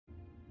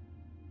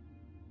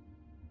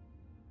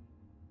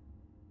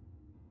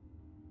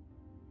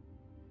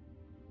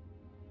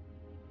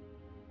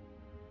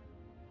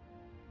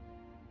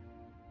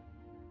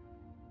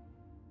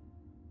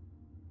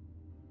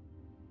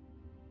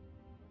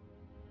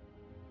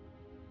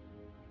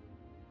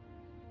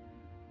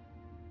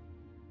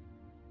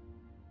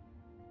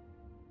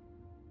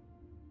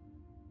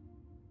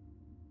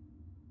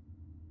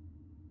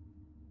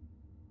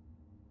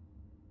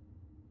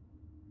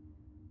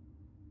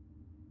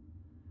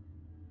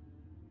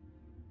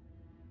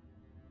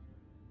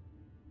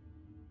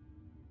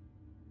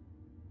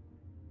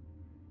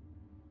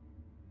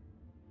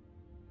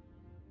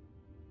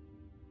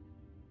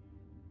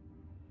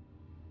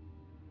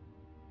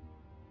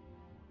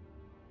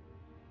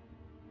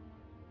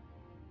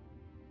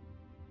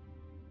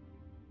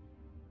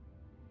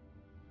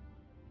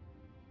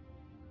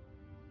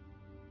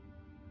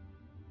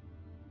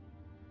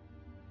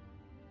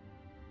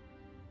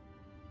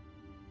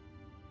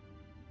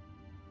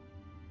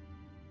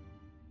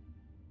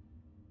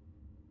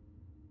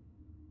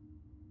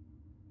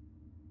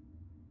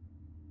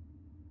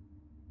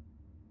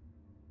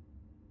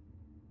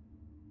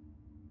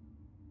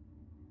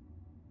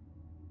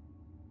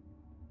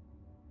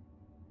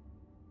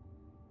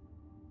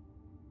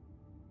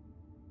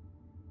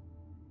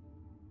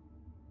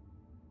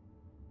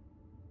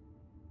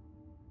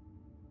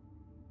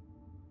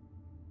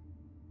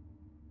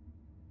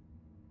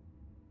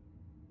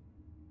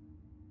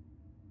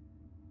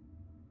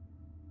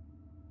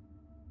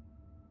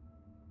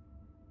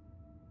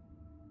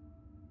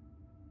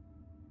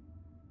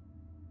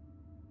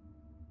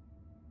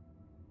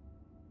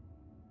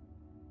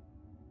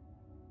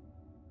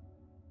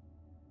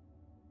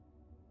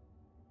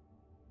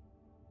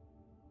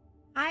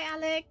Hi,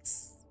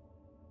 Alex.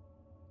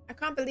 I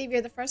can't believe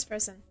you're the first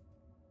person.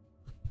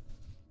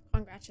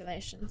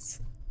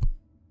 Congratulations.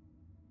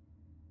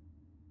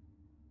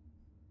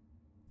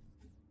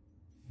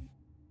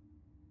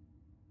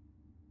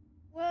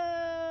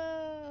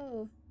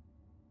 Whoa.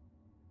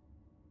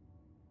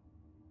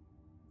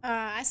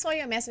 I saw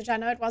your message. I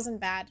know it wasn't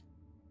bad.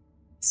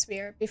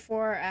 Sphere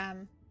before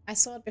I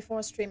saw it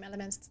before Stream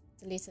Elements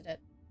deleted it.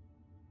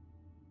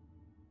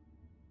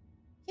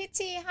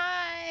 Kitty,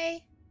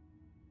 hi.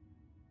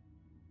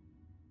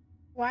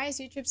 Why is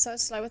YouTube so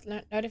slow with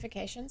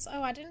notifications?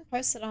 Oh, I didn't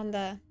post it on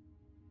the...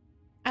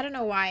 I don't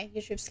know why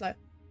YouTube's slow.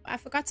 I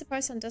forgot to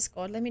post on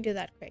Discord. Let me do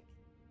that quick.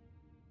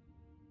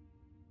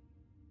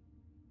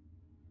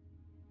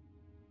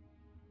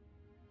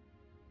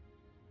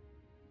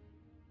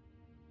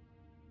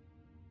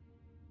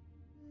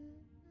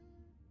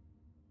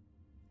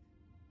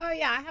 Oh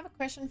yeah, I have a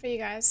question for you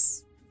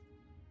guys.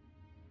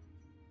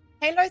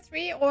 Halo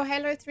 3 or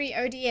Halo 3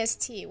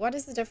 ODST? What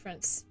is the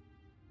difference?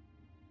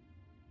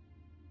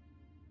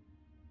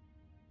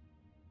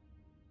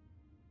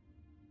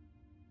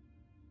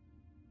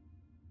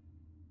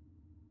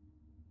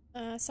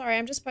 Sorry,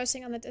 I'm just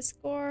posting on the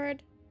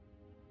Discord.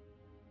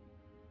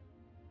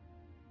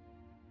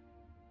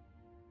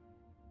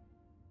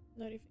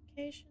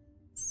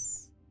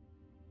 Notifications.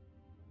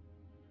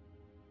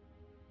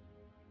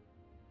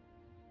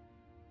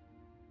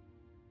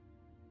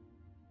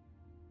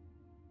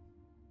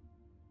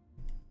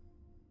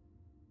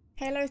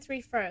 Halo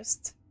 3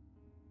 first.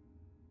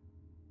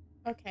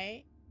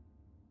 Okay.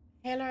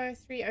 Halo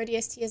 3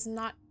 ODST is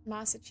not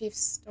Master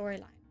Chief's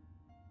storyline.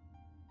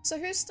 So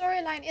whose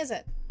storyline is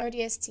it?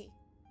 ODST.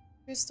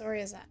 Whose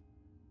story is that?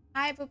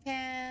 Hi,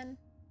 Bupan.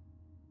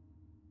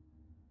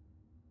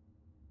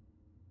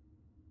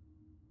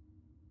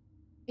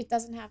 It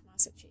doesn't have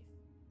Master Chief.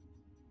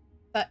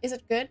 But is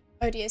it good,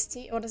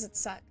 ODST, or does it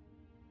suck?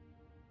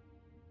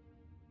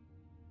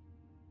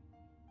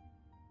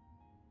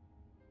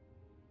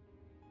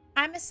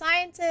 I'm a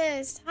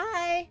scientist.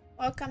 Hi.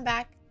 Welcome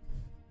back.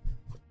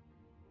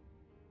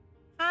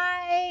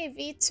 Hi,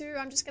 V2.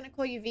 I'm just going to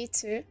call you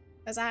V2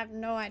 because I have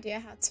no idea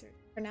how to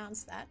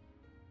pronounce that.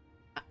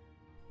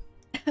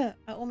 I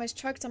almost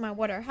choked on my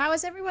water. How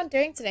is everyone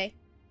doing today?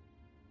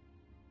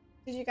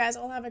 Did you guys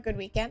all have a good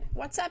weekend?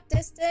 What's up,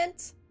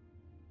 Distant?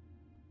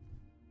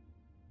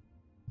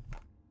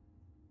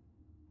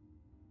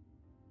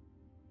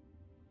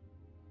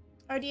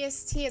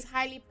 ODST is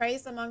highly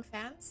praised among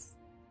fans.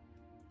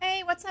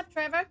 Hey, what's up,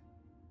 Trevor?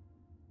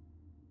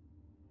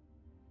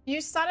 You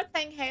started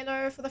playing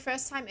Halo for the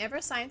first time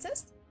ever,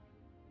 Scientist?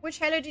 Which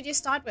Halo did you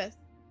start with?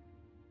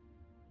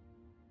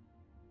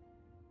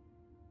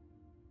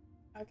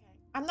 Okay.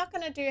 I'm not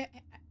going to do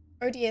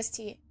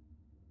ODST.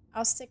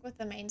 I'll stick with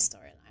the main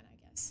storyline,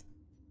 I guess.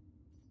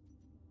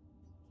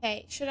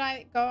 Okay, should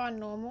I go on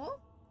normal?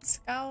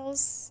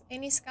 Skulls?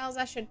 Any skulls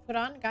I should put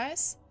on,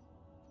 guys?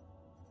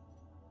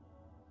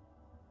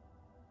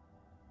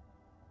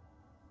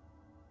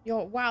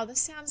 Wow, this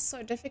sounds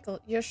so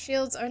difficult. Your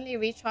shields only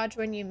recharge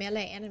when you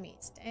melee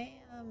enemies.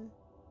 Damn.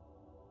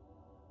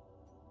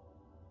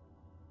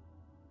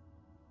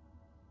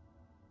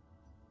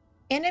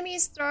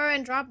 Enemies throw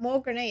and drop more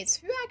grenades.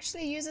 Who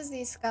actually uses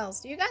these skulls?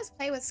 Do you guys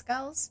play with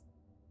skulls?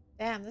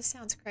 Damn, this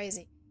sounds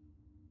crazy.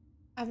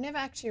 I've never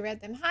actually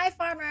read them. Hi,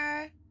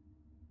 Farmer.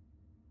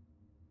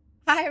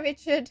 Hi,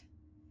 Richard.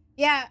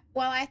 Yeah,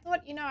 well, I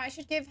thought, you know, I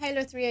should give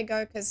Halo 3 a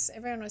go because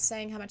everyone was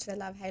saying how much they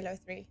love Halo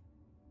 3.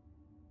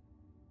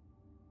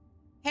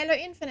 Halo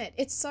Infinite,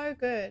 it's so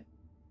good.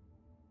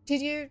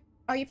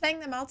 Are you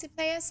playing the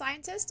multiplayer,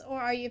 Scientist, or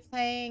are you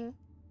playing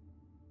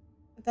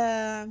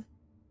the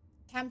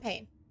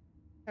campaign?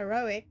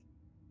 Heroic.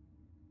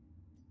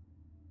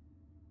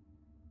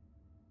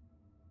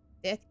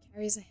 Death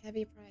carries a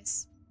heavy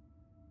price.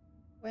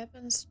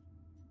 Weapons.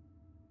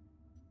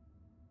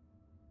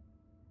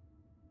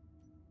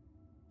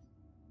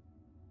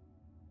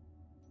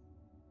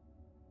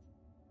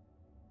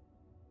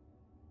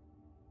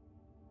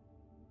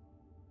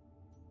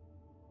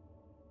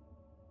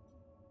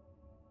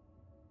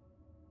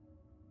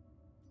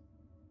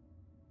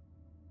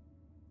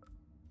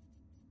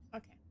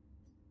 Okay.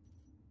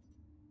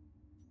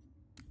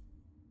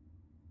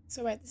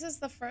 So wait, this is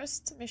the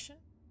first mission?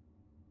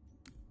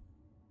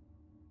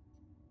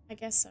 I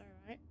guess so,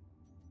 right?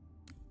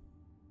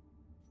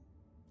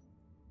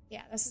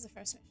 Yeah, this is the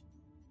first mission.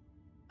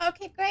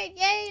 Okay, great.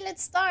 Yay,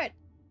 let's start.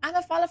 I'm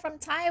a follower from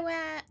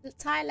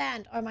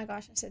Thailand. Oh my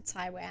gosh, I said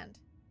Taiwan.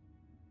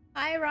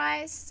 Hi,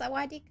 Rice.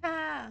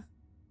 Sawadika.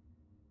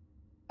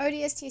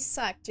 ODST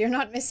sucked. You're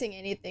not missing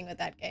anything with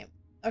that game.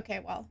 Okay,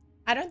 well,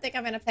 I don't think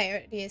I'm gonna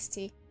play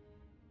ODST.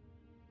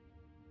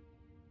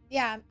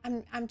 Yeah,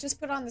 I'm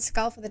just put on the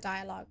skull for the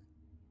dialogue.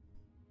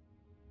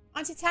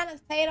 Auntie Tana's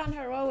played on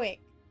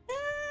Heroic.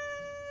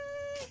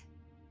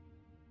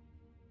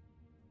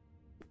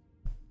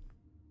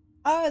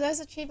 Oh, those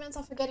achievements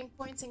are for getting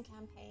points in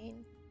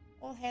campaign.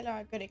 All Halo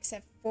are good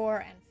except 4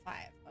 and 5.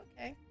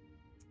 Okay.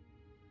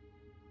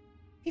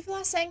 People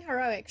are saying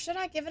Heroic. Should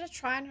I give it a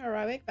try on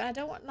Heroic? But I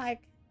don't want,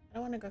 like, I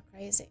don't want to go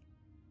crazy.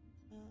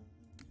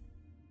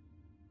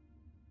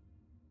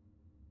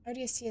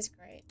 ODST is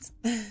great.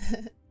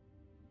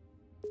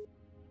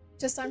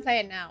 Just don't play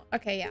it now.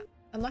 Okay, yeah.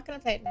 I'm not gonna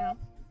play it now.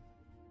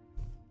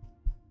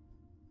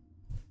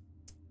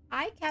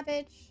 Hi,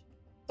 Cabbage.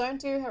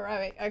 Don't do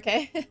heroic,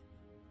 okay?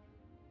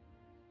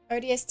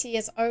 ODST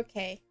is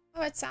okay.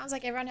 Oh, it sounds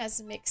like everyone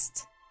has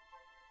mixed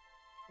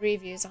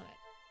reviews on it.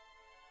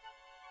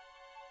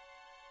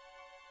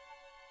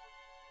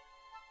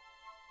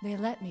 They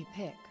let me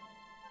pick.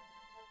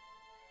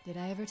 Did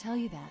I ever tell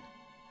you that?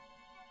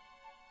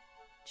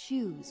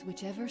 Choose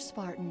whichever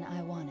Spartan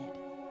I wanted.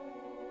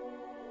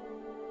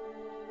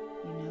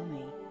 You know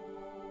me.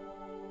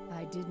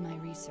 I did my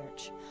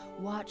research,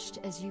 watched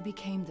as you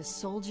became the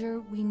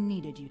soldier we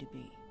needed you to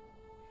be.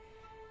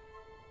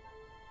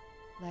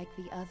 Like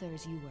the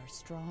others, you were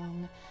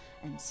strong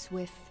and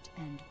swift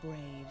and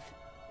brave.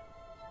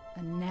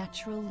 A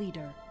natural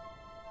leader.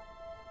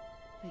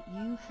 But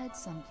you had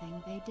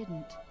something they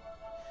didn't.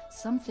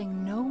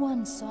 Something no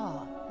one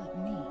saw but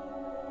me.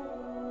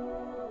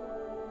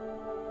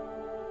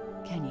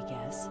 Can you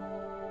guess?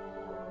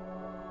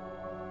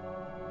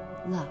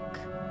 Luck.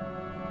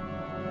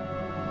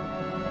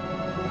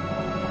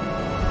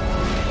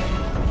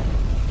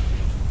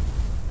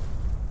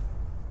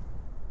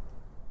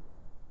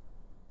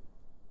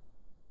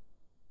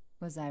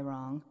 Was I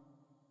wrong?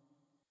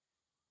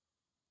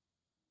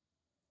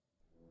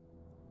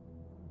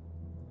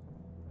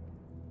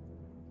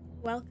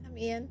 Welcome,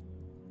 Ian.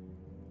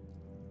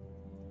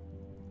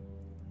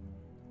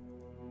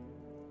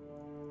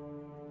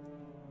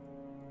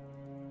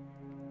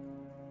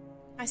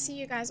 I see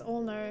you guys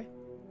all know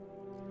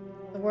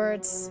the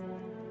words,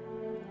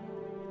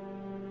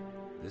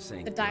 this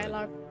ain't the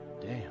dialogue.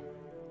 Good. Damn.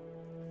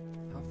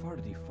 How far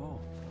did he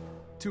fall?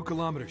 2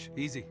 kilometers.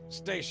 Easy.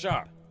 Stay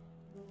sharp.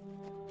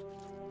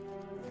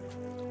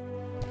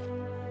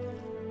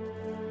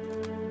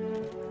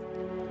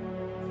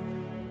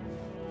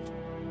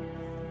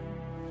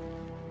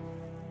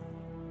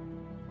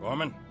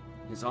 Gorman?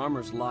 His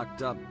armor's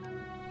locked up.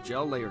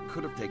 Gel layer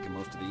could have taken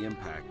most of the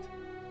impact.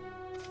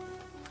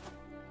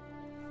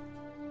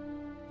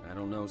 I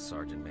don't know,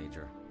 Sergeant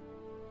Major.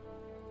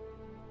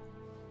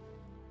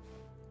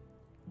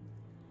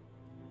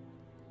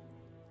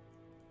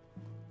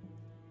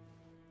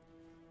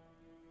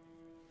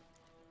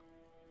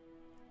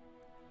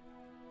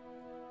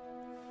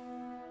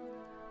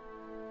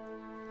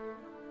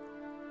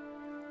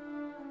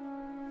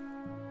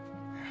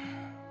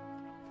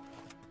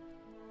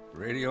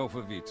 Radio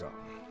for Vital.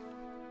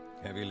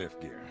 Heavy lift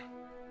gear.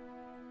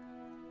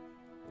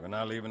 We're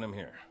not leaving him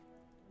here.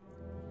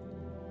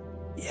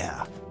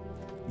 Yeah,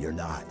 you're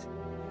not.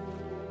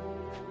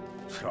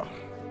 Oh,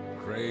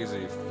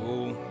 crazy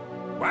fool.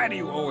 Why do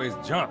you always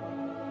jump?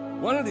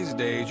 One of these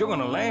days, you're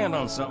gonna land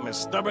on something as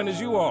stubborn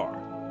as you are.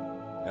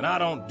 And I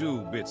don't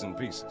do bits and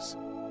pieces.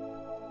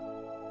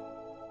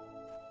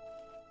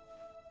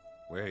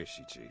 Where is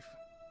she, Chief?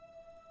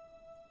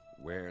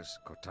 Where's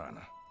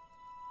Cortana?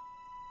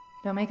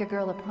 Don't make a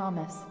girl a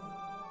promise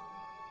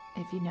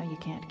if you know you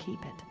can't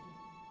keep it.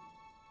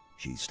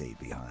 She stayed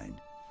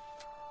behind.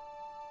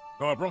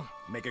 Corporal,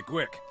 make it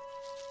quick.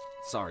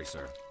 Sorry,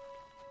 sir.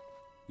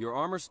 Your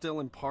armor's still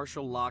in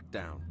partial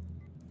lockdown.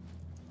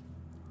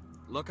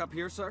 Look up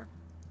here, sir.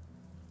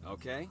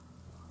 Okay.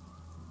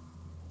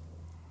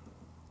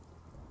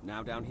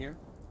 Now down here?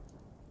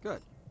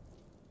 Good.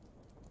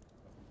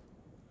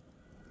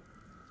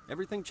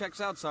 Everything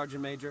checks out,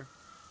 Sergeant Major.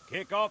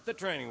 Kick off the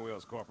training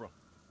wheels, Corporal.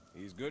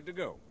 He's good to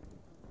go.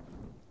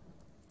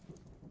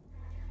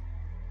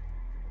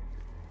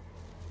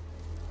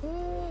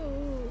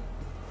 Ooh.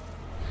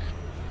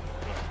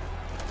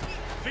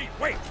 Pete,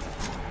 wait!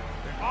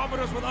 The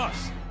arbiter's with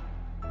us!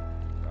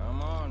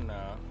 Come on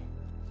now.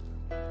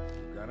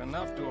 We've got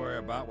enough to worry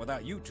about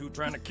without you two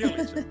trying to kill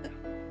each other.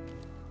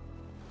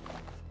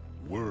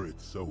 Were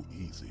it so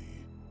easy.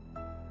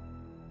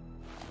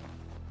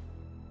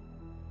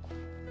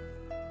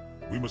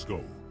 We must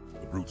go.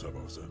 The brutes have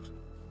our scent.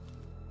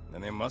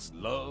 And they must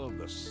love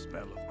the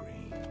smell of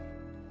green.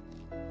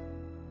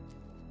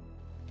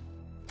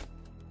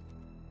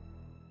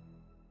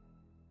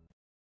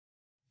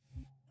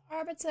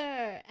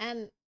 Arbiter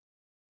and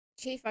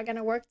Chief are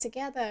gonna work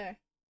together.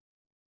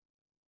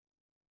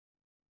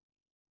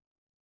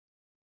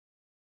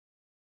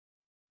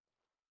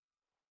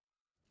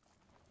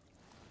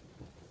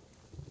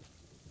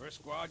 First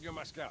squad, you're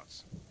my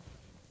scouts.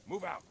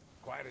 Move out,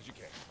 quiet as you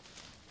can.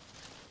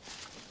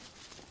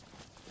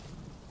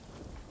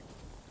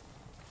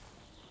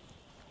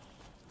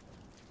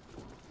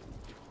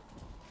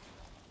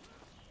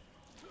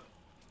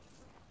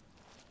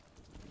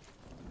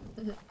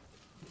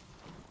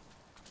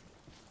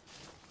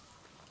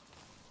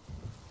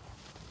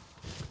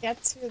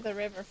 Get to the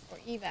river for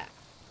evac.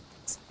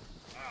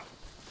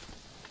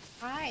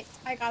 Alright,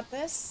 I got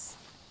this.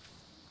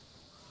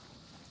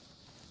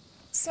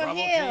 So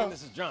Bravo heal. team,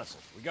 this is Johnson.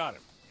 We got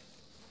him.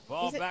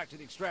 Fall back to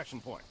the extraction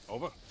point.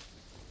 Over.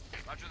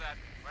 Roger that.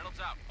 Reynolds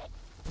out.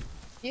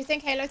 You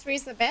think Halo 3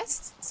 is the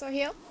best? So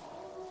heal?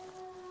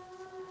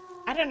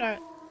 I don't know.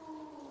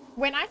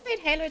 When I played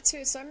Halo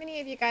 2, so many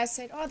of you guys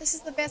said, oh, this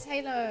is the best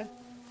Halo.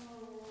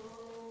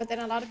 But then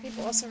a lot of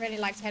people also really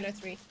liked Halo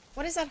 3.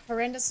 What is that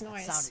horrendous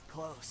noise? Sounded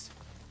close.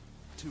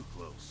 Too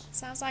close.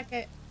 Sounds like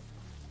a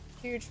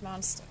huge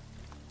monster.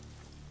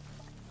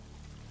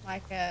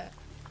 Like a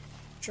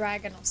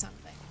dragon or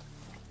something.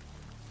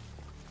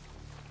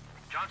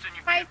 Johnson,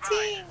 you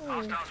Fighting! Hostiles are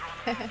on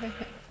the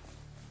move.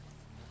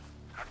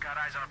 I've got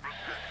eyes on a brute.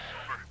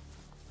 Over.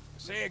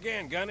 Say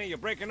again, Gunny. You're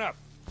breaking up.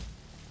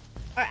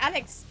 Oh,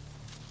 Alex.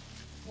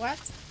 What?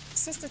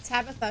 Sister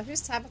Tabitha.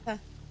 Who's Tabitha?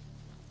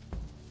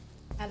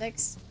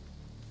 Alex.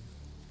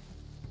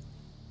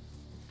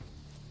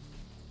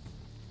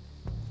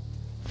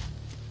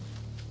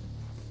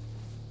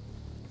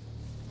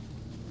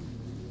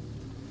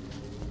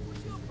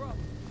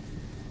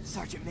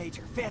 Sergeant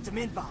Major, Phantom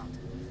inbound.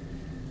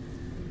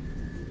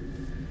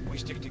 We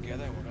stick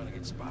together and we're gonna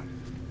get spotted.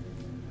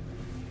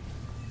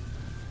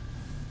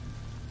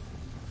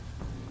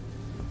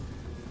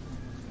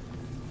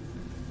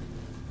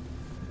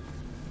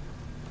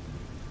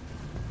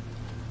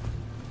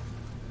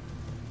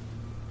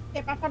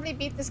 Yep, I probably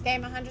beat this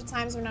game 100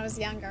 times when I was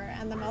younger,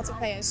 and the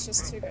multiplayer is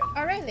just too good.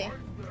 Oh, really?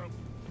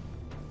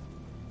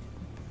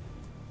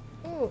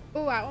 Ooh,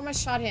 I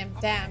almost shot him.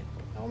 Damn.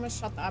 I almost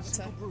shot the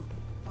Arbiter.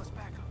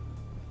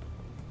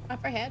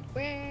 Up ahead?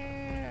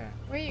 Where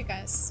are you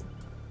guys?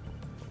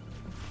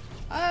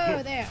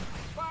 Oh, there.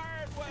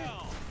 I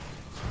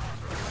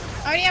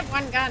only have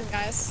one gun,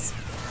 guys.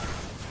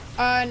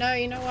 Oh, no,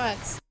 you know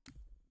what?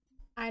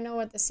 I know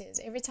what this is.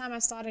 Every time I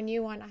start a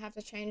new one, I have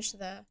to change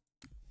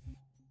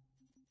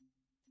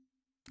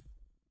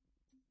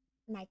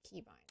my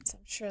keybinds.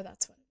 I'm sure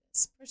that's what it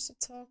is. Push to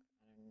talk.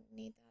 I don't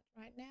need that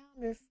right now.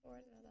 Move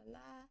forward. La la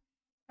la.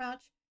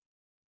 Crouch.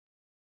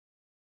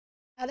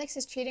 Alex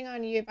is cheating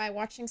on you by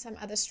watching some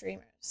other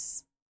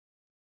streamers.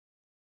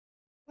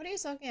 What are you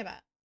talking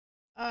about?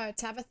 Oh,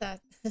 Tabitha.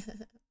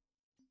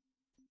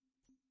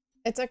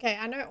 It's okay.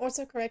 I know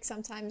autocorrect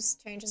sometimes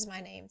changes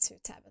my name to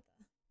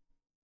Tabitha.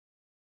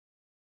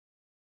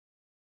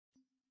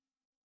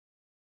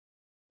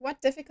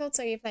 What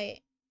difficulty are you playing?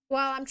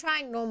 Well, I'm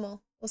trying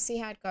normal. We'll see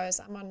how it goes.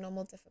 I'm on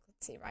normal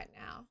difficulty right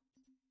now.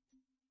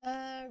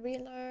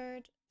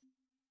 Reload.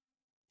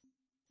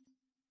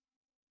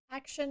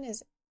 Action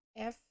is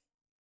F.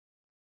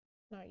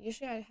 No,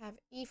 usually I have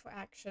E for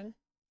action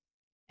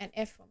and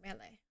F for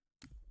melee.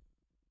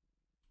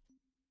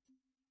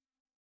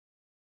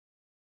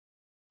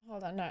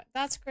 Hold on, no,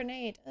 that's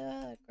grenade.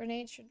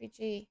 Grenade should be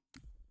G.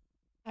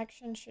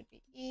 Action should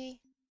be E.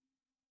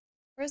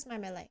 Where's my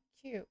melee?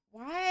 Q.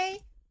 Why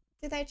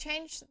did they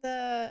change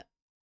the...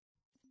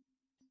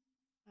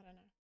 I don't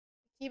know.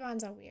 The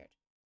keybinds are weird.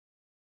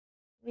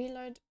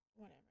 Reload,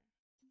 whatever.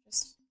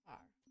 Just R.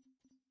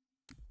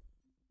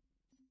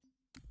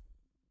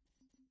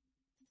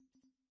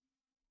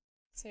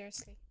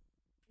 Seriously.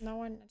 No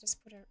one, I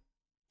just put a... I'm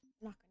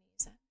not gonna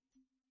use that.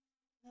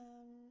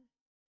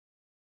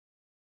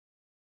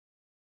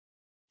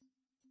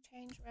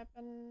 Change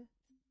weapon.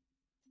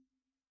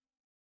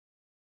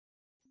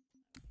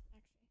 Actually.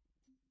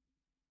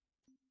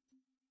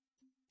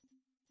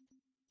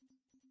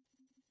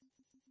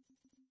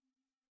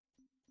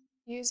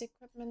 Use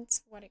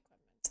equipment. What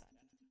equipment? I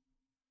don't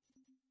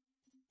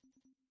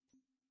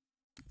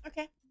know.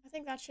 Okay, I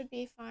think that should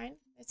be fine.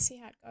 Let's see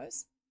how it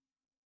goes.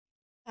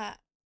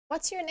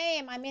 What's your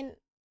name? I'm in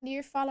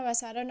new follower,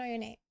 so I don't know your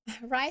name.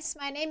 Rice,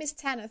 my name is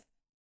Tanith.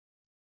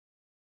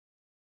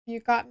 You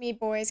got me,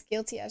 boys.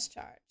 Guilty as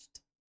charged.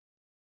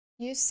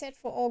 Use set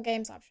for all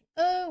games option.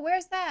 Oh,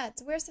 where's that?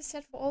 Where's the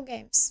set for all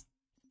games?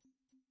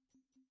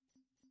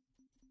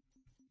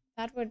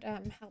 That would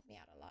help me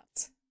out a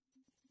lot.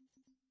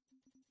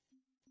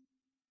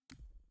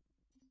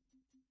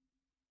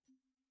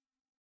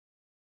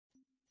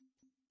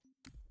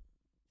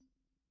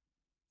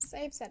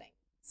 Save settings.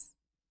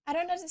 I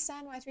don't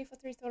understand why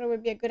 343 thought it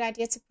would be a good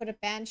idea to put a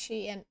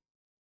Banshee in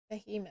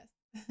Behemoth.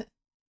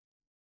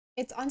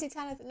 It's Auntie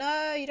Tanith.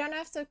 No, you don't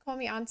have to call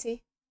me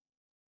Auntie.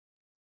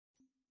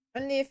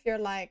 Only if you're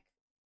like,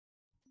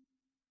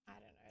 I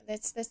don't know,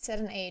 let's set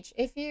an age.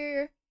 If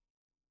you're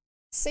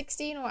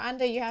 16 or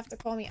under, you have to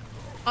call me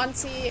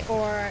Auntie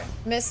or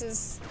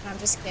Mrs. No, I'm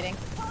just kidding.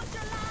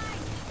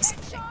 Just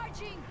kidding.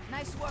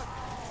 Nice work.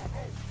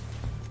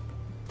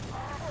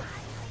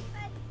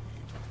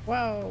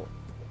 Whoa.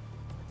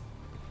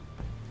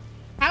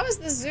 How is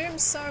the zoom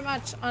so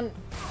much on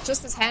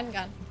just this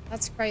handgun?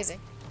 That's crazy.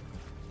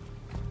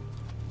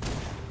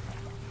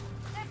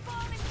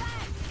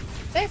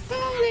 They're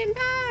falling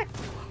back!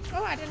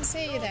 Oh, I didn't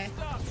see you there.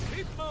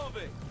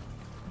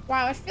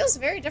 Wow, it feels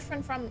very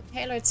different from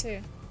Halo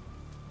 2.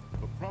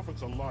 The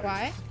prophets are liars.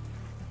 Why?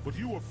 But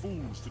you are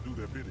fools to do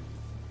their bidding.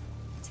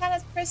 Tell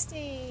us,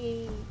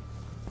 Christy.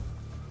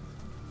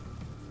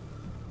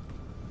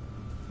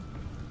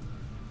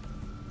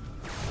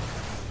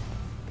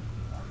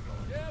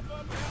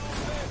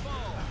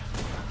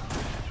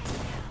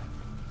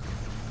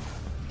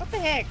 What the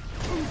heck?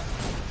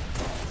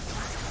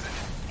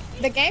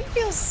 The game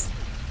feels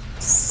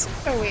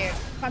super weird.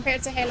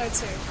 compared to Halo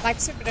 2. Like,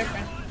 super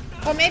different.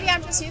 Or maybe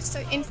I'm just used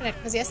to Infinite,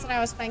 because yesterday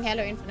I was playing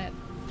Halo Infinite.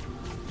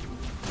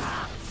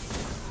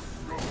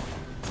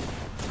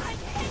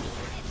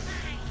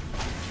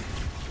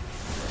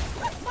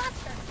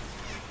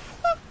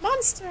 Oh,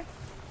 monster!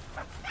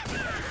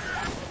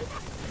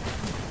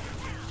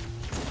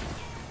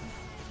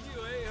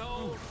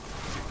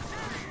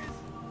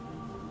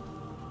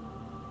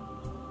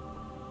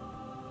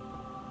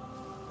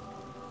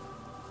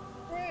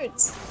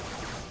 Fruits.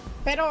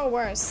 Better or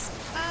worse?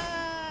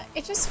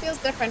 It just feels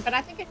different, but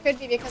I think it could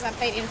be because I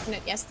played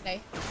Infinite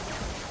yesterday.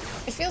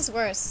 It feels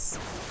worse.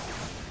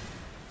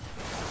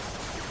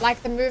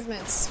 Like the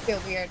movements feel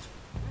weird.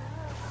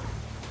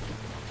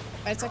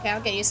 But it's okay,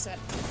 I'll get used to it.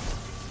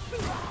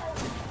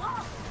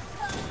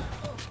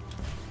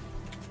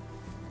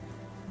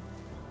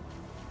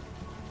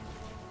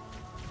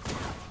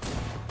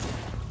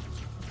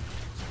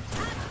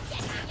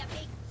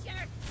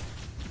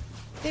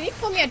 Did he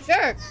call me a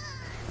jerk?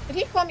 Did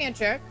he call me a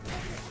jerk?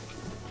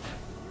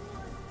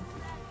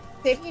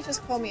 Did he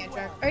just call me a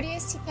jerk?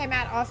 ODST came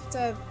out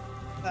after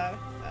the...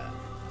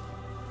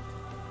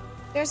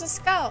 There's a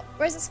skull.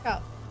 Where's the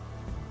skull?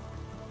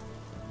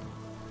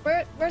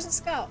 Where's the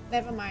skull?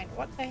 Never mind.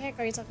 What the heck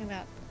are you talking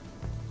about?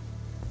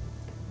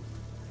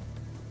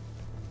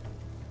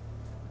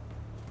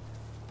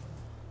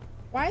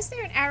 Why is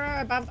there an arrow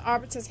above the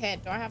Arbiter's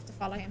head? Do I have to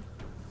follow him?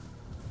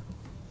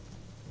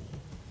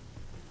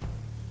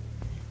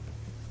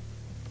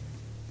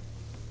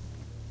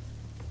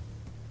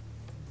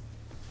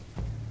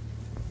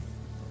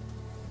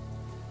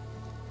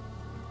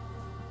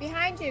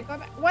 Behind you, go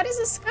back. What is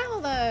a skull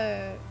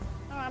though?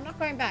 Oh, I'm not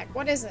going back.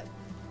 What is it?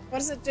 What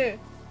does it do?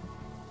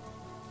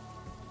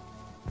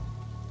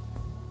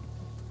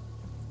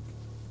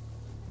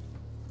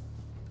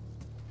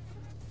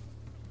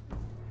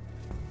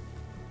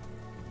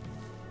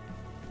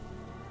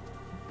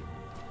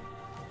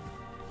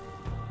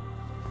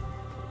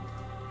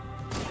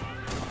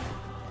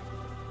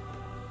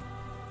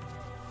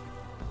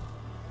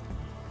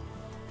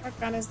 What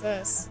gun is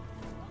this?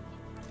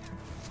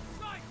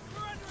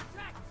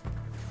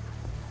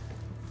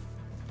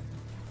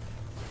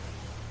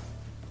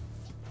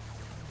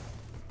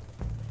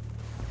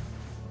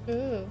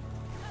 Ooh.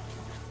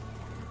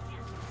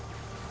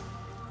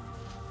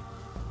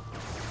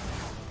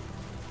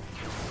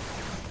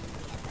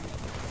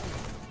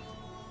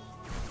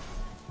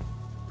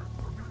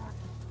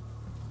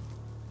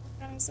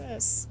 What is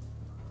this?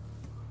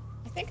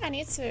 I think I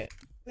need to...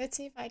 Let's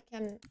see if I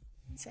can...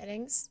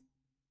 Settings.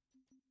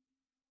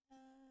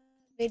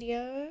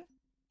 Video.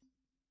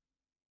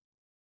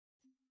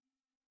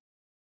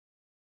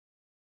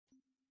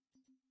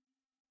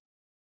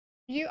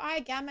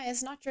 UI gamma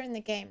is not during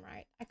the game,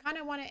 right? I kind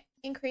of want to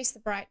increase the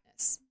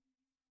brightness.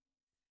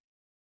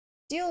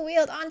 Dual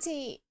wield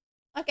auntie.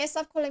 Okay,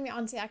 stop calling me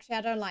auntie. Actually,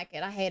 I don't like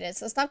it. I hate it.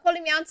 So stop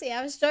calling me auntie.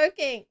 I was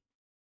joking.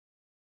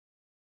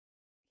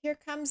 Here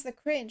comes the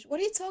cringe. What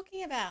are you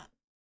talking about?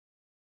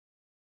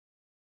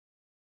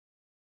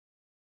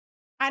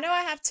 I know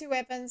I have two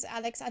weapons,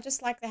 Alex. I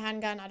just like the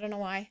handgun. I don't know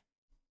why.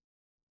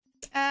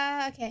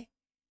 Okay.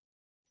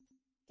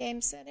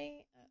 Game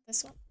setting.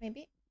 This one,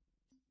 maybe.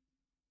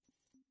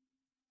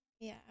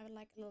 Yeah, I would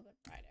like a little bit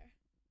brighter.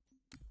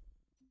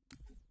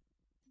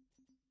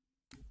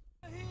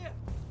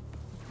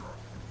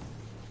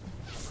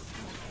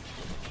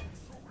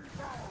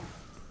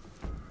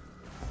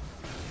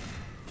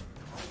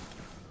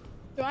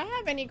 Do I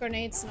have any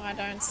grenades? No, I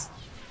don't.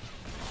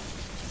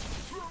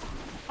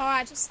 Oh,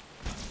 I just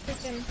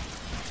freaking...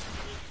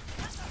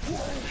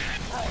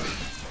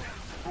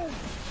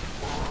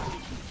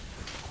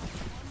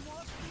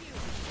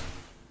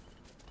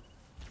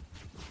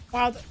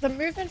 Wow, the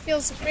movement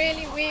feels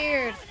really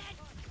weird.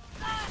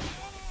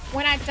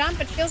 When I jump,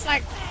 it feels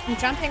like I'm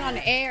jumping on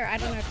air. I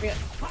don't know if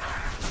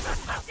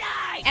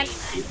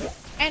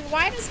and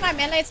why does my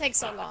melee take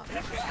so long?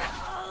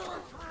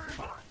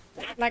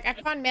 Like, I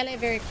can't melee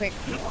very quick.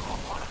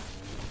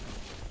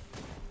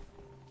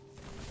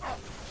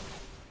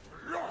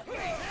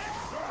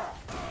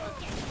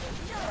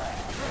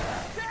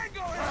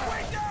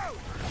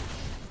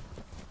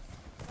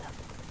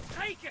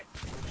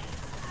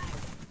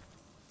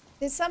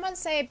 Did someone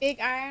say Big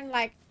Iron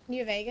like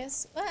New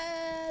Vegas?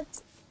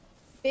 What?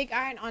 Big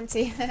Iron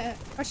auntie.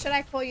 What should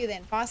I call you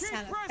then? Boss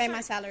Tanith. Pay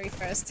my salary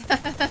first.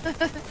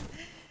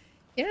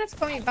 You don't have to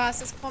call me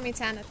boss, just call me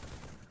Tanith.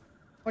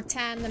 Or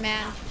Tan the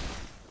man.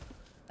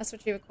 That's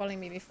what you were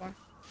calling me before.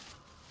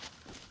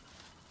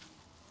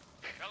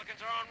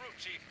 Pelicans are en route,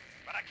 Chief,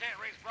 but I can't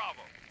raise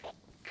Bravo.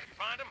 If you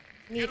find them,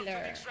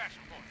 Needler.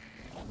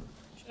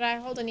 Should I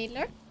hold a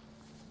needler?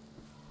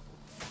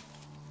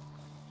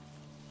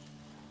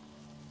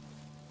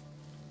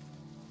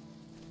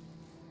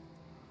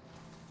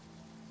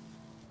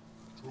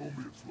 Tell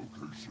me its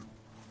location.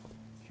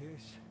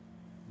 Kiss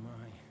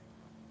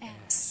my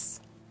ass.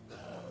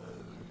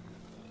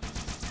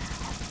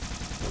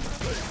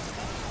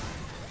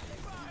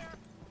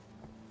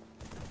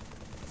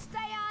 Stay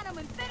on him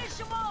and finish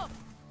him off!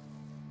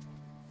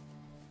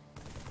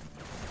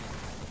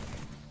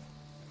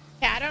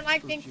 don't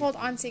like being called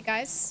auntie,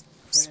 guys.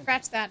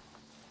 Scratch that.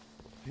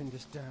 Pin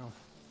this down.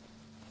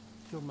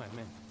 Kill my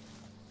men.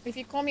 If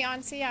you call me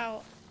auntie,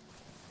 I'll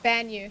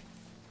ban you.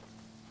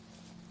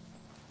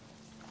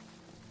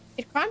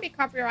 It can't be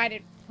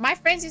copyrighted. My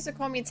friends used to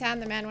call me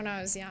Tan the Man when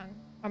I was young.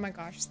 Oh my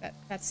gosh,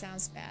 that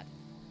sounds bad.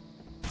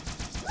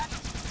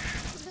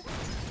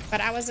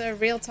 But I was a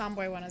real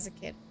tomboy when I was a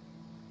kid.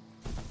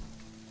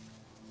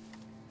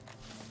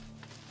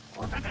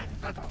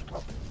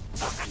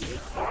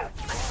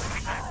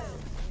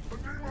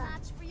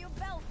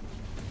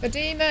 The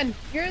demon!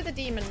 You're the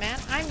demon, man.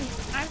 I'm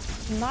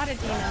not a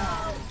demon.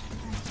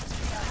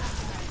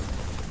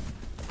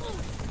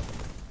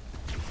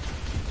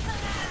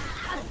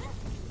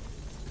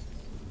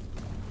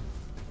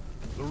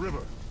 The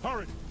river.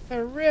 Hurry.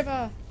 The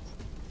river.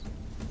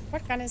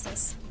 What gun is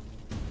this?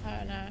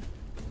 Oh no.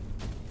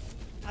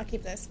 I'll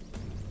keep this.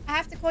 I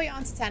have to call you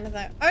Auntie Tana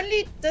though.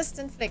 Only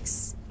distant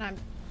flicks. No,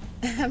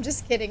 I'm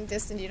just kidding,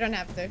 distant. You don't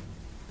have to.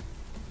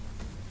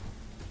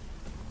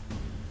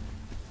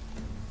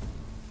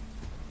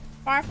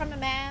 Far from a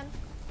man.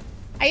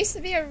 I used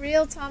to be a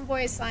real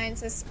tomboy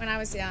scientist when I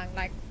was young.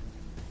 Like,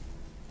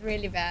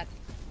 really bad.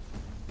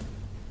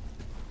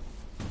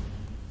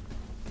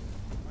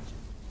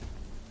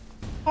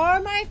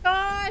 Oh my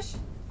gosh!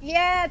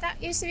 Yeah,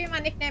 that used to be my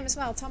nickname as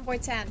well, Tomboy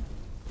 10.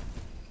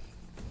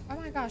 Oh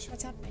my gosh,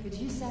 what's happening? Could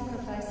you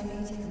sacrifice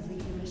me to complete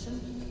the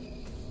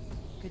mission?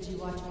 Could you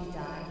watch me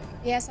die?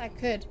 Yes, I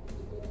could.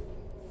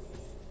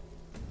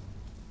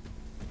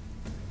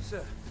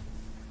 Sir,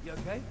 you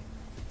okay?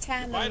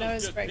 Tan the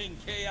nose break.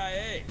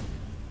 KIA.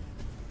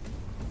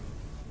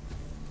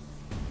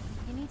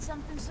 You need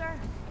something, sir?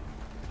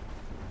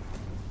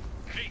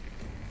 Chief,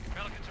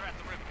 Pelicans are at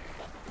the river.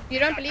 You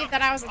don't believe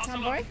that I was a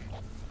tomboy?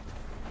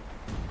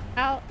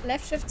 I'll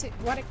left shift to...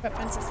 What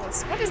equipment is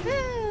this? What is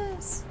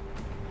this?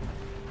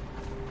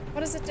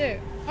 What does it do?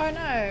 Oh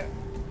no.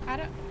 I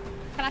don't...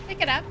 Can I pick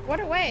it up? What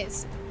it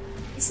weighs?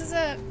 This is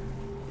a...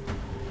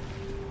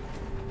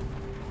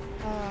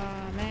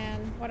 Oh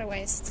man, what a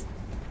waste.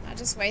 I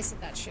just wasted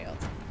that shield.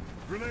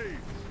 Grenades.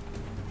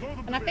 Blow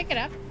them Can I to pick it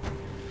up?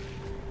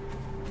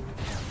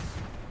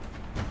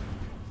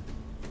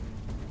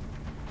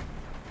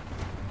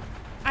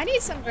 I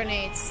need some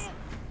grenades.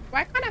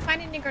 Why can't I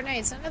find any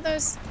grenades?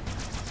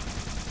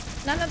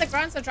 None of the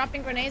grunts are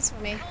dropping grenades for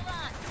me. Hold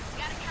on,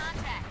 got a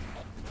contact.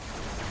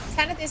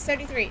 Tanith is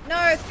 33.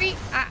 No, 3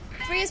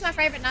 is my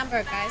favorite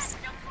number, guys.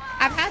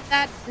 I've had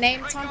that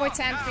name, Tomboy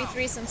Tan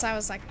 33, since I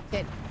was like a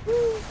kid.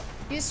 Woo.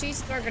 Use cheese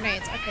to throw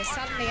grenades. Okay,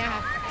 suddenly I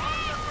have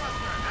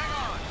Hang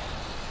on.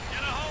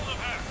 Get a hold of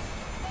her.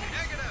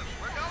 Negative.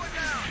 We're going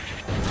down.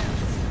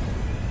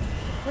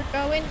 We're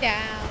going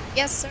down.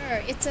 Yes,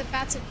 sir. It's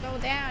about to go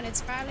down.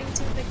 It's falling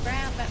to the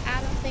ground, but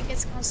I don't think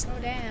it's gonna slow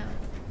down.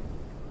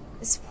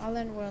 This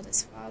fallen world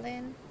is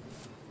falling.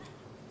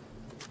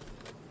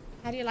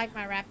 How do you like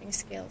my rapping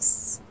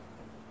skills?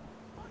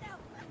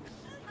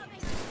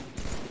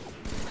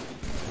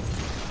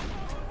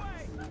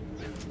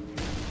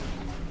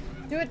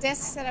 Do a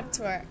desk setup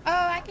tour. Oh,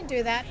 I can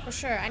do that for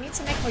sure. I need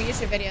to make more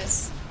YouTube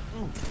videos.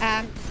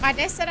 My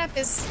desk setup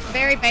is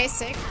very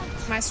basic.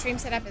 My stream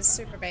setup is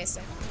super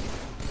basic.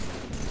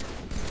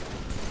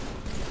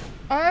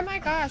 Oh my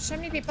gosh, so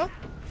many people.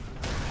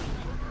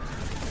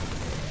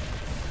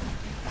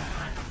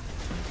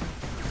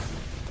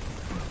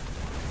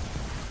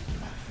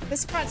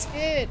 This part's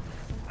good.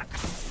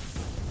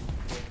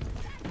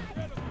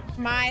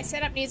 My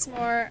setup needs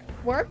more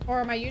work,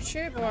 or my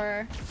YouTube,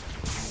 or...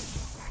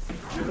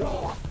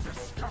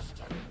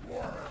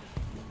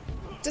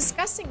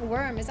 Disgusting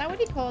worm, is that what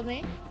he called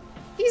me?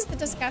 He's the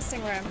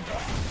disgusting worm.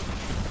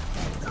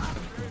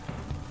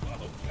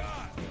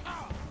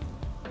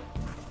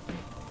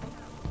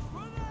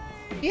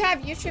 You have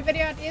YouTube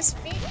video ideas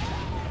for me?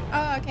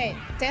 Oh, okay.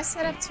 Desk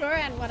setup tour,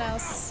 and what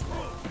else?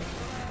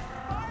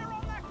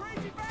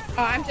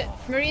 Oh, I'm just...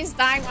 Marine's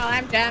dying while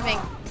I'm jamming.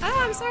 Oh,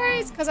 I'm sorry.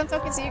 It's because I'm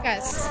talking to you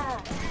guys.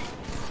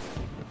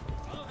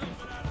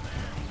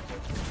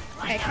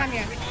 Okay, come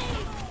here.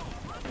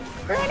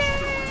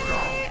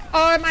 Grenade!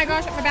 Oh my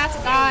gosh, I'm about to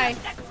die.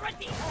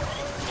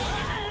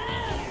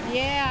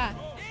 Yeah.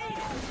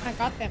 I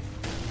got them.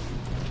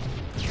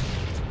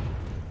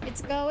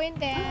 It's going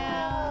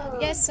down.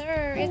 Yes,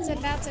 sir. It's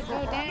about to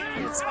go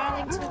down. It's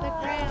falling to the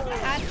ground.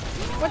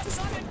 What is...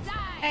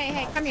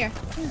 Hey, come here.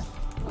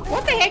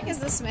 What the heck is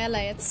this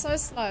melee? It's so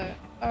slow.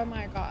 Oh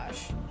my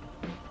gosh.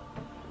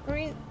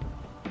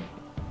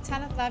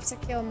 Tanith loves to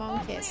kill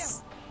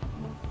monkeys.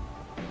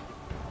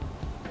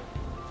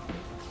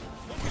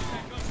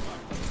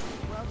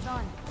 Well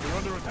done. We're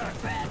under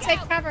attack. Take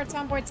cover,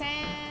 Tomboy 10.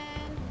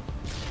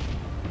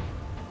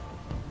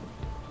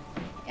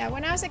 Yeah,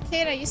 when I was a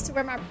kid, I used to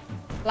wear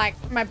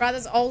my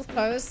brother's old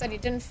clothes that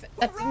didn't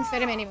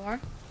fit him anymore.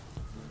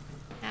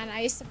 And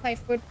I used to play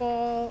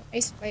football. I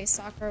used to play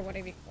soccer,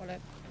 whatever you call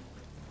it.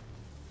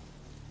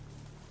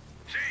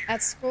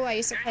 At school, I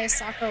used to play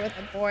soccer with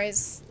the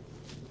boys.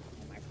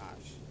 Oh my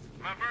gosh.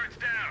 My bird's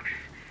down.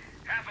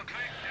 Half a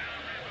click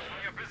downriver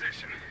from your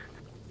position.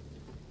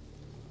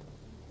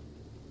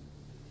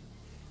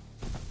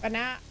 But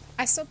now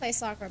I still play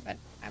soccer, but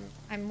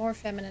I'm more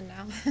feminine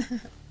now.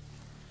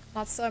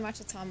 Not so much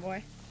a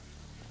tomboy.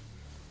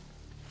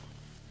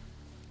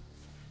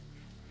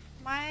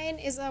 Mine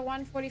is a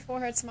 144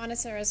 Hz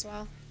monitor as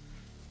well.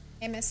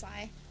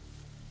 MSI.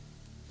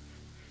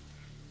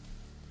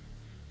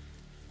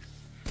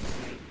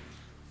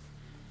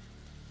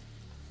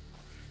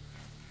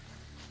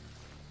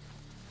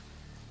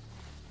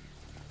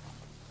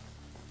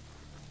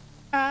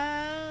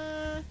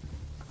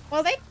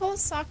 Well, they call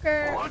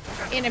soccer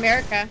in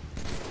America.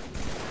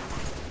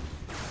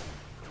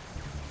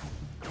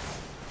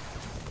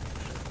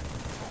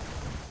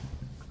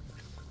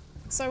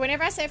 So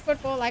whenever I say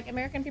football, like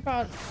American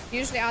people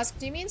usually ask,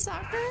 do you mean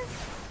soccer?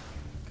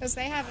 Because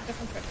they have a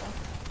different football.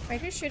 Wait,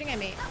 who's shooting at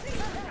me?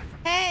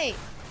 Hey!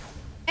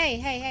 Hey,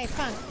 hey, hey,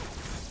 punk.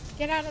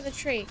 Get out of the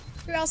tree.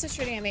 Who else is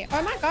shooting at me?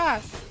 Oh my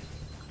gosh.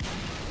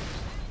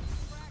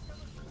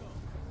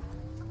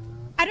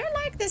 I don't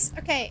like this.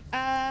 Okay,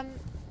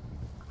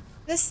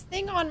 this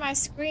thing on my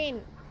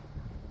screen.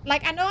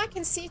 Like, I know I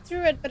can see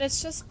through it, but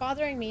it's just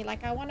bothering me.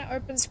 Like, I want to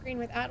open screen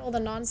without all the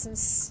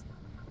nonsense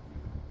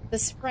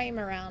this frame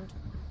around.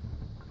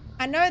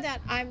 I know that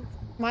I'm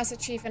Master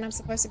Chief and I'm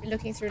supposed to be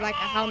looking through like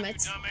a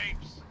helmet.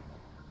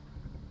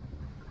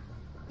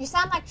 You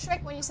sound like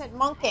Shrek when you said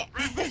monkey.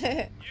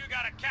 You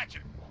gotta catch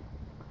him.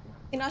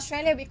 In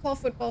Australia, we call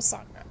football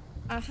soccer.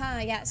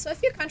 Yeah. So a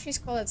few countries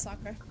call it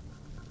soccer.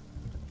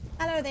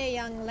 Hello there,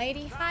 young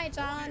lady. Hi,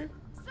 John.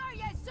 Sir,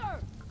 yes, sir.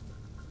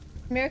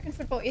 American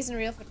football isn't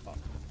real football.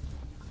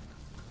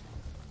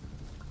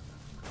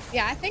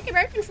 Yeah, I think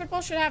American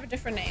football should have a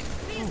different name.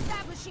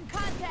 Reestablishing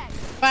contact.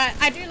 But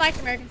I do like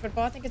American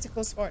football. I think it's a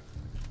cool sport.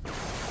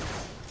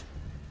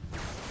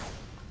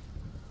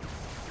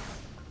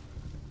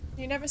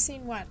 You never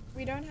seen what?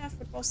 We don't have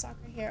football,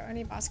 soccer here.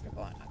 Only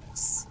basketball and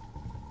others.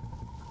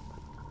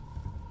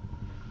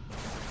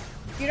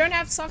 You don't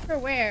have soccer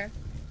where?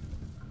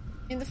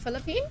 In the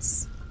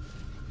Philippines?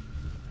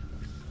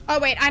 Oh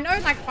wait, I know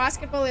like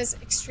basketball is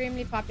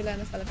extremely popular in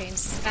the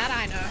Philippines. That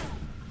I know.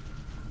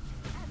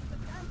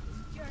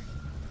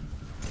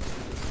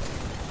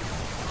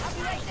 I'll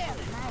be right there.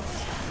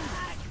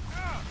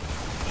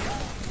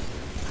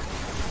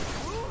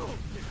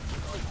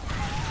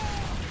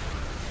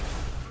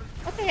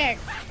 What the heck?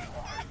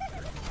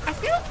 I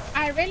feel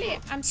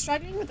I'm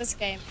struggling with this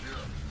game.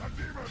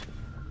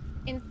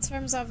 In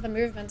terms of the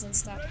movements and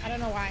stuff. I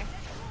don't know why.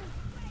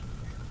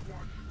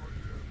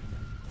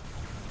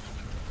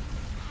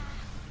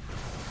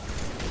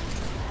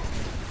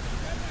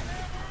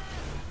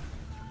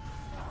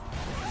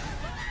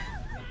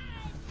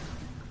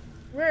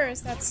 Where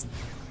is that?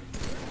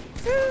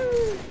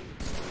 Woo!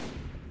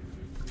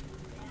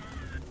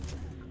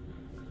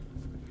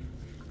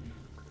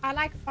 I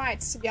like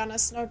fights, to be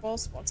honest, no ball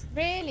sports.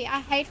 Really,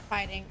 I hate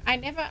fighting. I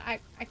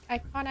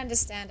can't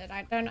understand it.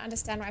 I don't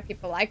understand why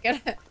people like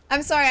it.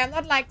 I'm sorry, I'm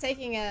not like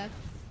taking a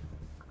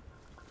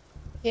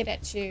hit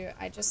at you.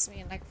 I just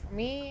mean, like, for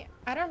me,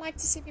 I don't like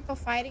to see people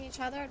fighting each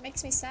other. It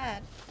makes me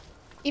sad.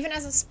 Even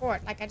as a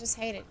sport, like, I just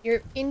hate it.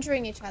 You're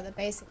injuring each other,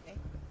 basically.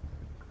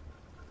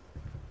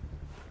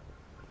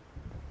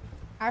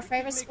 Our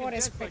favorite sport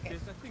is cricket.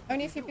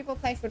 Only a few people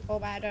play football,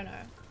 but I don't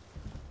know.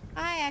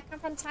 Hi, I come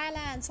from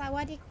Thailand.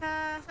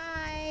 Sawadika.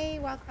 Hi,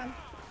 welcome.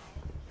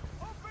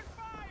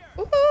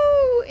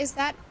 Woohoo! Is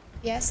that...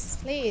 Yes,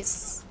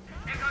 please.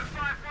 Echo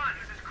 5-1,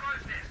 this is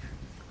Crow's Nest.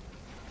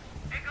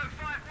 Echo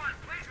 5-1,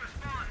 please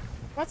respond.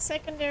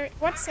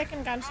 What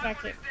second gun should I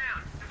keep?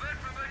 Down. Divert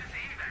for emergency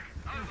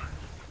evac. Over.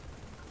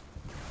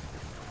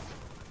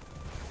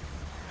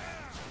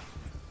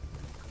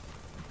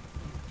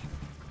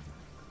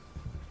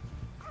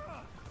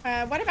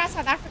 What about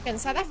South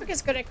Africans? South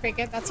Africa's good at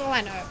cricket, that's all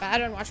I know, but I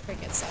don't watch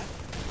cricket, so...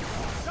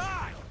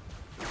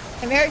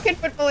 American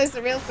football is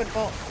the real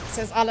football,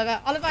 says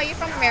Oliver. Oliver, are you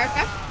from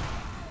America?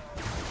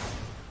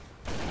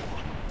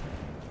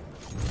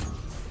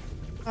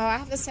 Oh, I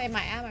have to save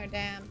my ammo,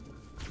 damn.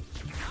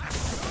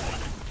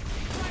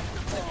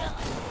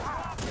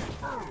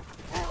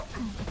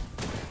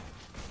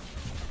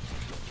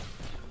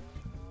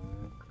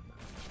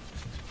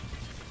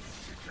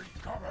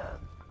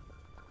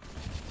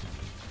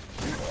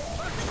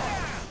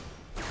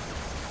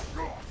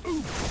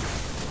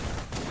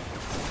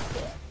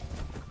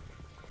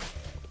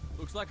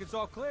 Looks like it's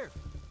all clear.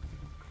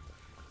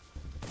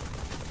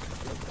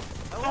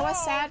 I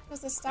was sad because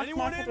the stock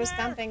market was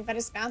dumping, but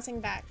it's bouncing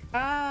back.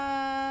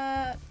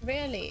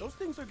 Really? Those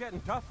things are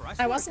getting tougher.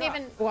 I wasn't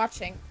even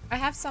watching. I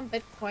have some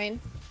Bitcoin.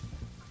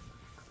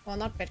 Well,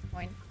 not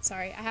Bitcoin.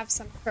 Sorry, I have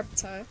some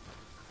crypto.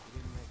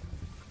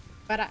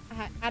 But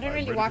I don't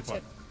really watch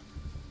it.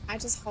 I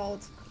just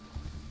hold.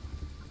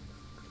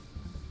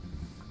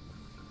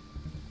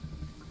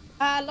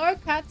 Low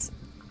cut.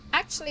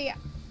 Actually,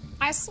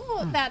 I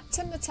saw that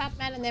Tim the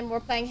Tatman and them were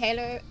playing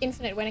Halo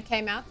Infinite when it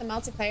came out, the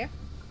multiplayer.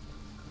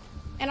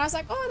 And I was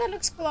like, oh, that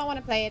looks cool, I want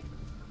to play it.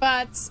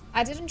 But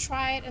I didn't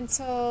try it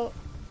until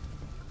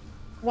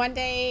one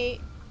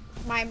day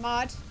my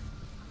mod...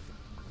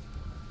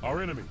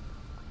 Our enemy.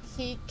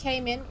 he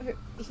came in.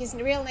 His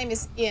real name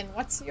is Ian.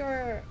 What's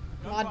your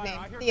mod name?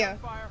 Theo.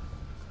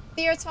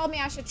 Theo told me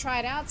I should try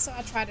it out, so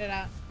I tried it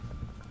out.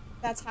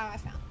 That's how I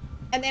found it.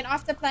 And then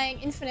after playing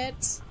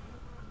Infinite,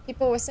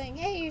 people were saying,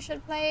 hey, you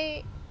should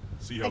play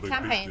the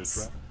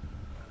campaigns.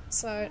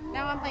 So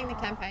now I'm playing the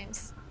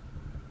campaigns.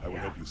 I will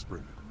help you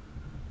sprint it.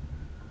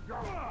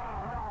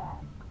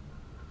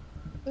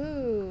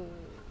 Ooh.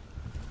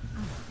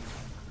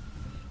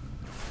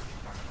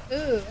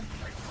 Ooh.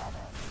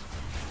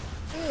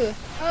 Ooh.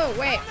 Oh,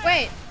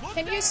 wait.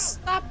 Can you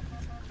stop?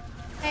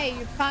 Hey,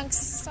 you punks,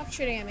 stop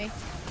shooting at me.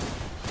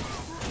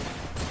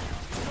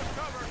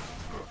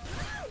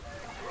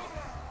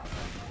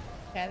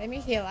 Okay, let me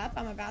heal up.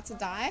 I'm about to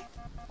die.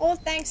 All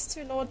thanks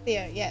to Lord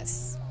Theo,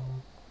 yes.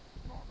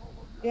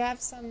 You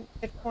have some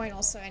Bitcoin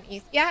also and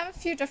ETH. Yeah, I have a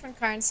few different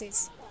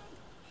currencies.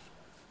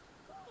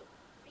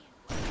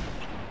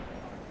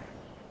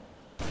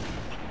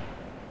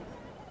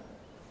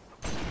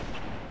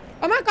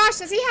 Oh my gosh,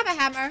 does he have a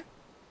hammer?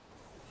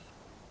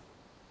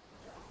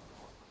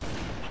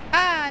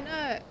 Ah,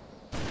 no.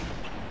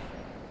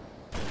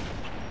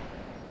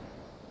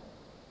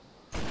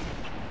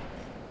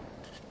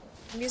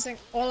 I'm using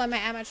all of my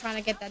ammo trying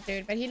to get that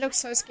dude, but he looks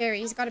so scary.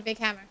 He's got a big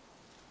hammer.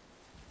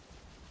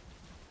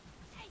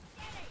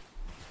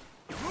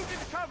 Move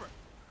into cover.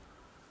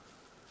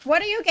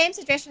 What are your game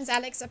suggestions,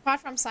 Alex,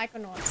 apart from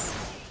Psychonauts?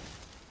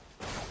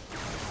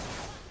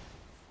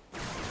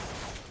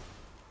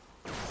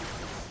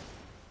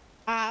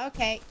 Ah,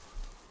 okay.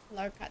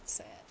 Low cut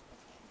set. Okay.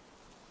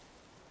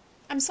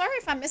 I'm sorry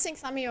if I'm missing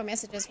some of your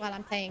messages while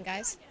I'm playing,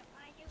 guys.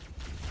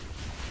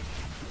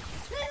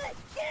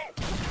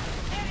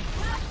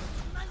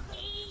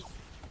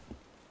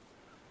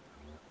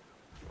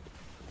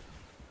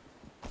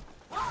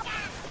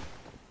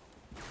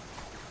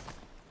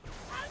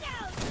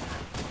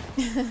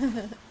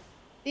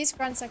 These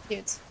grunts are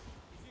cute.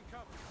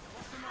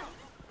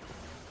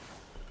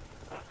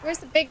 Where's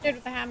the big dude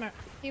with the hammer?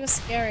 He was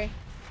scary.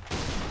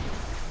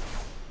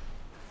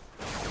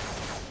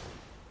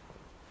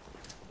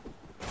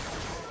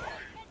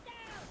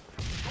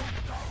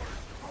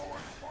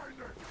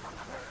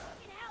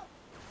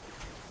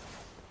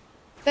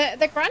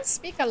 The grunts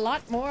speak a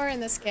lot more in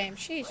this game.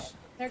 Sheesh.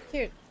 They're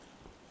cute.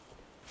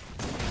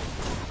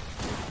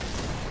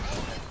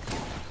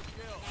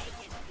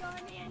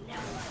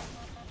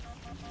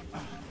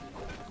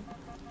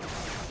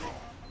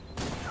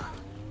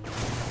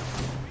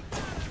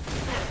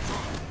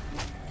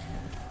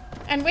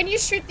 And when you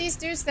shoot these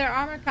dudes, their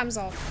armor comes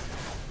off.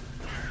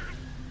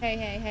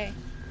 Hey.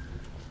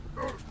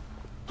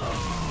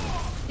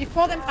 You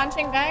call them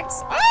punching bags?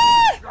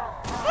 Ah!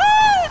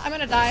 Ah! I'm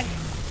gonna die.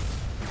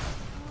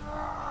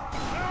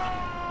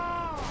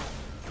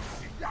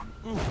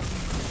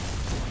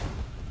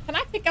 Can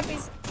I pick up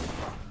these?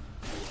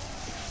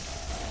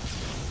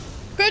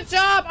 Good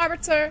job,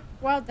 Arbiter.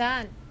 Well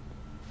done.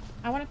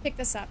 I want to pick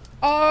this up.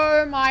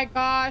 Oh my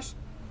gosh.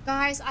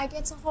 Guys, I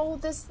get to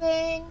hold this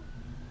thing.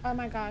 Oh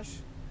my gosh.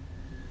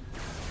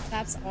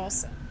 That's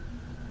awesome.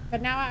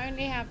 But now I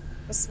only have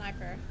the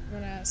sniper.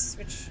 I'm gonna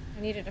switch.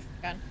 I need a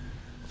different gun.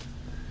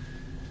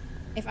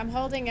 If I'm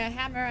holding a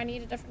hammer, I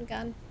need a different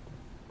gun.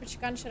 Which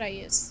gun should I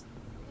use?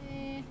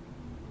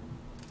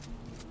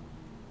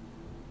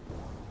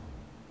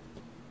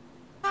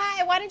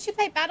 Hi, why don't you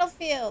play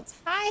Battlefield?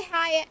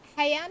 Hi,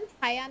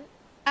 Hayan.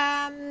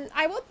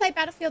 I will play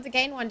Battlefield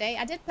again one day.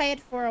 I did play it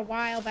for a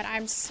while, but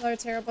I'm so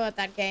terrible at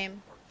that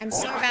game. I'm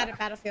so bad at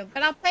Battlefield.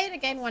 But I'll play it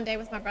again one day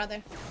with my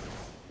brother.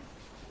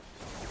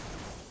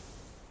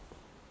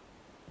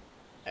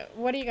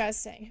 What are you guys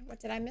saying? What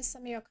did I miss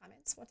some of your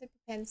comments? What did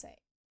Pen say?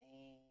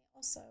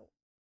 Also,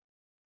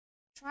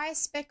 try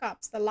Spec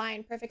Ops, The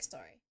Line, Perfect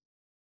Story.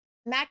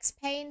 Max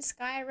Payne,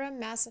 Skyrim,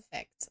 Mass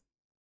Effect.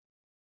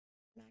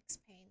 Max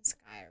Payne,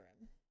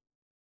 Skyrim.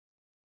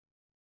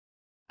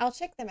 I'll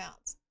check them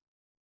out.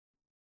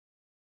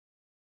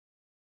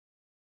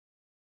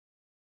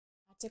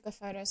 I took a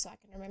photo so I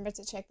can remember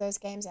to check those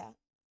games out.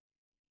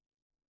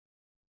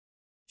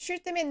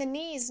 Shoot them in the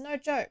knees, no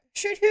joke.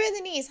 Shoot who in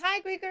the knees? Hi,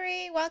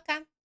 Gregory,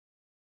 welcome.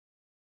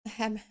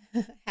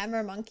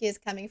 Hammer monkey is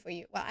coming for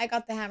you. Well, I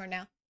got the hammer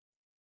now.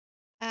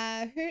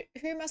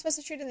 Who am I supposed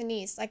to shoot in the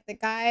knees? Like the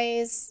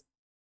guys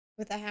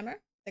with the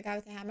hammer? The guy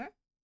with the hammer?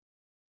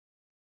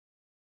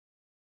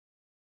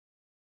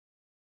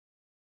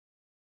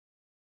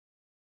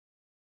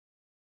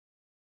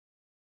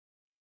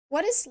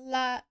 What is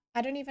I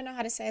don't even know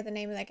how to say the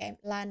name of that game.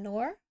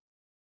 Lanor?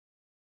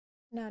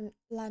 No,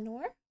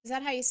 Lanor? Is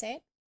that how you say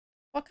it?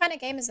 What kind of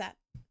game is that?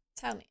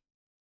 Tell me.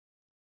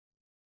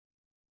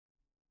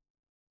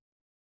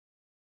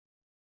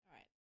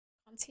 Alright.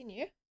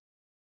 Continue.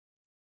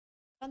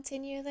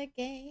 Continue the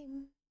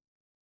game.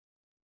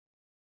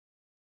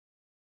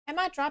 Am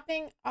I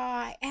dropping? Oh,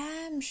 I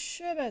am.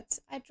 Sure, but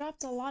I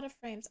dropped a lot of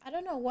frames. I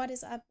don't know what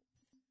is up.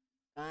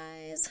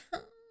 Guys.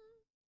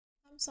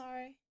 I'm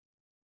sorry.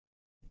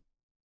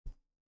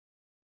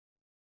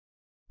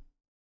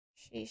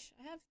 Sheesh.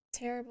 I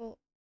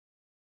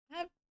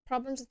have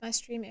problems with my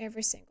stream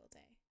every single day.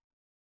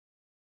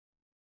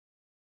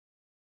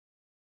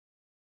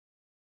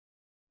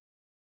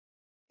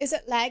 Is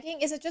it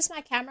lagging? Is it just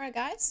my camera,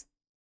 guys?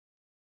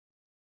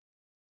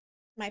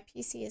 My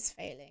PC is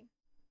failing.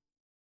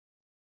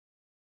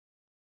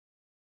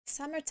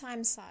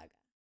 Summertime Saga.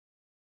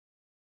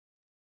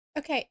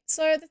 Okay,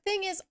 so the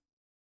thing is,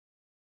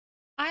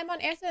 I'm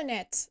on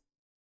Ethernet,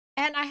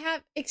 and I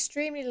have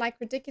extremely, like,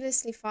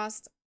 ridiculously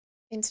fast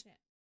internet.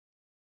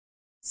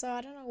 So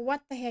I don't know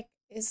what the heck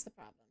is the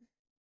problem.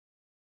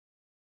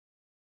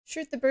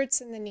 Shoot the birds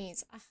in the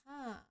knees.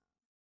 Aha.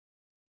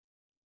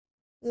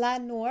 La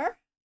Noire.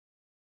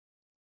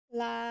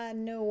 La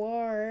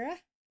Noire.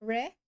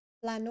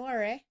 La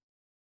Noire.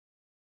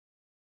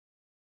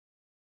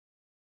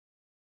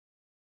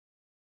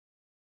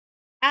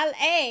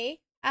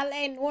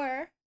 LA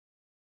Noire.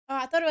 Oh,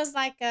 I thought it was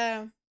like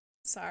a...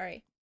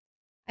 Sorry.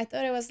 I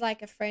thought it was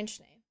like a French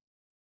name.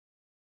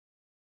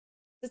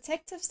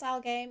 Detective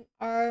style game.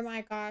 Oh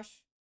my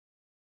gosh.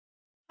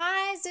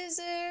 Hi,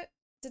 Zuzu.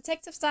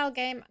 Detective style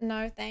game.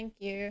 No, thank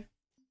you.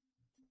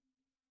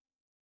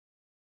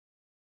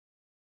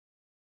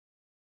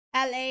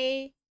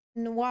 LA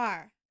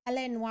Noire.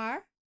 LA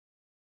Noire.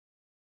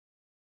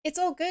 It's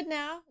all good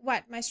now.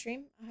 What? My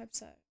stream? I hope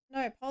so.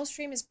 No, Paul's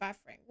stream is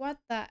buffering. What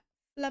the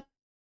flip?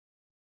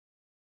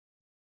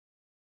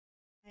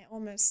 I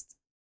almost...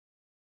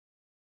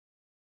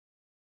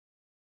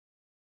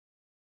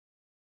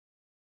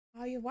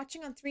 Oh, you're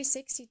watching on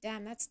 360?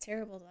 Damn, that's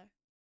terrible though.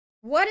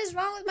 What is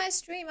wrong with my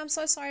stream? I'm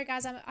so sorry,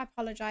 guys. I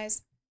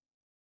apologize.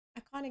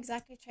 I can't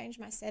exactly change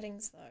my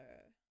settings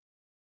though.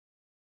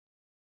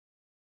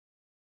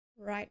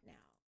 Right now.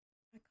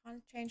 I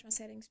can't change my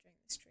settings during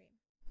the stream.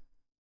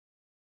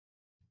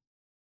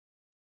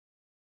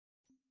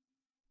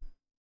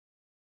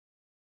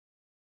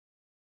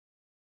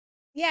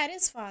 Yeah, it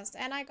is fast.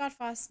 And I got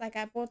fast. Like,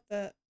 I bought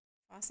the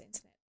fast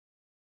internet.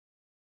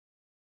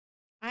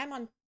 I'm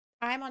on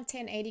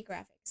 1080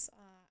 graphics.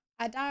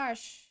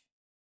 Adarsh.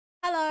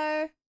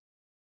 Hello.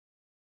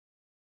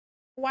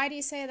 Why do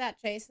you say that,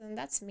 Jason?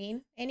 That's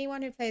mean.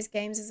 Anyone who plays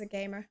games is a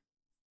gamer.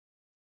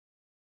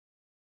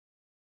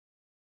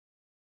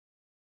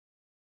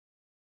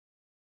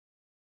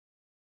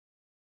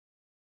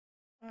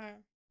 Oh, I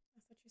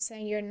thought you were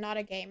saying you're not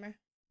a gamer.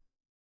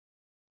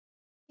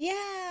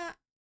 Yeah.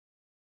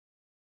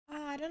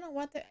 I don't know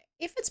what the...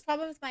 If it's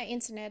problem with my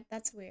internet,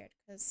 that's weird,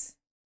 because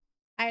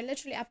I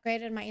literally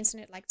upgraded my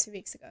internet like 2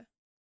 weeks ago.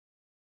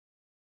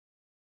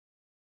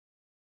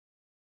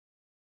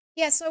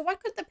 Yeah, so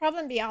what could the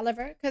problem be,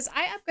 Oliver? Because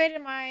I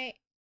upgraded my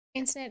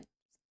internet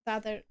the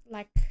other,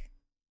 like,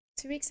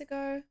 2 weeks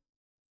ago.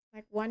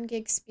 Like 1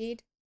 gig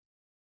speed.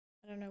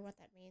 I don't know what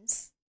that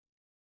means.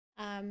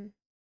 And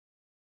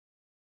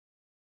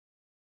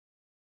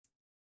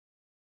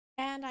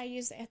I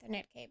use the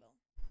Ethernet cable.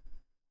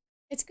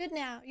 It's good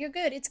now. You're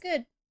good. It's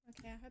good.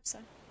 Okay, I hope so.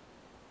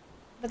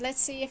 But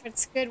let's see if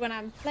it's good when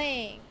I'm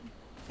playing.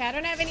 Okay, I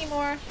don't have any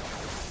more.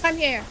 Come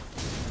here.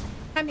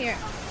 Come here.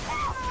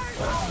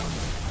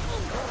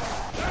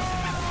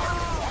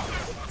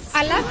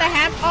 I love the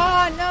hammer.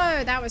 Oh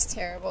no, that was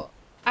terrible.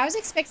 I was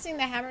expecting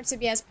the hammer to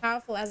be as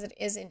powerful as it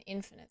is in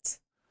Infinite.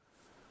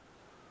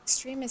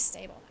 Extreme is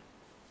stable now.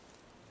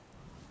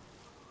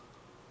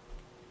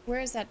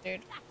 Where is that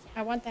dude?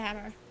 I want the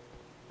hammer.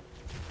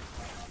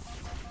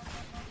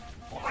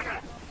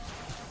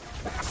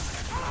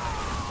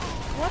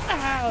 What the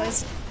hell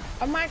is...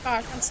 Oh my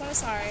gosh, I'm so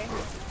sorry.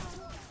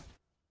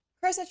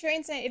 Curse at your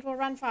internet, it will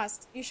run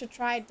fast. You should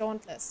try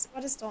Dauntless.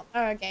 What is Dauntless?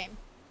 Oh, a game.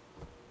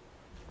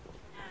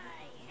 I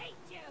hate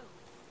you.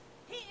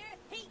 Here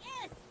he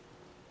is.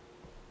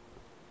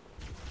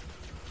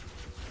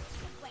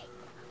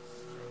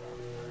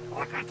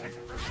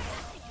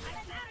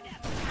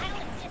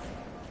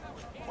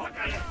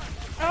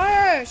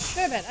 Oh,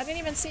 Sherbet, I didn't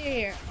even see you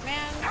here.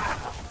 Man,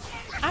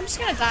 I'm just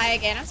gonna die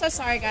again. I'm so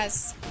sorry,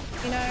 guys.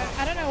 You know,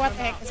 I don't know what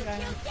the heck is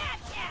going on.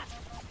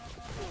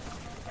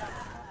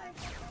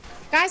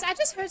 Guys, I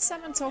just heard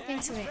someone talking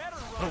to me.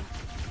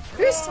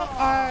 Who's talking?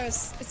 Oh,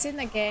 it's in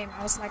the game.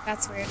 I was like,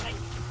 that's weird.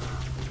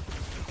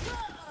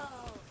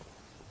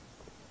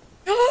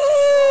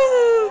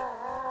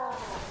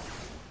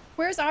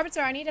 Where's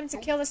Arbiter? I need him to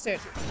kill this dude.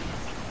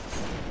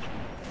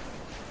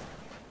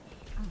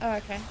 Oh,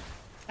 okay.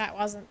 That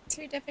wasn't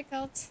too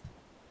difficult.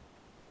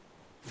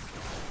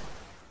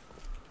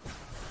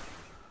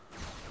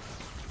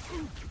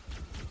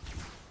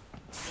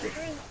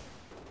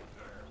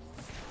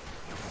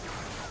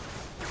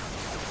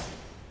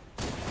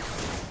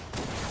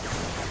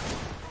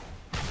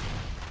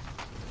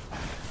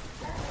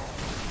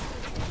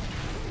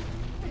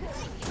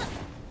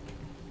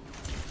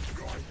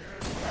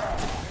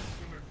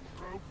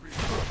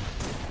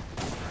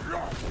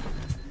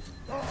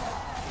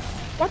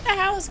 What the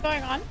hell is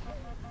going on?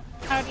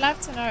 I would love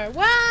to know.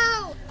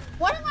 Wow!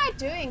 What am I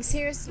doing?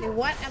 Seriously,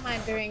 what am I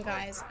doing,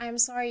 guys? I'm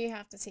sorry you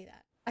have to see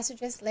that. I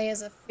suggest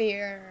Layers of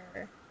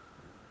Fear.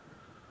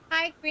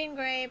 Hi, Green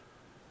Grape.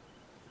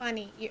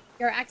 Funny.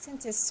 Your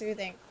accent is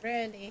soothing.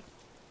 Really.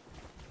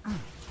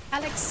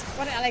 Alex,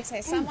 what did Alex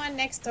say? Someone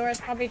next door is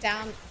probably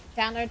download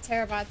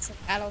terabytes of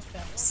adult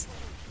films.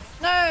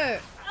 No!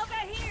 Over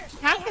here.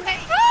 How can they...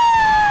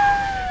 Ah!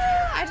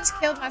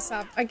 killed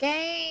myself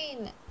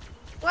again.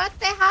 What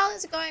the hell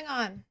is going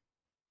on?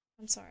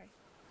 I'm sorry.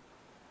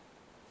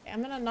 Okay,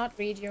 I'm gonna not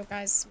read your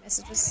guys'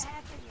 messages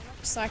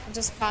so I can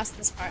just pass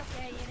this part.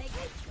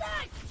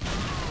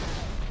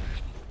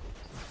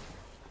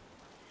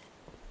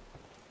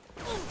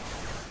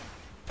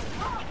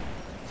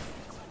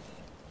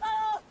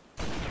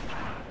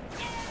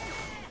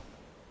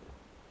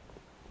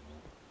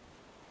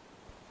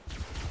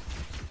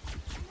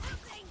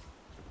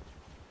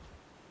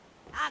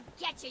 I'll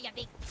get you, you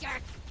big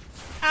jerk.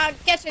 I'll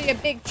get you, you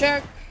big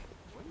jerk.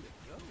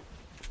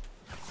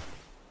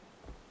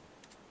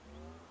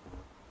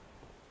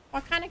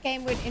 What kind of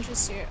game would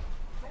interest you?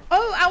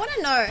 Oh, I want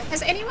to know.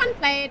 Has anyone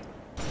played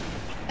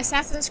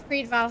Assassin's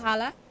Creed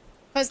Valhalla?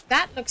 Because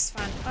that looks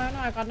fun. Oh no,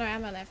 I got no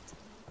ammo left.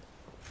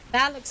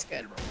 That looks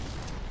good.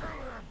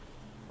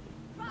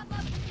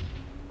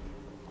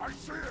 I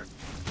see it.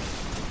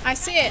 I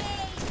see it.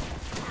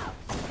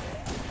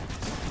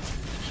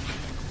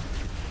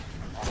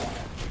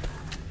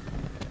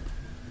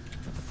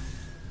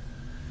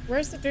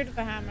 Where's the dude with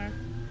the hammer?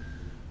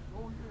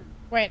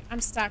 Wait,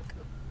 I'm stuck.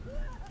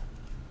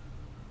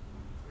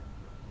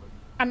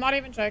 I'm not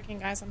even joking,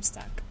 guys. I'm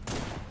stuck.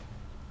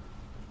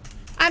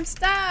 I'm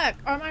stuck!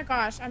 Oh my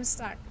gosh, I'm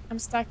stuck. I'm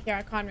stuck here.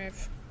 I can't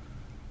move.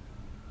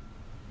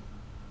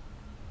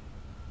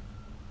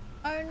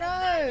 Oh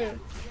no!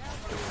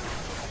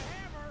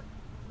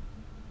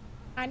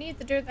 I need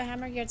the dude with the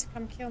hammer here to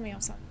come kill me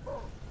or something.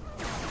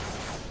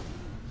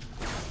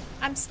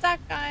 I'm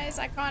stuck, guys.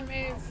 I can't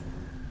move.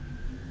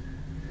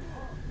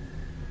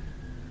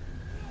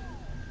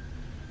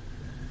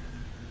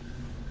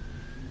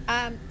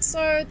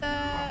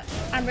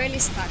 I'm really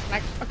stuck.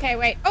 Like, okay,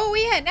 wait. Oh,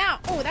 yeah, now.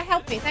 Oh, that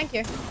helped me. Thank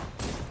you.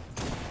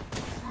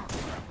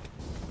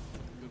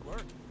 Good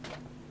work.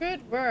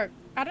 Good work.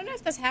 I don't know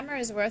if this hammer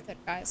is worth it,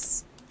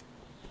 guys.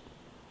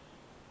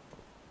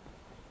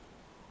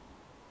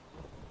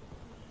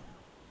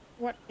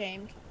 What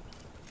game?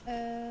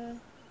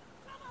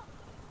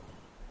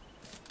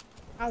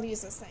 I'll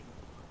use this thing.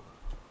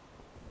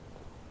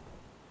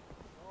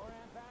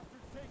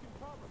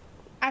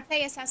 I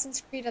play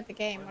Assassin's Creed at the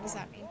game. What does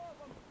that mean?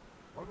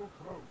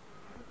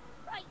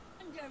 Right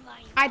under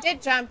my I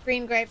did jump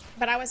green grape,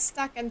 but I was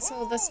stuck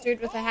until this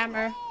dude with the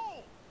hammer.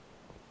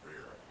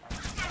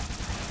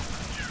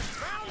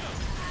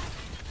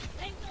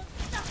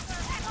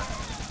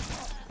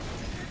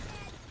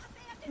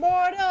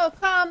 Mortal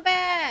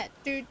Kombat!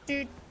 Dude,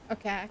 dude.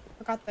 Okay, I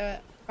forgot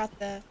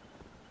the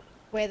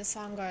way the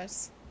song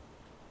goes.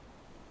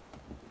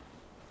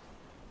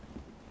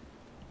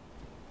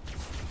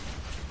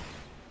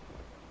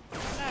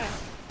 No.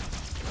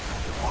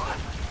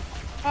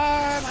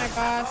 Oh my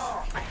gosh.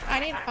 I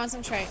need to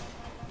concentrate.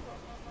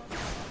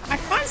 I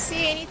can't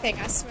see anything,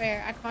 I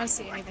swear. I can't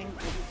see anything.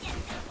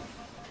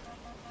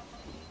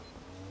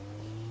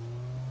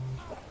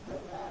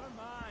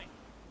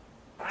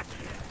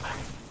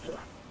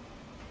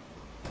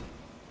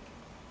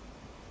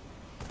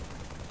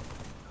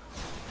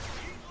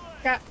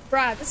 God,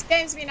 bruh, this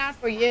game's been out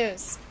for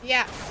years.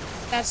 Yeah,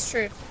 that's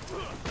true.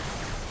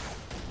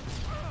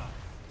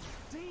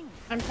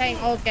 I'm playing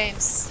old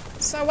games.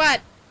 So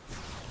what?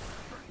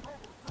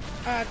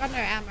 I got no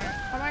ammo.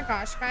 Oh my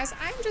gosh, guys,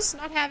 I'm just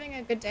not having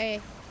a good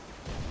day.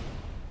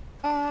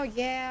 Oh,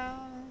 yeah.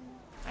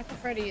 I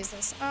prefer to use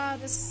this. Oh,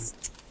 this...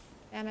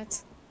 Damn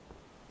it.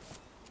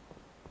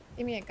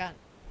 Give me a gun.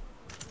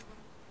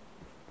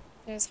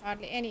 There's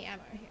hardly any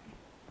ammo here.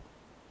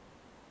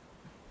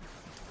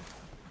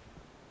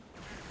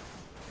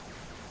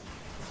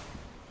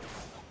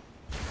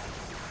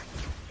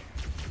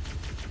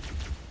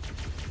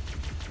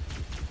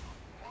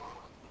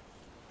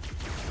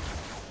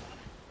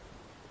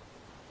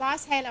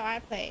 Last Halo I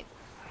played.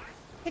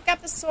 Pick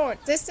up the sword.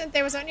 Distant,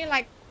 there was only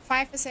like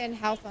 5%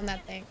 health on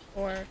that thing.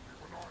 Or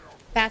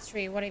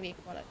battery, whatever you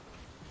call it.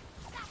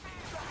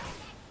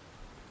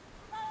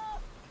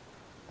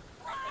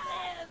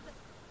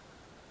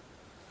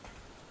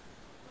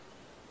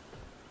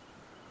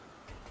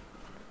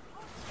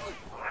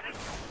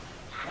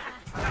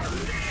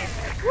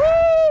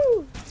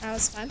 Woo! That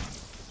was fun.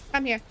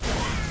 Come here.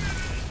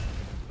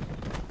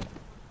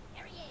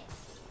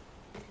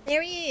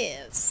 There he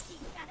is.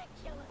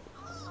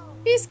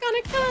 He's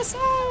gonna kill us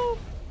all.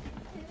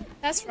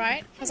 That's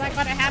right, because I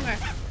got a hammer.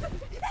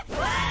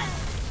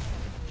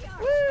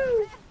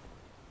 Woo!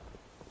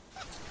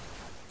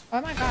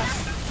 Oh my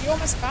gosh, you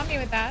almost got me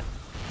with that.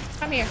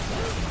 Come here.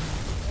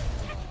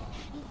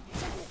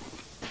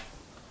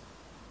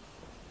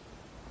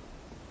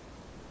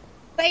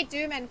 Play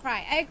Doom and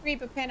cry. I agree,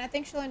 but Pen, I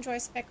think she'll enjoy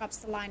Spec Ops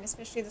The Line,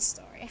 especially the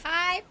story.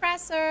 Hi,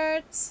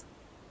 Pressert.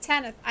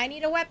 Tanith, I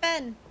need a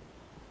weapon.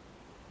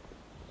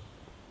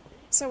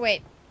 So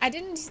wait, I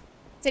didn't...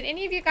 Did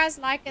any of you guys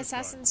like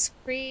Assassin's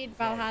Creed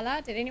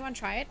Valhalla? Did anyone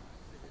try it?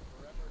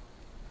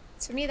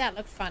 To me, that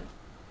looked fun.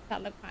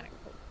 That looked kind of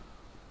cool.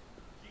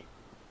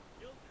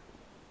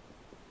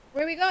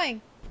 Where are we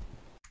going?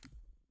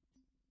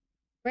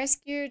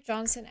 Rescue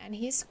Johnson and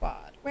his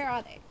squad. Where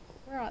are they?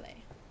 Where are they?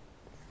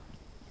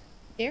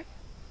 Here?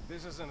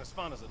 This isn't as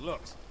fun as it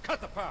looks.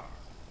 Cut the power.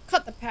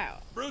 Cut the power.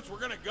 Brutes, we're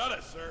gonna gut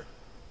us, sir.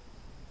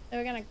 They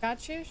were gonna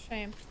gut you?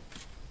 Shame.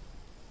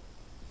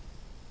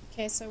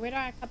 Okay, so where do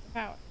I cut the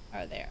power?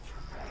 Oh, there.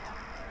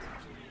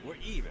 We're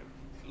even,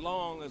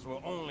 long as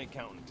we're only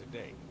counting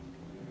today.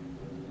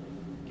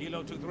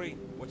 Kilo 2-3,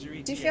 what's your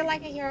ETA? Do you feel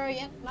like a hero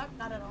yet? Nope,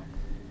 not at all.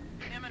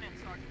 Imminent,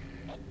 Sergeant.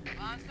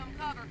 Find some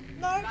cover.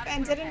 Nope,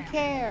 and didn't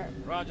care.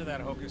 Roger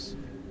that, Hocus.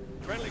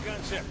 Friendly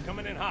gunship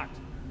coming in hot.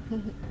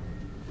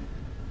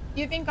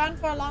 You've been gone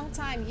for a long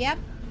time. Yep.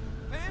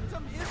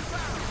 Phantom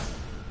inbound.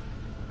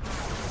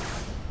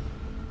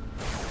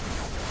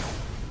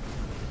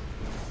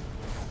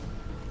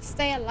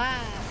 Stay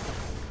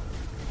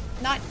alive.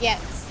 Not yet.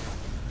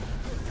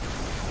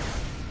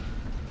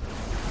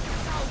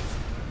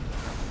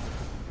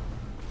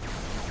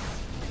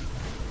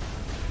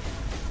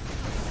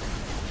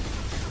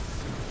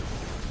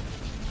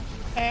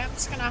 Okay, I'm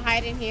just gonna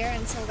hide in here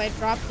until they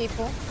drop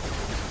people.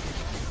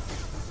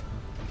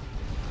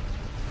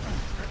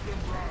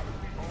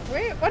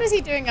 Where? What is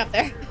he doing up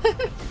there?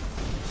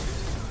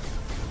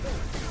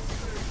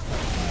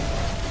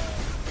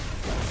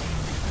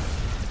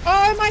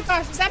 Oh my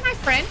gosh, is that my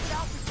friend?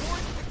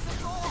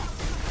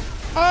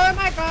 Oh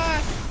my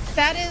gosh,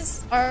 that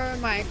is, oh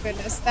my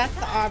goodness, that's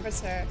the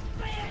Arbiter.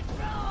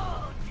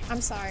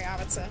 I'm sorry,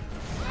 Arbiter.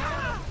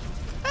 Ah!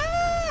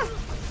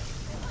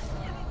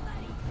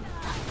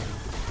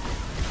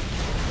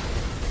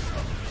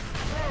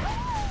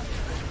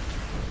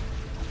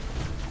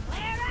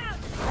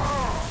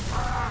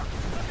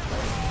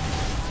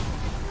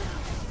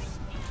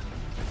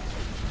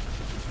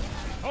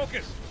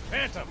 Hocus,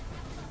 Phantom.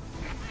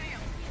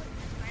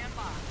 Stand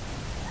by.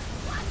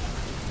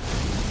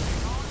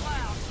 All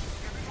loud.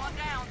 Everyone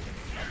down.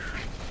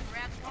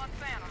 Rats on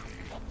Phantom.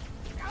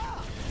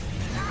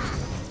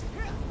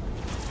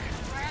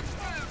 Rats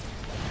move.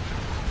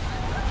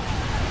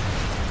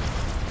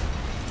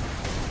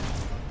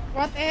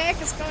 What the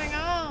heck is going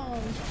on?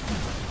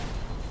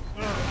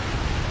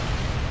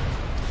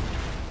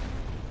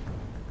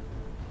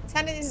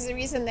 This is the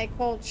reason they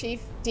call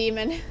Chief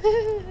Demon.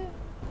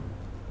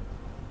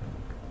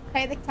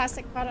 Play the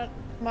classic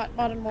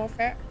Modern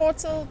Warfare.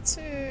 Portal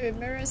 2,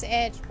 Mirror's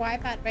Edge,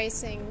 Wipeout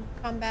Racing,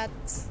 Combat,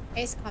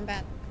 Ace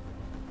Combat.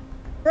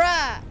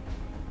 Bruh!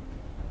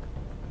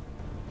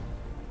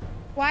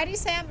 Why do you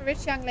say I'm a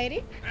rich young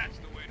lady? That's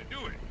the way to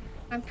do it.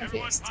 I'm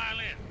confused. Everyone pile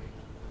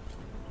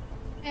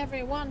in.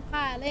 Everyone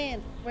pile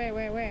in.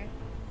 Where?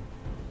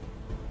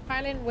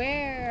 Pile in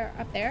where?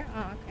 Up there?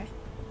 Oh, okay.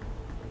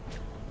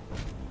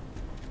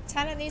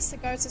 Tanner needs to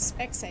go to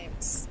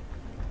Specsavers.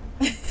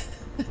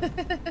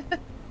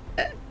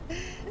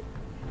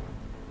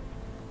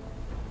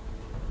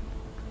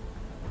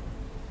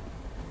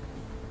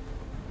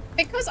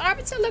 Because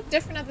Arbiter looked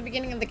different at the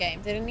beginning of the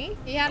game, didn't he?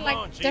 He had like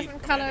on, Chief.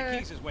 different Commander color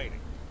Keys is waiting.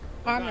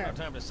 armor. No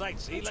time to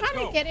sightsee. I'm Let's trying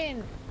go. to get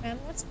in, man.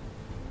 What's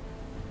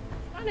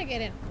trying to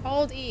get in?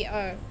 Hold E.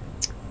 Oh.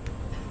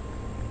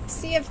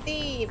 Sea of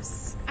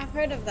Thieves. I've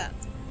heard of that.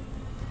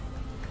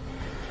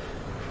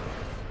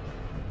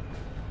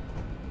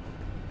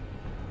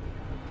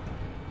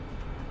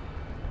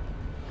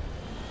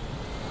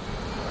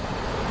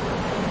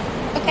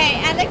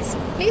 Okay, Alex,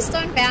 please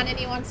don't ban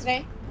anyone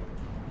today.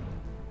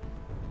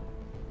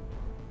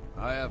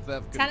 IFF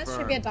confirmed. Tannis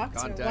should be a doctor.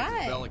 Contact Why?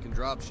 is Pelican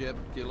dropship,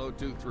 Kilo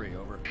 2-3,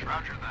 over.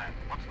 Roger that.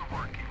 What's the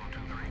word,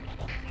 Kilo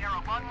 2-3?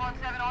 Sierra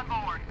 117 on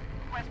board.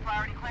 Request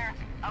priority clearance.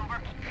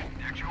 Over.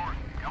 Deck's yours.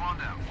 Come on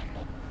down.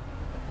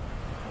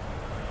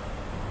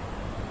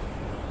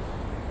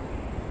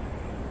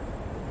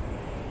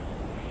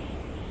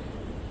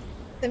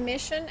 The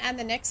mission and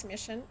the next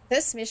mission.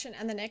 This mission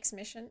and the next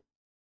mission.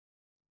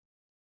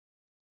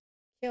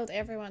 Killed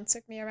everyone.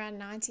 Took me around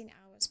 19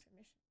 hours per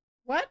mission.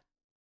 What?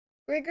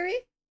 Gregory?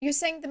 You're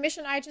saying the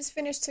mission I just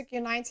finished took you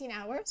 19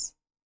 hours?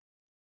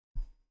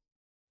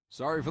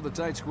 Sorry for the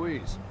tight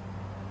squeeze.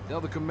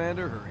 Tell the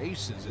commander her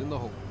ace is in the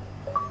hole.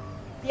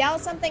 Yell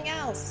something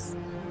else.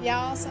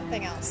 Yell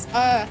something else.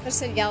 Oh, I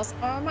said yells.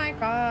 Oh my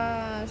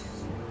gosh.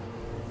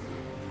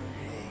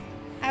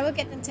 I will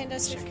get Nintendo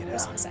Switch for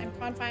Christmas. I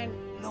can't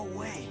find No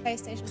way.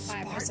 PlayStation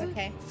 5. That's Spartan?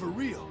 okay. For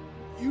real.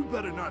 You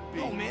better not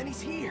be. Oh man,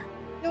 he's here.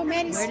 No,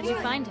 man, he's Where did you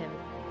fine. find him?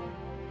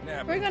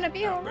 Nah, We're gonna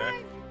be not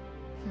alright.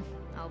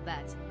 I'll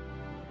bet.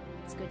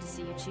 It's good to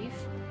see you, Chief.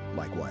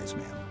 Likewise,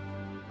 ma'am.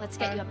 Let's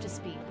get you up to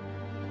speed.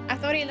 I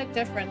thought he looked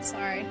different,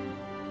 sorry.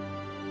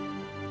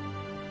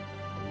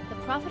 The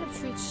Prophet of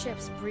Truth's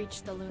ships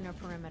breached the lunar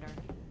perimeter,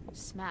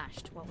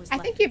 smashed what was I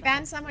left think you of them.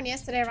 banned someone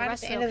yesterday right at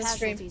the end Terrestrial of the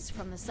stream. casualties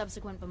from the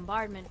subsequent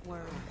bombardment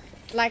were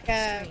Like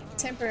a extreme.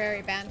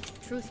 temporary ban.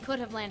 Truth could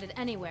have landed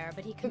anywhere,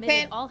 but he Upen.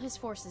 committed all his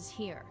forces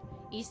here,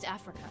 East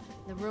Africa,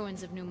 the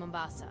ruins of New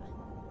Mombasa.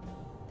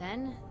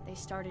 Then they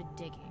started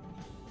digging.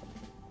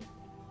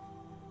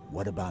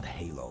 What about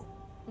Halo?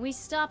 We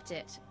stopped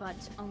it, but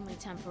only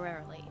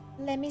temporarily.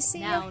 Let me see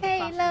Now your the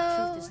Prophet of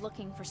halo. Truth is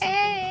looking for something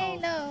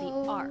called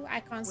Halo. the Ark, I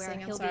can't where sing,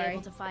 I'm he'll be sorry.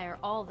 able to fire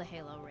all the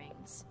Halo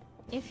rings.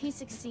 If he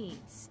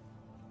succeeds,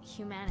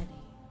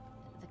 humanity,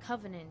 the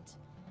Covenant,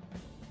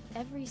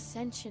 every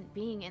sentient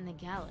being in the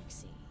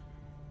galaxy.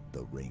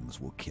 The rings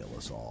will kill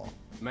us all.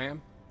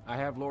 Ma'am, I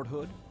have Lord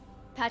Hood.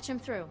 Patch him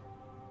through.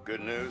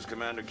 Good news,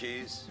 Commander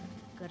Keyes?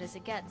 Good as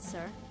it gets,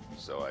 sir.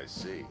 So I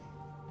see.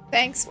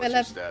 Thanks, What's Philip.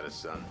 your status,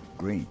 son?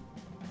 Green,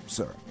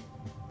 sir.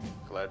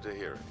 Glad to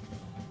hear it.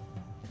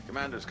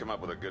 Commander's come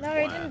up with a good No,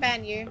 plan. he didn't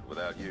ban you. But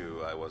without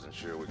you, I wasn't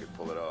sure we could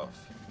pull it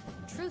off.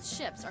 Truth's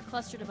ships are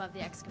clustered above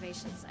the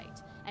excavation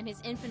site, and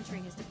his infantry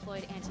has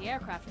deployed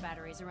anti-aircraft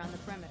batteries around the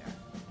perimeter.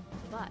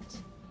 But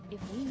if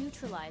we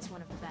neutralize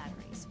one of the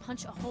batteries,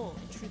 punch a hole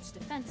in Truth's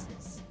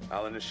defenses...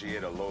 I'll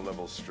initiate a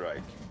low-level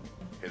strike.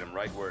 Hit him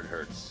right where it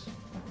hurts.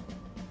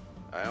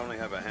 I only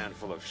have a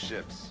handful of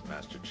ships,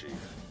 Master Chief.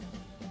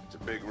 It's a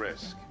big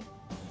risk.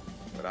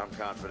 But I'm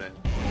confident.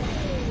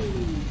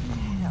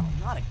 Hell,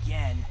 not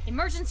again.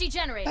 Emergency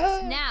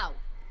generators, now!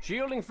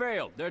 Shielding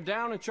failed. They're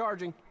down and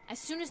charging. As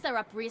soon as they're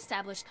up,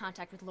 re-establish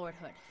contact with Lord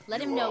Hood.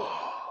 Let him know...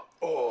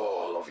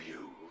 All of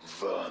you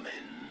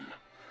vermin,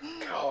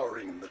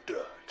 cowering in the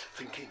dirt,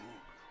 thinking,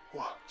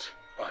 what,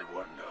 I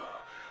wonder,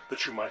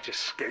 that you might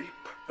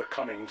escape the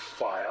coming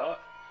fire?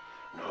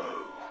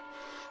 No,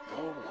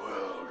 your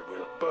world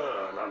will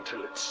burn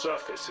until its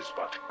surface is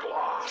but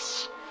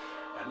glass,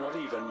 and not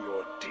even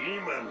your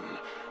demon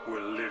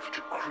will live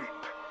to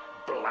creep,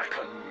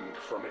 blackened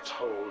from its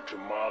hole to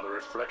mar the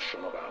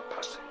reflection of our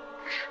passage,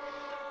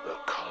 the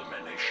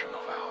culmination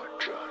of our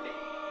journey.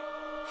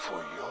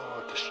 For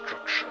your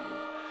destruction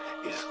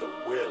is the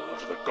will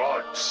of the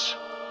gods,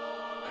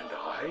 and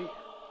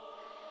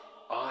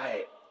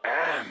I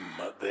am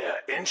their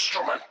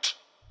instrument.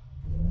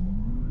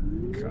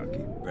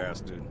 Cocky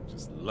bastard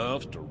just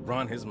loves to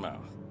run his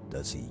mouth.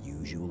 Does he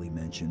usually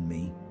mention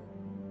me?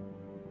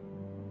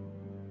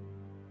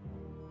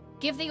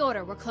 Give the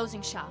order, we're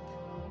closing shop.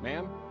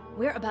 Ma'am?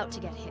 We're about to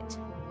get hit.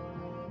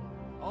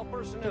 All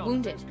personnel. The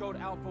wounded. Code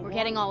Alpha We're 1,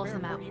 getting all of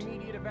prepare them for out.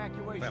 Immediate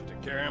evacuation. I have to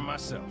carry him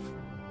myself.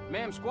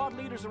 Ma'am, squad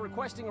leaders are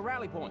requesting a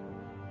rally point.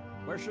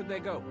 Where should they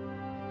go?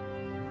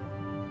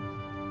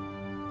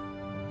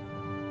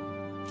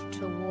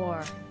 To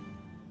war.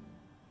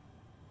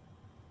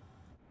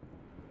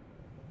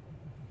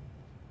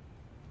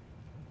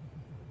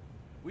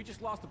 We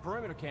just lost the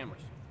perimeter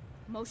cameras.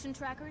 Motion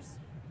trackers?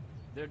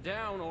 They're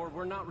down or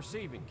we're not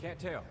receiving. Can't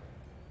tell.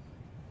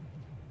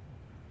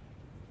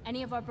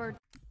 Any of our birds?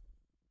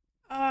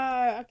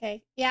 Oh,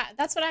 okay. Yeah,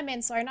 that's what I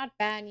meant. Sorry, not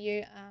ban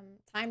you.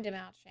 Timed him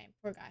out. Shame.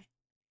 Poor guy.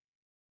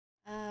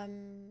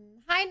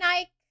 Hi,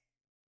 Nike.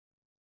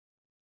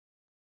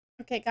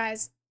 Okay,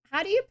 guys.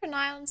 How do you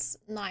pronounce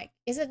Nike?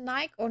 Is it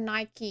Nike or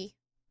Nike?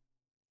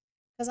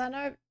 Because I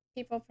know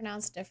people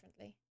pronounce it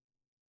differently.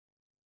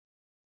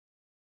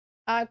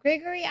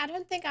 Gregory, I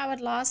don't think I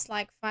would last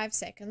like 5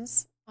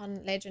 seconds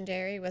on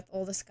Legendary with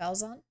all the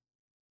skulls on.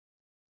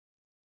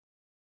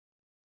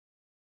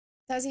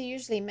 Does he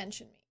usually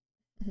mention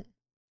me?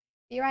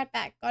 Be right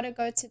back. Gotta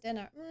go to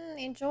dinner.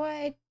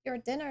 Enjoy your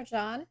dinner,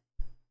 John.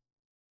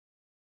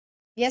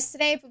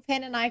 Yesterday,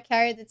 Pupen and I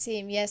carried the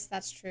team. Yes,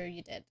 that's true.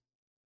 You did.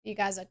 You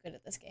guys are good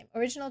at this game.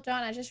 Original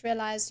John, I just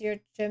realized you're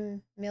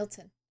Jim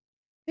Milton.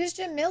 Who's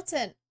Jim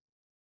Milton?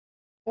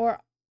 Or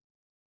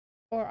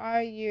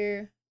are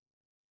you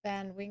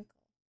Van Winkle?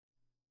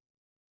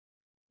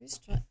 Who's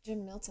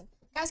Jim Milton?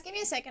 Guys, give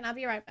me a second. I'll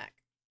be right back.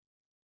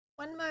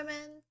 One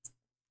moment.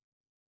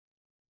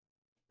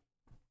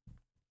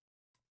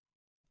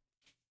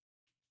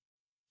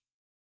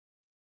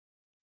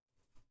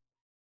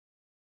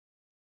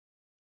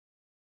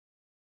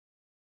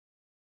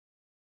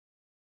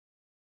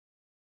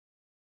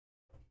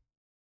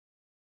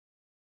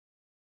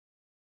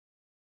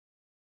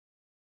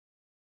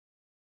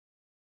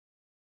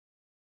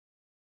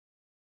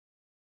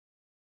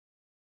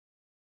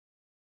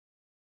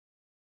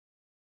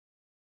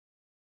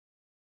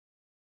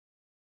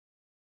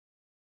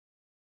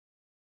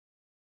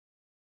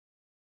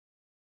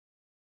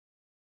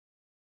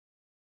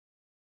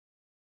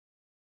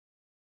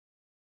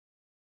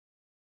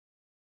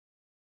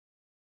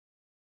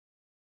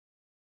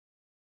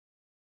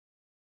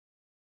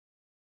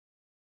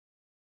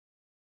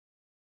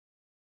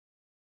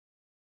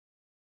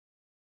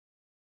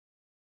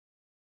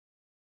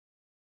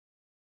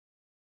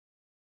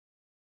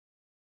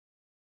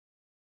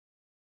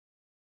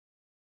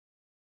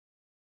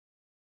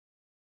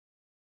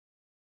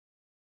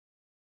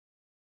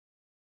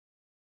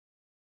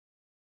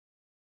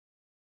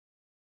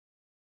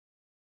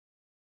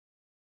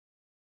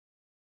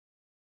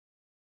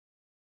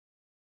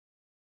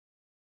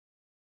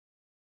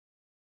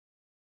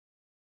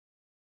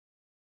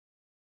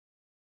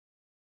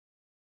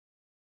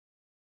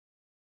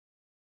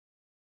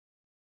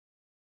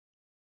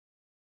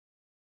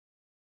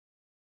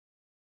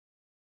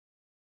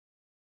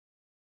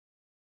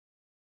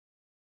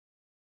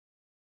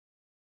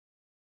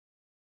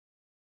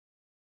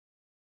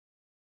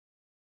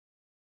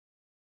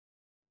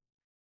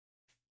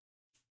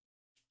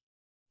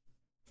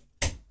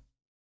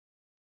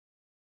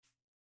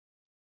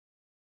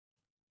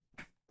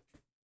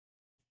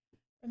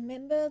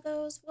 Remember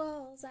those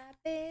walls I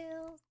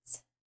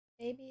built?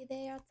 Baby,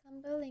 they are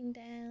tumbling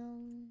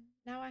down.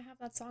 Now I have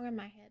that song in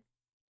my head.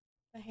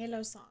 The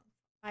Halo song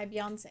by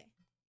Beyonce.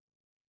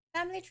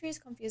 Family tree is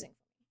confusing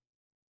for me.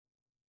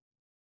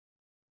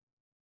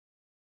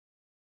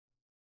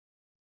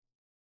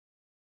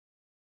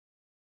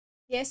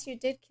 Yes, you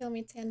did kill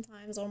me 10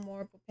 times or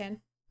more,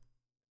 Bupen.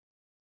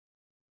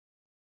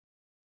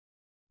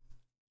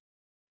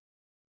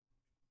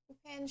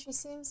 Bupen, she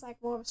seems like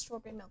more of a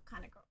strawberry milk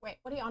kind of girl. Wait,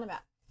 what are you on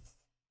about?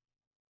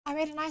 I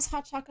made a nice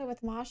hot chocolate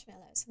with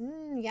marshmallows.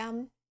 Mmm,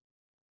 yum.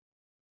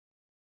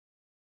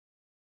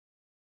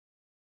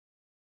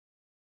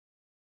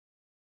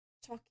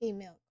 Chalky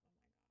milk.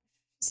 Oh my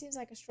gosh. She seems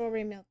like a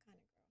strawberry milk kind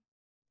of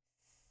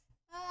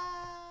girl.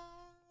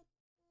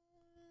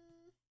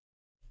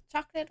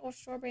 Chocolate or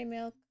strawberry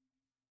milk.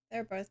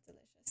 They're both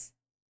delicious.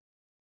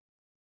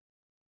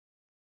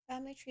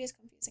 Family tree is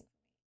confusing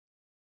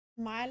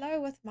for me.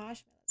 Milo with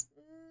marshmallows.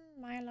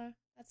 Milo.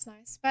 That's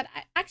nice. But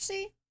I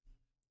actually,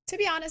 to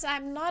be honest,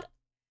 I'm not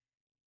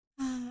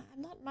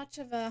much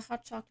of a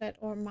hot chocolate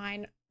or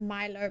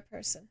Milo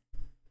person.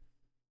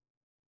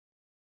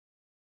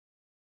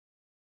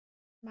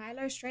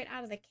 Milo straight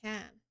out of the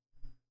can.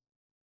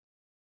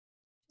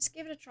 Just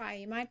give it a try.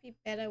 You might be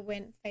better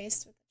when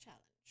faced with a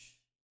challenge.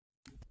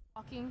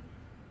 Walking.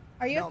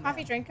 Are you a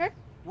coffee drinker?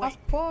 Wait,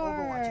 of course.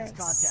 Overwatch has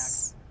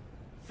contacts.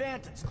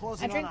 Phantom's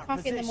closing I drink on our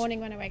coffee in the position. morning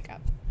when I wake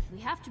up. We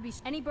have to be.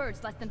 Any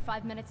birds less than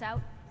 5 minutes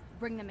out,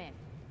 bring them in.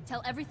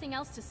 Tell everything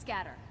else to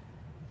scatter.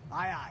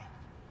 Aye, aye.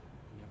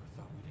 Never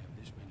thought we'd have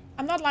this many.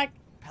 I'm not like...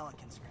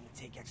 Pelicans are gonna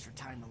take extra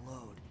time to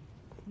load.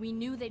 We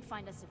knew they'd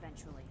find us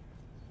eventually.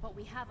 But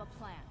we have a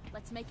plan.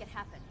 Let's make it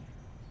happen.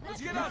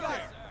 Let's get out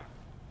there!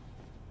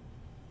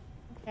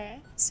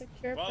 Okay.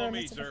 Secure Follow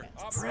me, perimeter sir.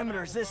 defense.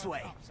 Perimeter's this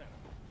way.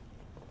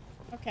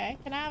 Okay.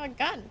 Can I have a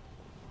gun?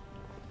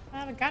 Can I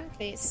have a gun,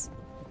 please?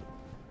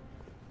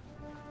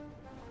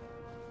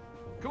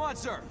 Come on,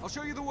 sir. I'll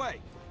show you the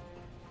way.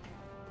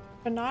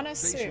 Banana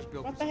Spacious soup.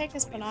 built What for the the heck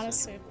is 20th banana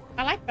century soup? world.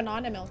 I like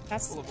banana milk.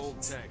 That's Full of old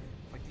delicious. tech,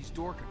 like these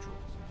door controls.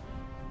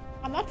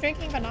 I'm not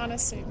drinking banana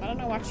soup. I don't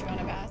know what you're on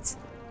about.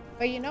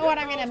 But you know what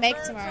I'm gonna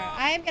make tomorrow?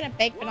 I am gonna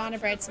bake banana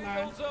bread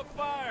tomorrow.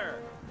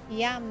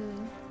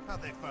 Yum.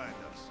 How'd they find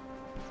us?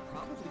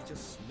 Probably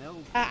just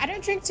smelled. I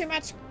don't drink too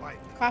much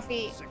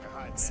coffee,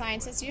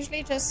 science. It's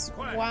usually just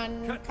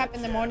one cup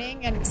in the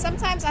morning, and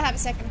sometimes I have a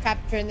second cup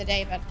during the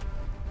day, but...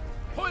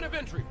 Point of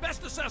entry,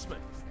 best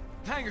assessment.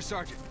 Hangar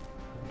sergeant.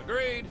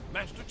 Agreed,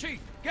 Master Chief.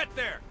 Get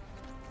there.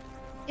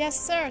 Yes,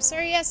 sir.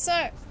 Sir, yes,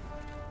 sir.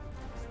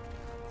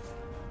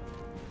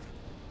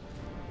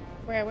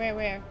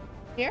 Where?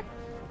 Here?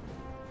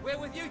 We're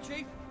with you,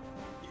 Chief.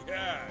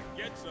 Yeah,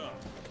 get some.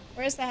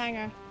 Where's the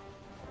hangar?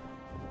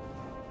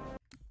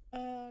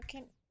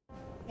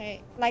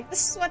 Okay, like,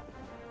 this is what...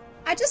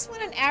 I just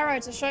want an arrow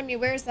to show me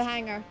where's the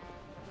hangar.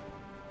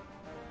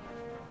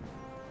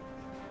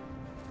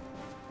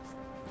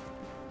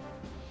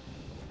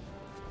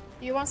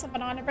 Do you want some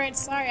banana bread?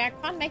 Sorry, I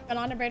can't make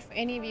banana bread for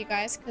any of you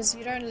guys because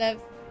you don't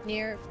live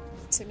near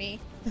to me.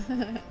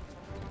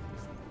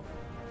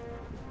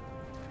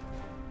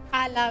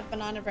 I love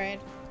banana bread.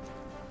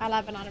 I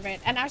love banana bread.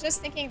 And I was just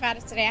thinking about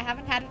it today. I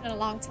haven't had it in a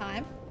long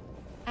time.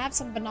 I have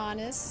some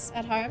bananas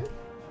at home.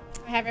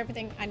 I have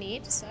everything I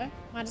need, so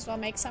might as well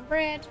make some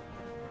bread.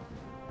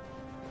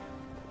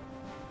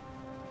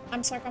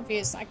 I'm so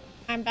confused.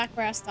 I'm back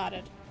where I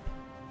started.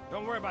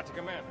 Don't worry about the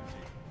commander,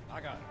 Chief.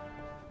 I got it.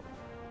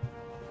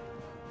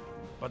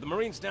 But the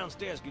Marines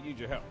downstairs could use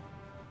your help.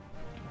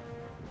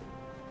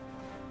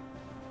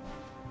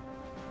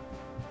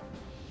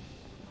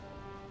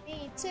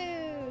 Me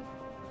too.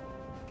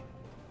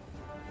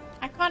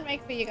 I can't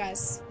make for you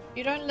guys.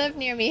 You don't live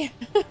near me.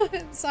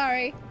 I'm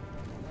sorry.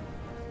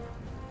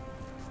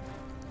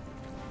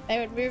 They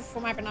would move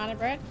for my banana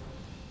bread.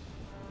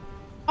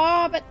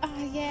 Oh, but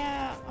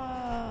yeah.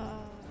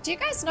 Do you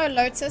guys know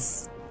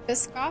Lotus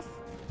Biscoff?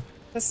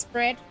 The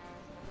spread?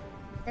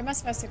 Where am I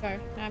supposed to go?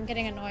 No, I'm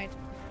getting annoyed.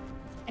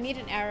 I need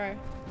an arrow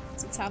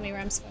to tell me where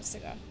I'm supposed to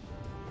go.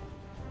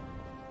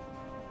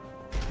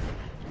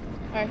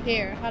 Oh,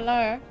 here.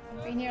 Hello.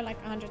 I've been here like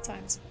 100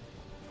 times.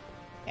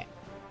 Okay.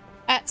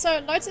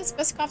 So, Lotus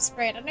Biscoff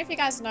spread. I don't know if you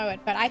guys know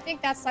it, but I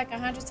think that's like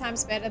 100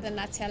 times better than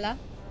Nutella.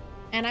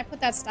 And I put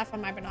that stuff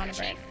on my banana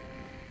bread.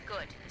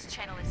 Good. This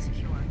channel is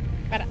secure.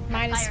 But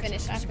mine is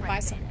finished. I have to buy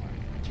some more.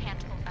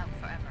 Can't hold out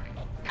forever.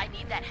 I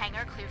need that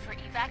hangar clear for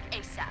evac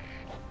ASAP.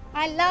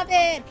 I love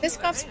it!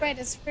 Biscoff spread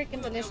is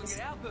freaking delicious.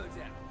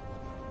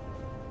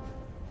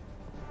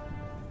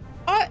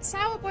 Oh,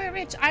 Sour Boy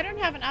Rich. I don't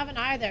have an oven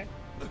either.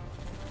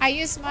 I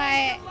use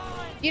my...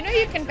 You know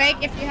you can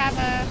bake if you have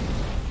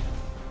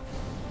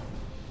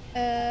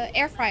a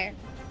air fryer.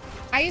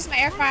 I use my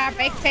air fryer,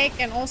 bake cake,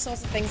 and all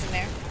sorts of things in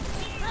there.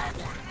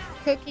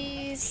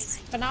 Cookies,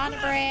 banana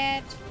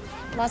bread,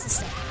 lots of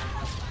stuff.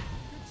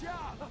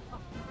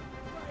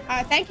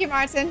 Thank you,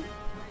 Martin.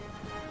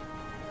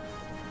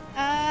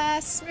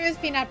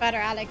 Smooth peanut butter,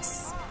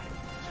 Alex.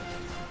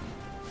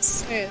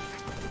 Smooth.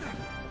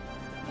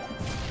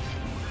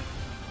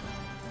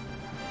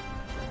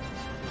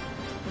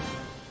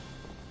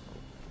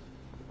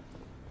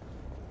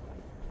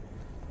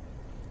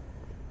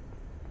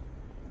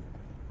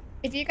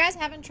 If you guys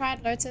haven't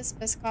tried Lotus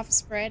Biscoff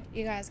spread,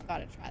 you guys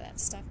gotta try that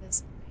stuff.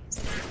 Is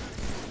amazing.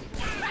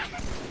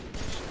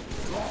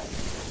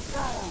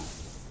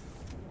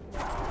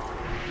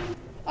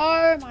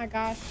 Oh my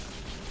gosh.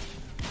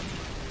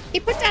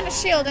 He put down a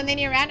shield and then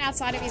he ran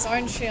outside of his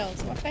own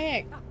shield. What the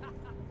heck?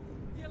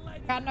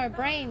 Got no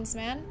brains,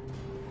 man.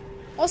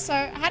 Also,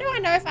 how do I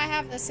know if I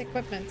have this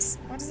equipment?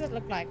 What does it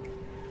look like?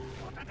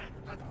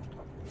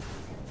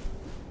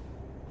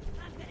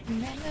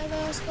 Remember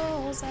those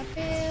walls I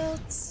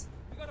built?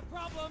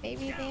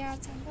 Baby, they are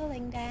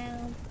tumbling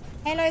down.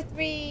 Halo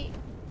 3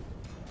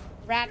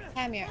 rat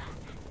cameo.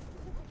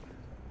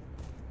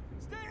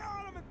 Stay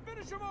on him and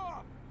finish him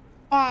off.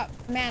 Oh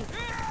man.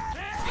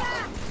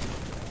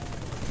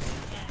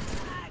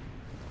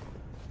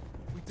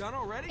 We done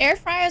already? Air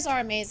fryers are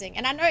amazing,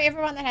 and I know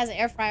everyone that has an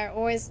air fryer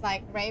always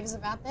like raves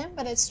about them,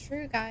 but it's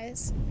true,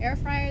 guys. Air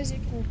fryers, you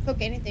can cook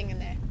anything in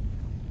there.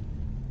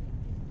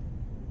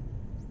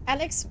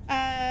 Alex,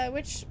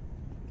 which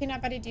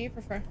peanut butter do you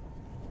prefer?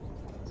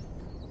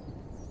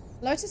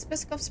 Lotus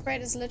Biscoff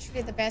spread is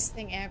literally the best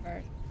thing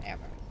ever.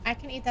 I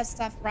can eat that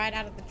stuff right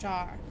out of the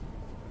jar.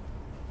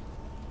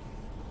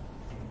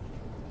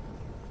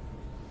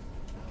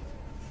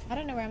 I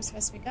don't know where I'm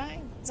supposed to be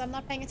going because I'm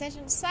not paying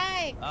attention.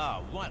 Psych!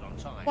 Ah, right on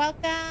time.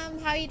 Welcome.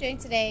 How are you doing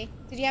today?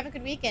 Did you have a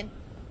good weekend?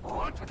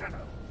 Wipe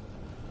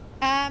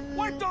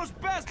those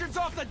bastards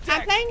off the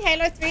deck! I'm playing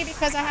Halo 3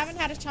 because I haven't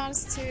had a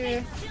chance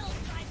to...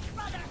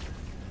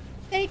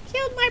 They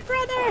killed my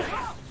brother!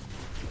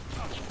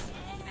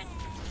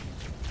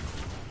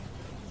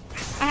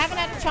 I haven't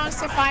had a chance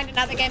to find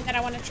another game that I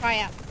want to try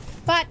out.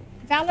 But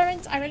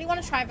Valorant, I really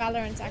want to try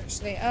Valorant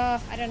actually. I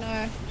don't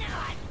know.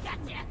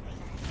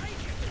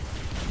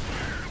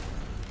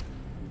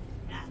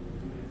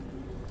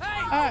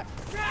 Oh.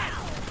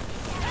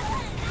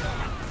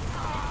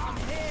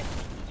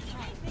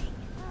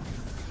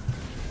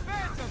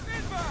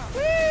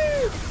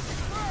 Woo!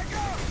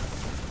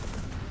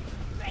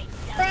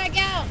 Frag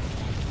out!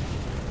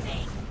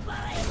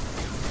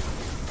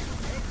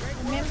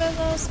 Remember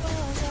those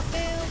walls I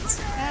built?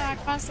 I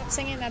can't stop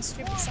singing that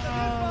stupid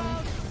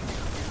song.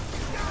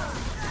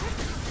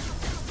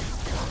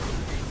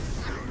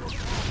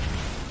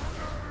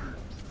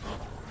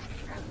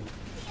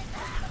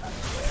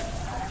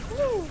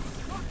 Woo.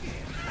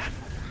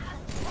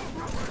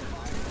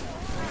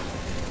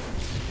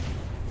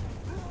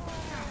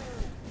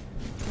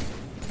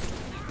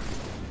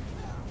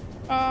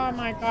 Oh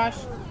my gosh.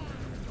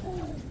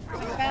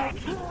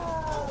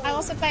 I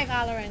also play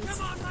Valorant.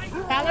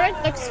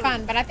 Valorant looks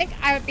fun, but I think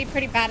I would be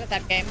pretty bad at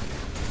that game.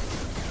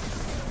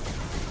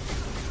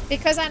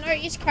 Because I know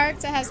each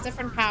character has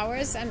different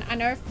powers, and I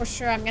know for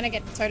sure I'm gonna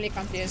get totally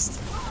confused.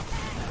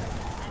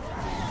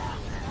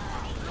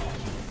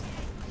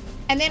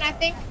 And then I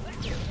think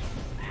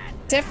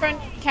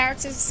different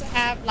characters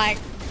have like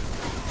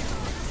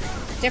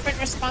different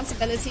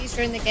responsibilities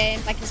during the game.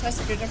 Like you're supposed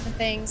to do different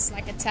things,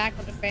 like attack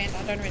or defend.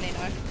 I don't really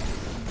know.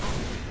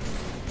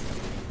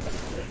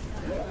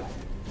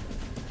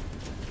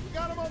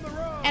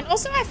 And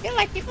also I feel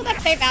like people that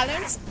play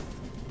Valorant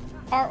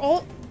are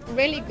all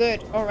really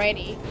good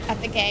already at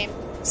the game.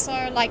 So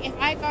like if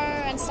I go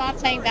and start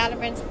playing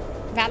Valorant,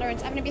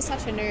 I'm gonna be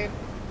such a noob.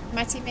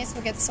 My teammates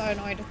will get so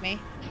annoyed with me.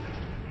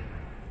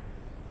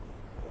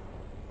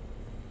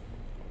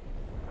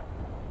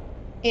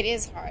 It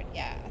is hard,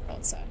 yeah, I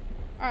thought so.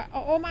 Alright,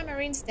 are all my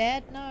Marines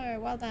dead? No,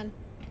 well done.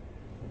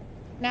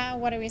 Now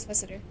what are we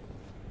supposed to do?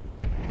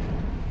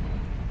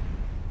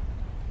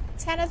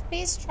 Tanith,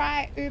 please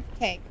try oob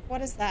cake.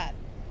 What is that?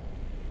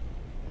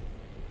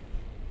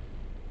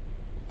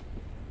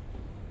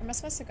 Am I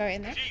supposed to go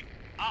in there? Chief,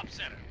 op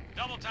center,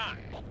 double time.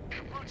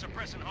 Recruits are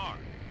pressing hard.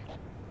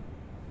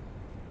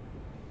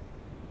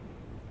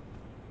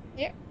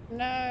 Here?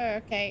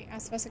 No, okay. I'm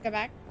supposed to go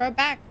back? Go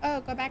back.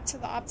 Oh, go back to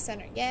the op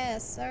center.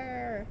 Yes,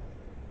 sir.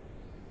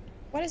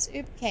 What is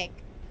oob cake?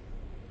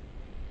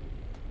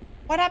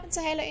 What happened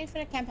to Halo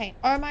Infinite campaign?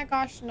 Oh my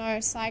gosh, no,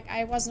 psych.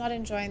 I was not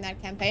enjoying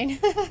that campaign.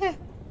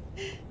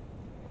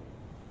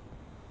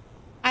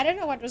 I don't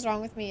know what was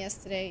wrong with me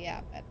yesterday,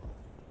 yeah, but...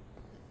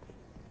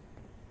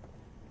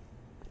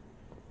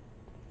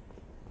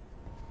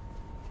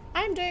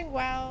 I'm doing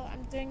well.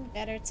 I'm doing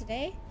better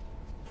today.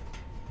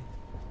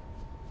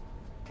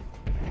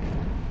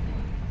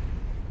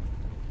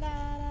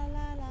 La la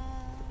la la.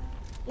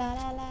 La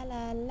la la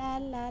la la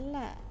la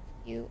la.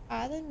 You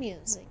are the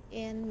music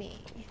in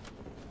me.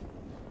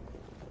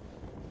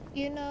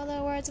 You know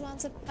the words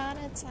once upon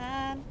a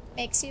time.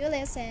 Makes you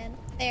listen.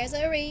 There's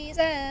a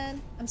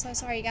reason. I'm so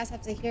sorry you guys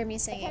have to hear me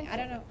singing. I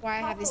don't know why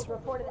I have these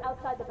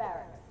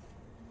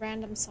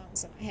random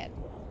songs in my head.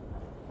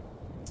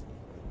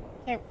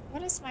 Okay,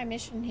 what is my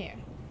mission here?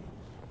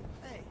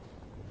 Hey.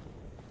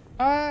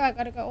 Oh, I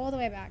gotta go all the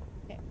way back.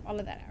 Okay,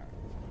 follow that arrow.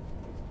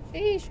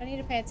 Sheesh, I need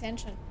to pay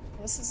attention.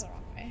 This is the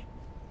wrong way.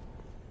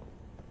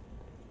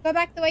 Go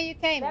back the way you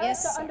came.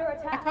 Yes.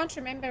 I can't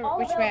remember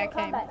which way I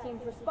came.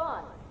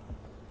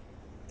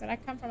 Did I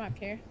come from up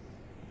here?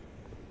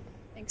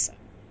 I think so.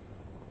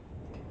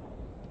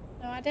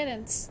 No, I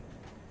didn't.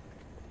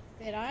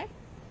 Did I?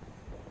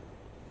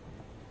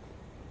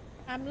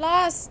 I'm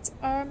lost.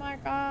 Oh my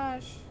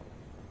gosh.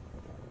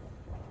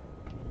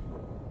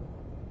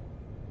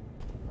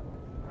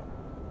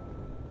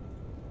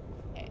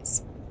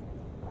 Yes.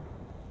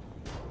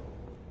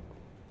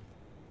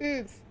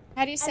 Oob.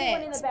 How do you say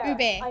it?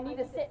 Ube. I need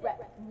a sit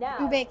rep now.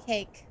 Ube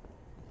cake.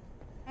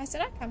 How did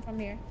I come from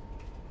here?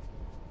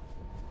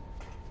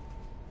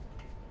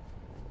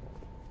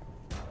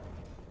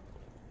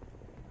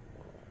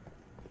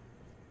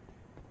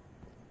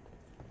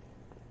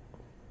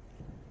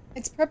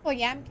 It's purple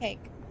yam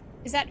cake.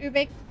 Is that ube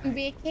cake?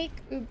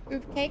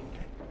 Ube cake?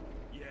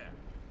 Yeah,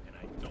 and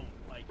I don't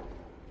like it.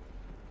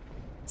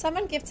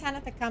 Someone give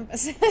Tanith a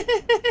compass.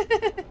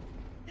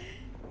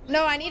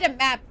 No, I need a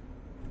map.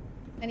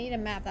 I need a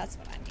map, that's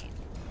what I need.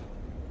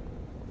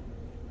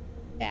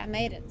 Yeah, I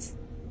made it.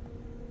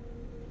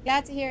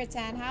 Glad to hear it,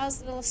 Tan. How's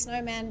the little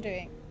snowman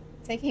doing?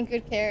 Taking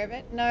good care of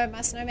it? No,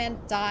 my snowman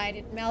died.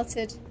 It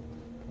melted.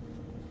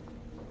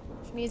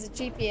 She needs a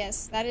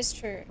GPS. That is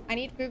true. I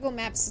need Google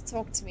Maps to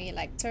talk to me.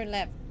 Like, turn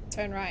left,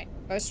 turn right,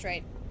 go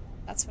straight.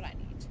 That's what I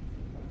need.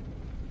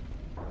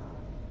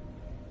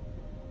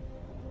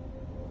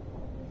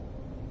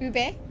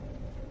 Ube?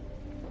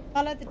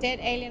 Follow the dead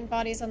alien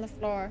bodies on the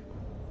floor.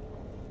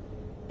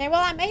 Okay,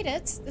 well, I made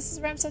it. This is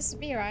where I'm supposed to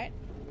be, right?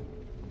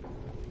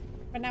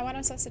 But now what am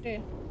I supposed to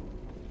do?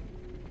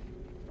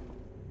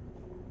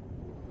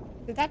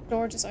 Did that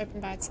door just open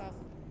by itself?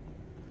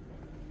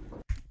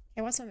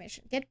 Okay, what's my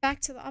mission? Get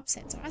back to the op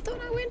center. I thought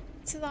I went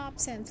to the op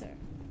center.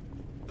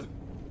 What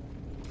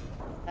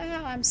the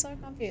hell? I'm so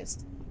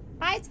confused.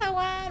 Hi,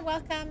 Taiwan.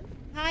 Welcome.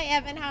 Hi,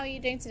 Evan. How are you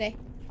doing today?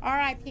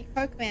 R.I.P.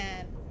 Coke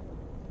Man.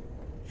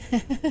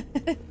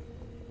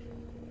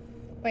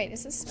 Wait,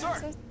 is this...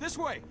 Sir, this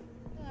way.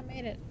 Oh, I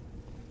made it.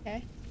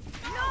 Okay.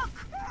 Look!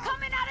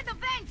 Coming out of the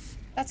vents!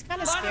 That's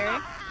kind of scary.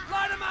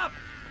 Line them up!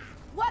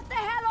 What the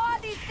hell are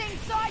these things,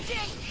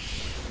 Sergeant?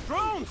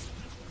 Drones!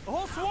 The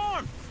whole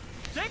swarm!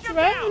 Take them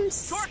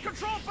Drones. down! Short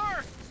control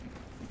first!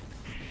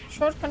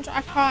 Short control.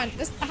 I can't.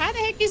 How the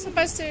heck are you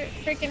supposed to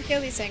freaking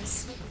kill these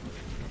things?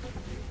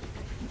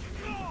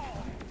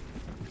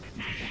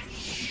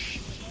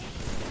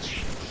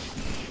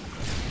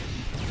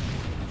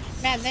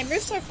 Man, they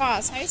move so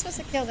fast. How are you supposed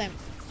to kill them?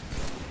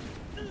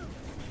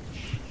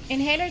 In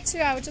Halo 2,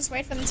 I would just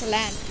wait for them to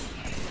land.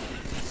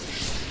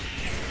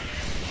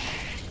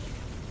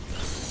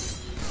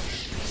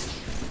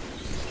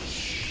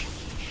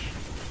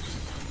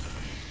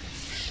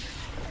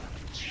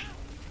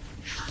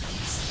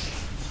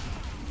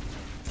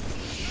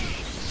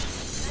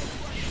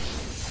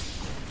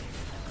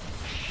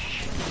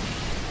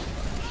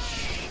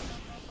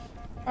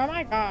 Oh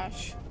my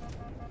gosh.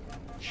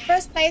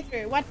 First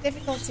playthrough, what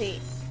difficulty?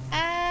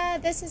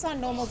 This is on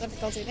normal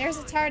difficulty. There's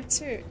a turret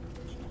too.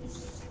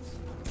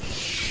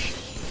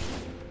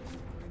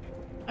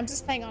 I'm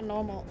just playing on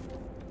normal.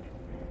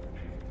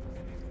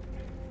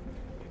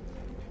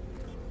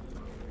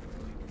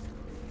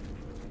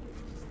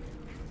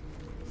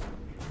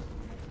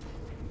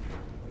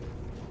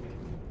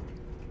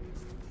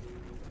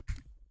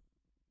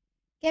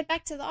 Get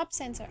back to the op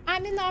center.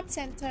 I'm in the op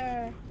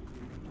center.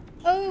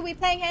 Oh, we're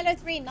playing Halo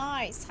 3.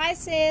 Nice. Hi,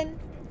 Sin.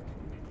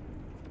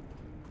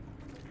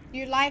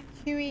 You like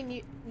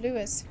Huey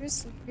Lewis?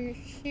 Who's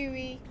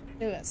Huey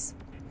Lewis?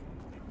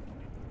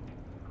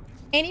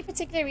 Any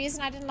particular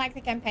reason I didn't like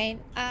the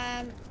campaign?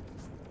 I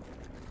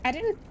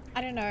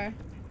don't know.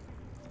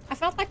 I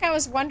felt like I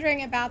was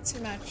wondering about too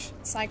much.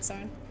 Psych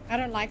Zone. I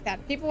don't like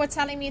that. People were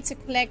telling me to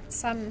collect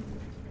some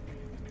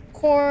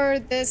core,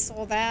 this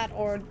or that,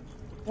 or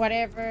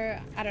whatever.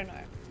 I don't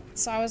know.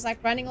 So I was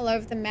like running all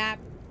over the map,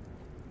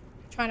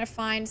 trying to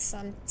find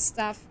some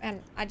stuff,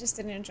 and I just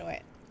didn't enjoy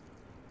it.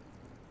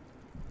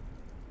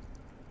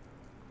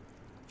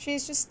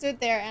 She's just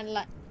stood there and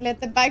let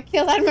the bug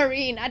kill that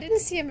Marine. I didn't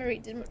see a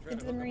Marine. Did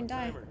the Marine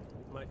die? It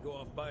might go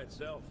off by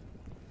itself.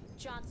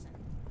 Johnson.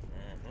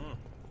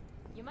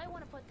 You might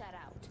want to put that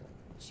out.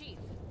 Chief,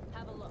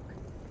 have a look.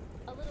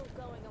 A little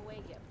going away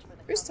gift for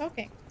the Who's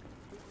company. talking?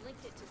 We've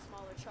linked it to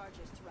smaller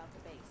charges throughout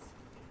the base.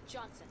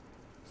 Johnson,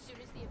 as soon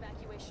as the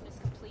evacuation is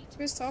complete,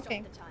 Who's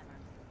talking? start the timer.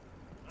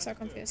 So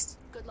confused.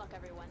 Good luck,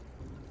 everyone.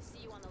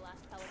 See you on the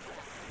last Pelican.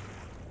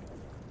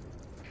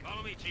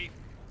 Follow me, Chief.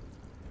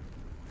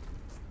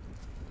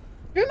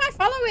 Who am I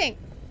following?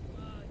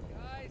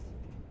 Guys.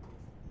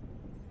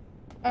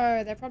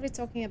 Oh, they're probably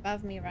talking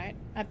above me, right?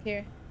 Up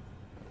here.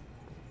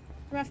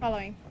 Who am I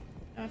following?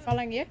 Am I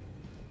following you?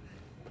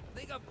 I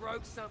think I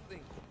broke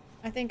something.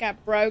 I think I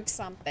broke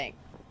something.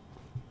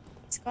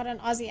 He's got an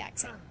Aussie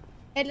accent.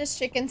 Headless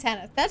chicken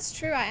Tanith. That's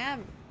true, I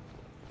am.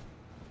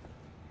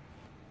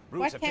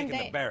 Brutes have taken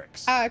the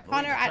barracks. Oh, Marines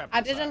Connor, are I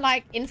trapped didn't inside.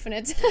 like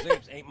Infinite.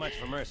 Zips ain't much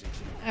for mercy.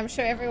 I'm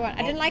sure everyone.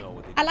 I didn't like.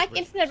 I like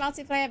Infinite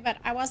multiplayer, but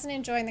I wasn't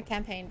enjoying the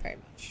campaign very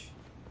much.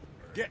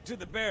 Get to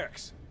the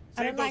barracks. I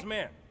Save don't those like-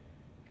 men.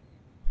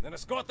 Then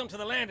escort them to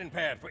the landing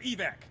pad for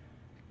evac.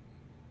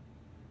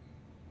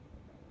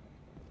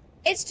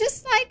 It's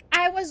just like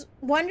I was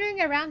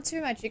wandering around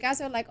too much. You guys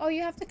were like, "Oh,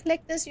 you have to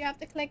click this. You have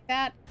to click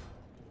that."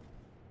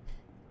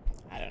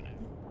 I don't know.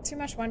 Too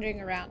much wandering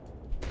around.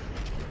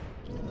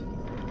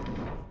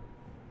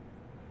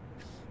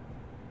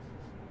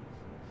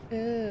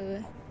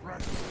 Ooh.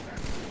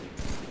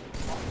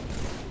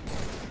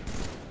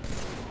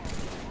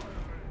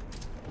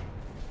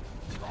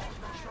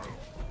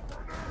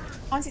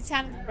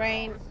 Anti-tank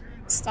brain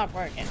stopped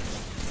working.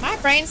 My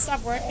brain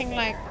stopped working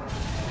like...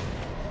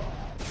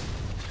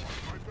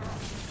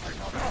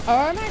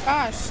 Oh my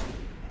gosh.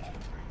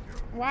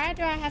 Why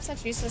do I have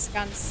such useless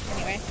guns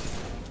anyway?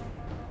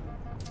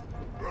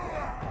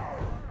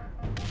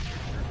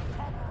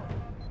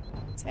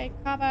 Take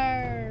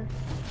cover.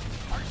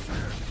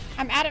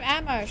 I'm out of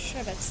ammo.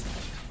 Shove it.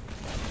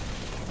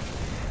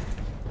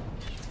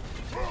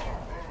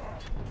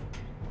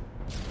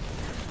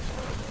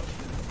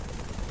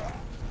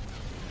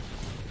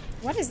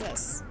 What is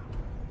this?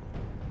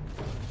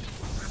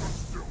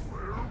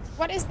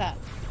 What is that?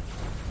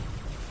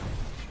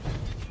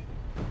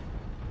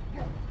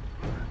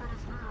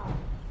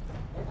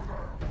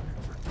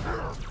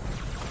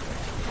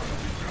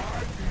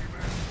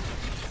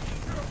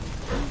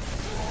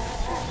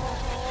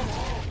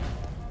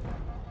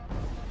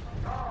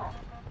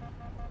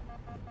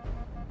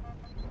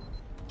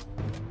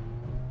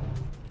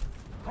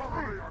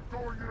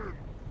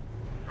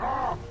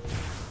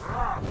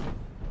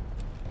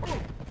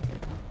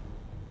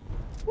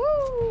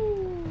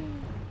 Woo!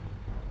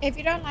 If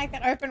you don't like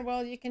that open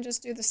world, you can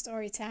just do the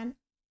story, Tan.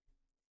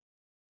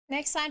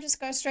 Next time, just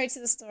go straight to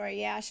the story.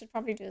 Yeah, I should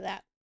probably do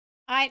that.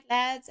 Alright,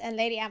 lads and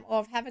lady, I'm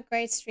off. Have a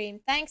great stream.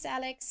 Thanks,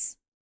 Alex.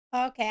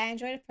 Okay, I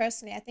enjoyed it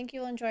personally. I think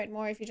you'll enjoy it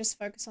more if you just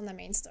focus on the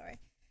main story.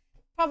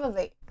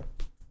 Probably.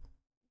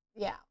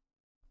 Yeah.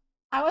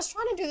 I was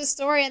trying to do the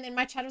story and then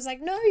my chat was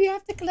like, no, you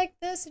have to collect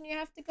this and you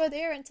have to go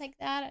there and take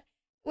that.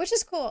 Which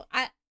is cool.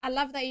 I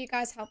love that you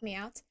guys helped me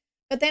out.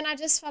 But then I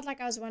just felt like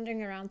I was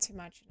wandering around too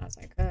much. And I was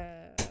like,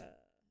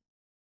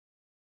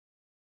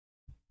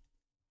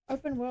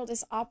 Open world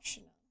is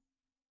optional.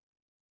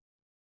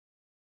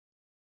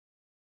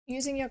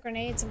 Using your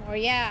grenades more.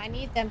 Yeah, I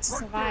need them to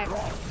survive.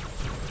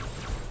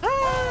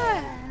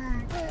 Ah!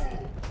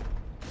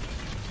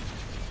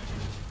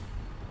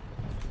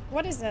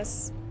 What is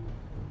this?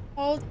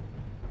 Hold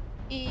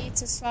E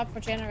to swap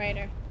for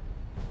generator.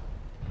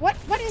 What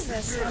is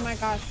this? Oh my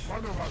gosh.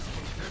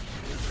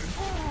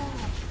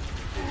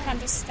 I'm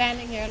just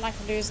standing here like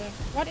a loser.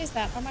 What is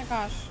that? Oh my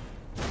gosh.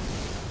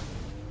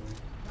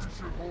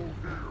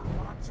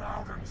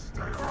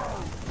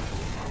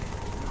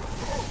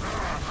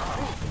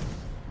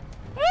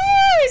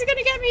 Oh, he's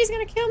gonna get me. He's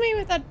gonna kill me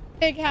with that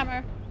big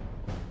hammer.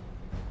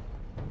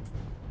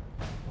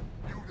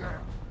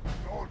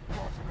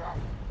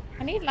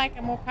 I need like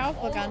a more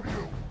powerful gun.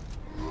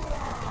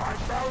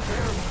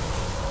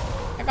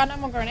 I got no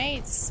more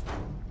grenades.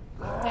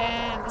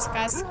 Damn, this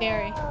guy's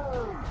scary.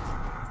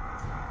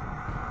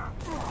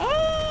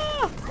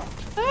 Ah!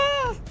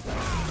 Ah!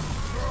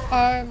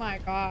 Oh my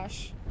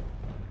gosh.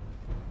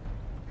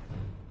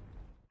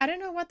 I don't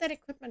know what that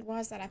equipment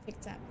was that I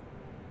picked up.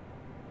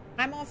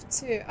 I'm off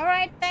too.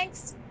 Alright,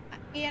 thanks,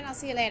 Ian. I'll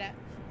see you later.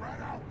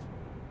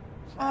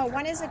 Oh,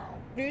 one is a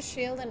blue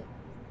shield and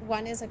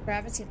one is a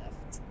gravity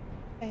lift.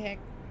 The heck?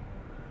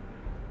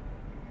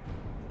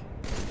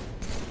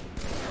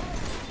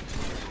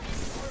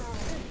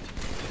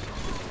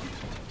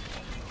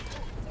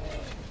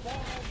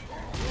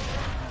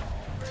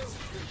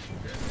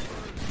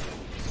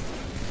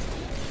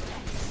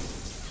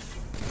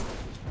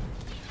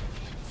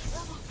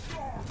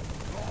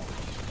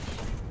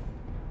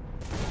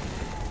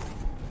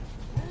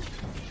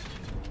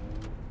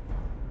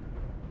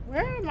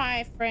 Where are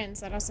my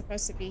friends that are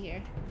supposed to be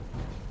here?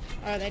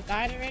 Oh, they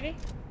died already?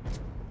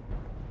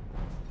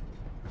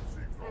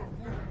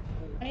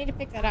 I need to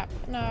pick that up.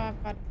 No,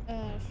 I've got...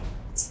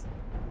 shit.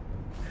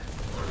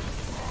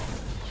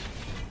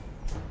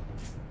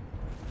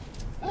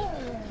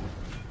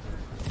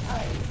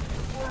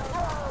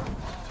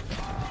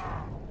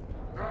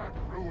 That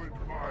ruined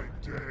my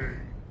day.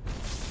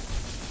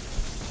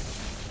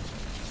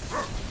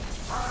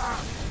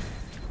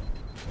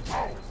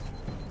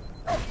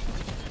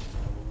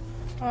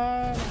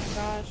 Oh my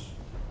gosh.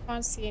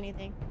 Can't see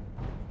anything.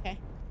 Okay.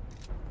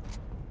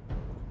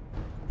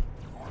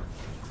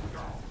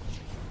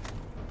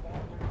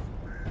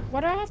 What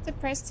do I have to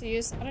press to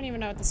use? I don't even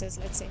know what this is.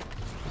 Let's see.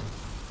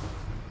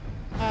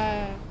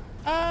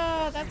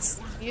 Oh, that's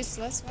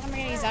useless. What am I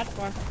gonna use that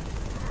for?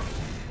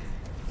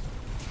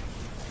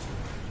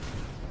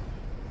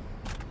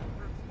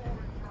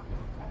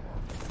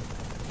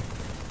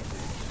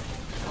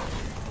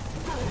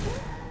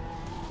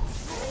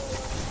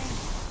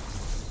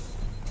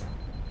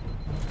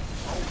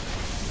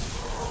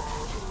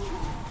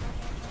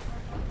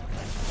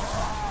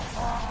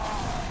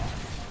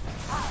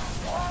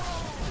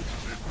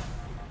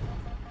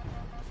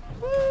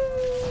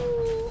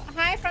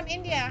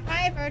 India.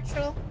 Hi,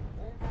 Virtual.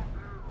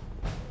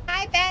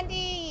 Hi,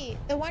 Bandy.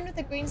 The one with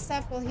the green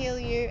stuff will heal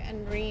you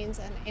and Marines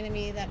and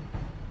enemy that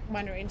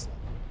wander into it.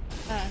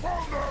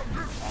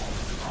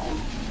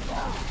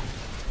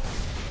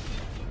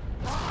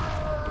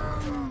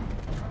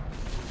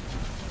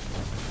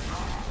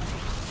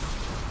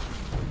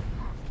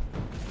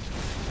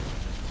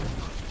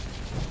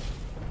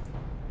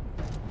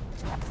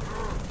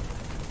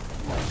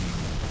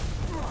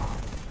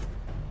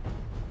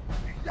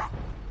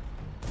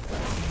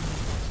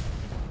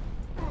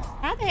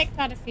 the heck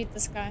do I defeat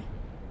this guy?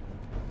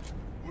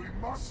 We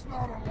must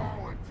not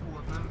allow it to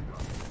evade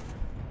us.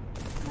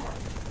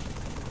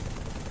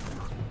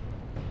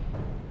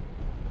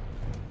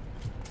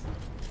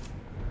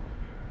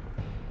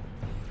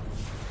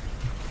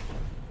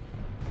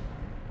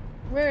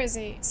 Where is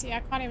he? See, I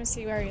can't even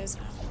see where he is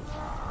now.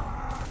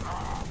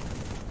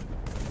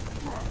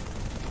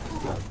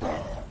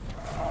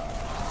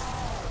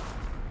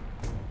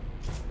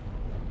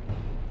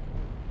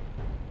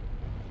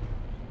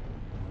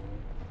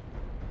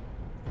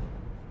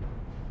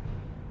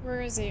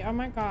 Where is he? Oh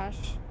my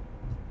gosh.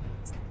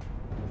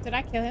 Did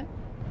I kill him?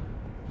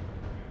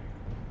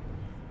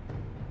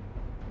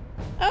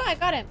 Oh, I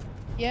got him.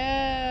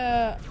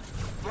 Yeah.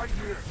 Right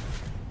here.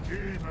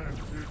 Even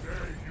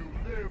today you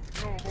live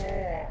no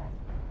more.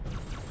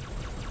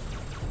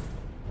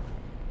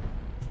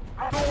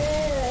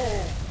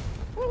 Oh!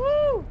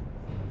 Woohoo!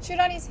 Shoot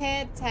on his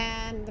head,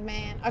 Tan, the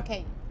man.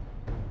 Okay.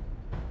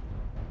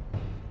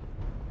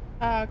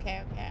 Oh,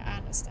 okay, okay, I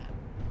understand.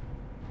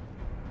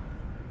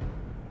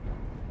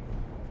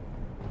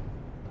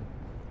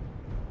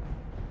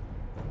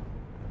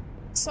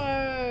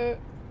 So,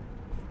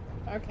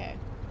 okay.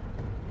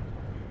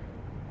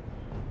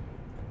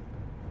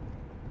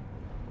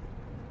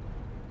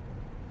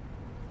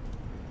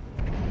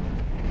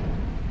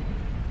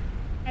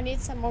 I need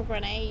some more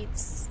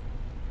grenades.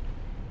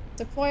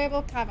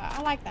 Deployable cover.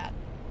 I like that.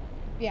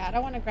 Yeah, I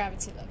don't want a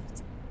gravity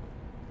lift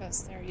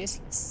because they're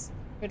useless.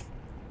 Good for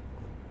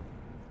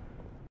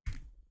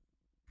nothing.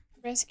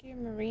 Rescue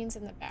Marines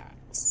in the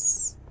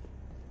barracks.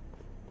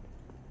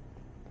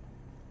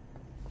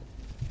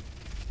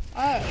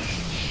 Oh.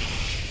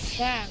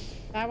 Damn.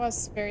 That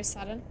was very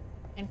sudden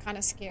and kind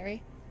of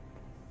scary.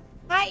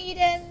 Hi,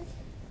 Eden.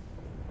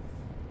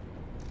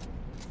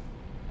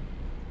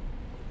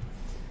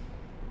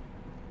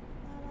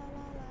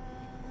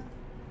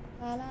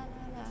 La la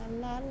la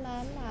la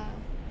la la.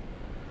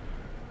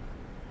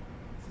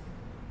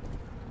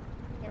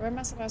 Okay, where am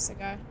I supposed to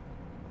go?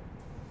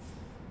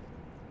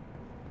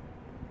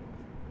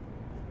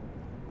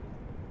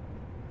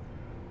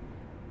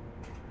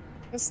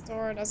 This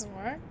door doesn't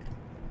work.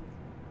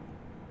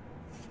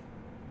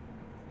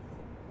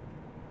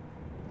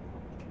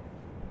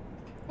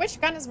 Which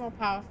gun is more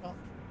powerful?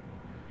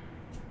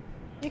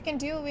 You can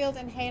dual wield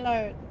in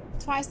Halo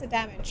twice the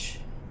damage.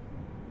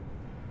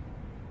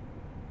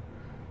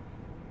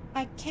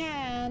 I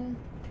can,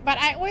 but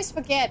I always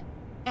forget,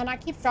 and I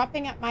keep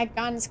dropping at my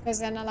guns because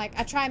then I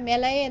try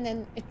melee and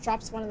then it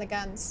drops one of the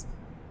guns.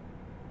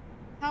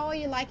 How are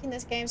you liking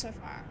this game so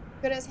far?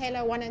 Good as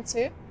Halo 1 and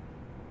 2?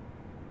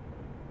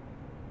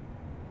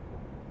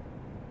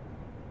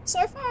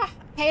 So far,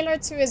 Halo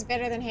 2 is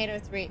better than Halo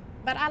 3,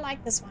 but I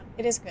like this one.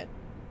 It is good.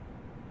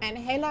 And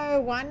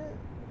Halo 1,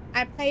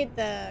 I played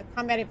the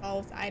Combat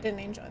Evolved. I didn't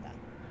enjoy that.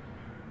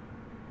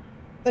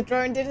 The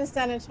drone didn't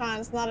stand a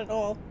chance, not at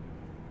all.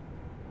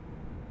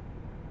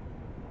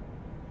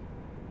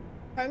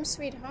 Home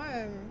Sweet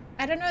Home.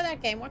 I don't know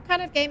that game. What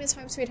kind of game is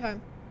Home Sweet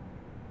Home?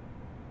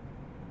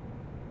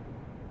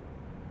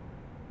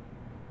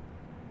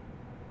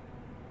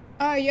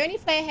 Oh, you only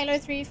play Halo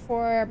 3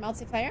 for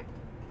multiplayer?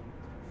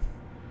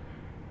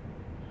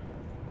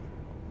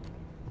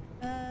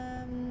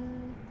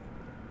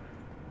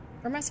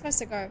 Where am I supposed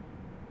to go?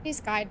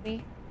 Please guide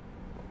me.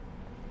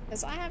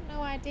 Because I have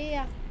no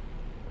idea.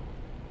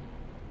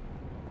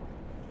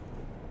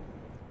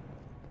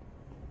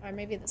 Or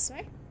maybe this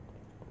way?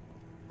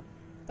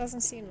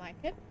 Doesn't seem like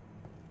it.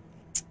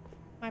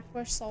 My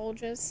poor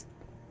soldiers.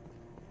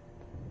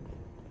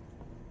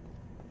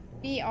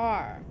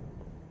 BR.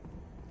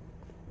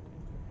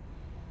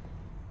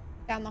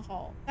 Down the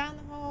hole. Down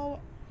the hole.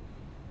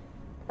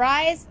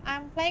 Rise,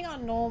 I'm playing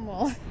on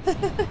normal.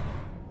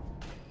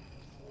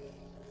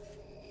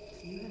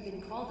 You have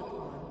been called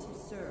upon to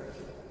serve.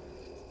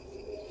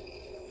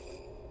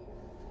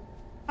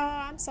 Oh,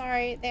 I'm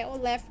sorry. They all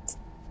left.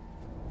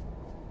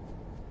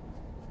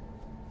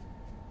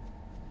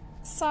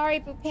 Sorry,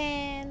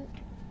 Bupin.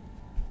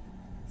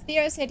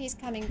 Theo said he's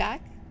coming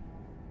back.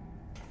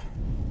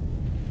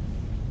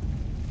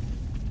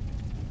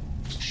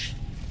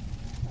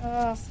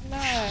 Oh,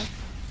 no.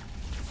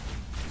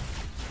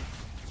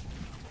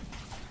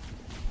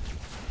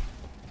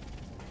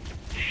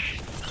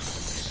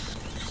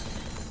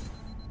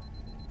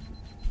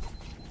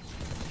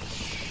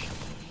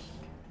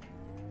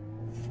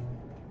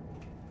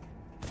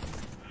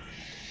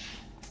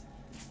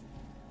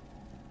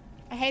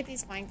 I hate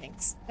these flying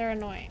things. They're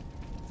annoying.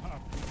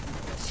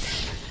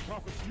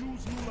 Prophets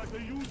use you like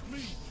they used me.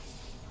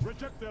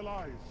 Reject their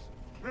lies.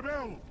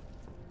 Rebel,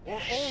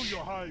 or all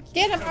your hives.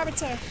 Get him,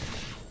 Arbiter.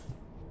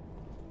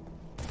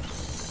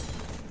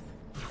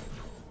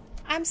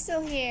 I'm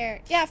still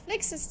here. Yeah,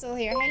 Flix is still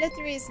here. Halo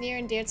 3 is near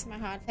and dear to my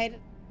heart. Played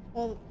it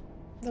all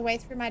the way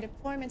through my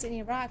deployment in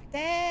Iraq.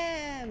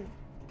 Damn!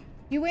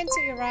 You went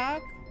to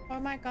Iraq? Oh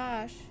my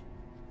gosh.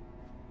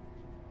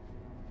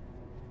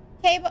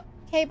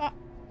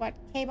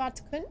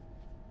 K-Bot-Kun?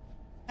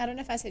 I don't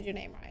know if I said your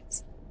name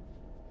right.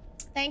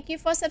 Thank you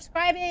for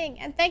subscribing.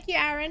 And thank you,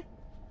 Aaron.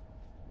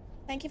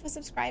 Thank you for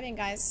subscribing,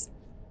 guys.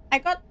 I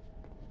got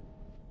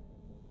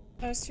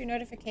those 2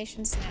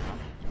 notifications now.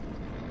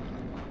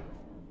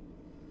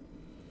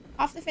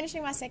 After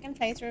finishing my second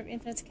playthrough of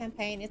Infinite's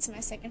campaign, it's my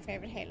second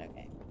favorite Halo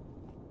game.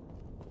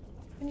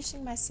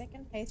 Finishing my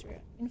second playthrough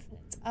of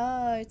Infinite.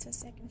 Oh, it's a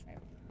second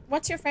favorite.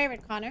 What's your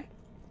favorite, Connor?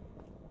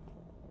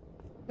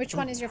 Which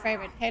one is your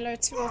favorite? Halo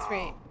 2 or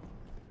 3?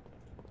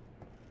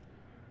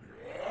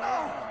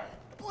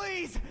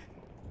 Please!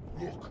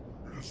 Look,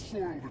 it has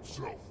soiled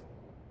itself.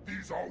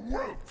 These are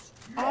whelps,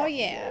 Oh,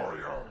 yeah.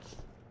 warriors.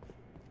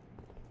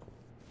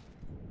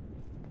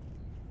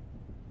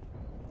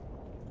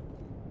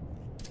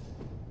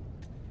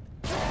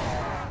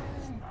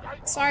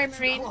 Sorry,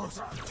 Marine. Close.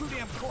 Too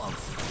damn close.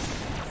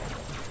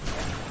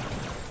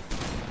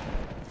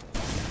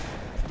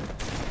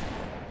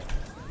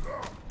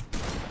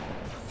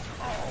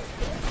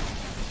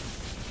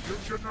 You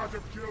should not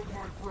have killed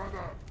my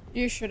brother.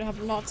 You should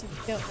have not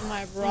have killed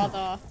my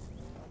brother.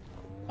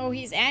 Oh,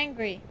 he's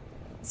angry.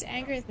 He's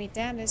angry with me.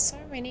 Damn, there's so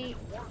many.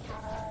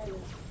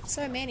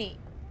 So many.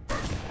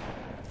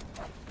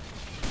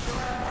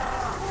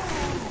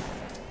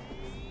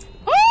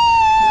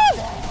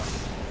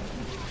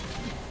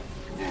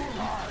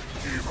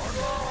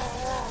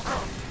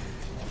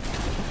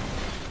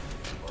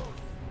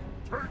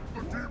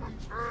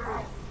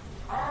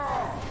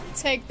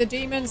 Take the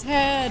demon's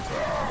head.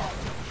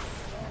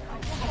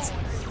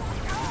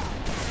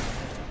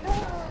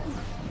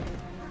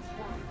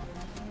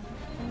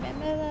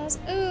 Remember those?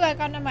 Ooh, I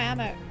got no more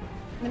ammo.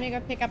 Let me go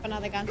pick up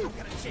another gun.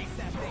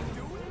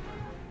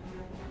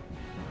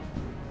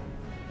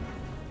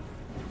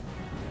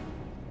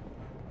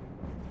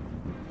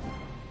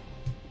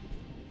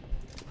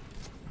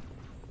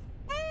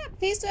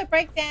 Please do a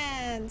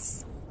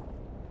breakdance.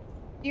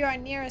 You are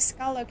near a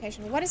skull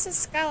location. What is a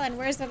skull and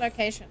where's the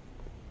location?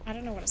 I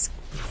don't know what a skull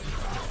is.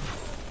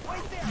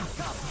 Right there,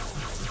 come.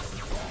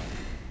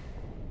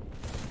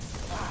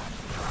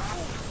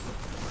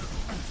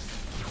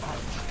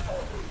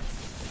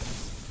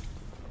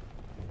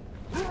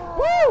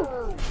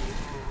 Woo!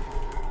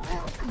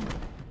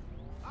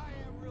 I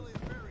am really a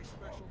very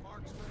special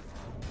marksman.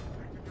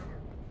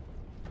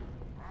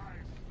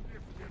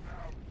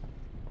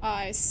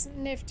 I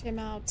sniffed him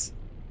out.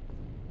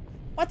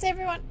 What's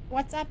everyone?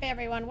 What's up,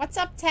 everyone? What's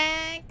up,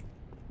 Tank?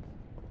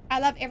 I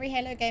love every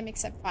Halo game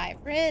except 5.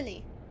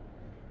 Really?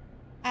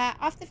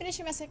 After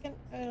finishing my second...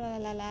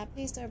 Oh,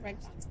 please don't break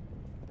that.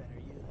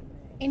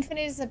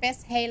 Infinite is the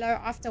best Halo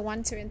after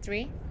 1, 2, and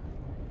 3.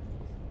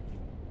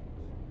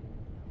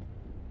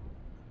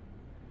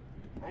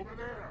 Over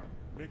there.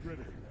 Make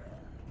ready.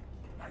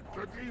 Like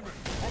the demon.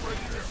 Over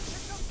here.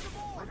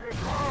 Bring it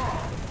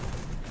on.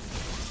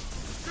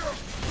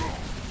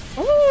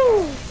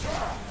 Ooh!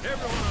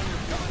 Everyone on your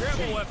feet, grab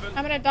a weapon.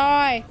 I'm gonna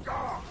die.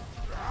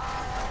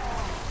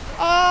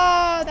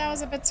 Oh, that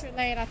was a bit too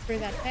late. I threw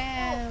that.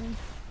 Damn.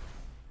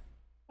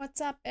 What's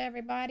up,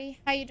 everybody?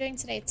 How you doing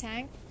today,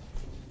 Tank?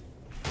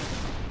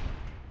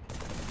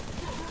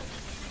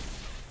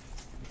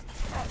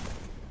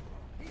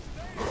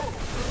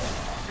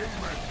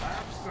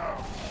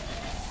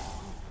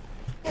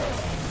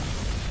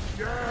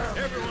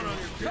 Everyone on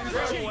your feet,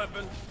 grab a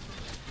weapon.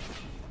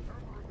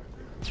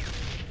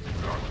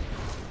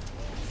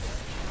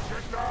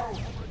 Get down.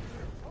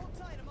 Hold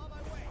tight, I'm on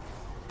my way.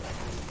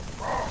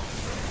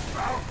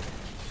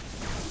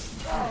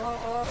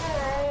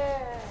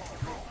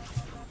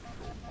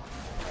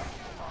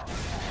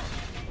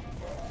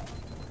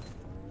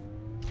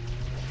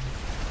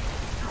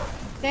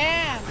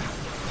 Damn.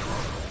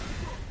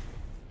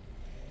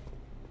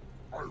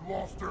 I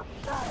lost their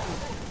power.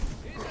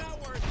 He's not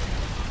worth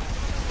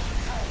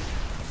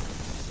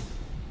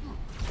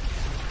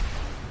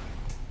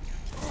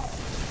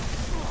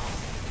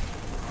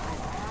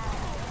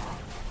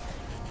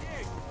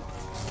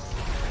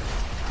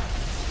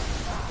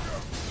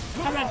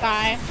I'm gonna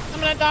die. I'm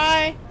gonna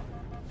die.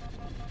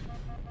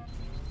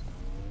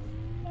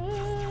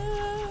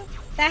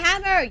 The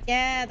hammer!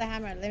 Yeah, the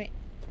hammer. Let me...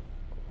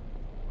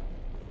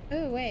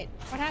 Ooh, wait.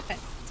 What happened?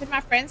 Did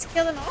my friends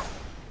kill them all?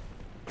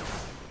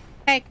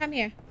 Hey, come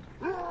here.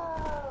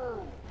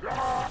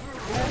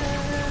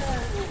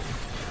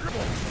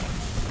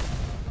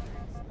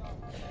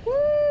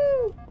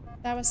 Woo!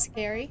 That was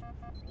scary.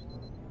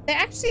 They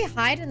actually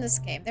hide in this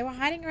game. They were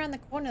hiding around the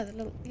corner.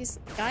 These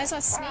guys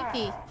are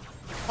sneaky.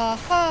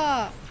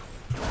 Aha!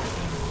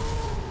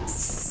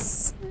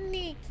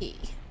 Sneaky.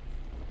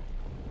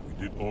 We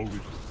did all we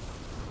could.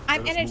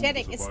 I'm Let us move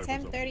energetic. the It's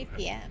survivors up 10:30 to the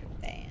p.m.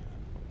 Damn.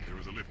 There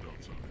is a lift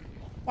outside.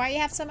 Why you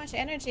have so much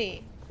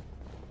energy?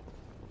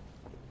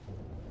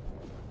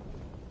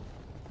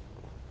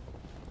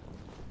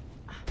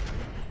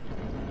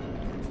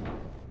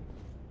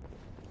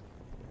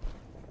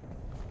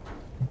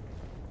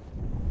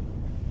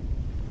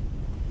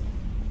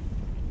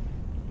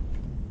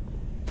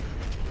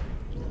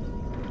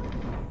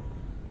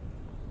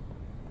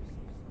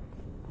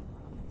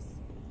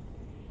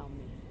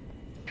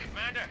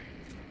 Commander,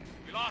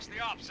 we lost the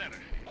ops center.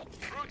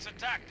 Brutes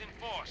attacked in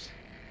force.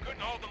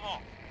 Couldn't hold them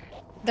off.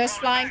 Those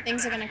flying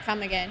things are gonna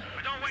come again.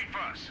 But don't wait for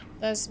us.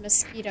 Those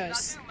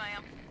mosquitoes.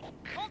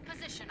 Hold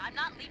position. I'm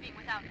not leaving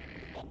without him.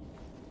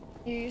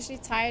 You're usually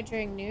tired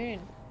during noon.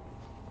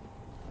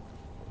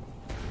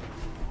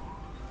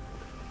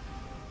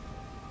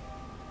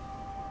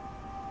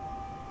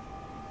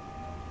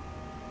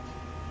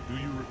 Do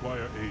you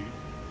require aid?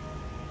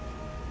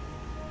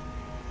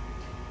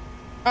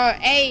 Oh,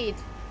 aid.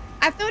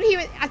 I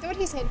thought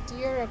he said, "Do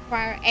you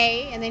require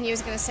A?" and then he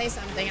was gonna say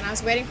something, and I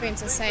was waiting for him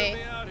to say.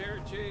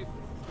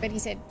 But he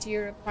said, "Do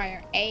you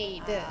require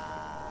aid?"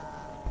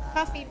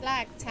 Coffee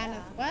black,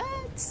 tannin.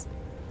 What?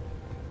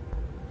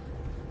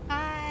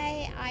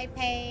 Hi, I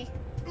pay.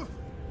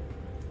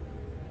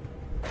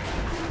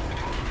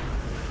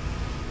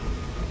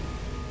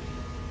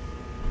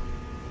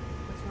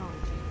 What's wrong,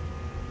 Chief?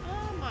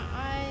 Oh, my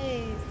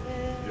eyes.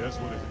 Yes,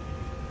 what is it?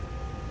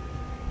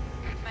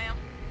 Ma'am,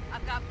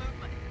 I've got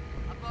movement.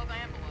 Above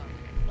envelope.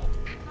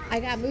 I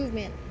got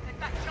movement. They've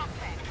got jump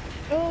pad.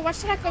 Oh, what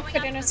should I cook for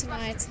dinner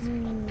tonight?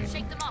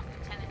 Shake them off,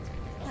 Lieutenant.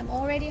 I'm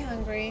already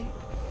hungry.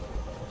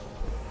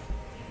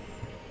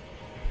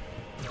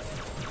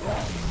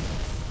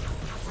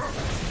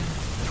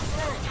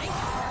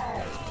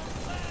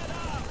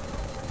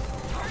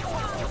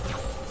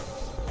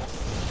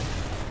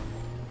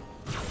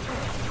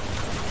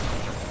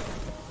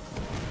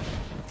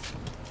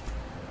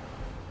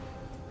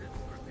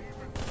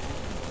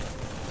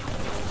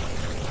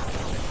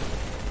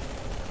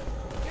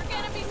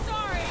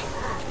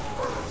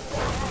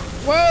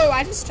 Whoa,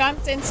 I just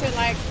jumped into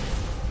like...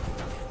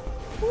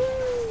 Woo.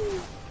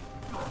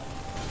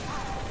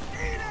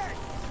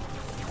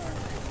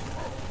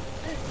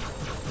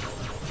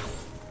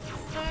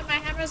 Oh, my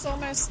hammer's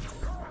almost...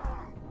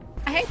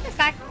 I hate the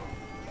fact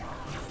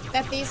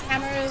that these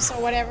hammers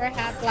or whatever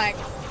have like...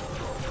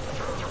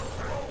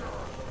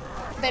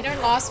 They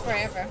don't last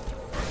forever.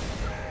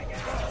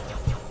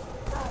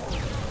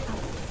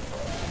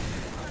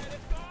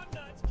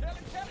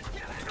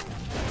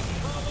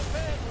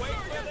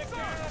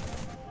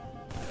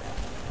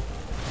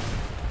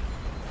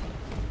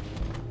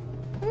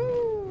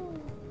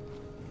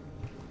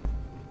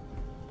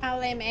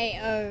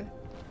 LMAO.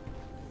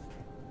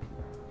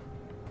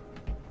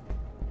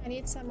 I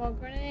need some more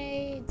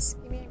grenades.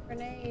 Give me a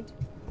grenade.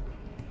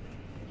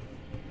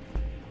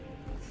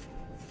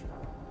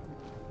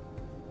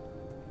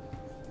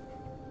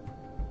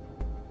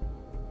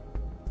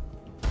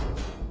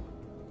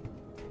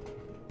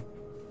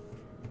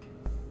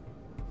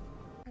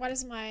 What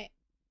is my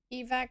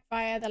evac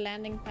via the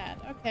landing pad?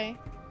 Okay.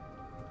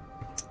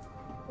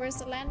 Where's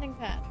the landing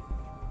pad?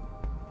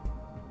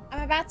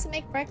 I'm about to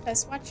make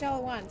breakfast. What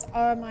y'all want?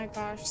 Oh my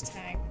gosh,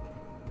 Tang.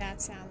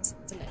 That sounds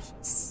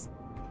delicious.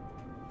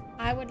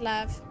 I would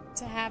love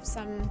to have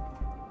some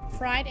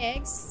fried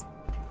eggs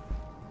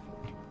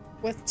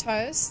with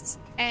toast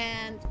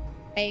and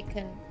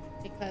bacon.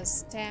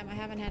 Because, damn, I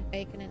haven't had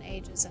bacon in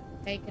ages. And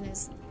bacon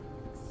is...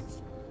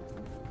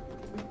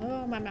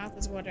 Oh, my mouth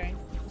is watering.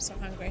 I'm so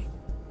hungry.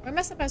 Where am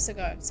I supposed to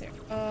go?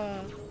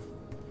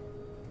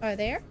 Oh,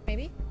 there?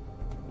 Maybe?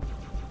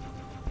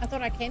 I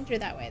thought I came through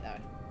that way, though.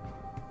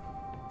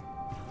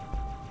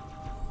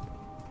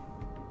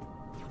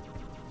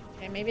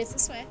 Okay, maybe it's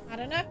this way. I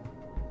don't know.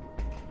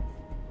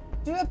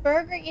 Do a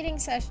burger eating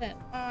session.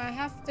 Oh, I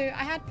have to.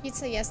 I had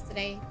pizza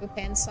yesterday,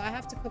 Upen, so I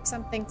have to cook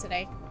something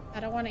today. I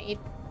don't want to eat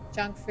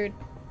junk food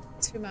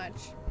too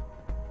much.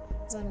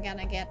 Because I'm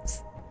gonna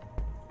get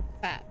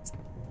fat.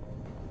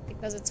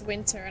 Because it's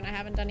winter and I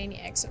haven't done any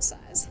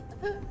exercise.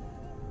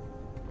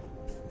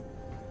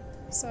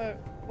 So,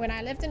 when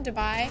I lived in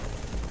Dubai,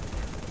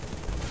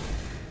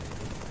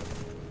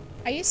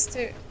 I used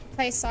to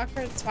play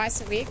soccer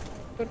twice a week,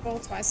 football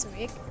twice a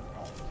week.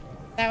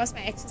 That was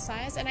my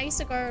exercise, and I used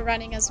to go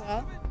running as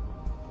well.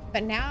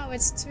 But now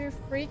it's too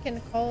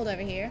freaking cold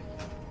over here.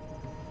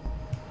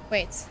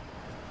 Wait.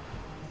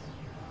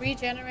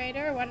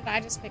 Regenerator? What did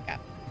I just pick up?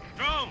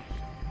 Drone,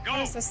 go.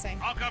 What is this thing?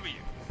 I'll cover you.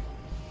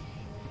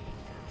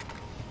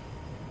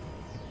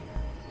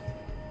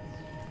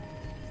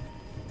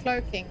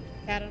 Cloaking.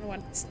 Okay, I don't know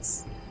what this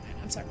is.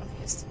 I'm so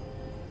confused.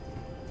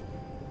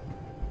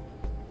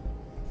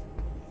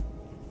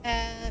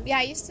 Yeah,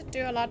 I used to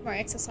do a lot more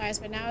exercise,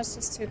 but now it's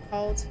just too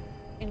cold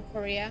in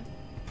Korea.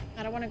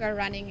 I don't want to go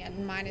running at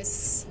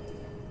minus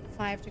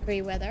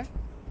 5-degree weather.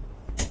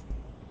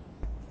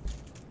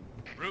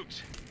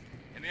 Roots,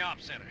 in the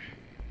ops center.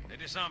 They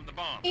disarmed the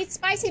bomb. Eat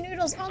spicy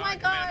noodles. Oh my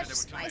gosh,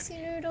 spicy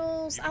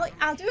noodles.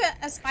 I'll do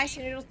a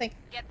spicy noodle thing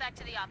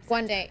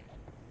one day.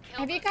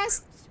 Have you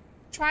guys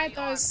tried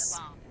those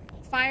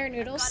fire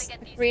noodles?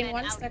 The green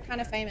ones? They're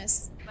kind of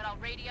famous.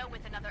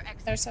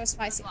 They're so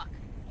spicy.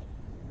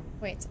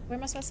 Wait, where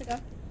am I supposed to go?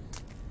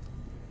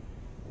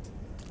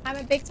 I'm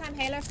a big time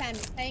Halo fan,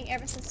 been playing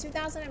ever since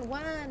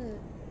 2001.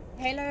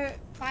 Halo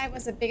 5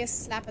 was the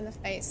biggest slap in the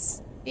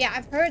face. Yeah,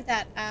 I've heard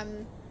that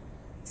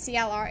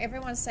CLR,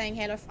 everyone's saying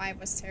Halo 5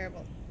 was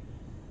terrible.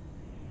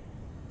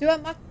 Do a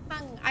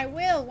mukbang. I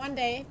will one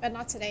day, but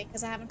not today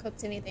because I haven't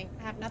cooked anything.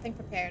 I have nothing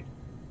prepared.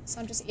 So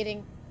I'm just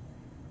eating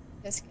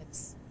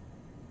biscuits.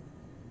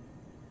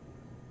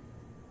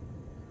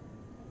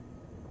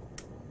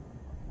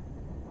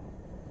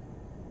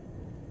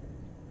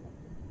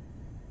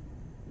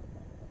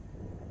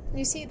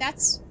 You see,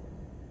 that's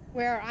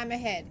where I'm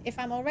ahead. If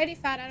I'm already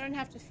fat, I don't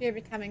have to fear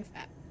becoming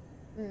fat.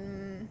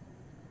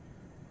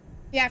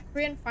 Yeah,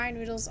 Korean fried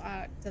noodles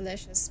are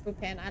delicious.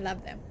 Bupen, I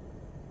love them.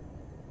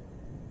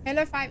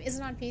 Halo 5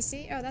 isn't on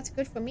PC? Oh, that's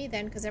good for me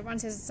then, because everyone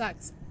says it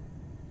sucks.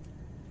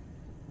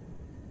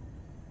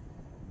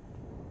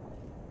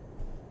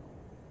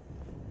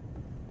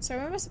 So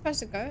where am I supposed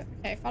to go?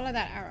 Okay, follow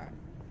that arrow.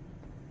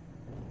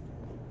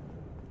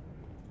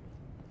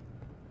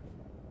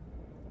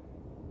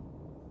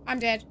 I'm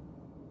dead.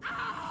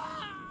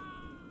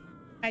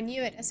 I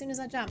knew it as soon as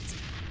I jumped.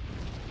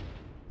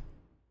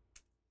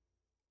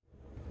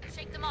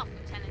 Shake them off,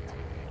 Lieutenant.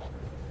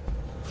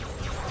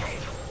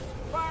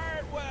 Fire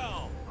it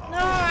well. No,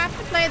 I have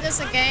to play this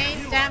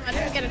again. Damn, I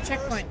didn't get a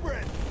checkpoint.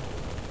 Good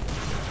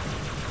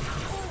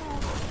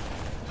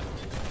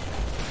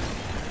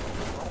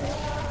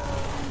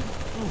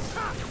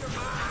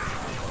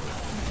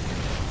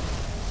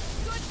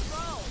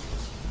throw.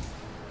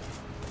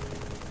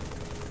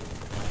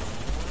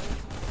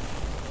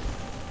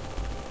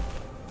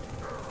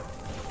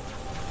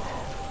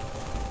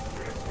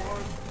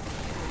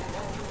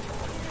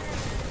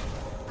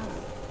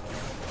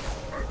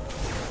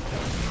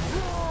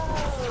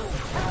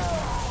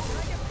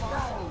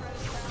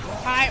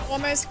 I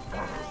almost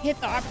hit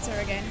the arbiter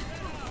again.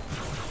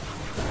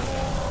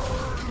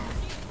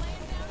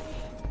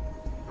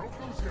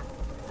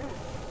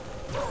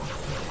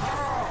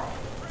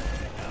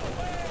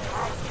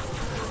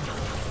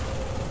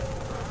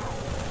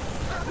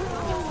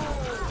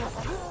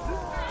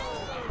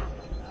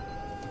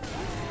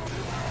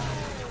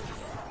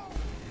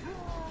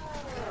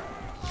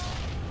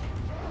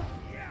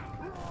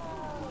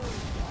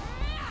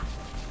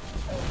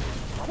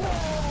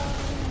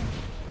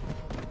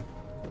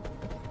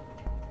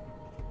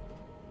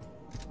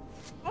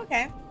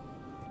 Okay.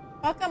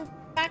 Welcome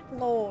back,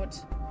 Lord.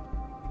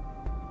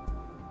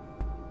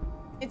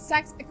 It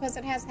sucks because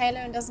it has Halo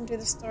and doesn't do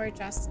the story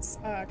justice.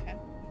 Oh, okay.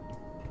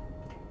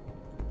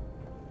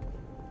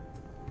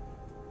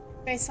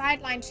 Okay,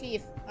 sideline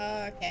chief.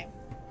 Oh, okay.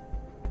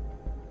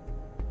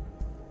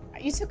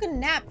 You took a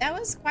nap. That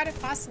was quite a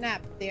fast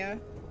nap, Theo.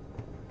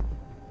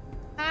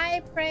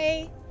 Hi,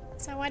 Prey.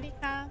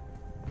 Sawadika.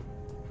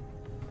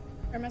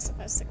 Where am I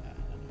supposed to go?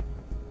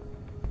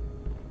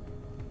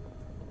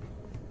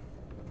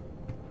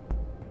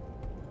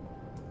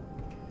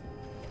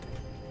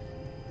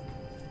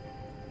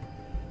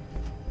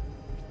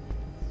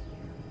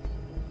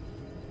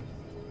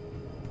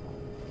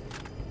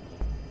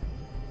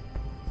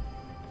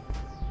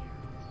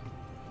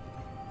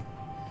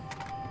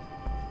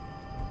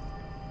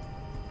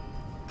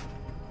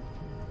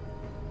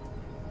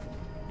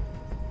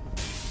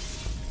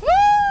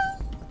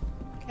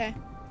 Okay.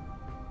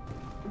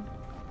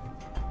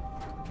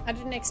 I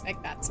didn't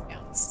expect that, to be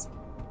honest.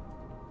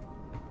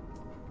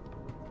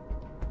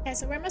 Okay,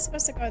 so where am I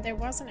supposed to go? There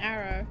was an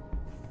arrow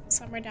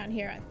somewhere down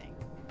here, I think.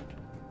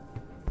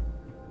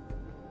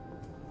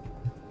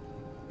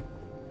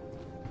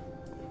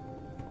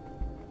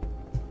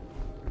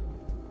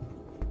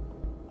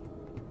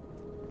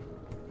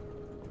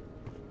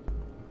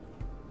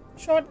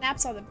 Short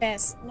naps are the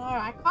best. No,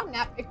 I can't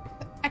nap.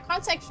 I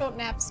can't take short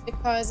naps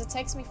because it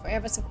takes me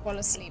forever to fall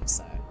asleep,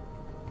 so...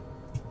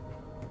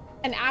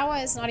 An hour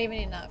is not even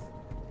enough.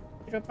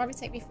 It will probably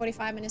take me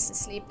 45 minutes to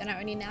sleep, then I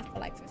only nap for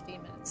like 15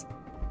 minutes.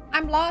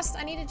 I'm lost.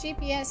 I need a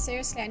GPS.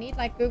 Seriously, I need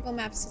like Google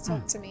Maps to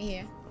talk to me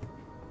here.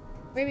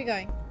 Where are we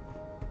going?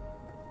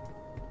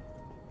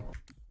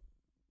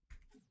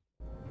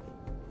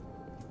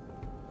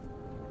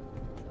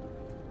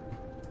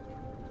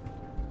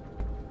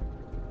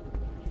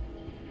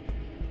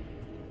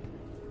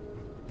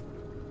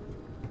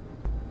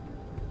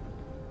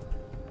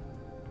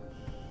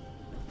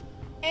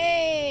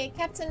 Hey,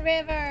 Captain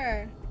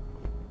River.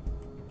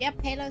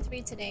 Yep, Halo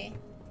 3 today.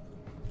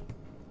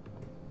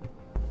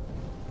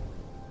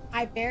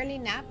 I barely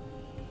nap.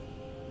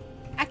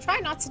 I try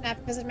not to nap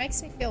because it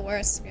makes me feel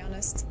worse, to be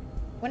honest.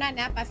 When I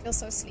nap, I feel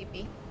so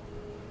sleepy.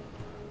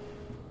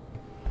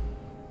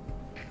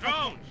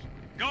 Drones,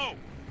 go.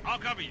 I'll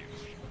cover you.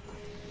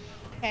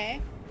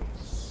 Okay.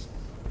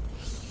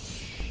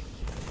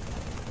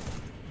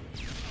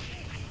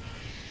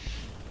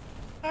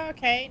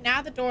 Okay,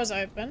 now the door's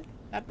open.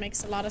 That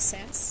makes a lot of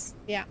sense.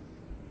 Yeah.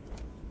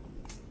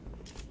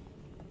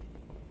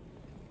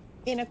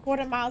 In a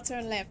quarter mile,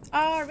 turn left.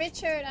 Oh,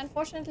 Richard,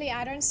 unfortunately,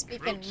 I don't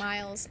speak in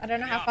miles. I don't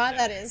know how far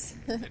that is.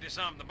 They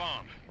disarmed the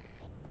bomb.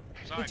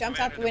 He jumped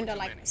out the window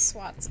like a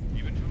SWAT.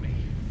 Even for me.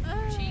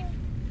 Chief,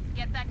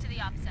 get back to the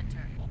op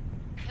center.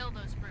 Kill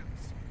those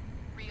brutes.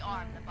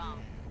 Rearm the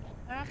bomb.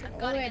 I have to I've go all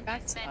gotta the way get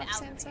back these to men op out of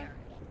center. here.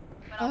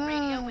 But I'll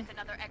radio with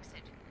another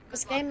exit.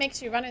 This game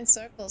makes you run in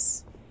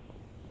circles.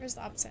 Where's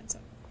the op center?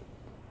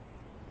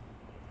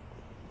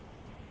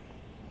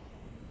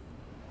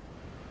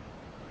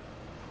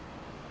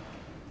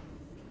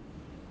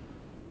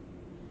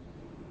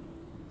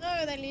 No,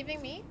 are they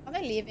leaving me? Are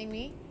they leaving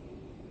me?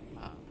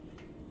 Oh.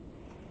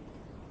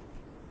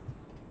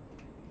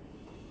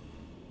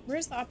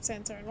 Where's the op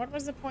center? And what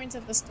was the point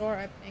of the store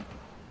opening?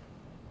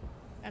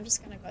 I'm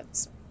just gonna go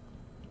this way.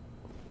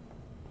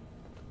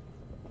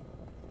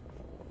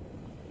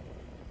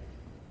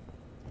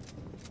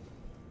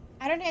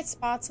 I don't hate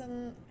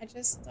Spartan, I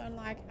just don't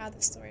like how the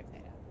story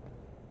played out.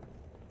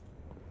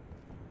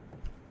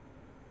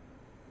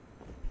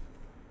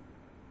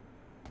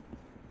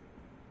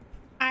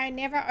 I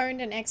never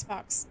owned an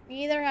Xbox.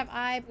 Neither have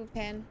I,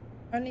 Bupen.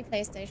 Only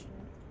PlayStation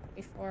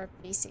before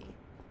PC.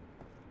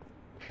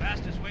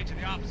 Fastest way to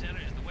the op center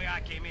is the way I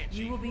came in, Chief.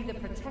 You will be the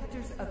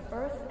protectors of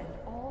Earth and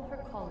all her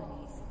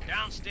colonies.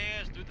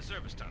 Downstairs through the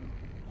service tunnel.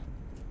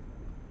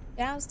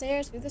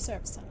 Downstairs through the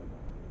service tunnel.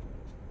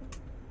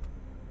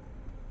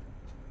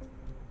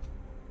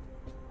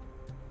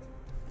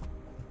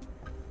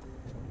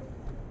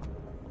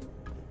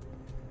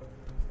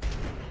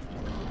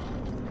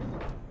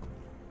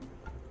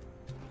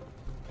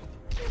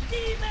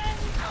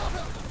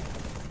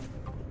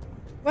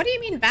 What do you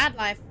mean bad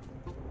life?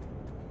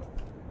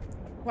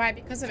 Why,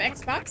 because of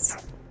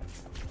Xbox?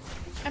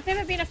 I've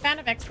never been a fan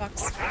of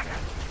Xbox.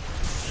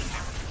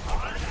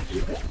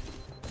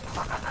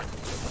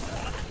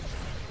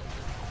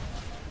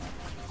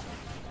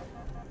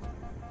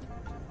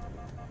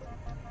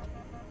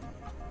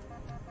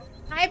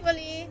 Hi,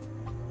 Bully.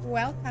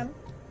 Welcome.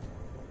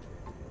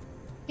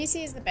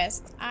 PC is the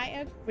best.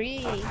 I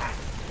agree.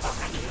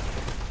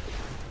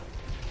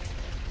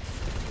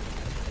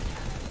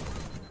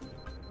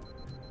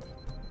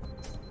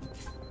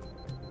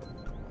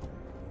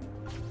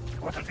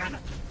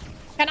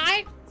 Can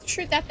I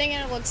shoot that thing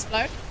and it will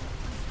explode?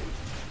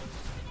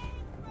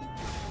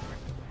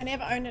 I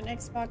never owned an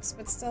Xbox,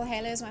 but still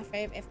Halo is my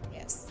favorite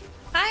FPS.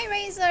 Hi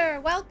Razor,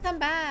 welcome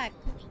back.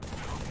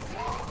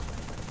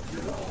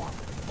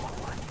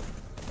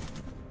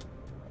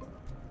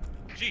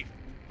 Chief,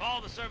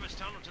 follow the service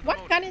tunnel to the What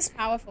motor. gun is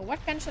powerful?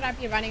 What gun should I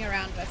be running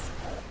around with?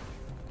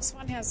 This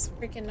one has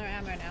freaking no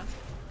ammo now.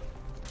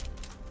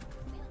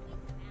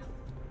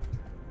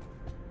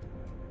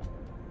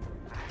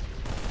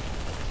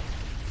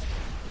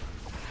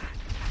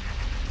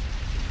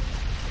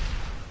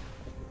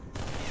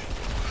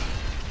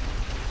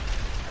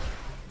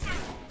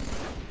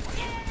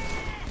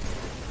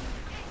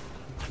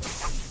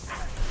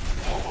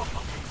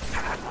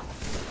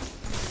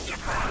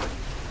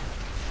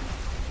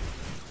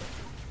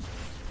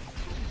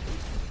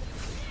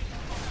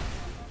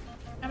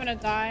 I'm gonna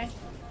die.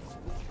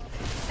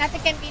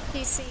 Nothing can beat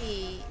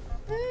PC.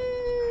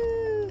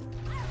 Woo.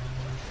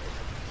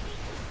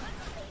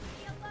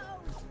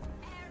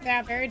 They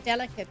are very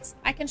delicate.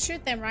 I can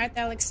shoot them, right?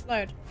 They'll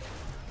explode.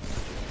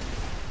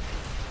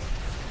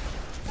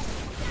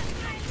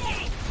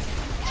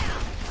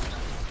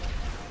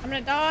 I'm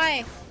gonna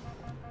die.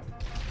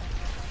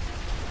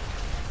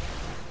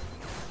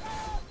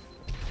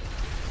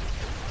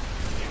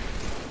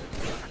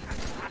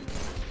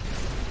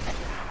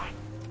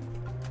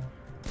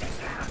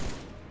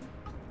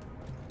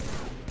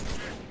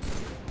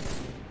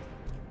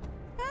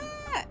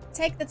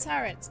 Take the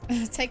turret.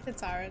 Take the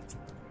turret.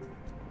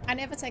 I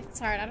never take the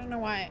turret. I don't know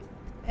why.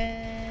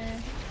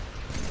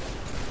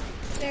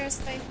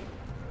 Seriously.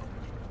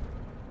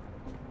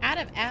 Out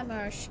of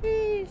ammo.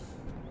 Sheesh.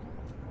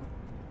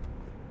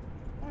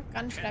 What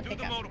gun should I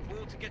pick up? motor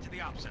pool to get to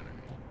the op center.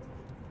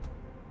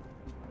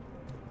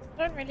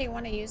 I don't really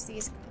want to use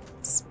these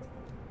guns.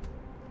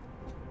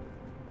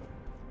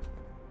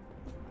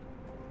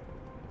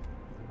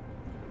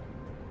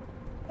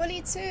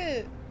 Bully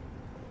 2.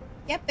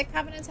 Yep, the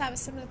Covenants have a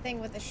similar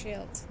thing with the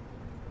shield.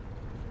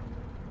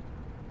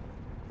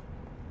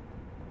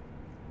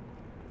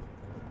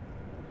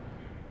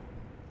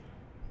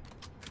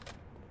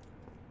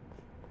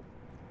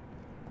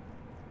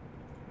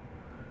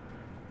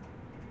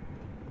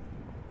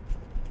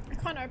 I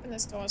can't open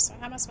this door, so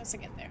how am I supposed to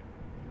get there?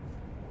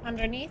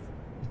 Underneath?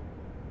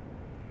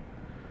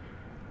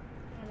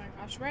 Oh my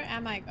gosh, where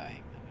am I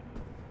going?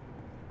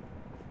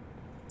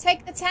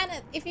 Take the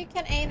Tanit. If you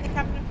can aim, the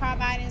Covenant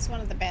Carbine is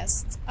one of the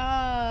best.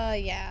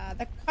 Yeah.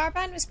 The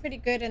Carbine was pretty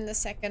good in the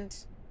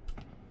second...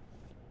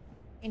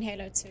 in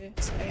Halo 2.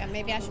 So yeah,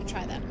 maybe I should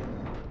try that.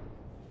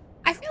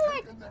 I feel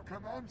like...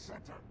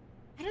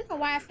 I don't know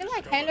why. I feel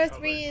like Halo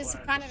 3 is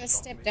kind of a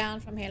step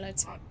down from Halo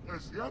 2.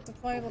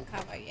 Deployable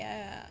cover,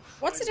 yeah.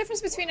 What's the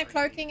difference between a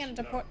cloaking and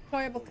a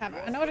deployable cover?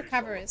 I know what a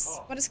cover is.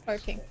 What is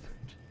cloaking?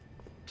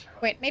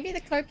 Wait, maybe the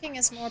cloaking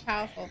is more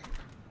powerful.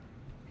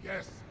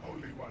 Yes,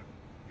 Holy One.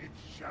 It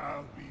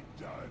shall be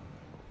done.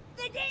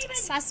 The demon!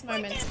 Sus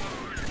moment.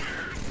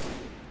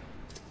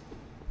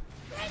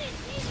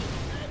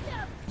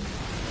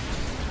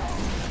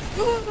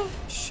 Ooh,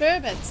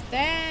 sherbets,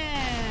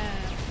 damn.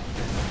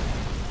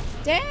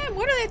 Damn,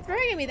 what are they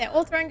throwing at me? They're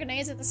all throwing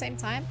grenades at the same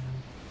time.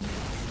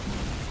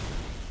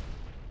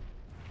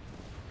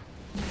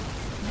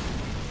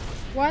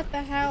 What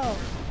the hell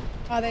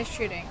are they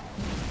shooting?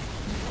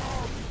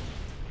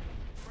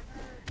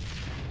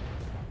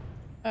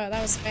 Oh,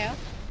 that was fail.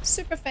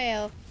 Super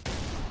fail.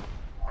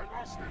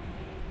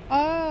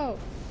 Oh.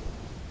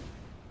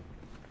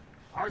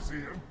 I see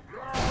him.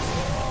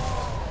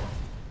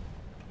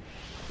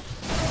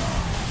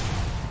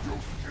 You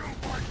killed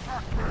my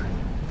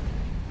packmate.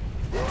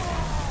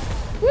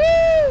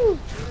 Woo!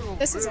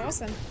 This is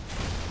awesome.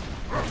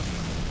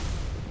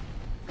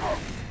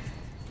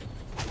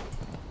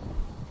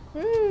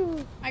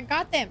 Woo! I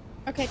got them.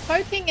 Okay,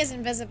 cloaking is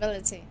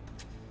invisibility.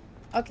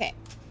 Okay.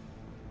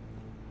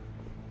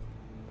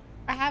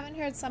 I haven't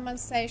heard someone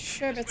say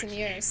sherbet in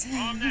years.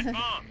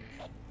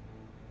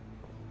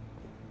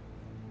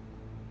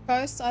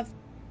 Ghost of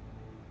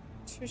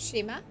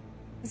Tsushima?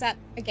 Is that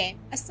a game?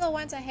 I still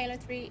want a Halo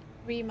 3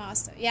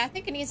 remaster. Yeah, I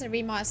think it needs a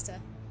remaster.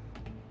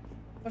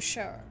 For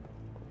sure.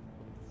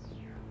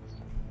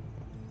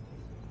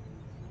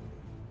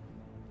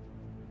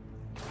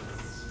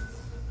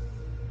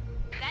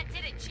 That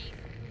did it, Chief.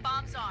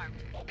 Bomb's armed.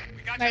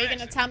 Now you're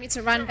gonna tell me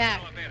to run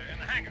back.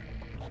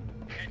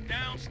 Head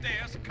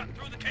downstairs and cut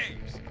through the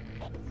caves.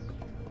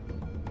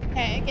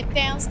 Okay, get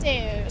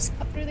downstairs.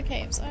 Cut through the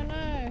caves. Oh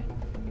no.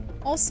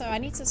 Also, I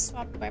need to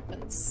swap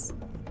weapons.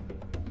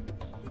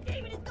 The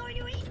demon is going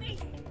to eat me!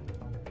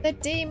 The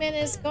demon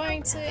is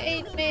going to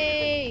eat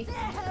me!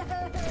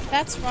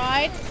 That's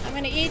right. I'm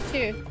gonna eat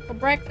you for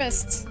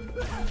breakfast.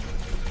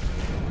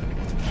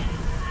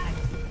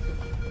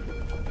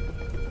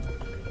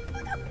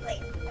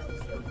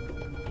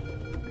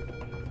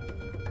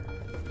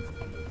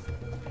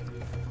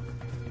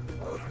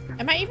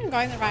 Am I even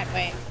going the right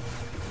way?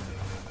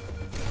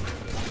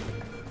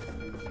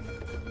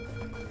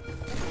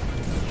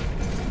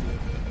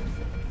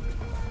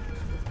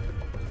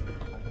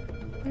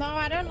 No,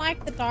 I don't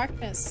like the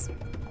darkness.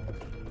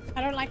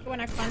 I don't like it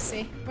when I can't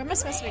see. Where am I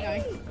supposed to be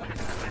going?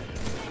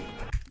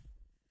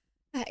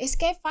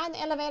 Escape, find the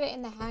elevator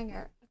in the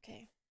hangar.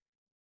 Okay.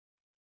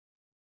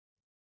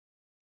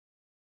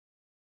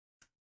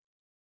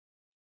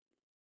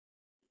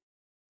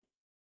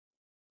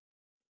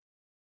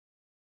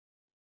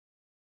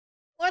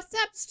 What's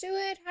up,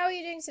 Stuart? How are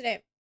you doing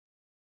today?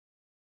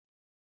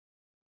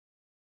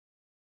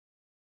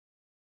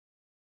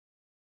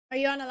 Are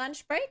you on a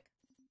lunch break?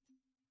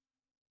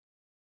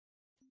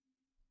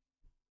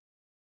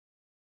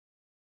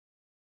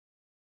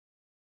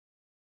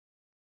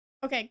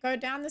 Okay, go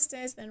down the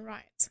stairs, then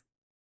right.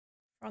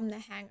 From the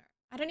hangar.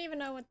 I don't even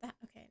know what the...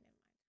 Okay, never mind.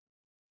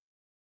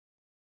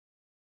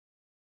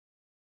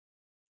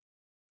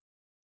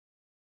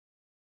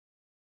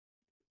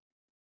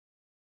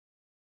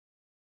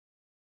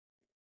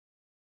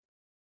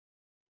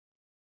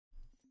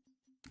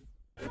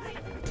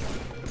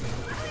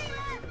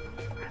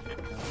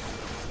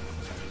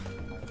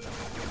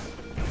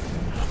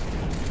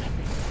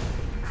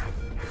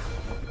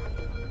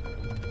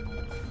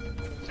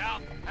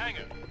 South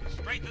hangar.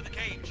 Straight to the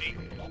cave, Chief.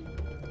 Do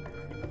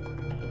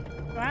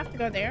I have to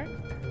go there?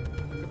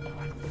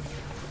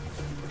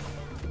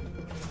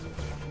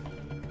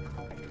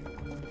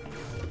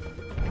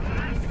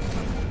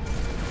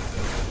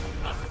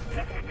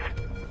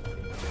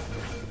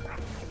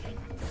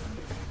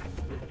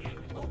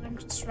 I'm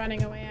just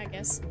running away, I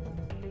guess.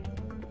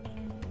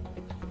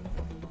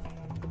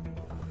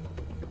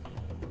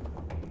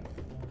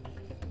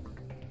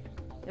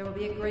 There will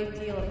be a great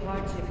deal of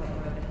hardship on the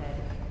road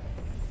ahead.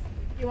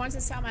 You want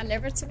to sell my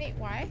liver to me?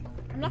 Why?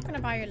 I'm not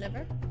gonna buy your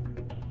liver.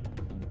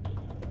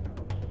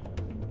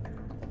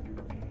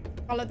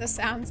 Follow the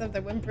sounds of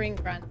the whimpering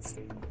grunts.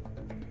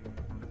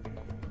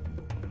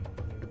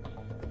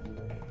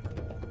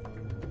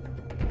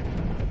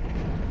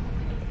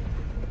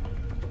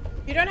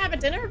 You don't have a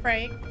dinner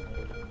break.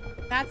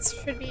 That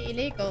should be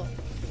illegal.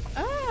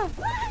 Oh!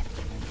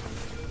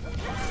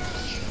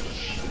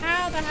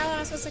 How the hell am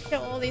I supposed to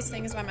kill all these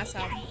things by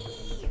myself?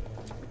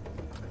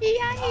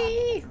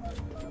 Yay!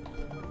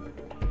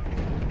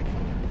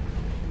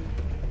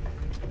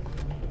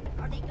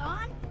 Are they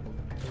gone?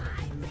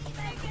 I believe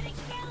they're gonna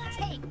kill her!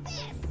 Take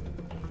this!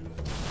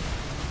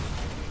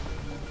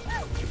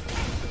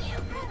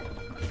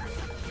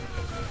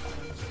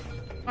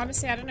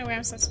 Honestly, I don't know where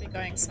I'm supposed to be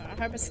going, so I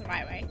hope it's the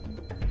right way.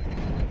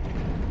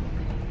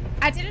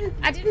 I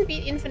didn't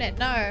beat Infinite,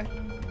 no.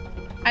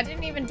 I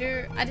didn't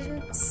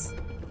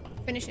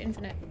finish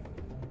Infinite.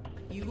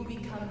 You will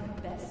become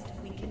the best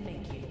we can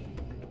make you.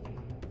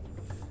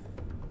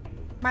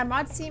 My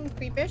mods seem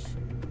creepish.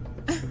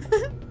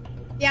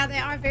 Yeah, they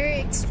are very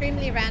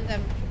extremely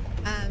random,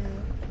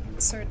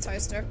 Sir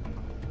Toaster.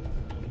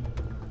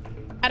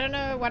 I don't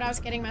know what I was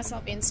getting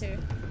myself into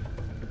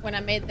when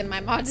I made them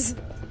my mods.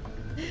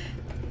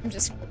 I'm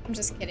just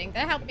kidding. They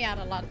helped me out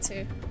a lot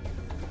too.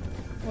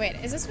 Wait,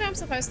 is this where I'm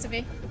supposed to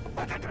be?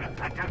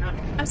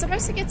 I'm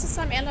supposed to get to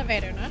some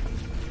elevator, no?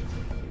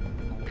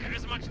 There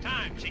isn't much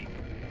time, Chief.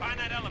 Find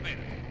that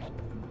elevator.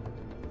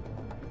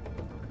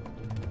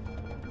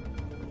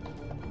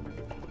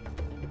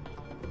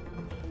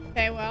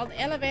 Okay, well, the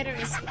elevator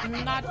is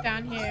not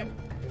down here.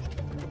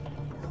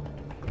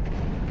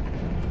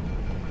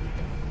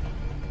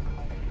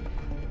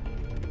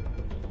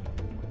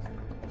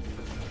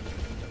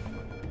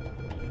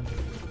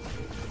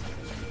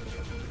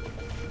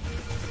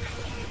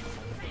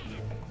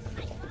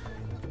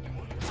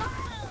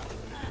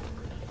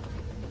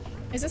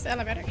 Is this the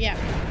elevator? Yeah.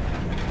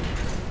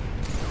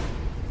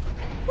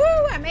 Woo!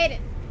 I made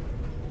it.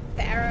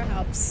 The arrow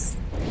helps.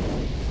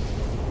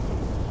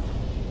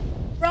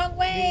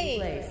 way!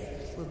 This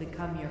place will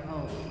become your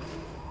home.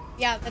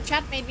 Yeah, the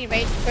chat made me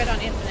rage quit on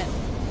Infinite.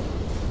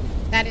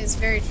 That is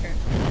very true.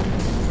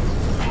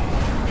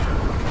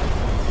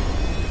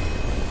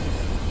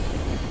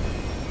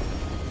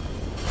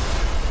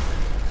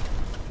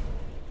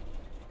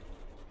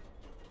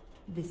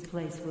 This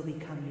place will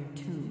become your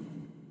tomb.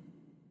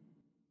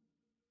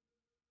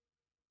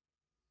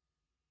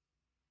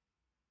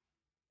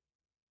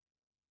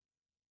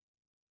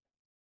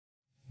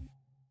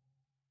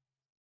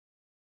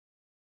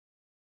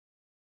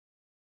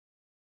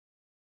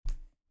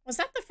 Was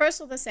that the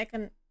first or the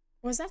second?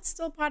 Was that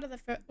still part of the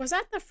first? Was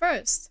that the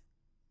first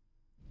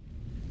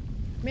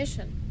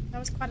mission? That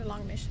was quite a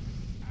long mission.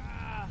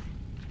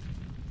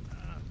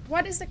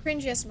 What is the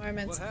cringiest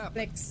moment,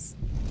 Blix?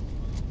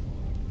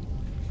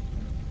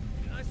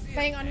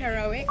 Playing on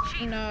heroic?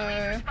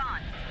 No.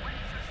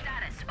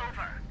 Status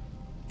over.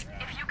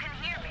 If you can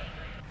hear me,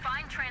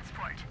 find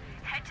transport.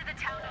 Head to the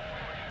town of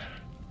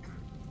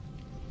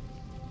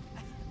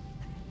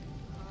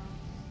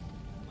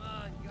Come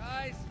on,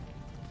 guys.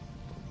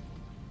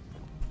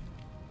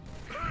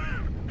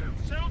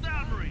 Settle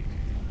down, Marine.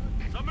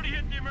 Somebody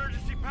hit the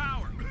emergency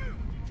power.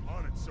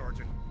 On it,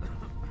 Sergeant.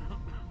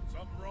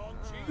 Something wrong,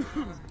 Chief?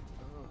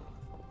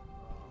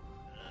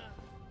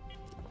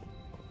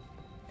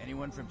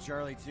 Anyone from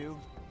Charlie 2?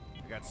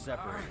 We got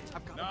separated.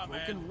 I've got Nah, a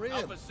broken man. rib.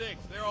 Alpha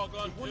 6, they're all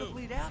gone Want to too.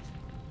 bleed out?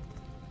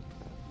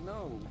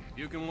 No.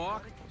 You can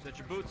walk. Set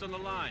your boots on the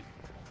line.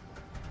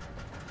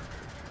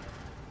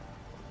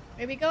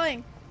 Where are we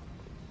going?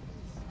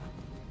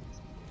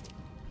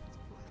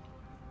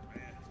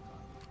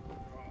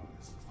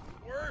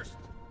 Worst.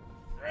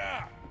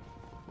 Ah.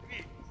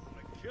 Hey, I'm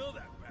gonna kill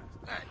that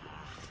bastard.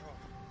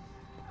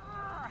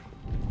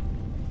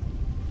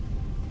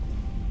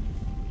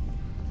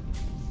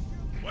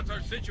 What's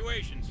our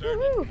situation,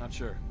 Sergeant? Not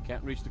sure.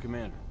 Can't reach the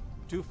commander.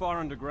 Too far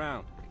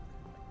underground.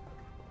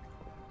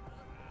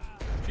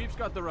 Chief's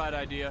got the right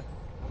idea.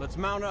 Let's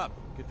mount up.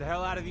 Get the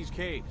hell out of these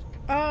caves.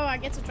 Oh, I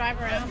get to drive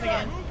around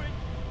again.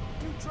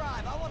 You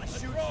drive. I want to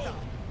shoot stuff.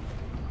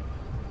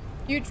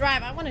 You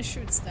drive. I want to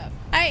shoot stuff.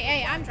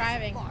 Hey, I'm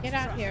driving. Get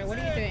out here. What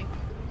are you doing?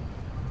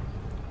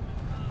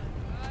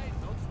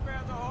 Don't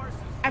spare the horses.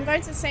 I'm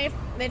going to save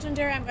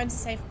Legendary. I'm going to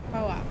save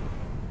co-op.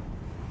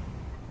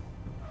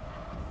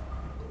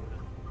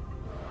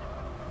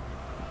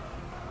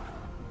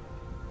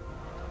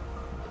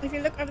 If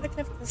you look over the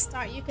cliff at the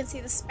start, you can see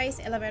the space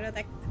elevator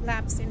that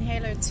collapsed in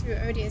Halo 2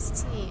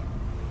 ODST.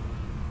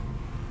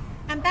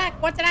 I'm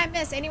back. What did I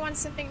miss? Anyone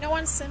simping? No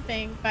one's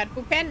simping, but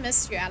Bupen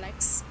missed you,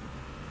 Alex.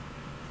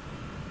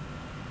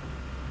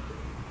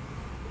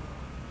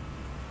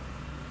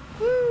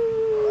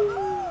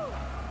 Woo!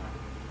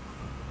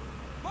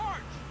 March!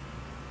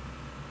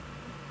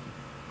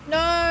 No!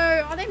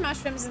 Are there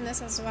mushrooms in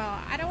this as well?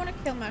 I don't want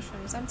to kill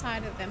mushrooms. I'm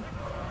tired of them.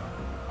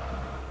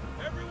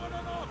 Everyone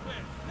on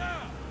offense,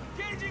 now!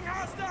 Engaging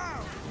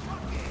hostile!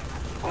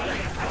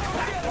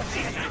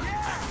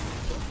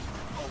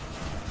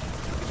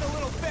 The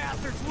little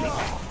bastards run!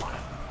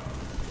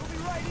 We'll be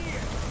right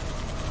here!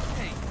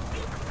 Hey!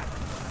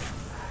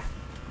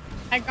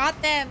 I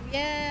got them!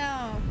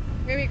 Yeah!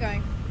 Where are we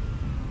going?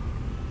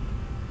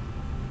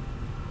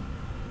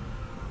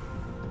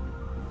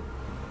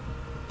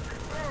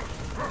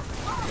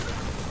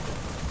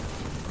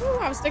 Ooh,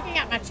 I was looking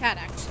at my chat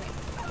actually.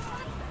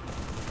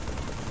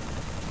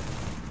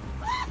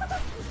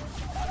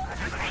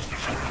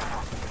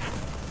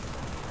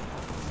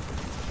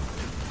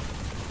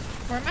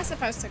 Where am I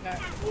supposed to go?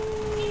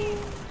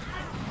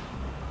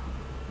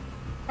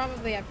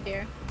 Probably up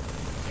here.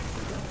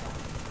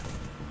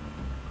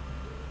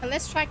 But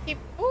let's try keep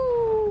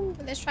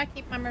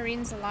my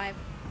Marines alive.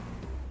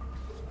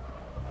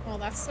 Well,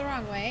 that's the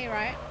wrong way,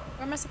 right?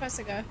 Where am I supposed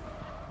to go?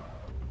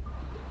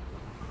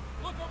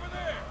 Look over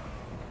there!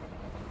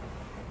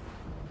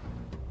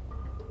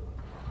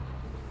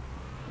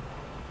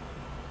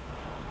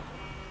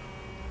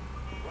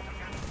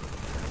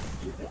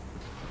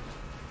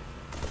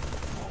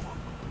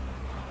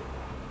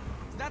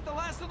 Is that the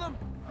last of them?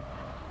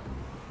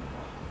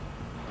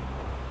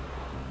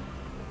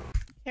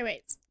 Okay,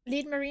 wait.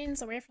 Lead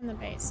Marines away from the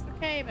base.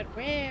 Okay, but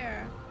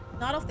where?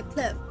 Not off the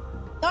cliff.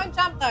 Don't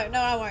jump though. No,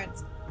 I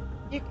won't.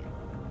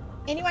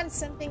 Anyone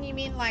simping, you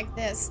mean like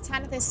this?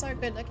 Tanith is so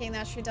good looking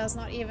that she does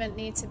not even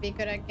need to be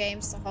good at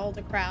games to hold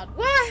a crowd.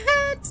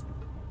 What?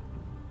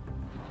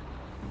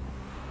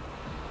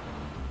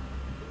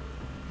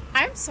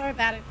 I'm so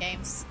bad at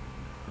games.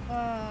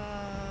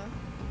 Lost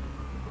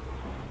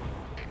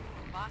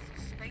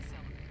space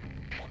element.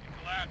 It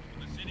collapsed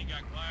when the city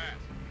got glass.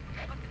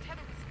 But the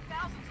tether was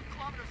thousands of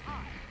kilometers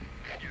high.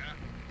 Yeah?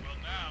 Well,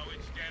 now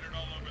it's scattered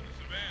all over the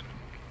savannah.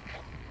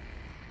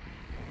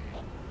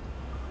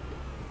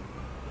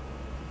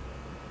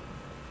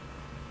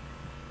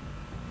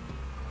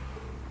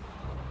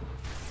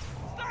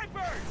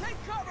 Sniper! Take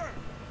cover!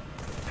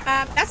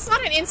 That's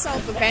not an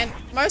insult, Ben.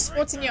 Most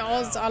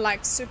 14-year-olds are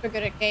like super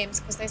good at games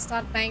because they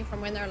start playing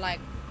from when they're like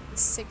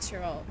 6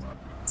 years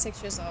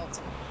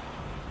old.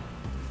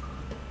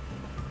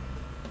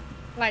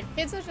 Like,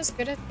 kids are just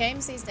good at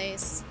games these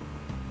days.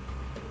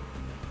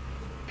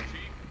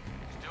 Chief,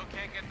 still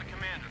can't get the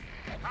commander.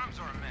 Comms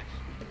are a mess.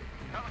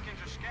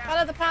 Pelicans are scattered.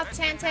 Follow the path,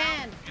 Tan.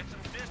 Get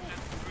some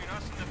distance between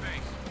us and the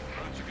base.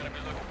 Brutes are gonna be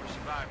looking for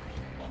survivors.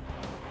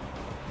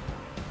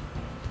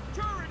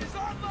 Turret is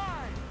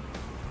online!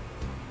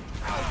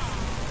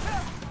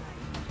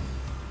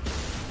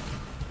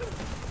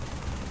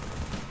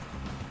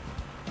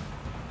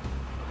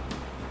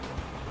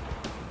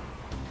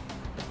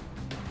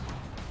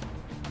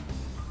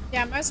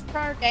 Yeah, most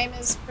pro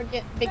gamers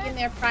begin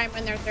their prime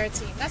when they're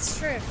 13. That's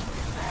true.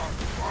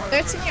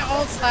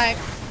 13-year-olds like,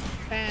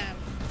 bam.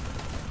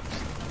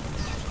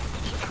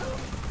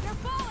 They're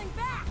falling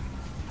back.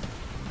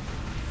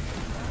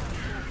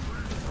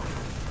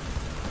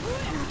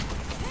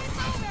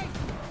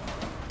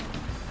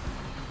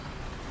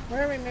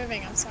 Where are we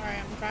moving? I'm sorry,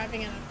 I'm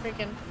driving in a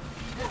freaking...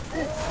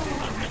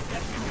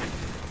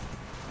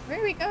 Where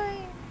are we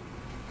going?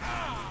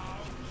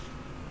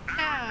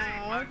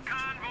 My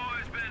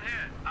convoy's been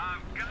hit.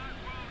 I've got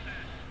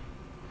wounded.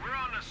 We're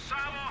on the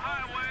Silo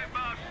Highway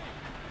about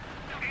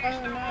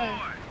east of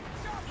Roy.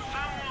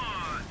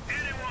 Someone,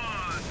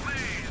 anyone,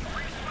 please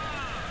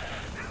respond.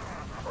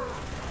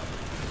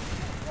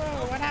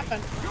 Whoa, what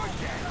happened?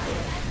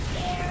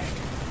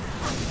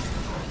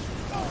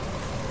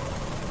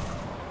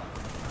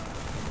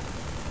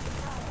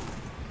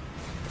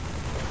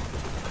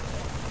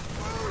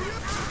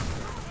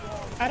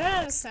 I don't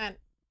understand.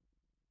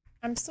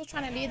 I'm still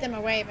trying to lead them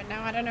away, but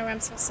now I don't know where I'm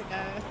supposed to go.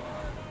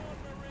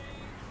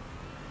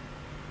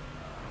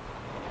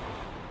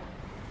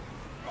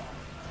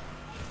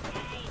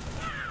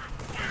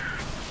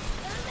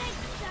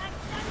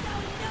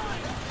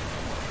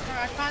 Oh,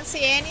 I can't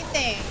see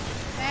anything.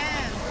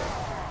 Damn.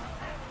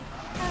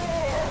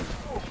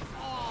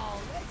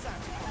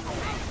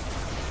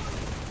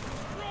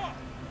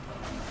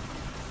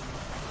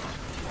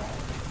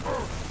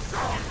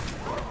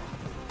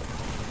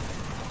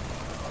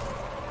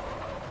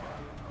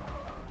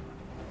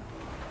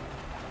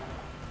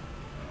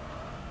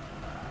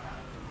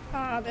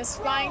 Oh, there's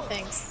flying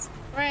things.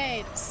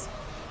 Great.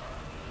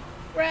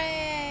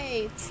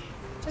 Great.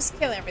 Just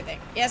kill everything.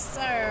 Yes,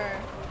 sir.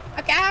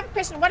 Okay, I have a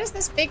question. What is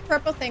this big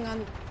purple thing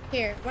on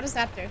here? What does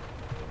that do?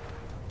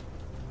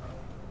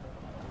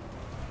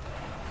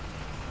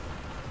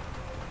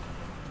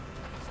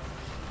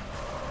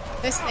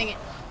 This thing.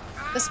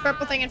 This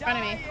purple thing in front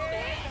of me.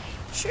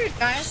 Shoot,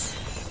 guys.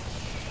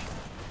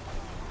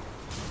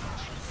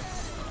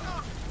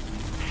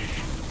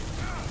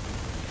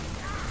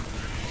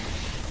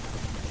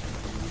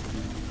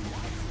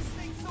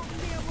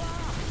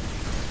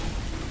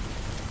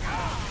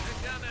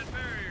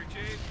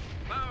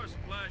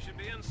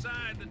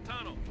 Inside the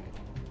tunnel.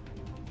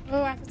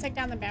 Oh, I have to take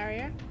down the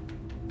barrier.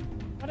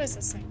 What is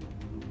this thing?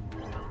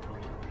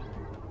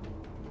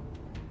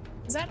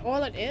 Is that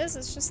all it is?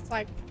 It's just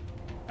like...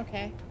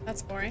 Okay,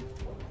 that's boring.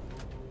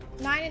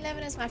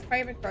 9-11 is my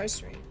favorite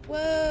grocery.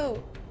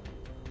 Whoa!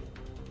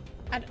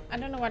 I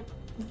don't know what...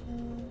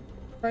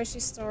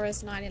 grocery store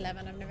is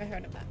 9-11. I've never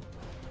heard of that.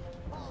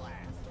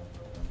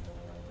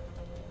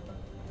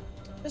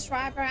 Just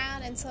drive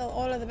around until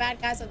all of the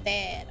bad guys are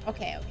dead.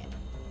 Okay, okay.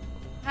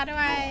 How do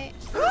I...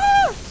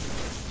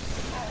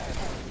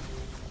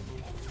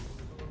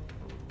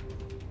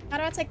 How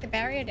do I take the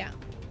barrier down?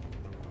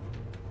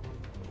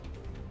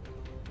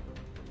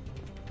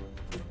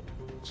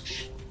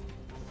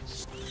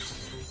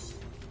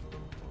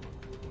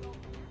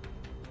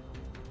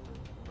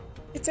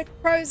 It's a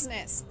crow's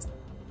nest.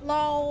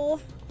 Lol.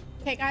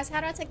 Okay, guys,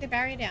 how do I take the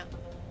barrier down?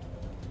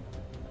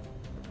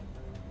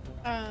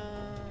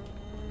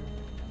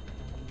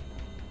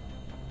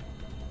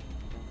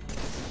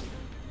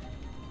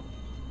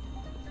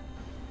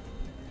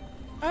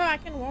 Oh, I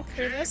can walk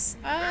through this.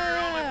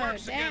 Oh,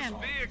 damn.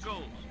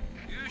 Vehicles.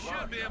 You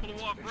should be able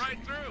to walk right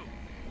through.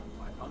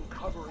 By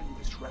uncovering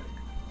this relic,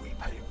 we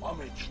pay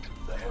homage to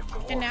their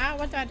glory. And now,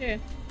 what do I do?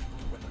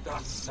 When the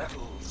dust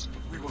settles,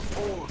 we will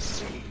all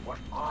see what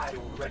I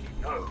already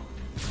know.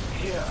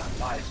 Here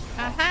lies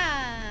the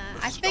Aha!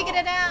 I figured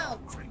it out!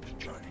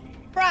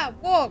 Bruh,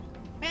 walk!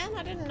 Man,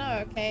 I didn't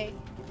know, okay.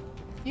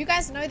 You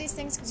guys know these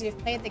things because you've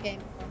played the game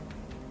before.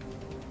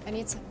 I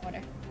need some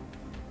water.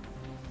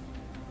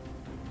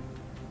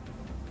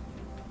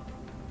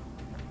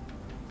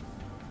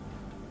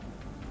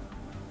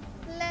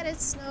 Let it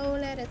snow,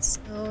 let it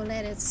snow,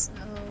 let it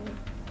snow.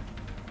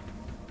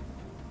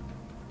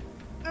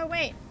 Oh,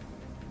 wait.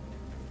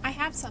 I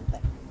have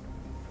something.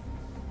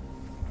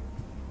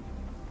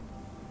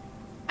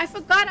 I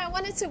forgot I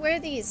wanted to wear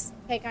these.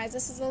 Okay, guys,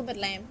 this is a little bit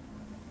lame.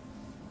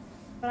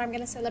 But I'm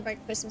gonna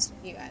celebrate Christmas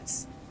with you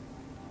guys.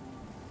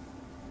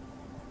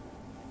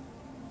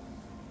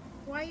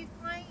 Why are you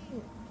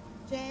crying,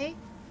 Jay?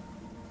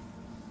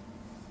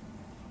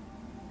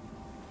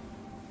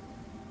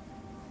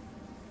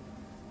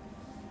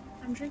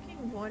 I'm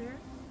drinking water.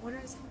 Water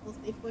is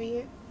healthy for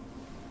you.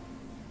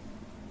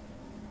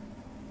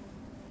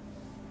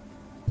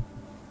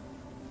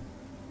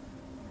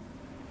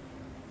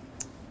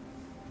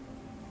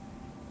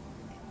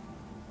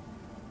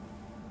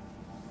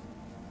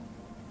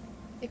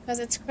 because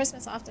it's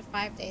Christmas after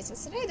 5 days.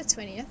 It's today the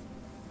 20th.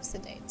 What's the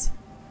date?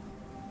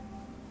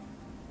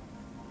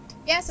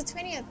 Yeah, it's the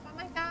 20th. Oh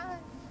my god.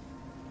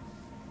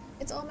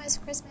 It's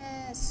almost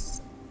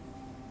Christmas.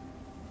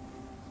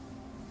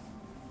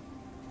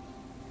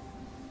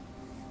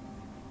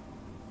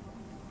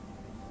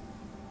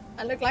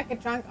 I look like a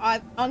drunk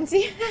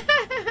auntie.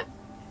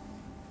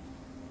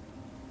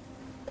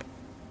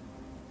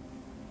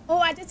 Oh,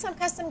 I did some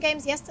custom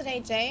games yesterday,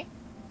 Jay.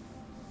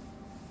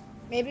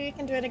 Maybe we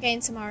can do it again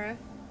tomorrow.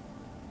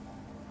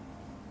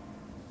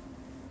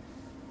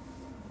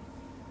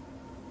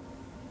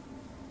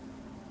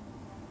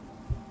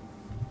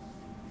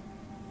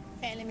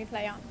 Okay, let me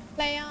play on.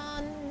 Play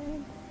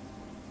on.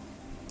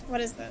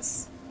 What is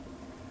this?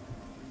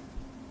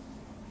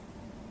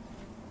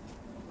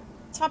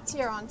 Top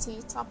tier,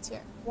 auntie. Top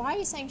tier. Why are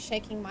you saying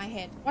shaking my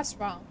head? What's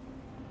wrong?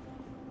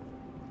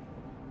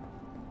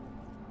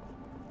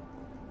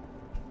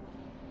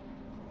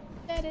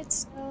 Let it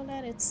snow,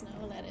 let it snow,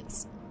 let it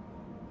snow.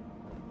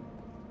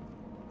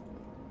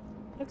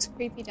 Looks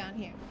creepy down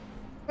here.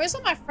 Where's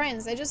all my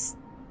friends? They just...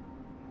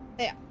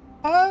 They...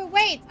 Oh,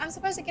 wait! I'm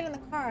supposed to get in the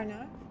car,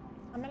 no?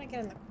 I'm gonna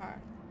get in the car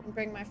and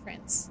bring my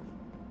friends.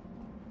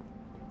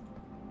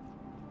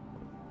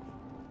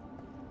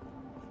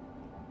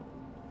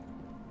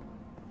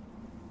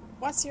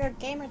 What's your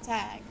gamer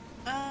tag?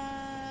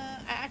 I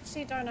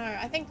actually don't know.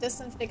 I think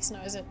Distant Flix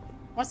knows it.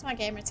 What's my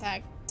gamer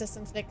tag?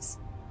 Distant Flix.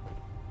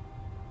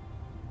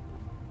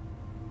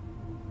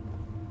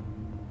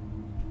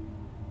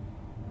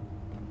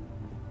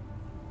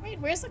 Wait,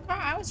 where's the car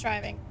I was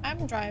driving?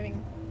 I'm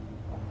driving.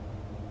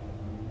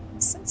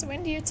 Since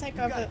when do you take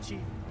over?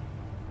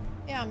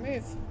 Yeah,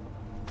 move.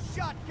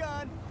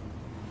 Shotgun.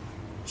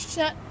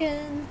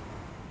 Shotgun.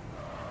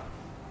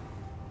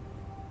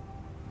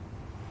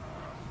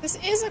 This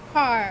is a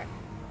car.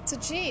 It's a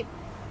Jeep.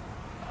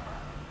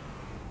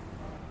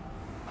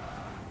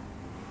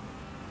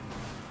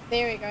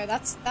 There we go.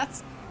 That's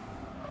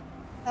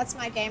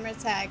my gamer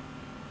tag.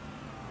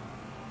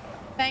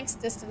 Thanks,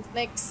 Distant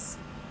Flix.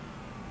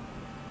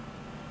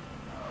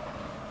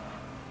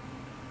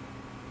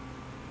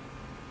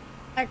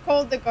 I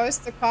called the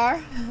ghost the car.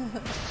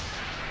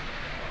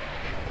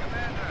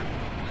 Commander,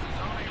 this is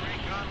only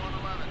Recon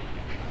 111.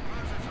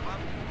 Cruisers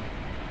above.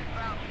 We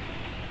found them.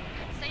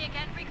 Say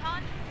again,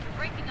 Recon? You're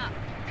breaking up.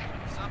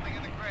 Something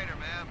in the crater,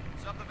 ma'am.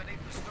 Something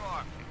beneath the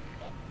storm.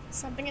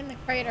 Something in the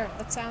crater.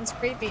 That sounds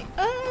creepy.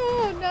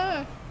 Oh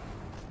no!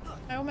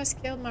 I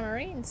almost killed my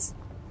Marines.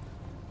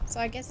 So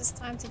I guess it's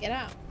time to get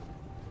out.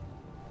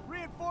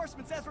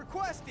 Reinforcements as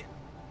requested.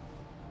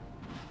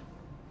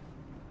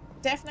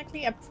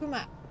 Definitely a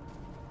Puma.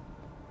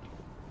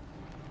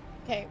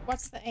 Okay,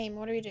 what's the aim?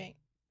 What are we doing?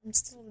 I'm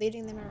still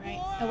leading them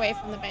away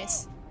from the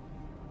base.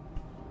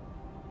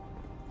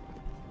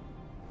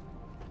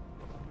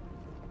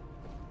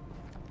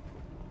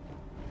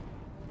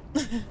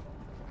 I'm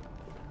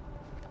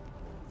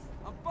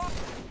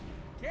fucking.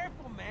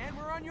 Careful, man.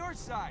 We're on your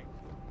side.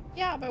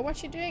 Yeah, but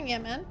what you doing here,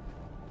 man?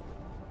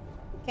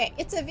 Okay,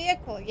 it's a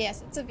vehicle.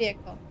 Yes, it's a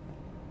vehicle.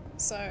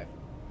 So,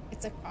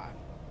 it's a car.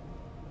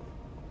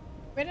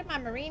 Where did my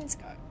Marines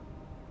go?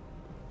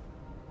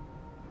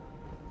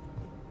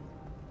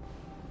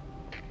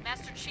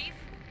 Master Chief,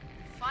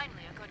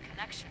 finally a good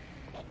connection.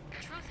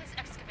 Truth has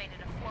excavated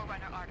a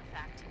Forerunner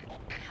artifact.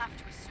 We have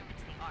to assume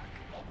it's the Ark.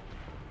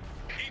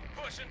 Keep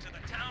pushing to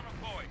the town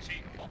of Boyd,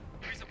 Chief.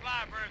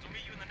 Resupply birds will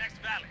meet you in the next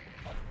valley.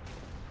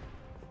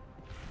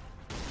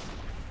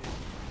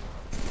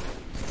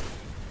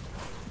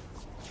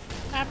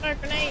 I have no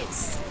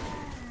grenades.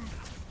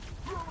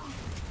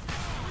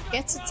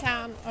 Get to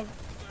town of...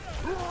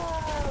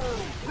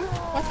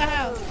 What the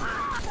hell?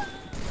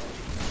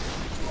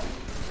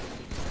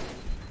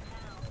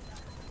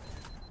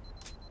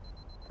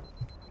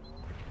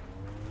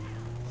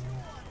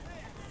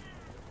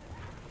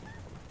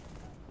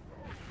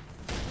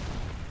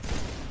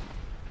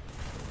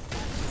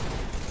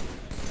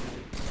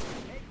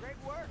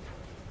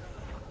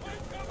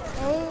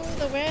 Oh,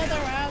 the weather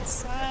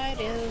outside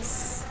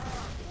is...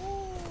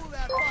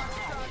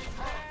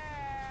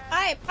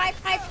 Hi, pie,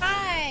 pie,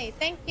 pie!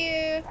 Thank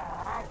you!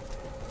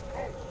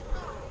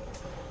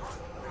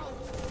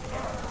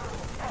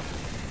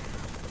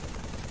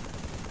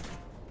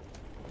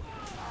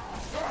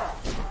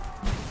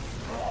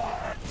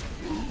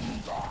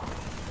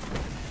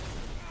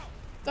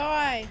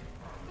 Die!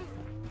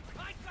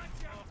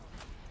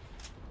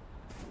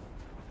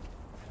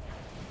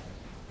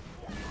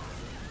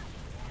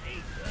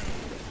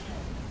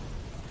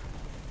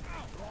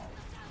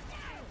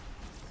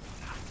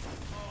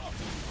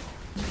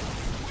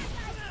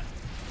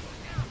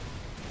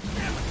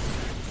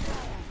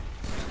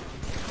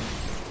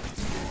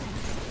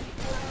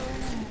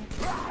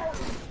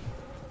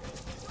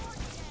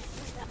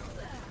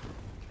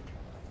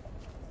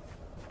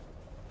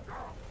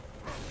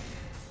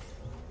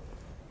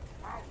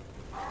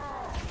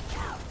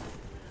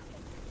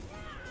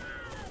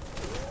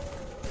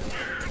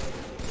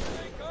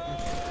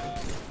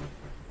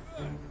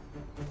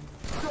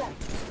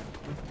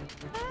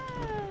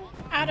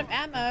 Out of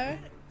ammo.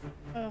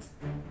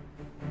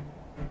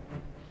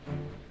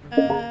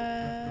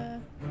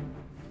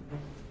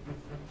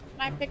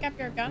 Can I pick up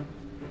your gun?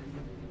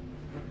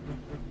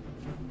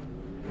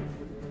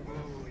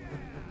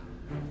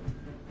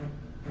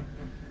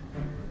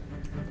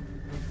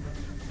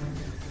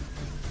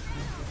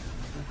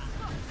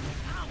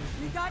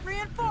 We got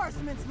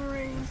reinforcements,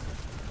 Marines.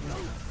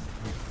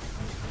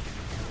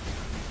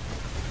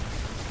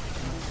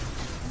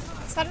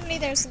 Suddenly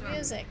there's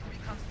music.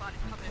 Recon spotted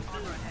Covenant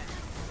armor ahead.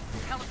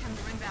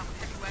 Pelicans are inbound with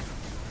heavy weapons.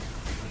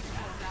 We need to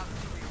hold out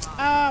until we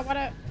arrive. Oh, what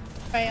a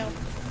fail.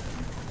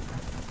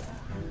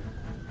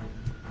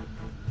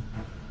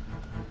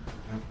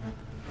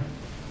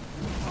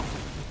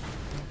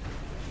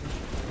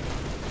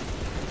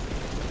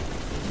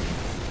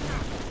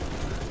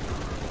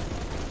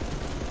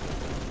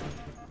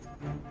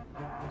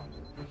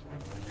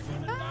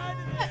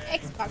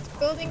 Xbox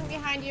building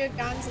behind you,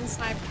 guns and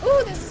sniper.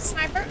 Ooh, there's a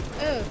sniper.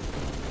 Ooh.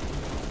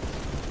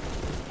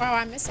 Wow,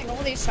 I'm missing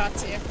all these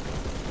shots here.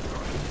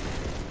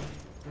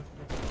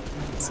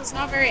 This is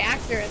not very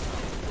accurate.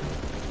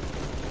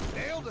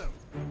 Nailed him.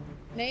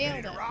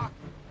 Nailed it.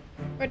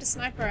 Where'd the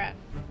sniper at?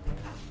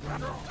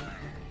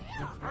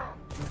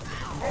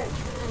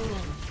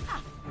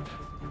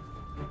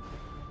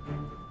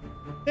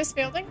 This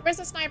building? Where's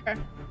the sniper?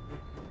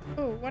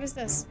 Ooh, what is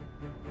this?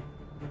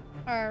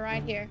 Oh,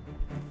 right here.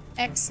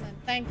 Excellent,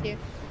 thank you.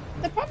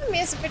 The problem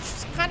is, which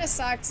kind of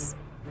sucks,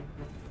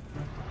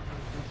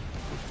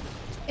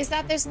 is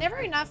that there's never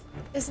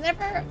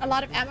a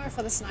lot of ammo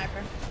for the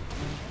sniper.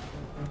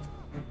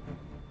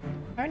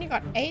 I only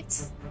got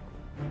 8.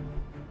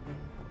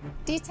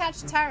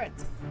 Detached turret.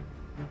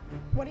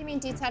 What do you mean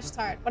detached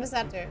turret? What does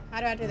that do?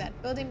 How do I do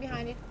that? Building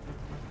behind you.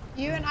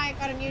 You and I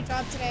got a new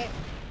job today.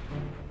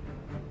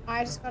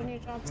 I just got a new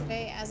job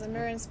today as a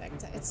mirror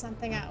inspector. It's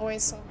something I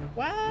always saw.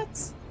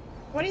 What?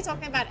 What are you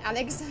talking about,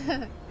 Alex?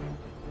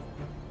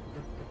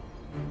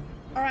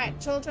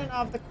 Alright, children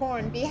of the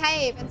corn,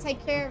 behave and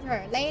take care of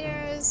her.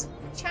 Laters.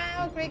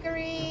 Ciao,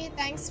 Gregory.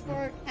 Thanks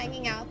for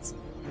hanging out.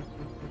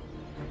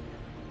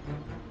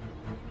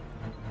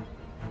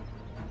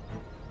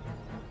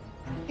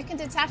 You can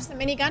detach the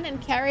minigun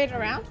and carry it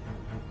around.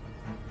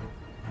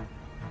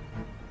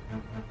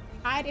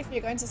 Hide if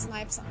you're going to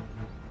snipe someone.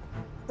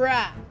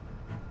 Bruh.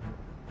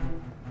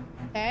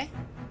 Okay.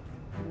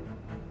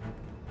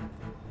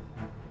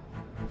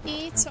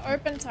 E to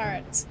open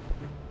turret.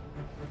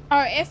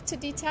 Or F to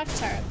detach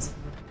turret.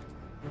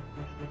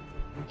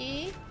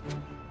 E.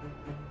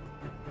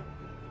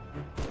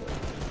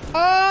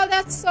 Oh,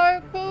 that's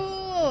so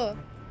cool.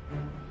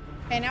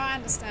 Okay, now I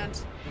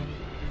understand.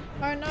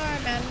 Oh no,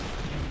 man.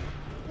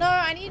 No,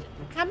 I need...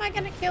 How am I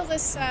gonna kill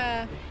this,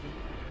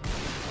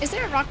 Is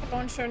there a rocket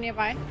launcher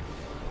nearby?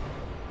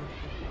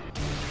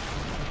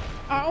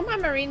 Are all my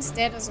Marines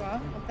dead as well?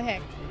 What the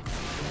heck?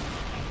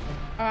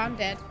 Oh, I'm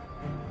dead.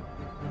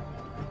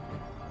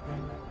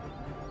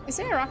 Is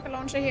there a rocket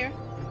launcher here?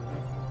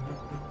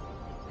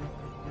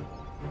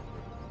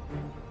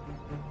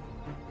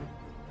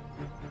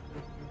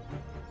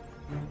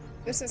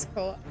 This is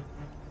cool.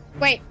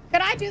 Wait,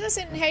 could I do this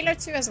in Halo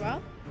 2 as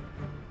well?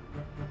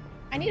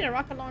 I need a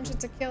rocket launcher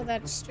to kill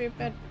that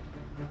stupid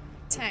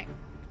tank.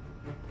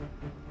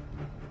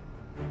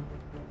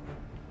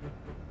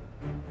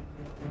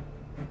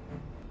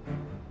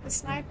 The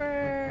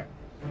sniper...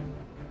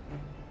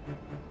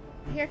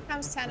 Here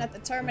comes Tanit, the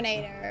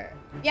Terminator.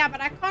 Yeah,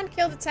 but I can't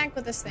kill the tank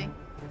with this thing.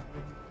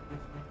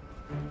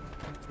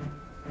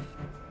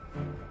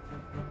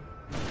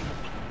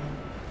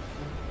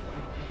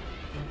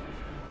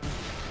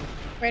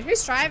 Wait,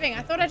 who's driving?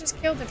 I thought I just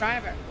killed the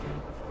driver.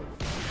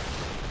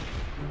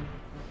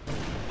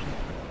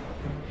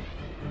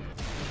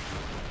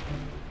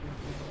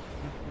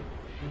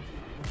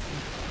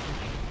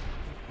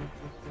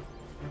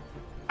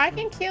 I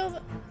can kill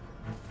the...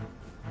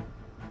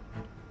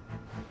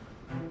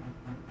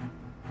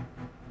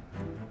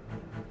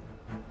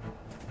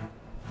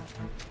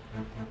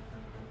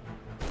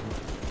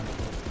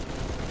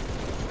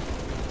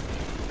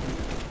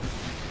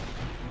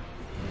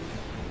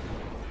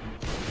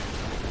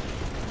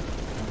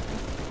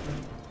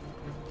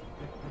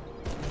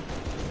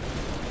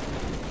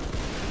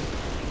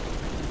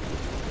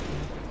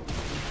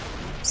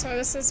 So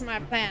this is my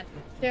plan.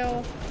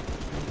 Kill...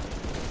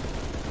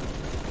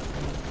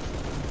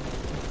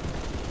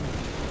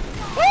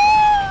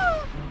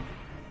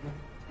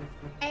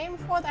 Aim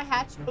for the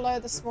hatch below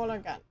the smaller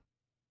gun.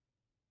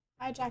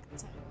 Hijack the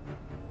tank.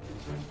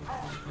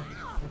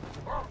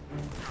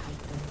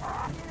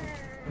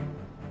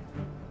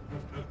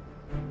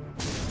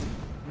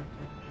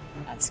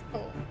 That's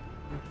cool.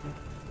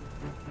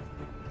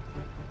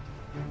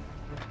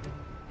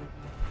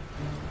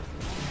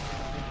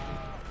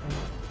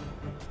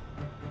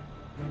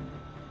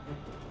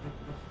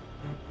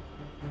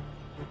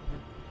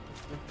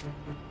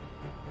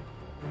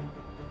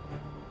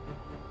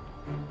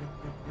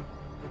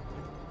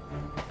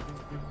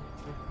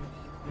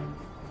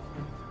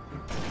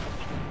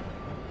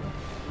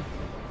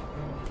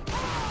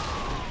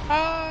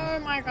 Oh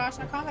my gosh,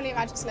 I can't believe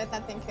I just let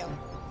that thing kill.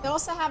 They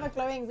also have a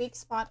glowing weak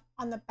spot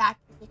on the back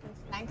if you can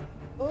flank them.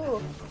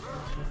 Ooh.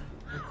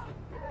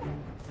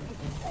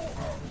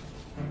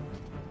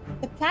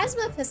 The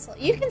plasma pistol.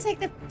 You can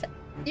take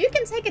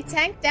a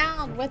tank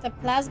down with a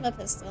plasma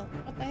pistol.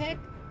 What the heck?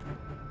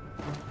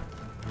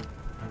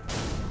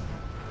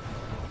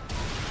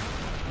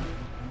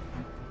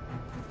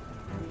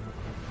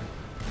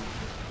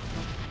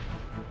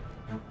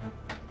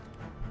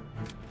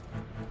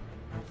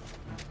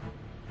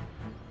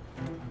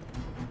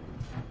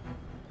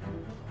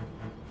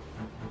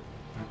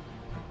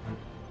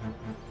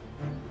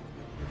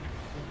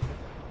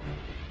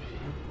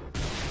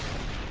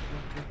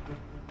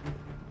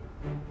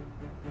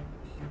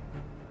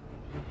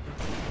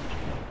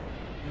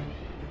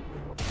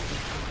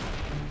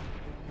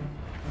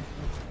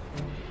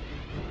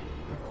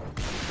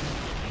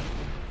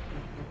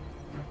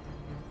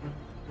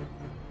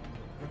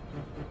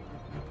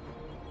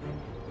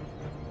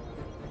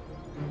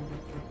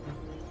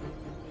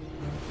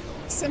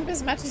 Simp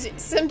as much as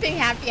simping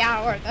happy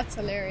hour. That's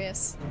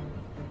hilarious.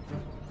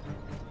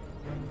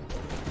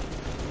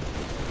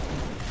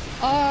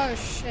 Oh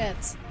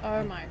shit.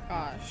 Oh my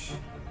gosh.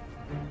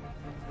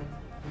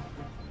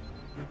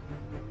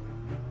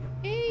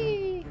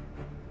 Hey.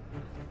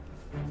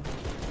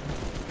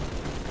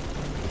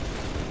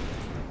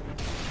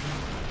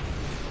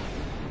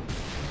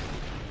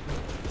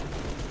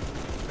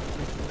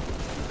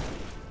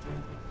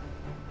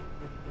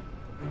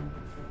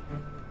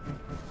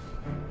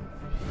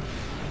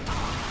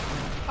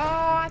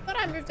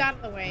 I moved out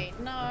of the way.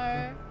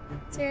 No.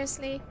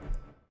 Seriously?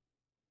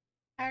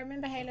 I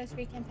remember Halo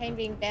 3 campaign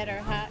being better,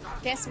 huh?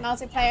 Guess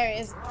multiplayer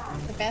is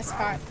the best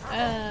part.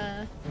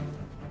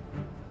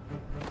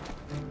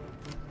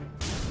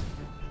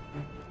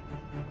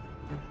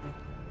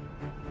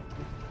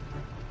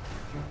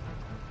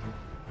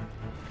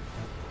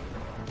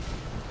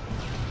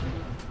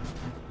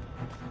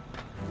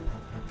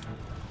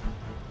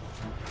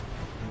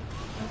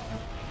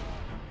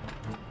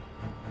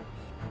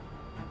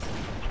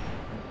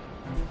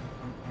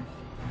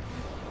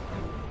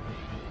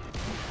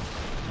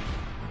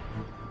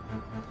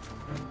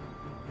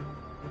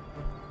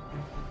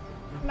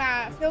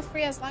 Feel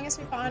free, as long as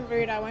we aren't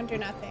rude, I won't do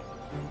nothing.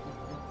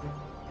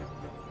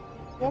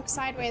 Walk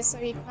sideways so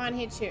he can't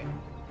hit you.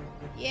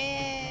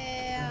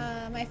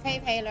 Yeah, my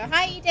fave Halo.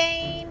 Hi,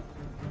 Dane!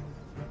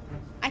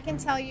 I can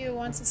tell you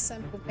once a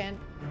simple pen.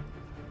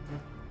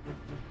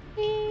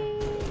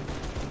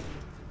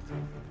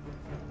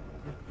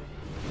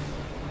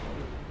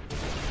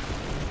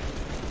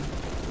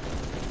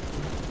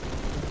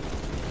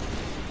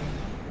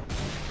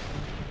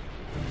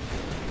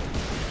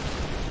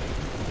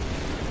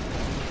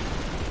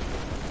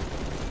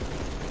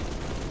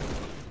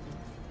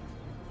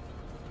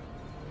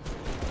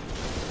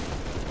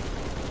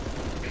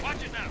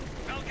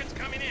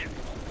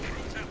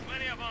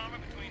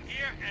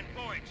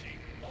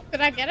 Did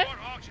I get it?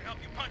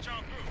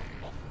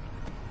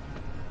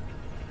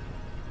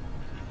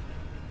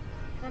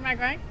 Where am I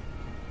going?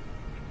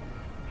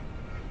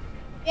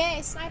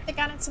 Yay, snipe the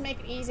gunner to make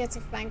it easier to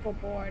flank or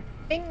board.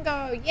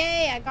 Bingo!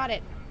 Yay, I got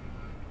it.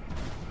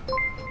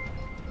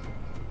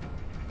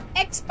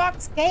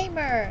 Xbox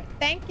Gamer!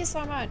 Thank you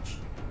so much.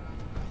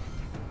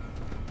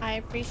 I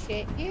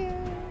appreciate you.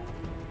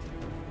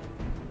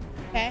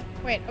 Okay,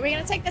 wait, are we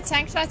gonna take the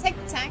tank? Should I take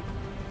the tank?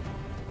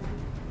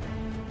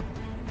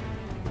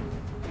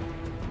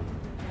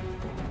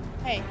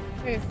 Hey,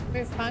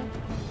 move, punk.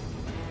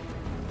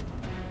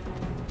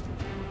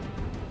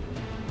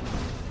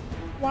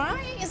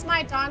 Why is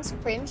my dance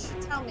cringe?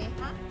 Tell me,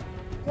 huh?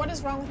 What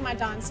is wrong with my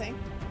dancing?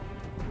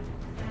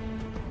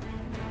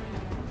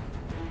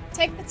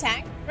 Take the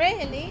tank?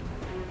 Really?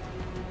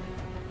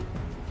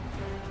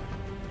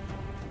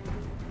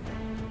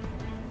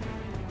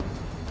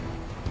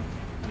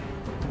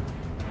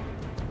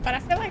 But I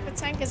feel like the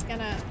tank is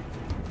gonna...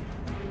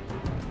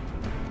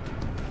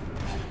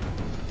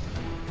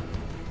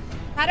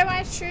 How do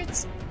I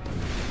shoot?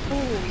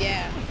 Ooh,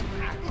 yeah.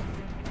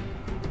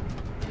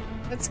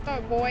 Let's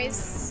go,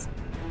 boys.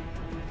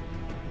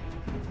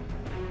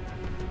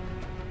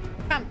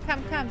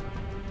 Come.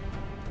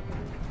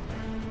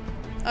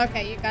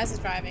 Okay, you guys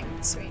are driving.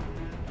 Sweet.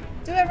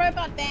 Do a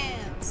robot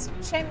dance.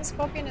 Shame the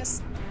Scorpion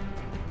is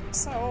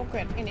so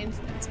awkward in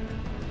Infinite.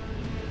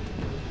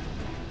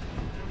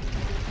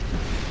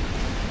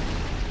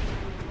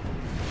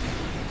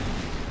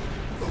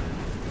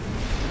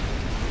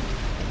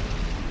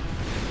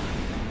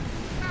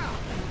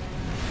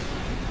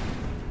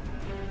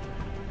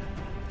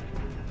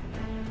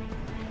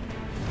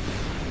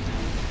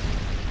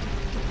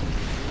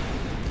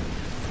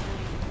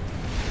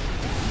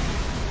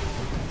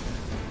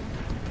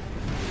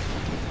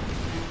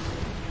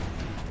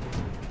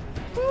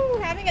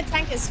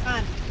 Is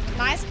fun.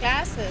 Nice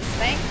glasses,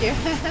 thank you.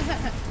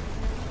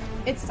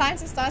 It's time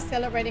to start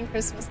celebrating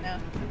Christmas now.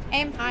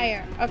 Aim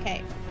higher.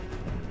 Okay.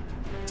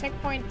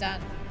 Checkpoint done.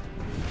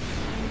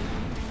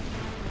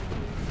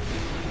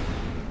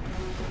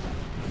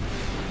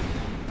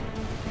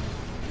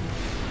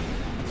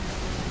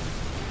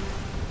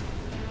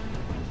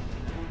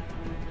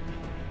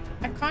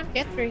 I can't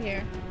get through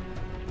here.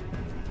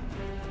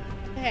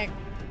 What the heck?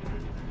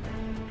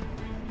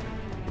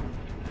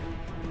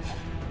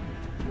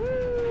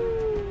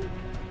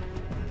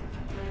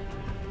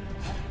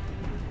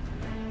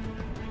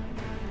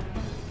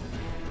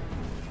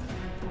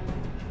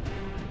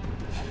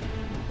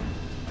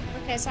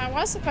 Okay, so I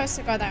was supposed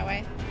to go that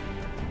way.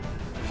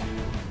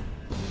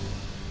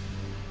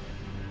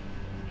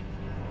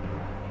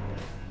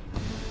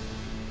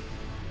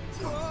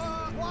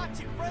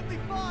 Watch it! Friendly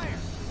fire!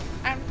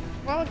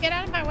 Well, get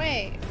out of my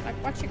way. Like,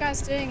 what you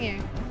guys doing here?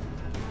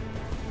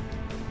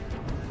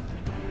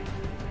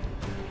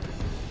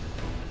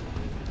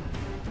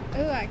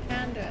 Ooh, I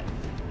can do it.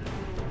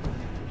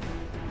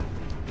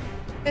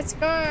 Let's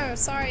go!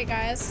 Sorry,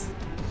 guys.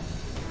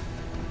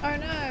 Oh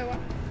no!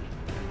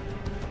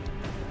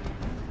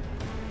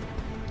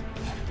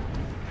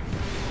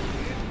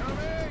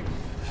 Incoming!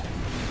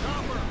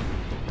 Chopper!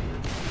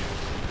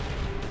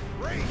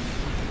 Break!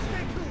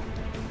 Stay cool!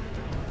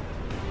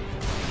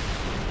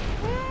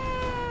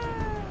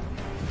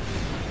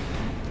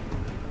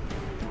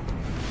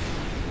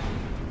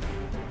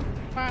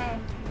 Wow.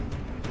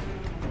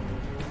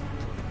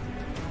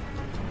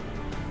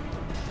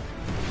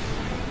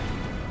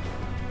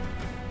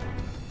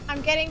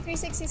 I'm getting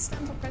 360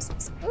 stem for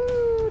Christmas.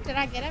 Ooh, did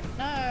I get him?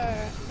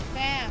 No.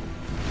 Bam.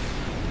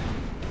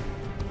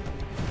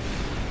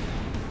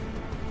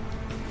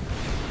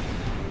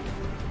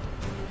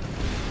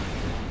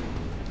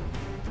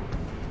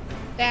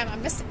 Damn, I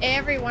missed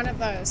every one of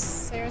those.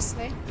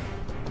 Seriously.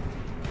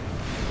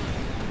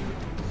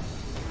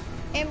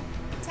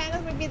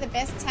 Tanner would be the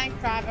best tank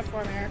driver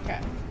for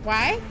America.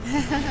 Why?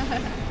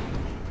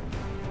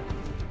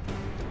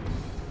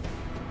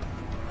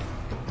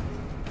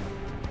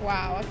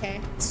 Wow, okay.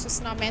 It's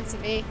just not meant to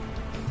be.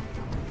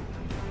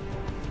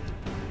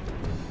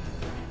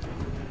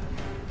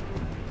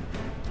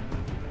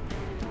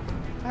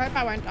 I hope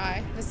I won't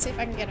die. Let's see if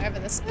I can get over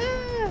this.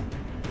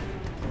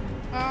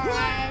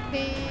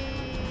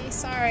 R.I.P.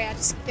 Sorry, I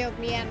just killed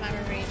me and my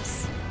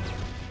Marines.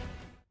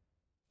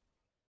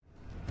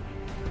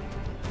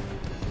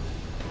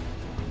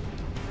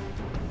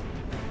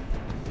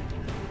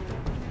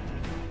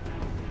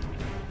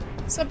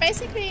 So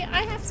basically,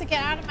 I have to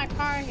get out of my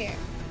car here.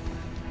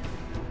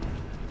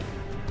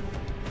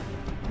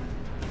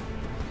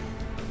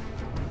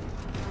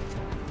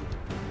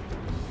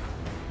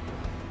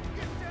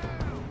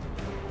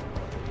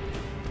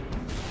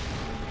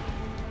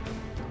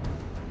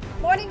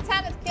 Morning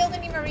time have killed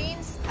any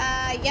Marines?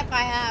 Yep,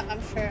 I have,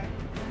 I'm sure.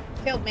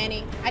 Killed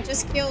many. I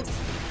just killed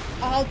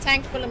a whole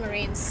tank full of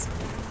Marines.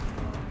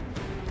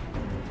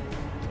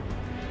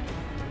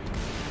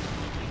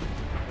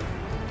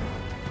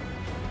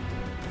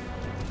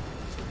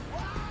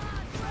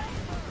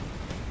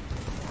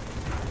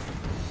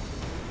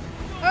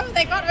 Oh,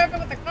 they got over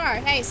with the car.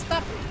 Hey,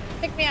 stop.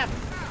 Pick me up.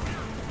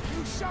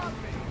 You shot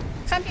me!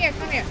 Come here,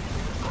 come here.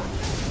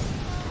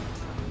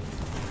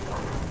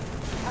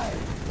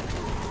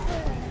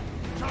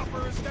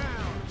 Chopper is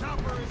down!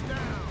 Chopper is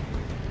down!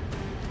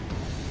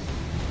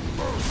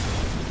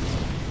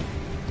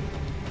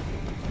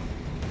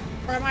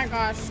 Oh my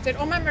gosh. Did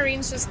all my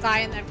Marines just die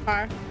in that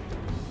car?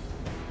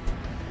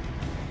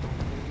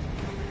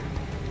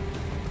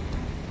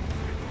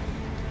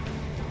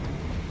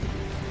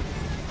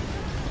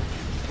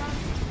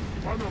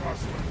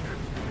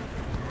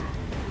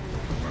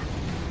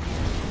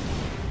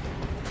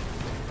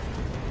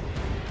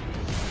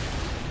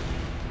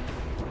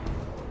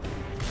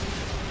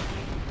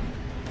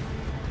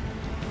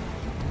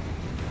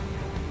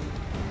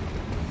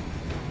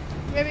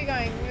 Where are we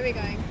going? Where are we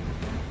going?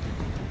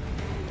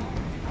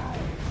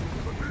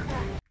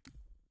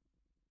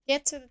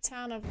 Get to the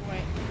town of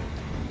Void.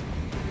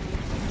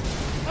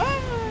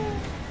 Oh!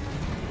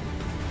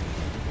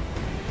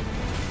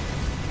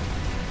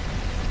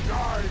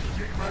 Die,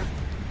 demon!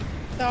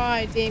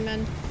 Die,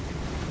 demon.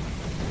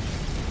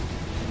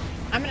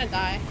 I'm gonna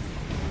die.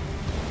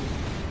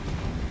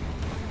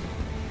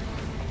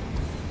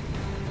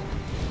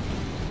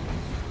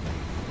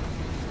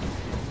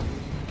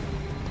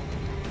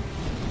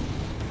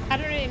 I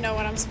don't really know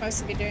what I'm supposed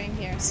to be doing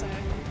here, so...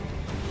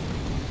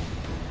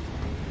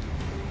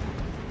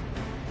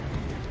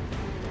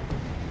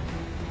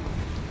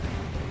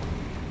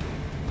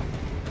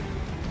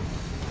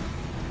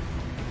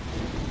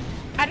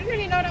 I don't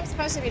really know what I'm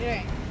supposed to be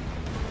doing.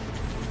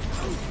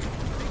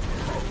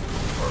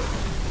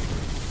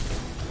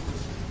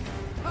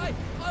 Hi!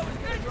 I was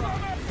gonna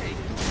drop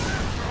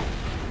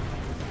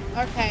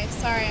it! Okay,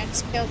 sorry, I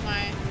just killed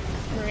my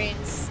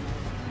Marines.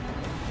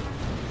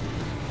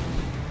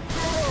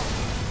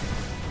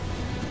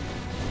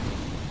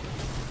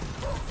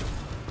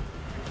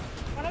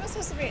 What am I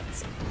supposed to be?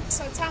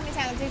 So tell me,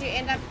 Tanner, did you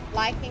end up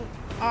liking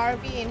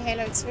RB in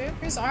Halo 2?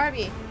 Who's RB?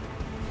 Get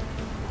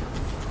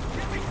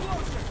me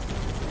closer!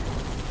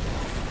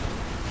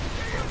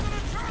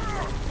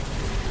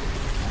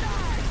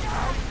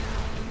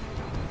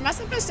 Am I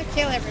supposed to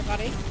kill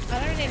everybody? I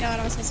don't really know what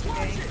I'm supposed to be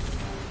doing.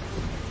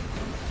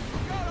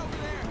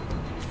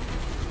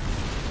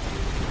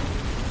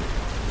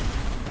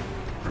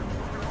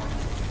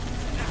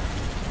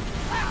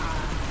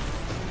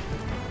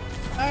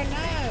 Oh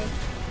no!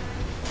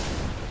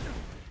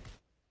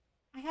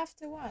 I have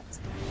to what?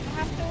 I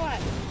have to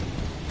what?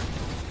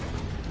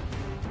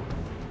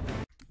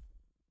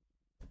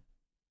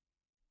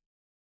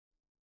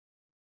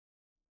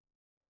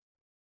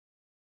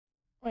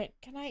 Wait,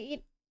 can I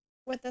eat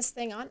with this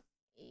thing on?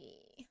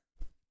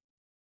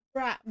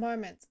 Bruh,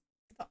 moment.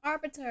 The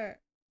Arbiter.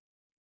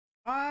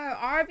 Oh,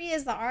 Arby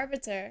is the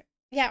Arbiter.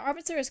 Yeah,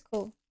 Arbiter is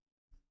cool.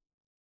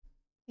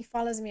 He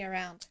follows me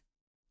around.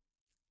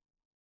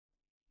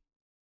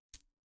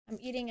 I'm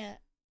eating a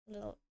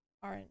little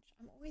orange.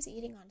 I'm always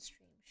eating on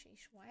stream.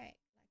 Sheesh, why? Like,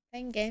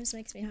 playing games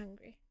makes me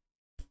hungry.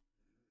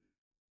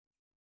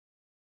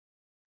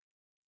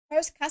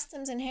 Post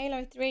customs in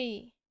Halo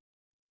 3.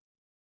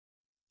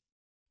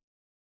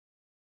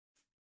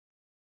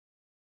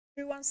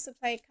 Who wants to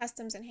play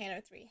customs in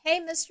Halo 3? Hey,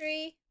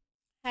 Mystery!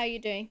 How you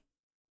doing?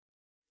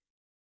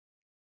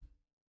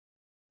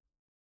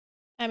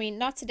 I mean,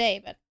 not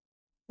today, but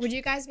would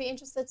you guys be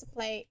interested to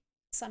play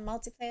some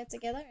multiplayer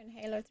together in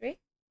Halo 3?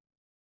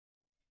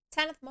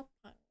 10th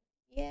mukbang.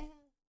 Yeah.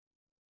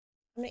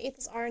 I'm gonna eat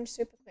this orange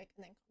super quick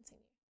and then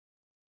continue.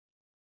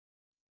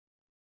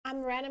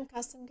 I'm random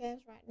custom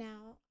games right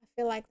now. I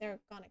feel like they're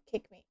gonna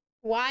kick me.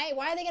 Why?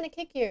 Why are they gonna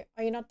kick you?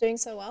 Are you not doing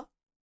so well?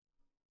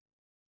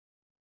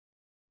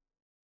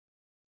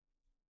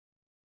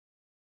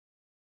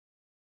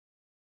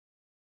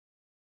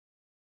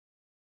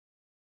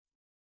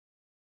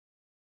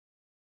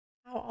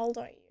 How old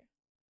are you?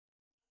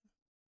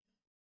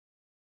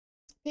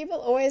 People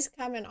always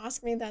come and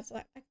ask me. That's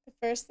like the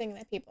first thing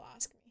that people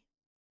ask me.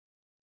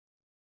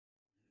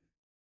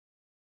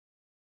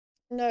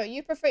 No,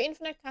 you prefer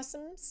infinite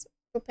customs,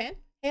 Pupen?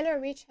 Halo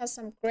Reach has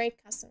some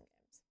great custom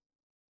games.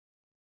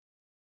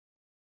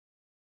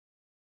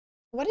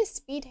 What is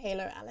Speed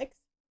Halo, Alex?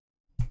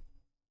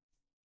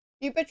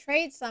 You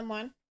betrayed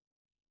someone.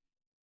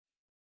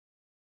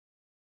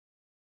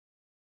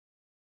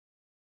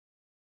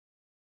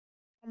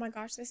 Oh my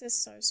gosh, this is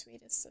so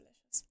sweet. It's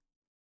delicious.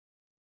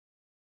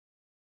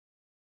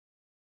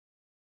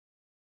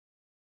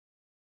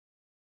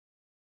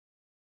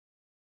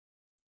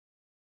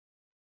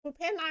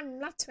 Pupen, I'm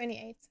not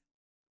 28.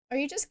 Are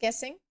you just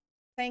guessing?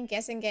 Playing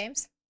guessing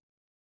games?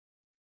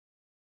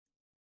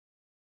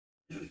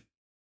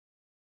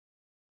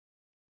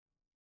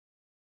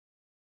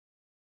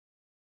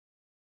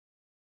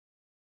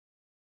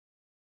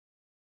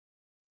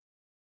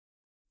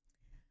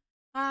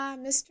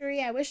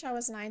 Mystery, I wish I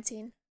was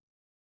 19.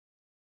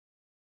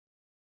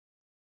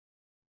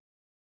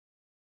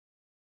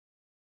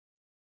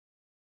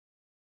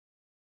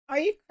 Are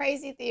you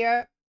crazy,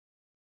 Theo?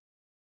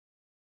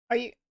 Are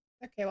you...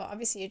 Okay, well,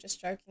 obviously you're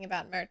just joking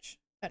about merch,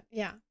 but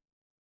yeah.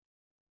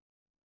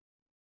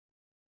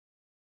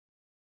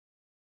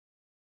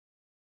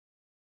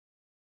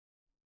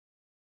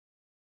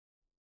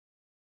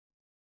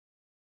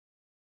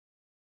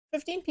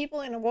 "15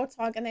 people in a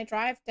warthog and they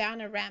drive down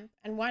a ramp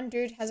and one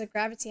dude has a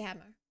gravity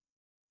hammer.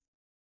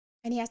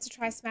 And he has to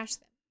try smash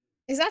them.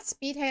 Is that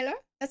Speed Halo?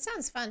 That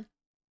sounds fun.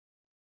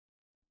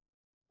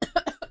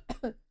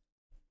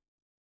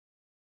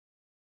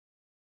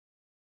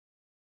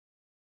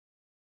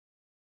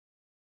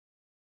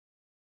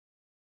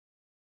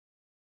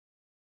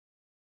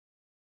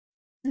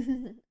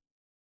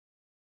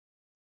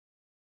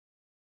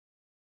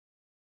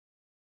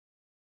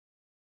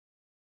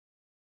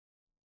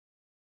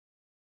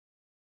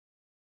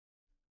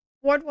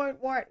 Ward.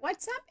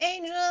 What's up,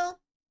 Angel?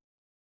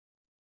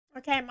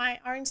 Okay, my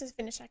orange is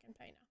finished. I can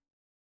play now.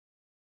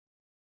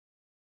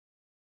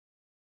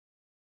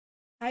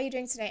 How are you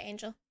doing today,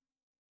 Angel?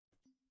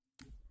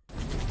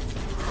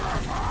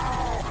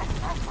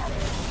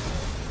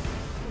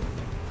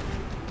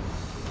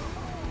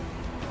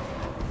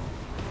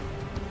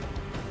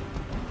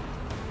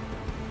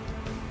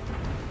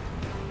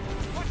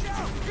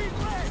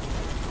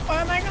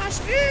 Oh my gosh,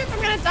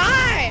 I'm gonna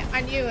die!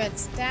 I knew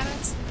it, damn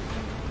it.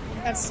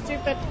 That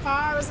stupid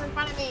car was in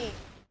front of me.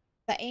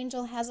 The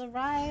angel has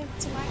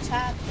arrived to my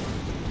chat.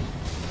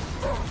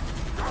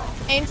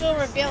 Angel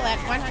reveal at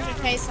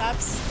 100k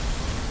subs.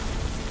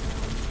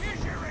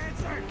 Here's your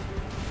answer.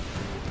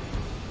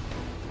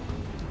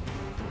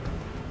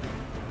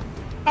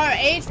 Oh,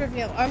 age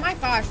reveal. Oh my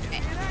gosh.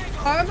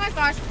 Oh my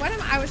gosh. What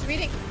am I was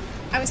reading?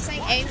 I was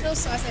saying angel,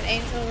 so I said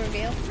angel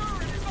reveal.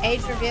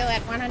 Age reveal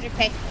at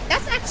 100k.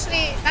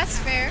 That's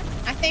fair.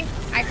 I think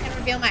I can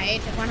reveal my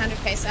age at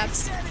 100k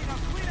subs.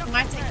 It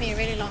might take me a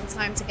really long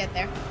time to get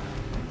there.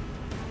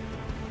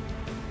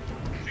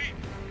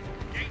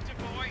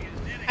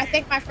 I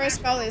think my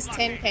first goal is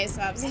 10k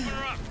subs.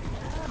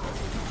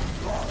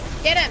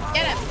 Get him!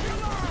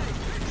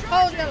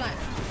 Hold your line.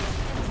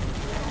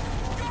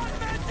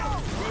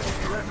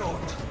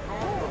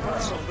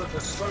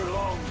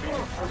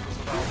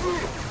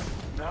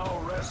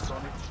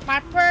 My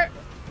poor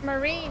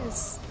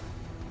Marines.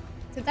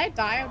 Did they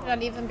die or did I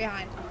leave them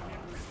behind?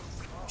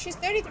 She's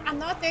 33. I'm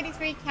not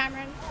 33,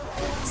 Cameron.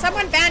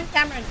 Someone ban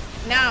Cameron.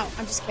 No,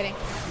 I'm just kidding.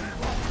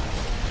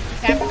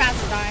 Okay, I'm about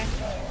to die.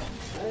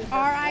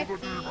 R.I.P.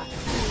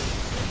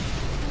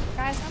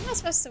 Guys, I'm not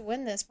supposed to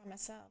win this by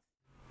myself.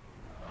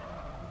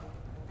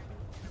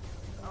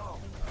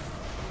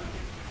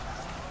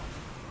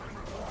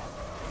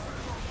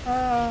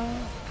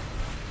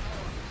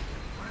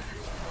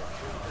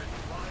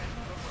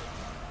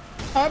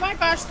 Oh my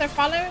gosh, they're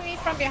following me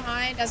from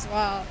behind as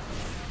well.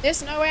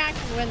 There's no way I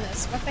can win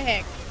this. What the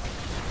heck?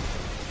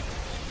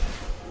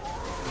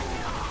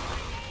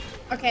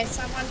 Okay,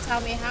 someone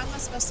tell me, how am I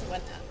supposed to win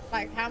that?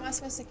 Like, how am I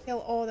supposed to kill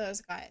all those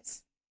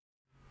guys?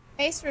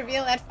 Face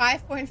reveal at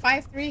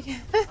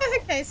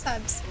 5.53k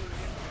subs.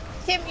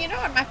 Kim, you know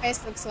what my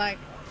face looks like.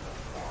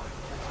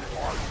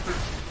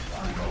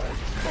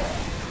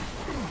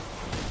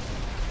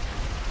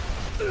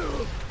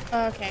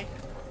 Okay.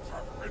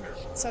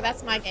 So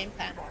that's my game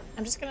plan.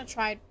 I'm just gonna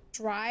try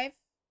drive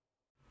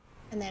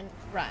and then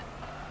run.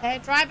 Okay,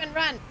 drive and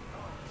run.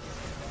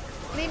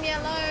 Leave me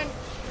alone.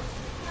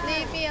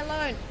 Leave me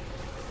alone.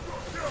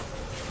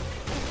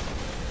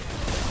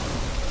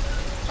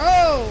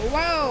 Oh,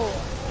 whoa.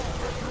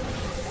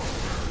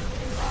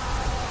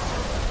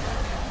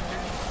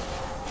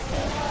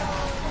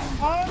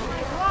 Oh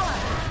my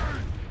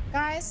god.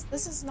 Guys,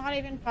 this is not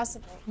even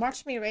possible.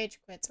 Watch me rage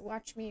quit.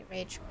 Watch me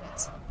rage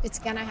quit. It's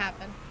gonna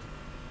happen.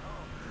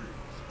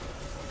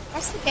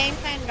 What's the game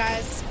plan,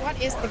 guys?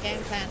 What is the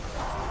game plan?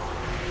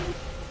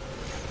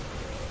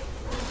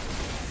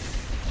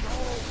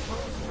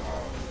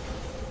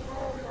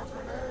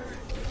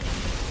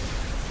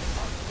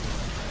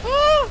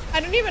 Oh, I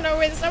don't even know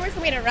where. There's nowhere for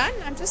me to run.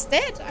 I'm just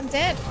dead. I'm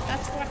dead.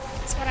 That's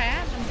what I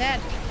am. I'm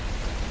dead.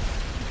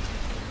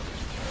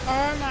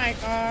 Oh my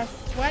gosh.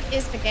 What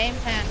is the game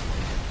plan?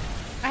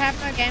 I have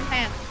no game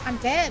plan. I'm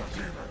dead.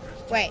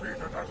 Wait.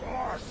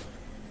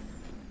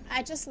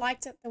 I just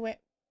liked it the way.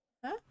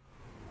 Huh?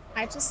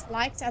 I just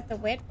liked at the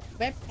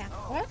webcam.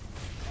 What?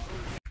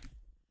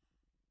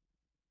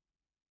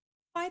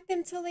 Fight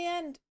them till the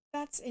end.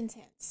 That's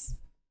intense.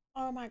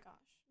 Oh my gosh.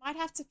 Might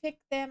have to pick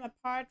them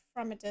apart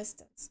from a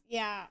distance.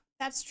 Yeah,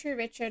 that's true,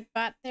 Richard.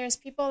 But there's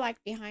people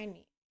like behind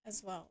me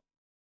as well.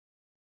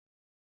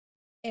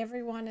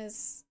 Everyone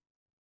is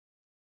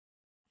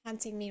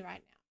hunting me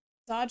right now.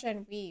 Dodge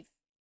and weave.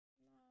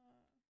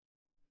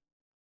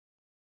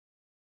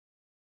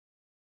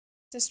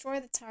 Destroy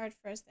the turret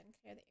first, then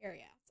clear the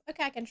area.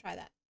 Okay, I can try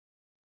that.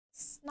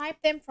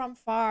 Snipe them from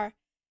far.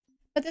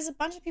 But there's a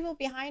bunch of people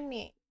behind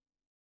me.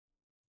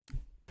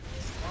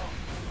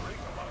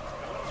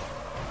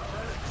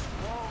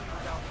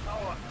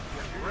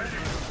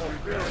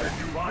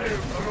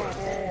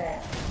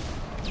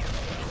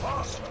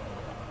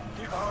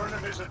 Keep our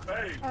enemies at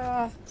bay.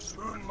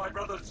 Soon, my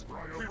brothers,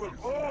 we will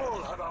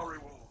all have our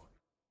reward.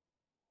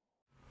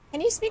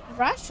 Can you speak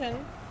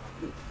Russian?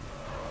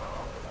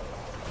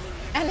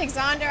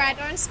 Alexander, I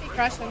don't speak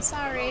Russian,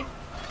 sorry.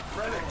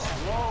 Relics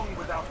long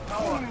without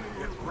power,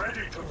 yet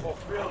ready to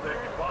fulfill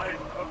their divine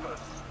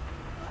purpose.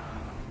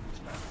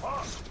 Stand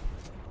fast.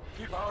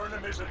 Keep our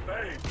enemies at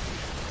bay.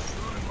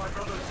 Soon, my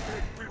brothers,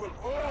 we will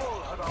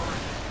all have our reward.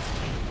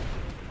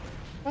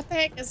 What the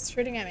heck is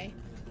shooting at me?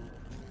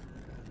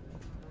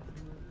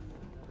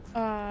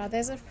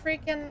 There's a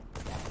freaking...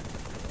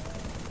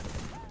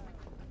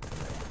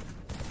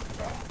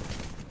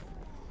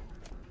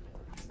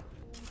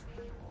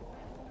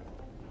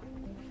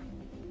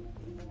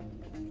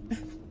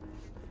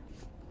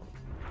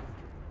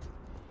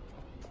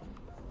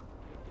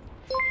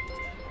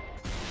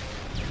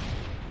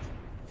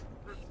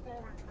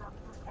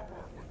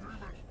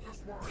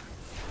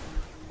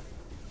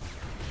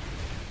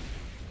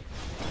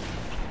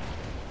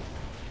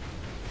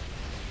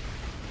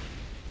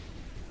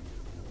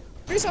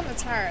 Who's on the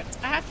turret?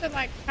 I have to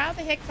like, how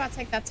the heck do I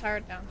take that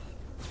turret down?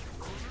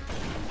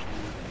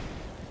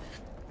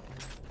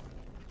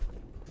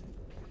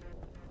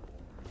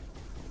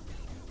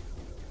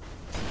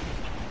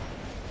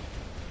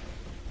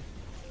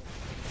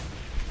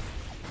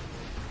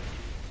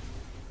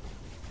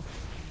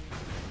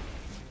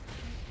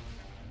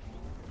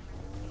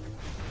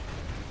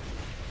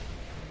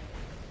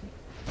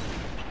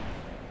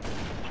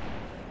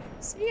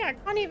 See, I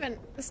can't even,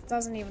 this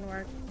doesn't even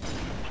work.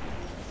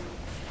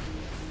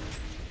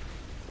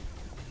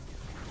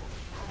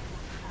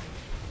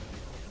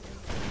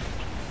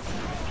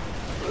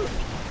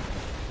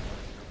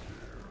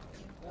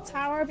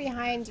 Tower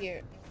behind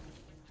you.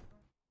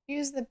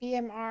 Use the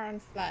BMR on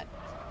flood.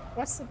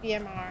 What's the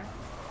BMR?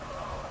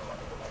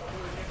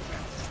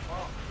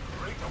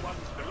 Greater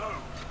ones below.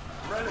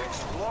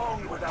 Relics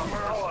long without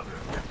power,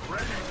 yet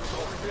ready to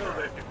fulfill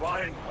their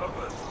divine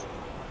purpose.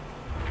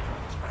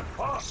 Stand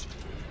fast.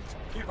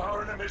 Keep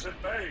our enemies at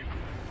bay.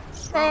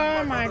 Soon,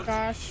 Oh my brothers,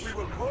 gosh. we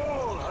will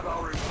all have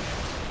our reward.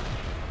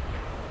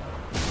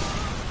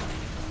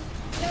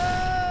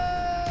 No!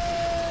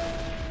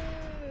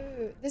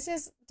 This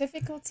is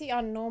difficulty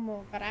on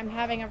normal, but I'm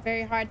having a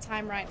very hard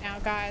time right now,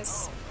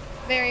 guys.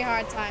 Very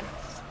hard time.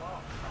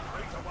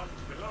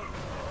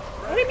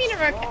 What do you mean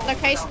a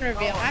location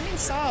reveal? I'm in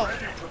Seoul.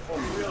 Ready to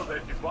fulfill their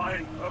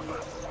divine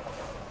purpose.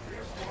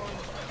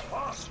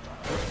 Fast.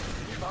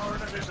 Keep our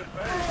enemies at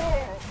bay.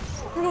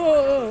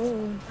 Whoa.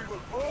 We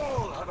will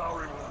all have our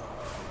reward.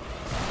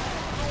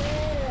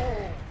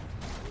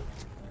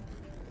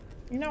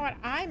 You know what?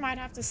 I might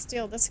have to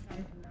steal this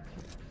gun.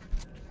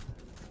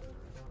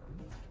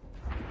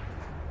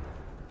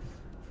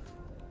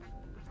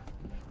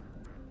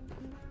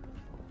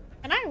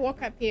 Can I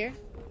walk up here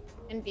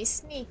and be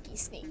sneaky,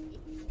 sneaky.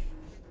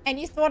 And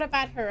you thought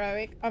about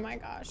heroic. Oh my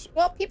gosh.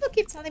 Well, people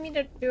keep telling me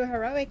to do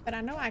heroic, but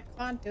I know I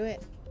can't do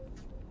it.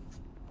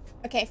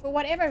 Okay, for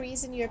whatever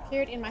reason, you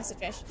appeared in my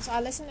suggestion, so I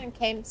listened and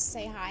came to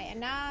say hi, and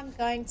now I'm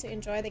going to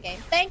enjoy the game.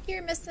 Thank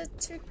you, Mr.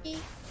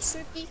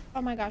 Suki.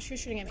 Oh my gosh, who's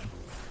shooting at me?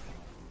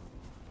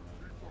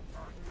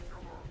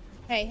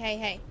 Hey, hey,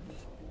 hey.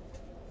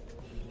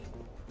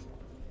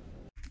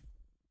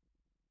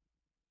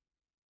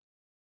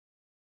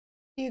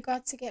 You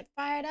got to get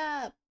fired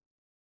up.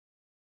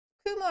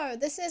 Kumo,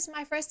 this is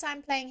my first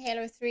time playing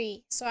Halo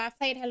 3. So I've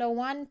played Halo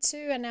 1,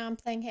 2, and now I'm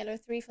playing Halo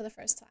 3 for the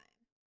first time.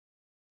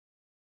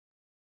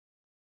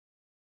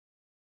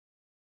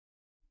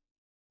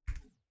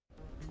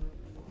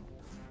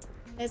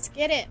 Let's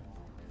get it.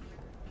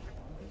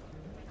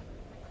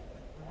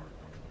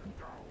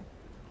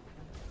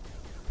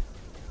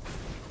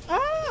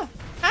 Oh!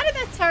 How did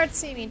that turret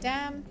see me?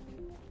 Damn.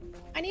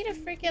 I need a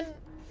freaking...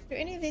 Do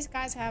any of these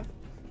guys have...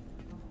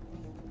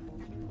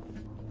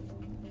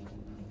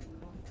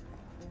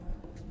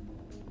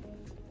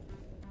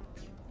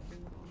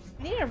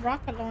 I need a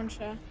rocket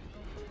launcher.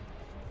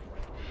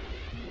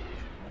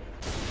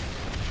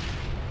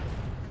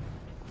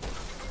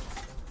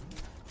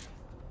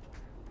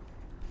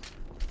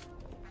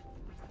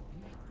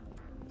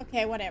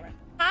 Okay, whatever.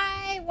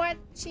 Hi,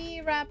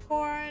 Wachira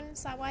Porn,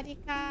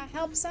 Sawadika.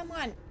 Help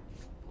someone.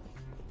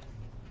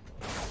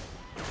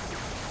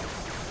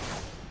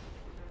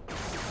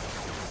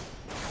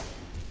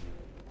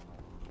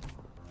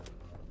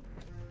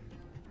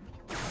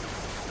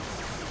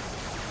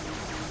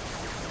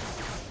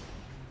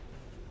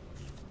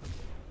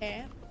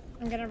 Okay,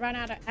 I'm gonna run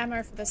out of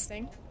ammo for this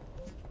thing.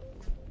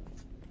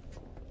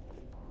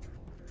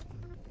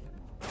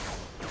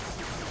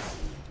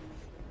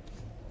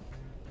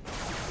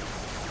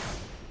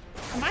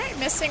 Am I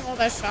missing all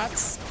those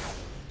shots?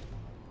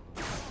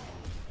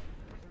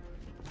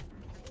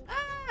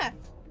 Ah!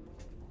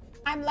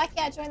 I'm lucky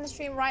I joined the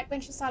stream right when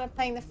she started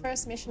playing the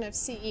first mission of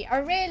CE.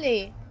 Oh,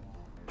 really?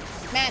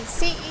 Man,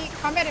 CE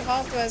Combat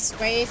Evolved was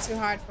way too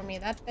hard for me.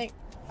 That thing...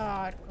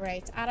 Oh,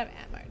 great. Out of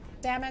ammo.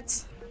 Damn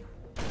it.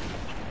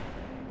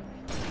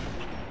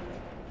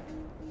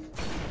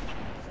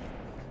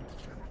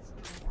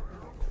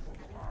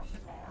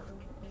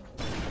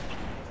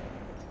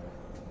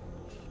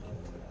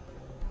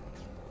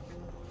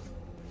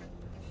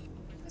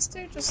 This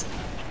dude just...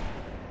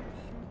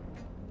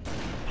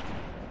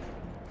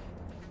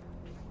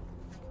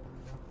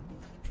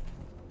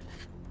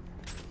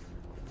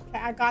 Okay,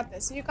 I got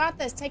this. You got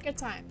this. Take your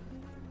time.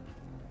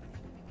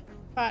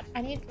 But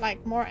I need,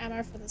 like, more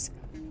ammo for this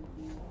guy.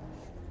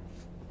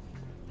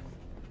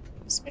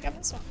 Just pick up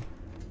this one.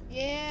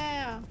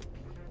 Yeah.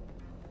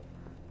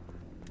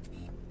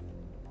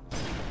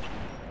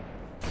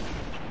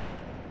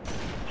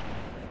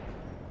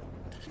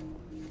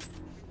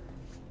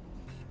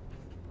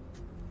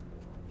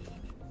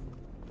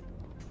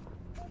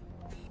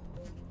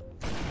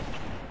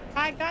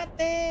 I got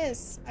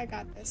this. I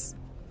got this.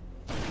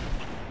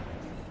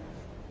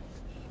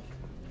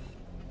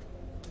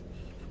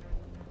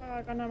 Oh,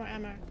 I got no more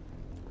ammo.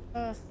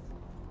 Ugh.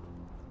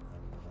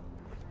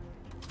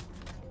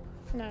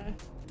 No.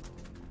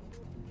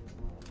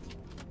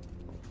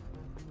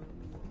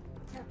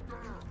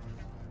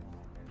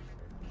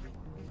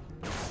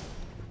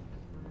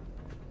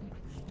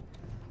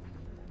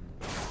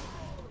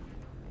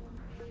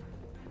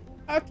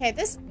 Okay,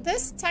 this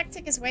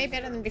tactic is way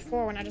better than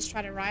before when I just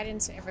try to ride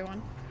into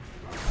everyone.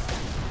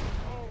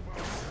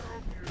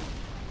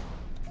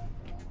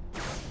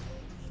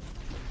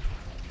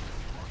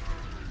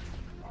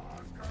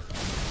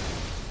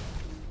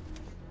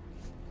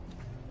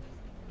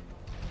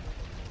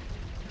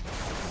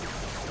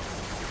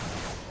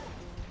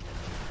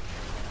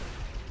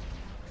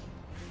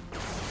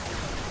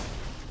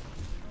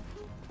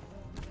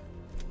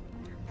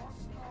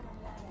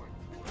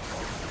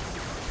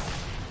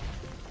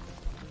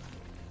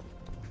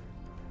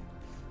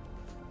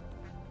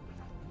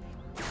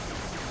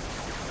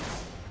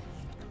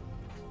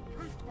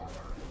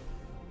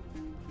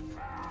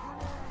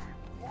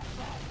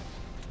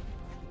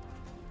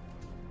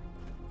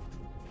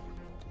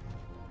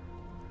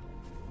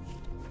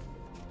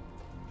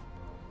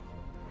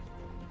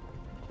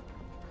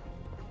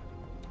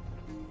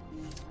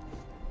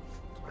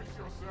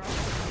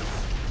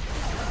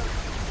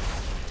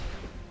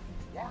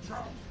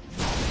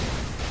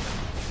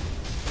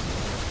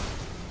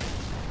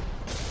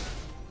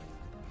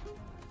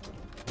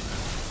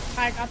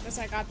 I got this,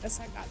 I got this,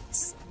 I got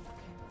this.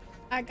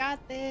 I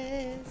got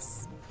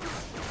this.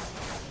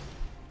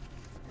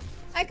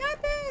 I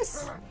got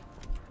this!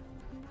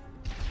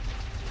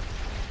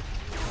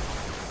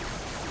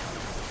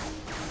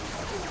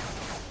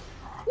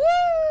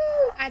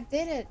 Woo! I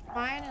did it,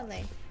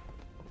 finally.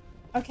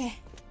 Okay.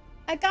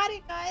 I got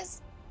it,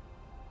 guys.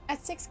 At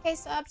 6K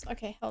subs.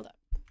 Okay, hold up.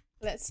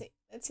 Let's see.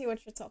 Let's see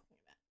what you're talking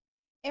about.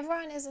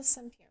 Everyone is a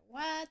simp here.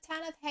 What?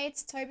 Tanith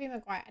hates Tobey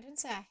Maguire. I didn't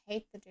say I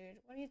hate the dude.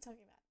 What are you talking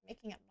about?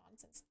 Making up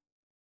nonsense.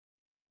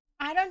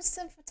 I don't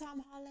simp for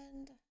Tom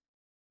Holland.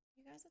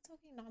 guys are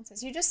talking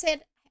nonsense.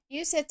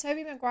 You said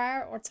Tobey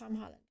Maguire or Tom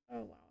Holland.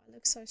 Oh wow, I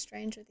look so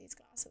strange with these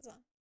glasses on.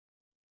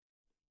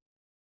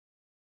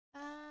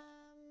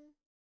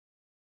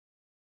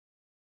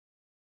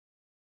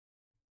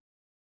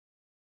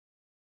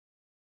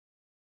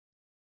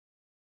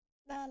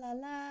 La la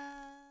la.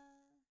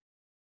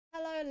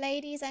 Hello,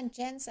 ladies and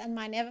gents, and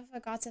my never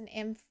forgotten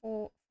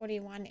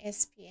M441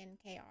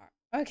 SPNKR.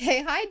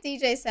 Okay, hi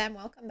DJ Sam,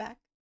 welcome back.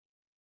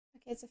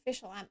 Okay, it's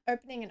official. I'm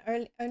opening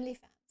an OnlyFans.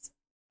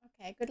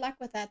 Okay, good luck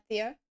with that,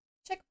 Theo.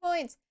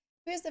 Checkpoint.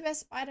 Who's the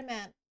best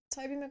Spider-Man?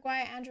 Tobey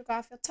Maguire, Andrew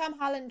Garfield, Tom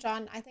Holland,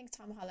 John. I think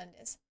Tom Holland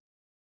is.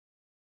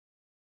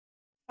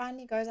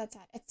 Finally goes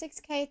outside. At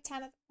 6K,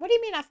 Tanner. What do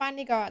you mean I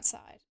finally go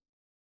outside?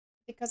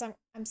 Because I'm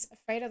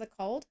afraid of the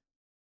cold?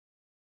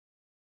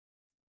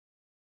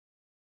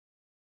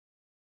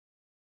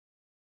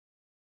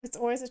 It's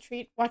always a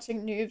treat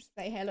watching noobs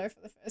play Halo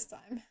for the first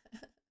time.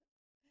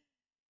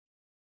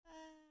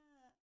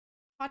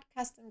 Hot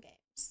custom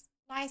games.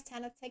 Nice,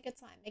 Tanner. Take your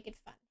time. Make it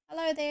fun.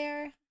 Hello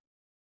there.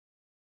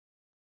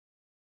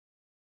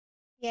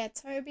 Yeah,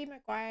 Tobey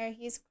Maguire.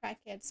 He's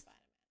crackhead Spider-Man.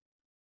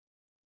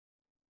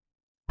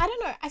 I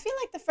don't know. I feel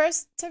like the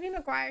first Tobey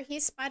Maguire,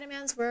 his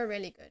Spider-Mans were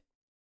really good.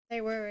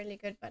 They were really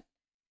good, but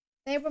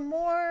they were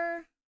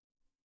more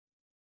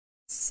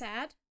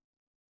sad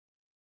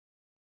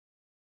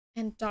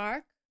and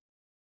dark.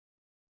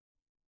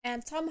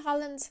 And Tom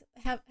Holland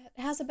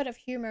has a bit of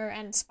humor,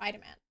 and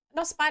Spider-Man.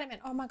 Not Spider-Man.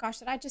 Oh my gosh,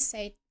 did I just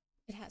say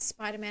it has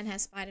Spider-Man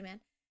has Spider-Man?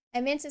 I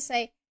meant to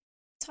say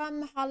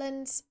Tom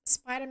Holland's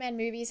Spider-Man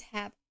movies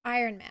have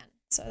Iron Man.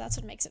 So that's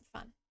what makes it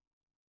fun.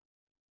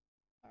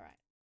 Alright.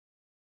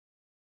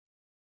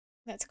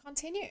 Let's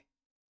continue.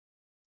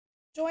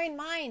 Join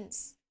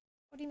minds.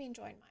 What do you mean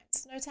join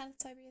minds? No, Tanner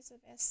Tobey is the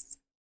best.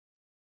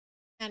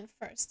 And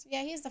first.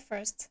 Yeah, he's the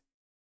first.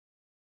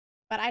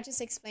 But I just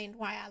explained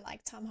why I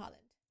like Tom Holland.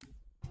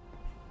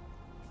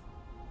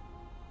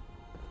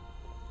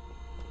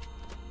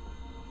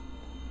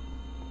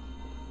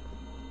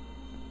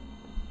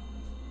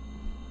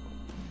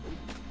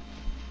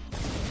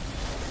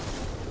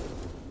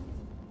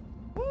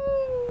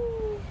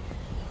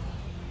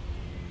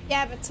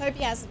 Yeah, but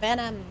Toby has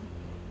Venom.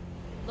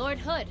 Lord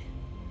Hood,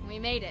 we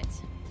made it.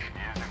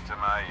 Music to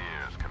my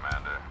ears,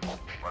 Commander.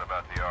 What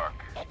about the Ark?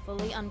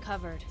 Fully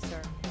uncovered,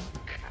 sir.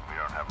 Then we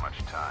don't have much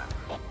time.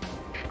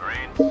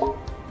 Marine,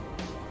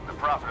 the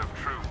Prophet of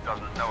Truth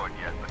doesn't know it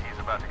yet, but he's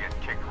about to get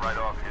kicked right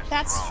off his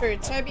That's throne.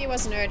 true. Toby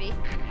was nerdy.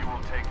 You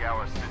will take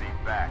our city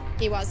back.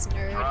 He was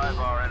nerdy. Drive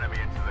our enemy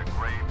into the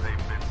grave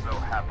they've been so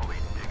happily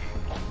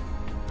digging.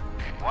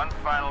 One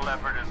final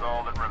effort is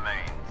all that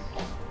remains.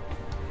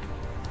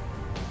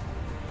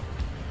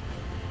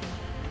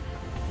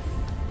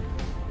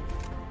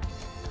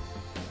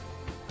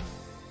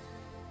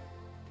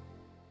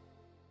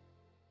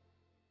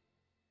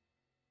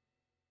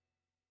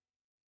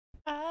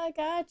 I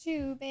got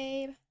you,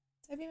 babe.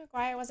 Tobey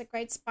Maguire was a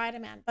great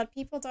Spider-Man, but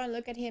people don't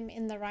look at him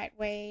in the right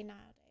way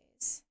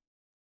nowadays.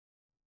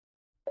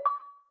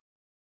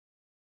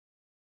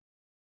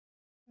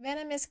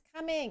 Venom is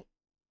coming.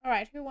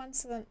 Alright, who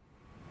wants them?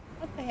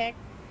 What the heck?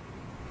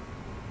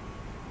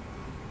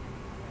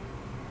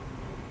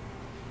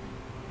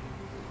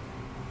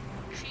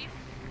 Chief,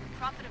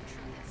 Prophet of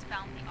Truth has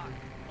found the Ark.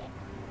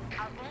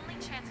 Our only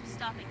chance of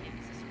stopping him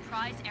is a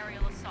surprise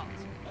aerial assault.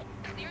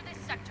 Clear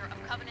this sector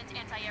of Covenant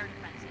anti-air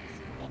defenses.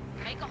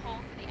 Make a hole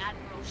for the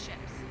Admiral's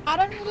ships. I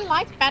don't really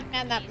like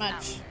Batman that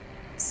much,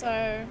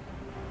 so...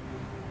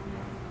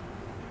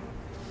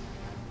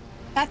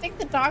 I think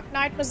The Dark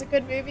Knight was a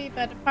good movie,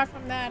 but apart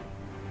from that...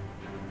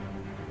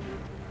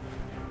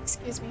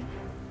 Excuse me.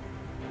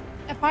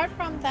 Apart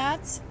from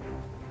that...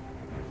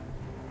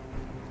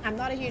 I'm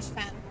not a huge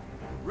fan.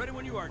 Ready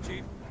when you are,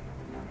 Chief.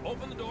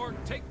 Open the door,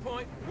 take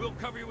point, we'll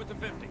cover you with the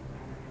 50.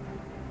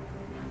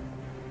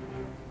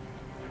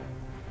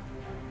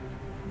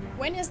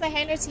 When is the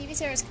Halo TV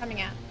series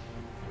coming out?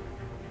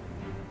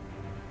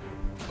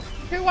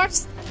 Who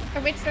watched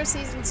The Witcher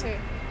Season 2?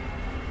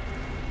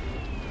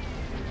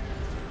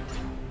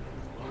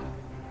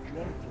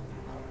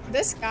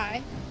 This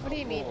guy? What do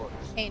you mean,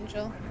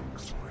 Angel?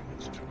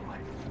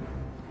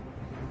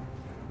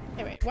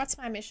 Okay, wait, what's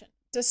my mission?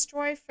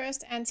 Destroy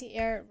first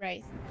anti-air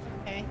wraith.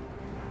 Okay.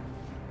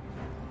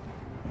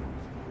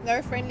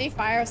 No friendly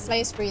fire,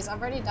 slays freeze.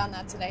 I've already done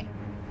that today.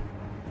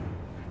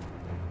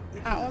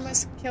 I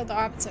almost killed the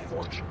Arbiter.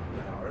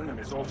 Fortunately, our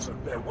enemies also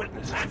bear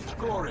witness to its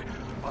glory,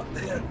 but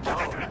their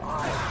dull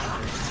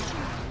eyes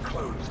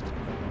closed,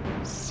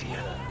 seared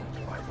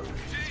by the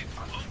Chief,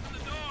 open the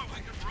door.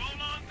 We can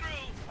roll on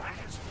through.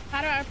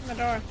 How do I open the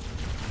door?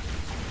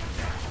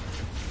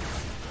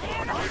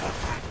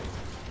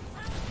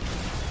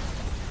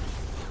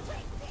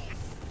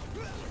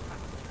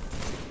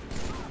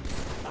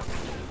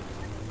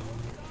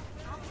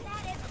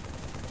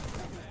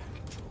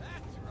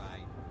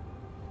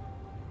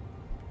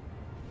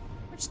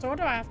 Which door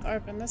do I have to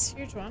open? This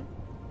huge one?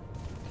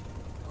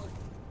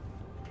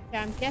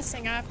 Yeah, I'm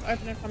guessing I have to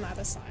open it from the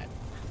other side.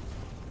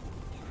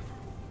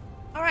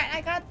 Alright,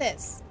 I got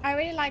this. I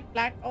really like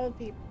black old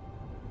people.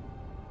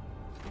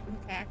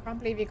 Okay, I can't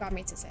believe you got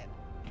me to say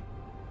that.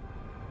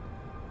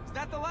 Is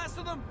that the last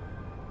of them?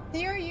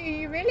 Theo,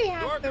 you really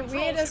have the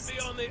weirdest Be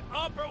on the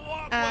upper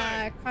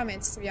walkway.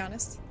 comments, to be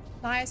honest.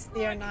 Nice,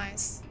 Theo,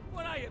 nice.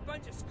 What are you, a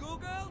bunch of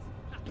schoolgirls?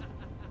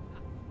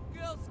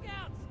 Girl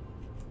Scouts.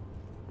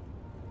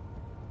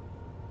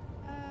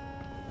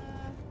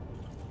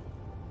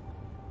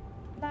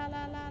 La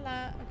la la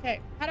la. Okay,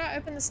 how do I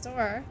open this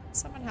door?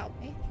 Someone help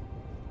me.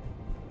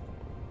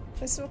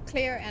 This will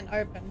clear and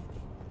open.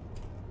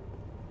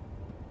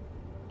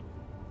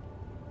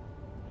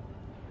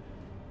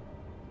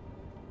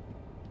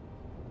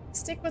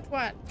 Stick with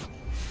what?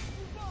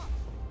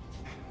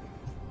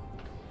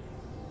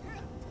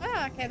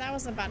 Oh, okay, that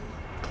was the button.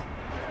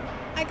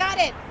 I got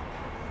it!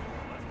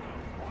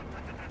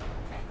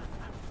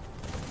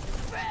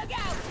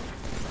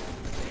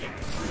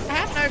 I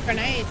have no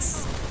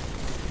grenades.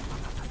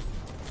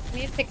 I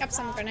need to pick up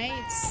some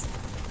grenades.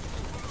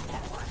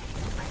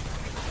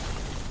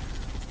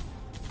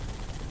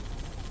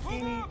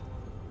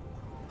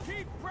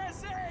 Keep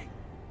pressing!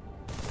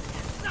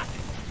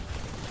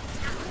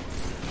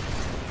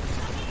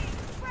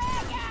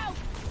 Frag out!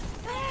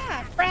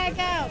 Ah, frag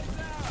out!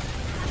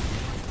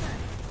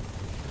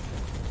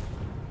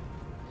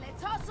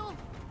 Let's hustle!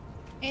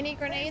 Any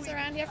grenades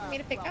around here for me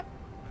to pick up?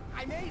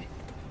 I made it!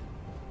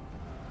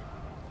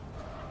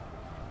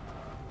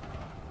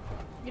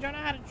 You don't know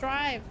how to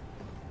drive.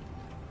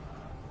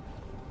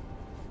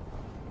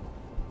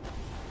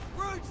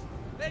 Brutes!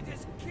 They're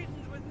just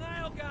kittens with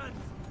nail guns!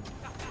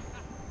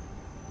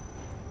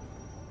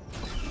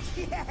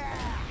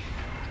 Yeah!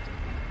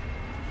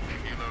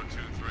 Kilo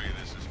 2-3,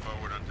 this is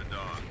forward unto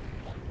dawn.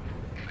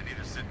 I need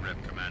a sit rep,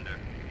 Commander.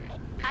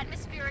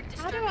 Atmospheric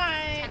disturbance do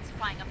I- is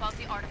intensifying above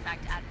the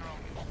artifact, Admiral.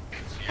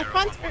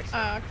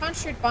 I can't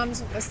shoot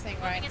bombs with this thing,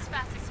 right? Moving as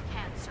fast as you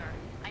can, sir.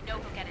 I know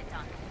he'll get it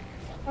done.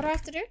 What do I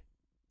have to do?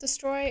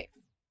 Destroy.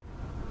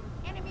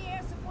 Enemy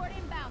air support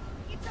inbound.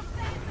 It's a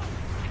phantom.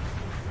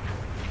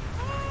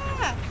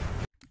 Ah!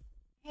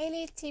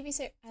 Haley TV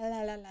series. La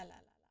la la la la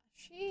la.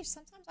 Sheesh,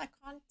 sometimes I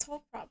can't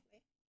talk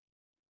properly.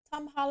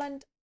 Tom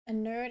Holland, a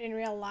nerd in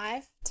real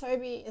life.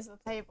 Toby is the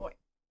playboy.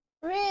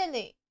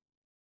 Really?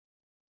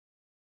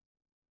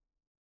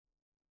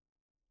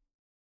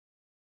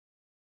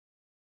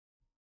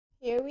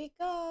 Here we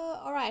go.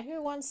 Alright,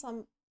 who wants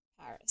some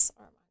Paris?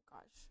 Oh my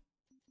gosh.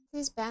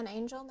 Please ban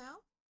Angel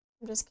now?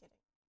 I'm just kidding.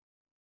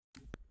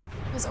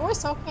 He's always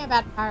talking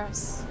about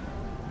Paris.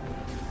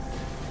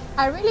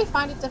 I really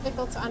find it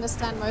difficult to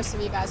understand most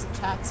of you guys in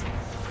chat.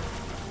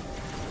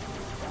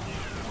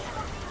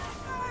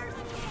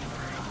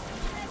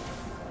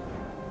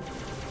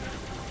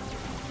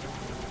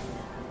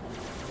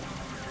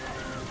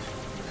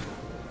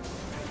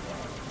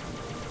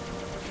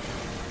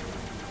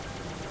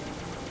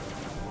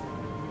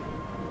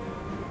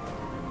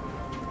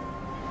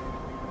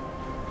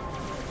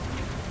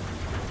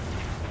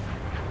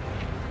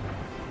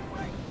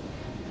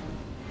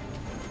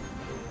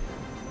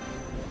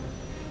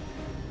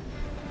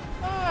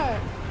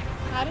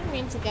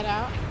 To get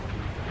out.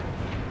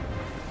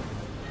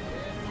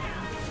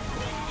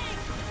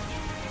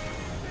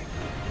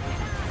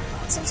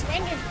 Since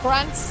when do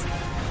grunts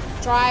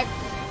drive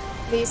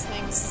these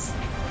things?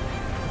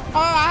 Oh,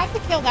 I have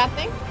to kill that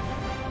thing?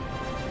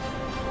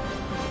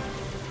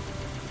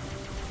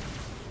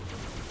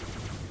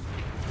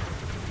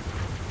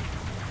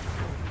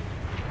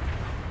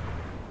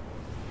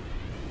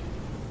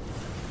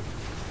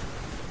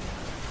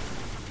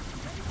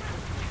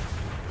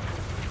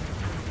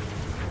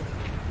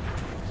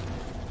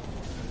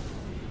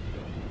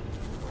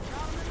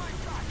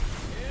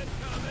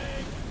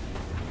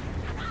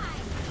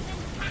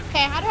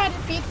 Okay, how do I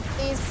defeat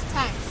these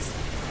tanks?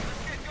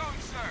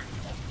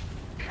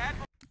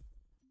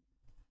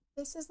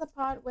 This is the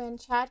part when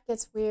chat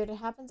gets weird. It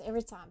happens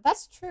every time.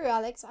 That's true,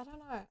 Alex. I don't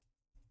know.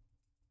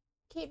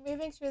 Keep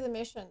moving through the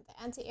mission.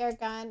 The anti-air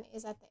gun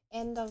is at the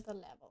end of the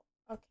level.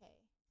 Okay.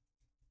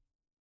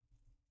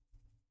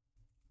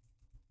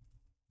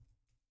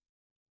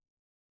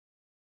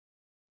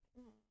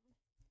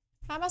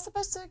 How am I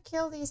supposed to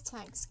kill these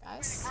tanks,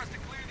 guys? For us to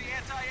clear the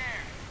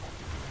anti-air.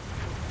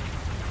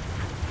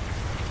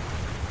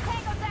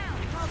 Tango down!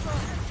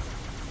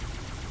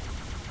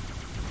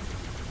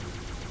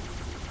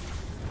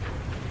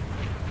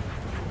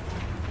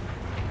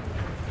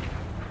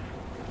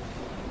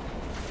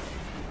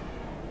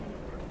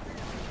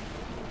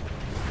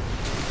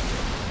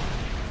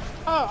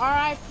 Oh,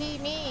 R.I.P.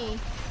 me.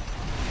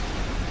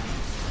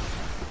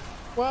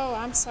 Whoa,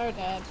 I'm so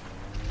dead.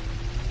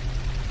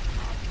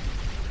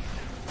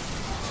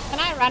 Can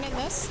I run in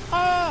this?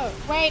 Oh,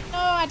 wait, no,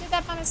 I did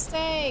that by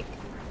mistake.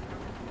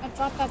 I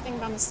dropped that thing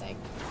by mistake.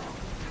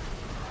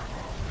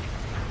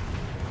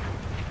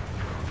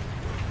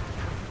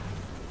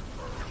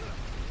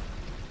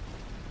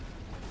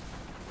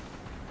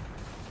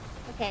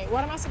 Okay,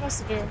 what am I supposed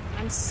to do?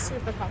 I'm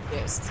super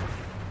confused.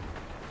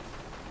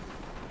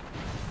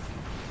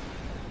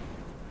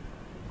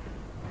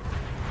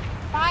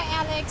 Bye,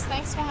 Alex.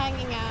 Thanks for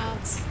hanging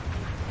out.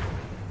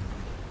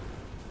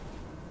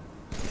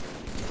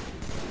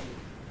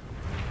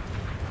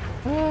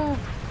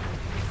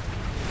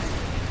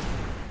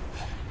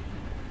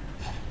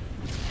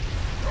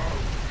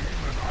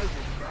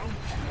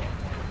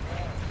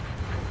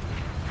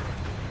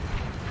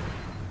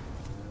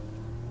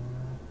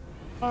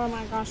 Oh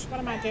my gosh, what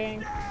am I doing?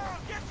 Get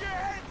your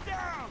heads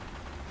down!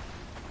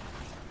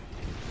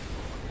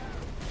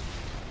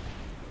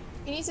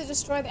 You need to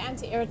destroy the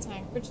anti-air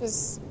tank, which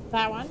is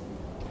that one.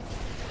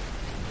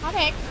 How the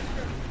heck?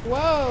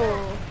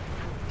 Whoa!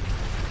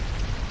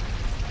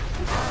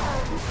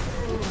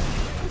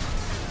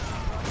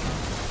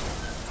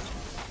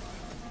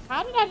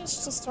 How did I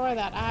just destroy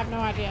that? I have no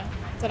idea.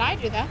 Did I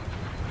do that?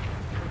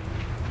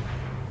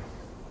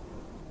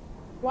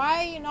 Why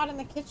are you not in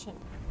the kitchen?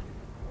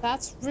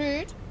 That's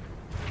rude.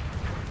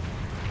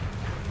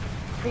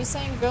 Are you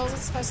saying girls are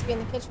supposed to be in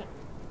the kitchen?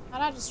 How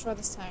did I destroy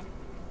this tank?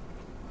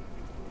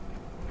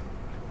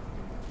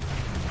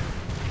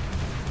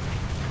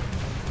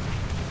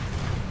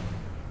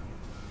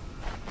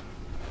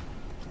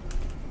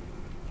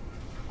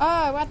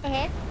 Oh, what the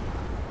heck?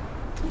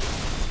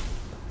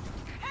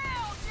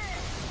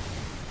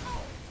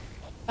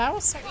 That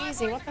was so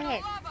easy, what the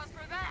heck?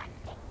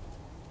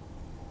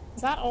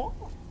 Is that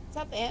all? Is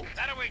that the end?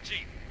 That away,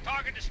 Chief.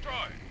 Target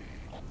destroyed.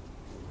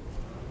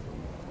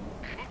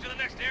 Move to the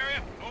next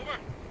area. Over.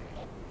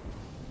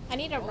 I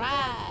need a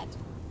ride.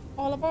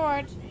 All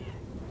aboard.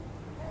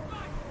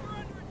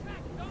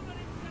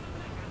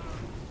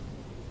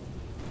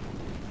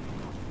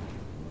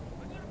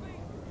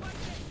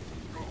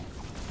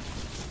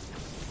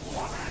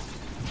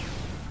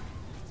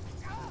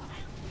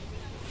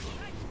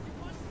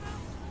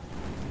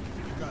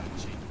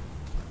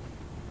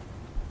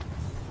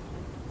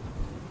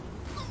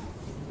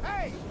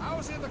 Hey, I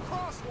was in the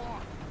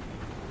crosswalk.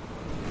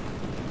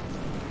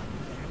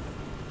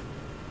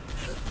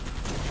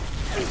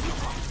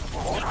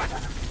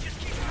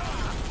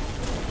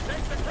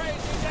 Take the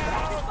crazy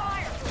down.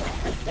 Fire!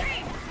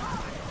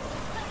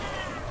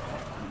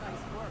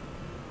 Nice work.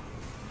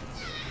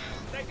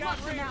 They got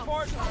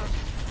reinforcements.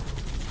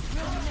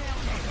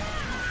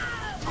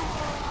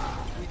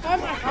 Oh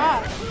my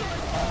god.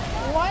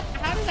 What?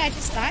 How did I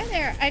just die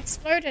there? I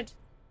exploded.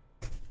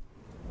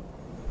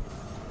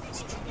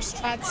 Let's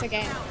try this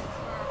again.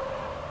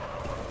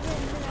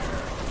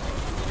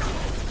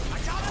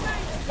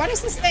 What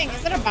is this thing?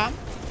 Is it a bomb?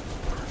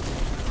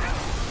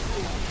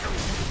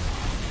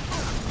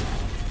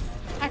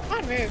 I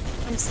can't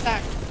move. I'm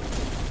stuck.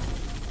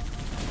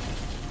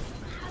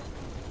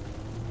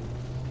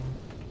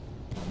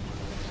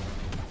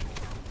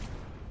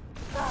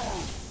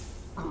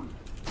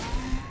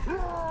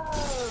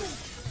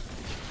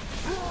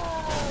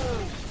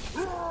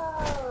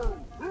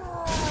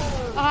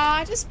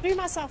 I just blew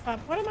myself up.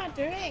 What am I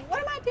doing? What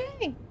am I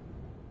doing?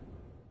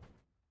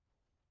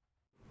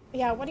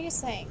 Yeah, what are you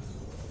saying?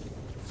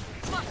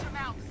 Flush him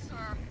out,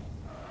 sir.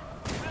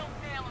 We'll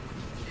nail him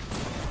with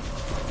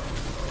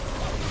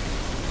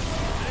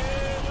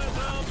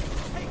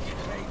Take it,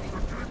 baby. The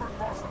demon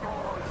must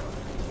die.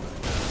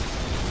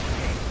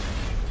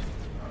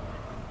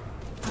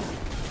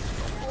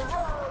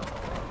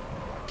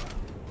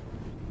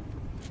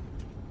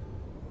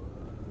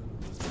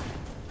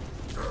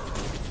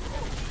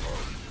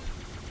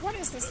 What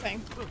is this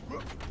thing?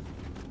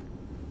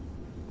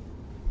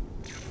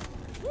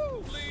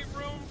 Leave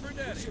room for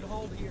Daddy. Should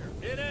hold here.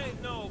 It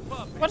ain't no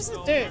puppy. What does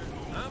it do?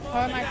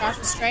 Oh my gosh,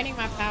 it's draining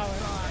my power.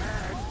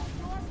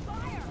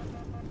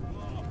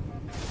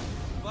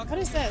 What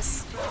is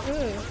this? Ooh.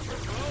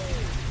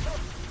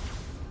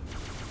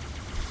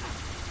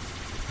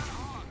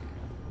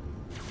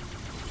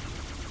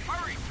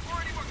 Hurry,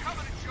 before any more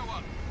Covenant show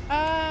up.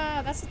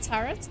 That's a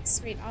turret?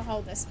 Sweet, I'll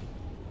hold this.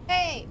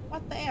 Hey,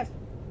 what the F?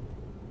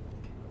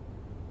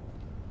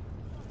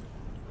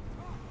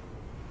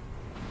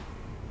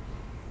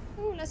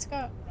 Ooh, let's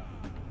go.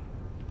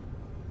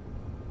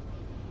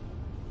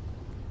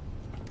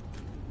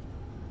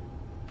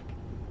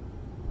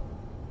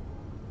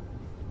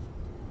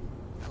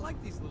 I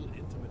like these little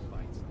intimate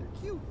fights.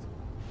 They're cute.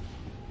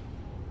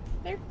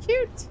 They're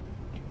cute.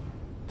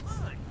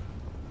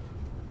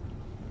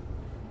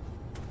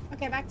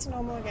 Okay, back to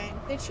normal again.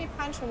 Did she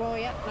punch a wall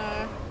yet?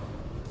 No.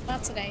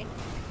 Not today.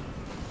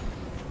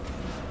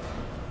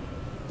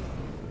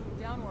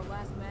 Down to our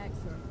last mag,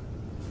 sir.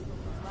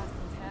 Those last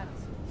ones had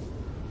us.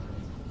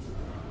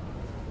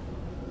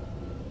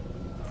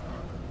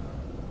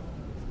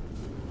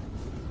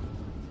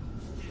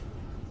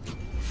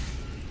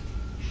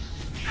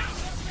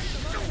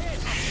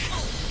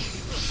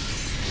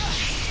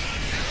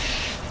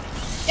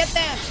 Get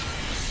them!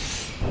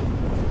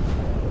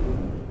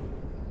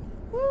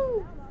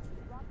 Woo!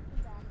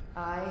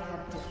 I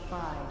have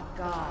defied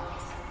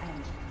gods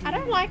and I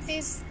don't like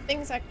these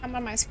things that come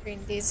on my screen.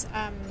 These,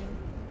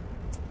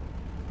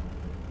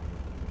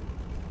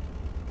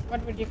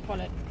 what would you call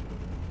it?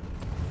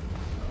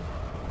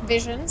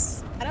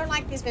 Visions. I don't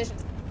like these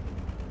visions.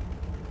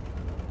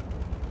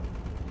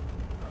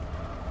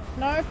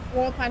 No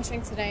wall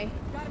punching today.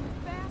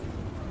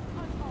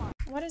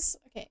 What is...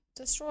 Okay.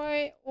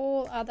 Destroy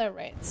all other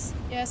raids.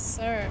 Yes,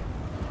 sir.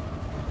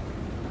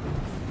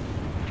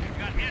 We've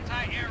got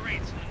anti-air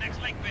raids in the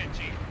next lake bed,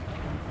 Chief.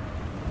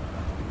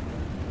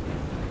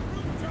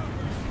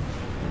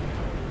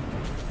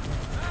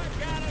 I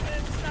got him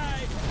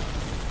inside.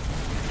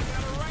 We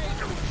got a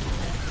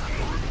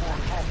raid.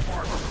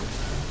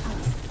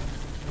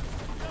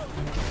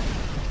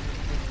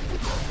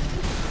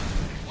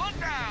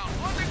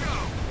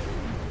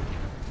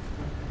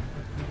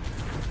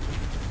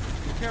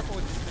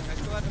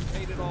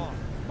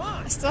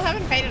 still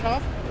haven't paid it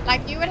off.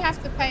 Like, you would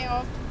have to pay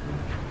off.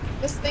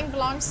 This thing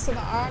belongs to the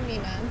army,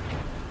 man.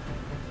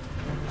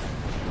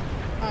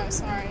 Oh,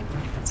 sorry.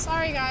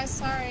 Sorry, guys,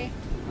 sorry.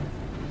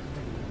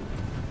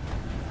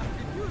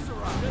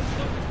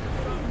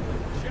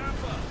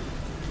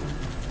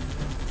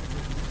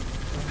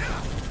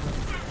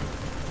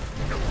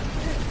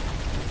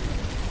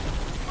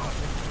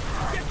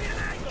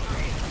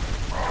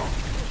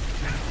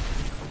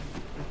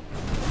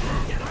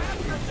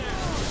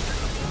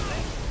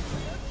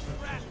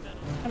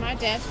 Am I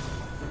dead?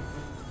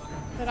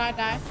 Did I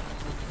die?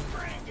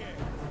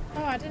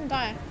 Oh, I didn't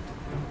die.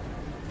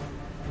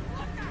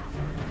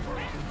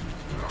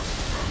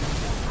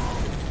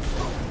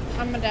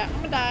 I'm gonna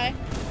die.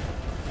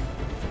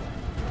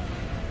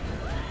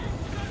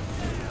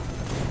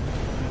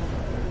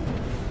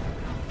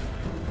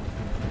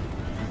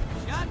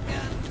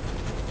 Shotgun.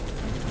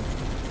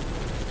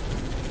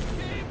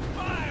 Keep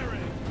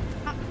firing.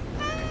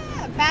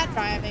 Bad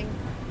driving.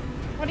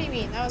 What do you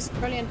mean? That was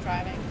brilliant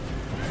driving.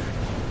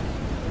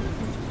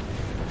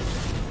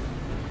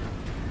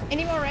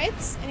 Any more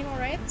raids? Any more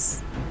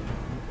raids?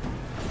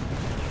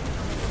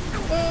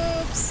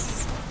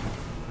 Oops.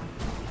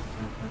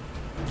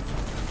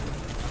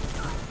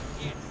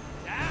 It's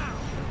down.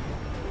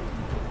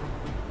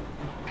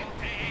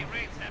 AA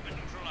raids have been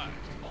neutralized.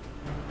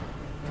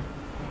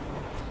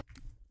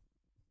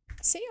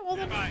 See, all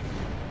the... Stand by.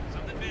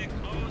 Something big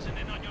closing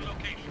in on your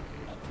location.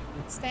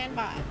 Stand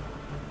by.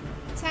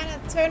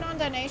 Turn on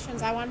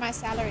donations. I want my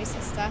salary,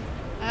 sister.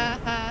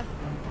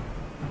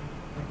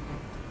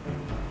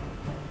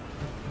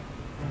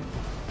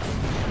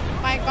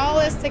 My goal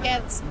is to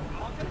get...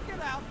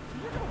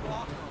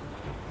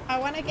 I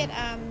want to get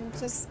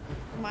just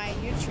my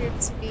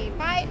YouTube to be...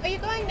 Bye. Are you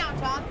going now,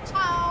 John?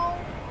 Ciao.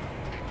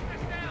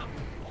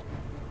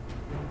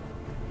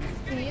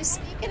 Can you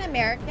speak an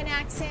American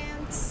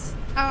accent?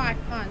 Oh, I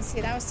can't.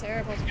 See, that was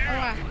terrible.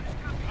 Oh,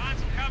 Find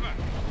some cover.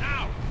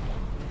 Now.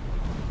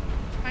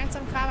 Find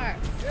some cover.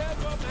 Get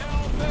from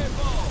hell,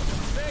 people.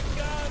 Big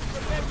guns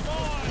for big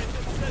boys.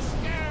 It's the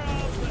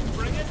scarabs that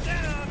bring it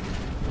down.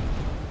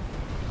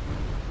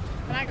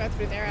 Can I go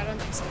through there? I don't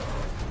think so.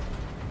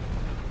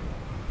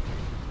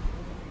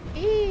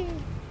 Eee.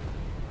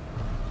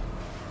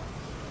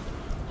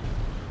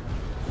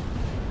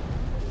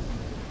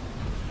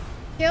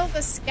 Kill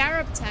the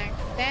scarab tank.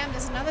 Damn,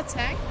 there's another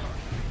tank.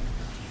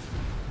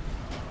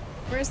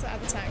 Where's the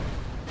other tank?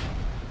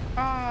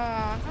 Oh,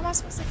 how am I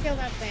supposed to kill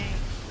that thing?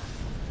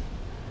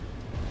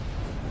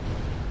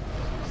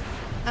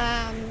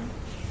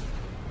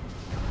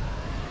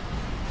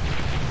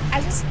 I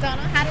just don't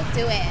know how to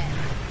do it.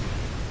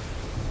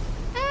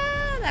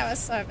 Ah, that was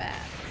so bad.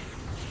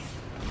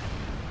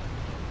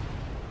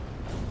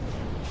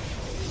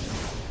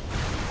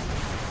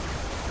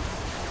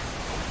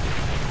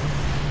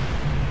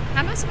 How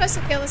am I supposed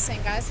to kill this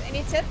thing, guys?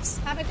 Any tips?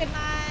 Have a good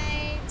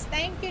night.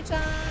 Thank you,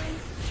 John.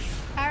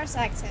 Paris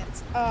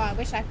accent. Oh, I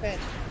wish I could.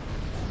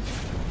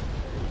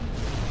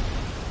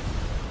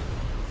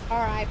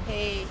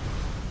 R.I.P.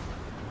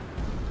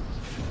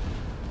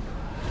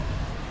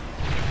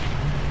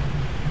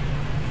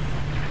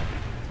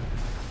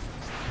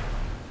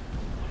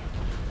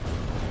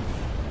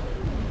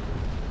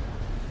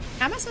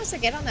 How am I supposed to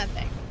get on that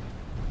thing?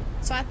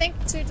 So I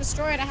think to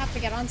destroy it, I have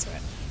to get onto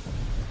it.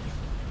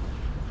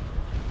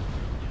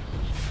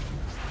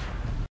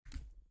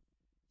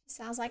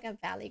 Sounds like a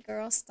Valley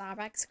girl,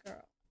 Starbucks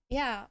girl.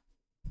 Yeah,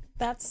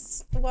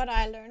 that's what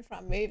I learned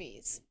from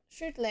movies.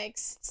 Shoot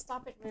legs,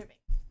 stop it moving.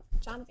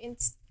 Jump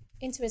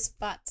into his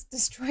butt,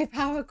 destroy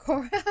power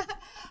core.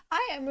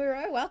 Hi,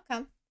 Amuro,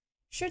 welcome.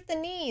 Shoot the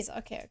knees.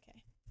 Okay,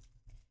 okay.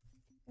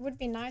 It would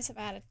be nice if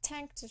I had a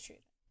tank to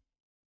shoot.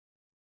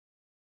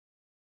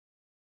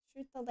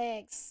 Shoot the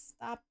legs.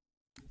 Stop.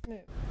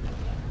 Move.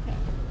 Okay.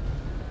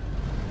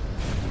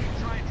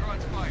 Try and draw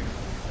its fire.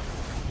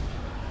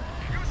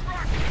 Use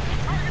rocket.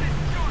 Targeted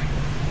joint.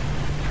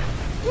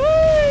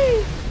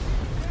 Woo!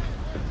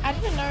 I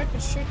didn't know it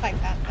could shoot like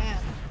that,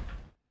 man.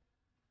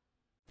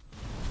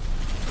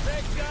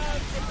 Big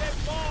guns for big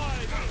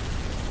boys.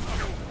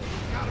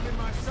 Got him in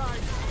my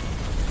sight.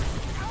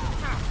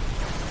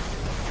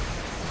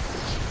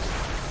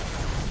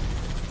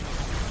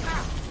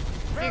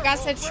 You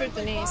guys said shoot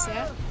the knees,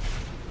 yeah?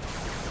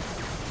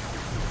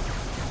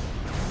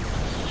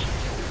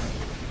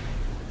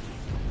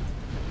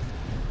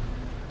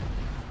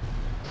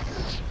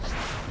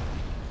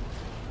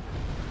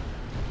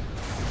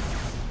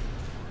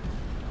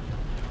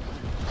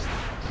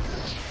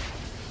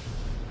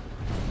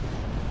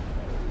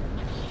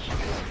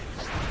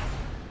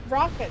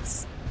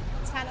 Rockets.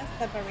 Tanith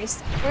the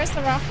barista. Where's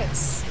the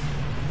rockets?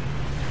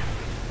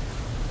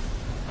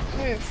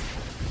 Move.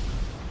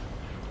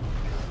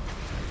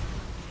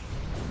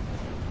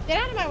 Get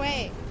out of my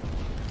way.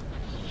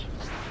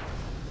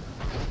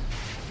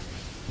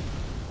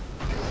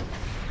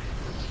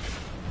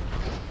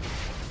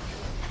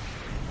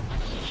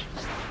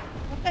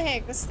 What the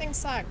heck? This thing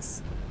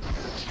sucks.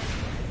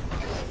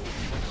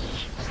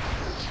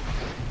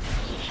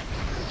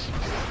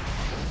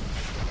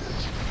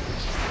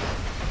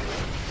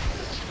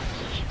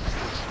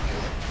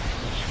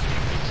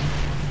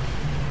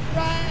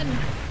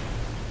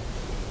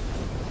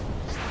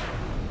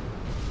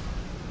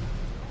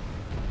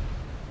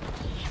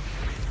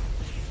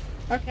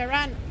 Okay,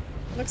 run.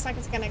 Looks like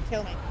it's gonna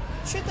kill me.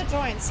 Shoot the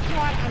joints. You know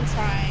what? I'm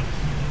trying.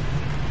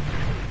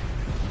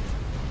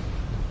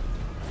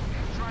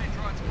 Try and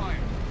draw its fire.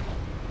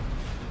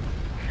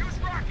 Use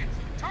rockets.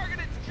 Target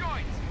its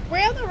joints.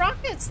 Where are the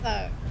rockets,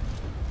 though?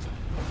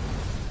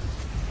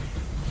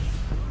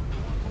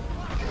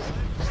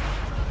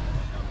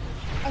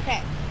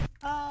 Okay.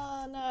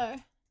 Oh, no.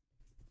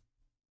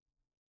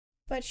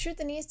 But shoot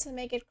the knees to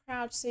make it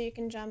crouch so you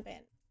can jump in.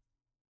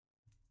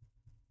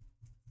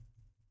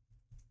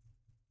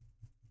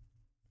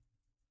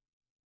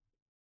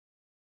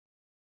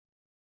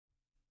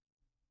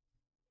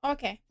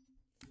 Okay.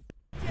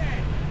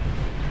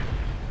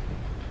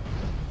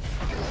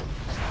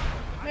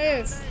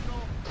 Move.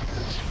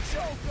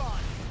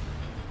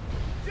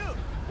 Dude,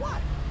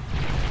 what?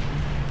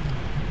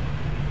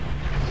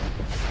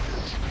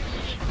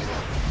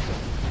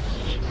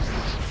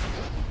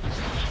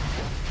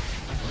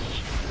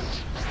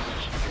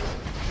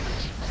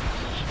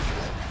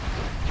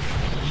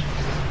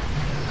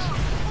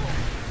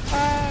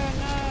 Oh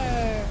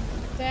no.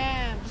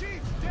 Damn.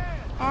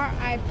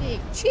 R.I.P.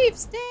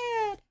 Chief's dead.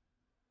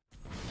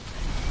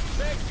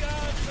 Big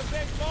guns for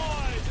big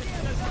boys.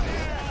 It's the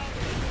scarab.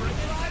 Bring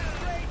it on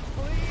straight,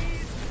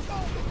 please.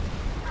 Oh.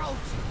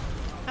 Ouch.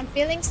 I'm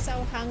feeling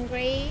so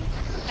hungry.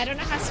 I don't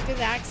know how to do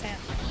the accent.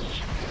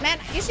 Man,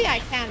 usually I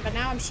can, but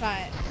now I'm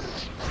shy.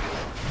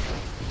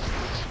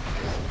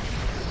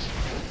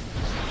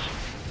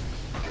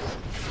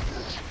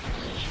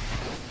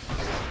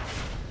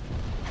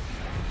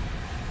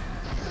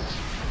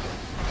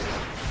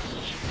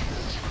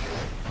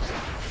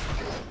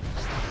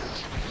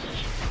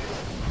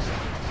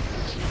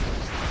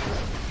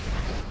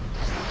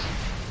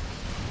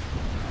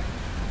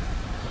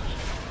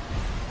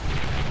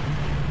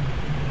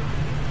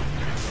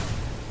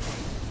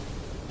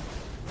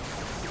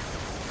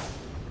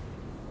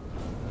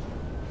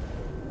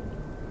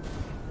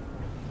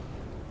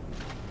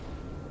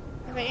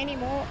 Are there any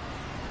more?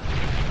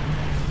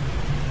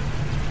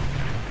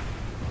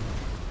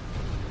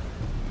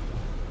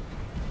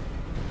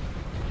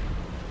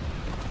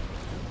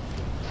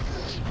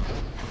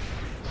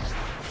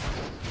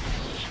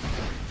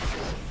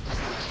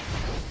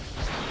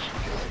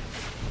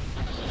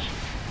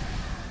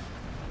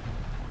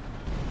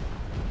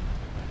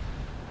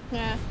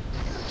 Yeah.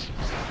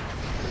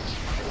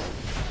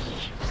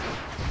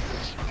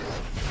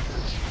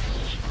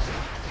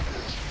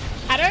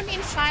 I don't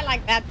mean shy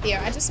like that, Theo.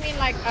 I just mean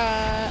like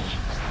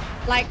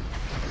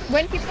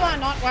when people are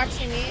not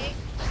watching me,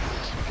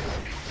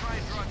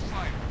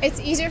 it's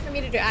easier for me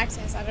to do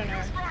accents. I don't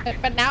know,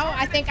 but now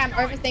I think I'm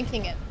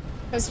overthinking it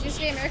because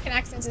usually American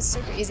accents is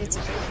super easy to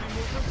do,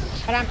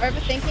 but I'm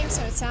overthinking,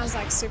 so it sounds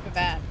like super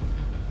bad.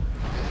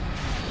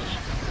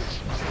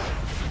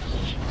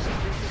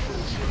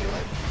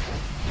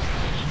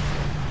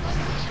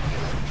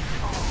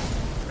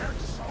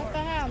 What the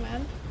hell,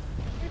 man?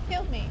 Who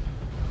killed me?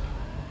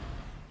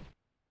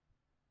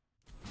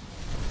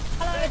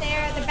 Hello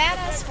there, the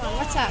badass one.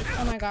 What's up?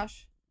 Oh my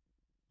gosh.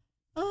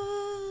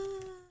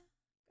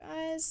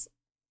 Guys.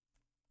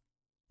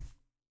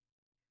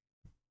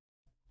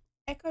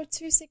 Echo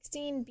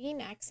 216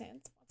 bean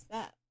accent. What's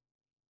that?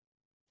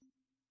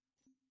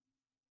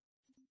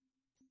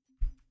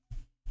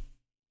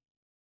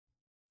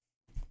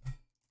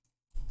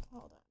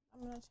 Hold on.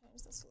 I'm gonna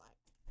change this light.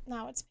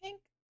 Now it's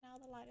pink. Now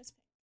the light is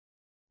pink.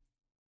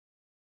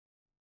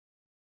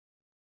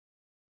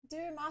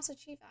 Do Master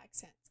Chief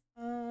accent.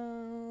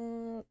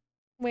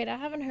 Wait, I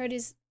haven't heard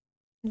his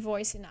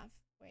voice enough.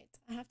 Wait,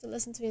 I have to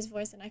listen to his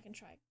voice and I can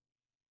try.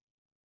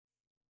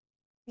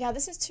 Yeah,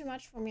 this is too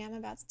much for me. I'm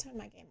about to turn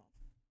my game off.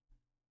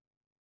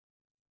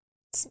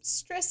 It's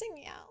stressing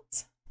me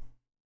out.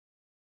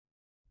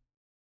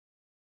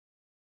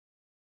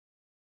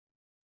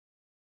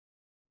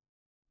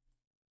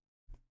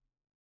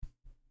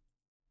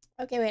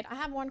 Okay, wait, I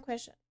have one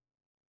question.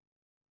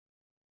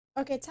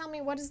 Okay, tell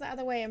me, what is the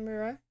other way,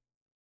 Amuro?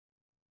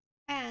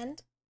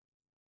 And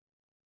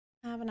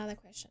I have another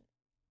question.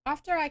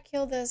 After I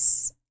kill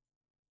this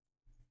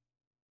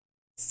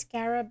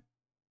scarab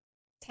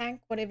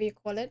tank, whatever you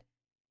call it,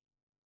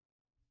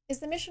 is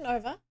the mission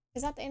over?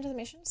 Is that the end of the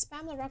mission?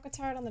 Spam the rocket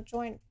turret on the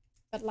joint,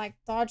 but like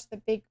dodge the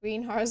big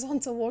green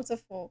horizontal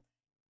waterfall.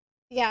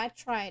 Yeah, I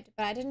tried,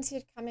 but I didn't see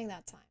it coming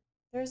that time.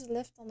 There is a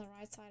lift on the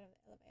right side of the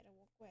elevator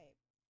walkway.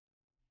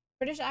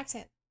 British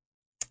accent.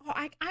 Oh,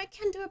 I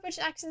can do a British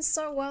accent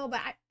so well,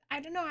 but I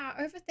don't know, I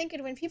overthink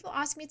it. When people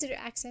ask me to do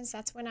accents,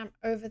 that's when I'm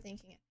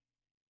overthinking it.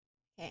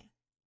 Okay.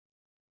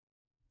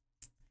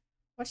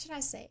 What should I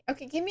say?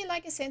 Okay, give me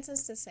like a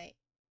sentence to say.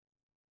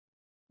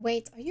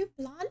 Wait, are you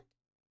blonde?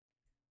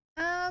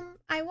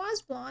 I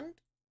was blonde,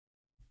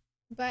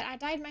 but I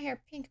dyed my hair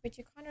pink, but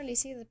you can't really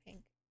see the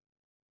pink.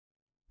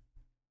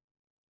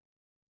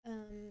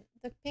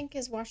 The pink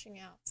is washing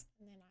out,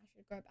 and then I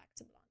should go back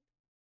to blonde.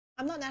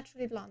 I'm not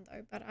naturally blonde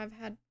though, but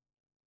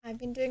I've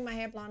been doing my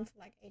hair blonde for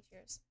like 8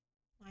 years,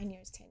 9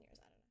 years, 10 years,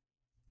 I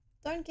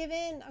don't know. Don't give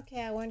in.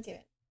 Okay, I won't give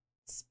in.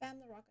 Spam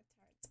the rocket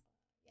turret.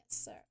 Yes,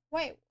 sir.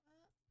 Wait,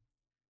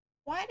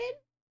 why did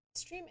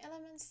Stream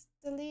Elements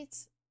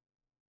delete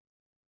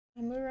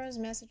Amuro's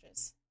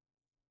messages.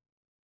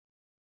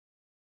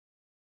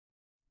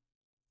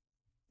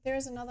 There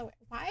is another way.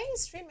 Why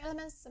is Stream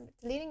Elements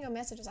deleting your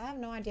messages? I have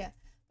no idea.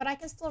 But I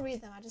can still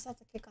read them. I just have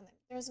to click on them.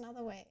 There's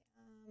another way.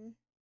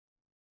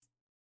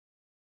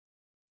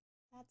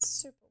 That's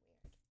super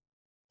weird.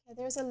 Okay,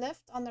 there's a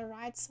lift on the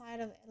right side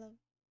of the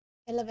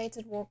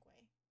elevated walkway.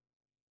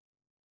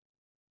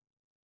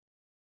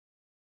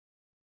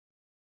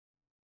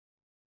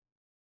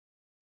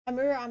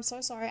 Amuro, I'm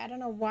so sorry. I don't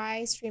know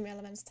why Stream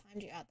Elements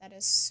timed you out. That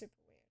is super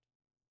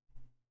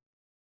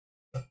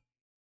weird.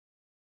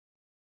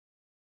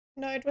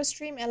 No, it was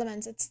Stream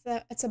Elements. It's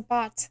a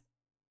bot.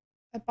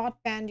 A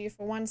bot banned you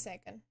for 1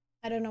 second.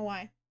 I don't know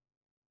why.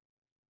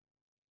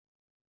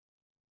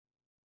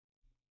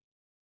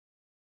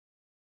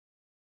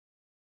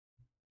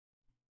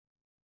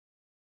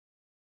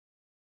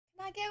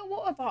 Can I get a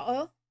water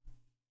bottle?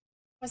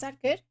 Was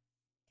that good?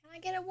 Can I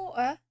get a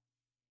water?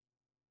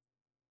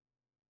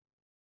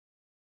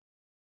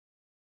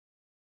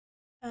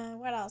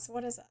 What else?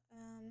 What is it?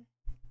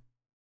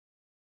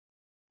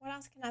 What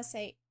else can I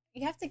say?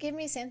 You have to give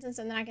me a sentence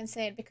and then I can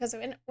say it, because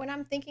when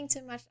I'm thinking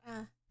too much,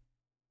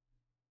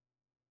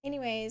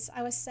 Anyways,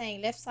 I was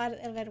saying left side of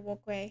the elevator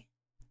walkway.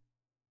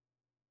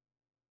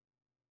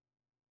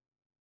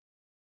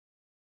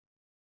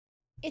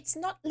 It's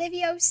not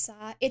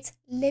Leviosa, it's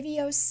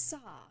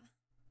Leviosa.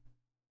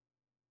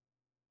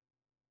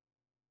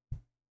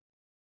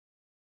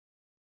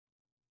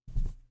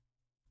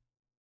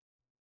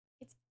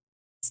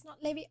 It's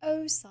not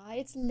Leviosa,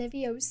 it's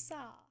Leviosa.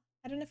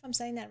 I don't know if I'm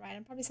saying that right.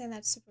 I'm probably saying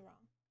that super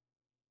wrong.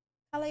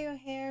 Color your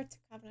hair to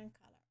Covenant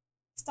color.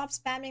 Stop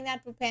spamming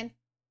that, Bupen.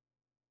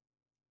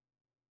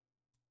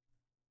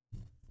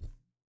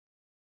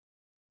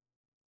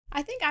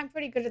 I think I'm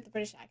pretty good at the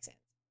British accent.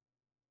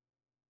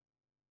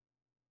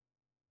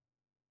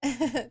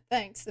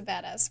 Thanks, the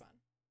badass one.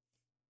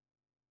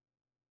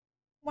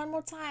 One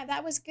more time.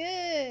 That was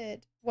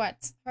good.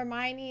 What?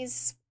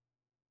 Hermione's...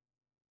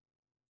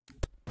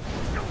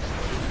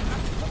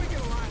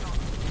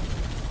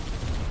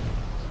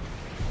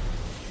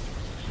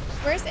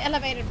 Where's the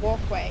elevated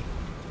walkway?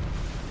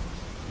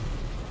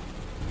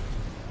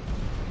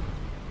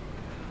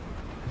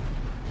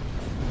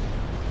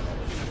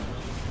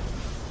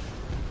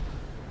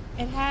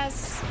 It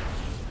has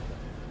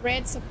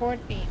red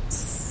support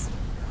beams.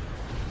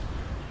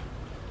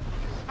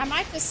 I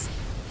might just...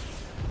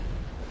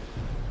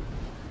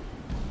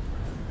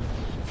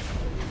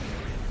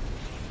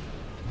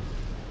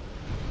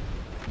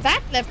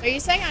 That lift? Are you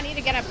saying I need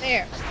to get up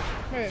there?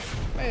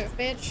 Move. Move,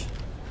 bitch.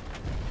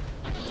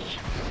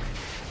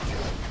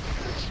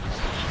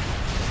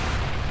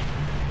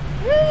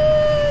 Woo!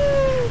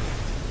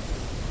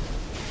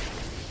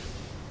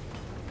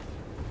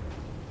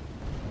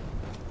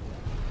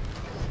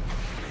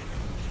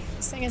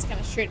 This thing is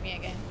gonna shoot me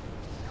again.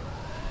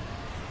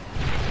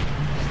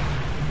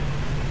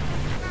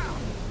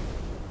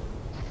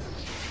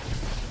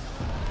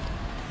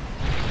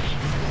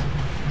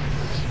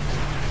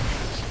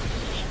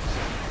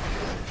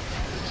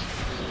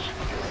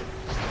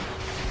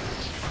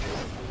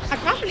 I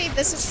can't believe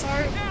this is so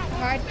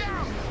hard.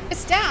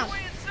 It's down.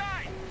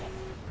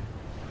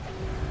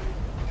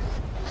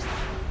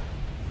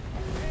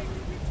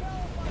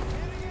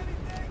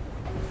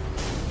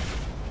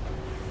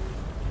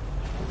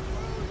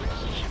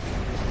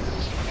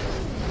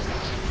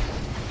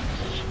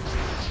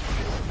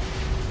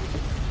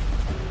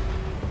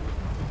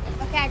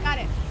 Okay, I got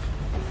it.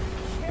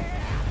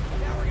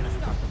 Now we're gonna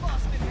start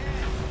busting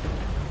heads.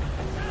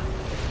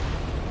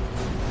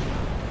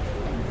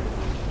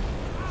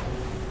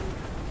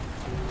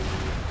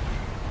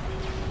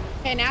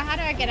 Okay, now how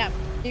do I get up?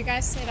 You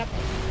guys sit up.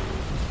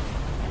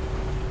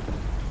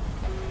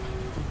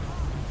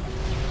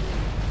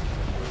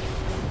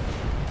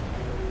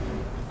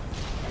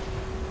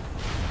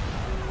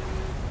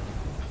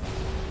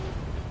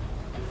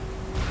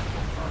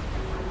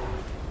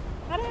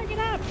 How do I get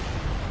up?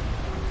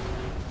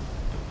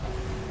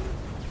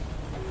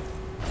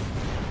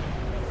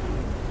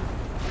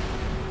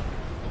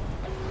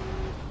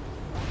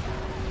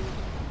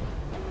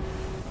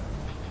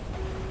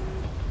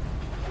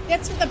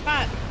 Get to the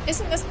butt.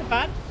 Isn't this the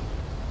butt?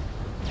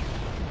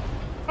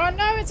 Oh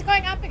no, it's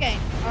going up again.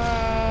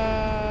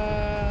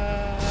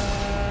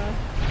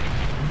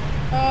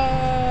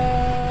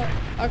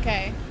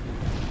 Okay.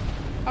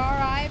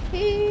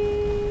 R.I.P.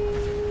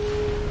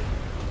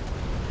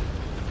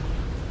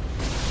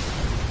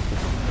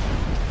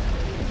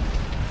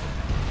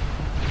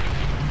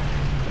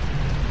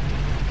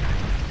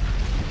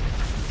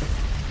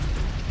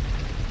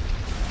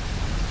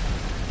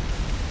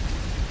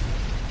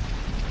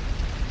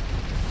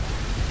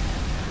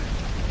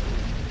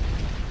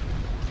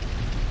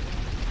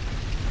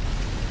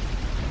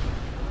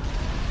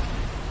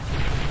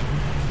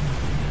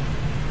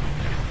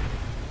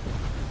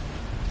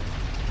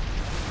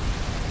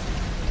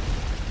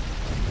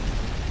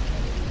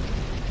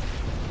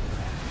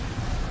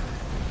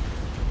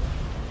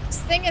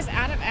 This thing is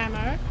out of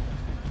ammo.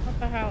 What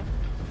the hell?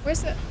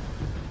 Where's the...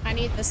 I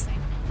need this thing.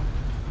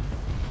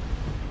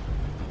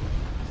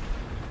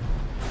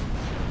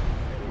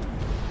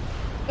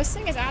 This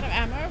thing is out of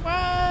ammo?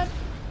 What?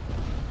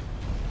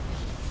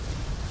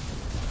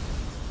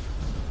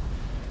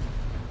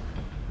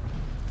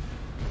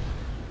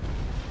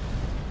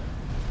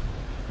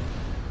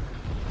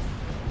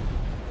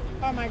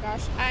 Oh my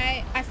gosh,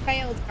 I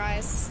failed,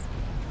 guys.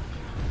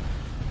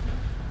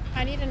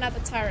 I need another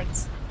turret.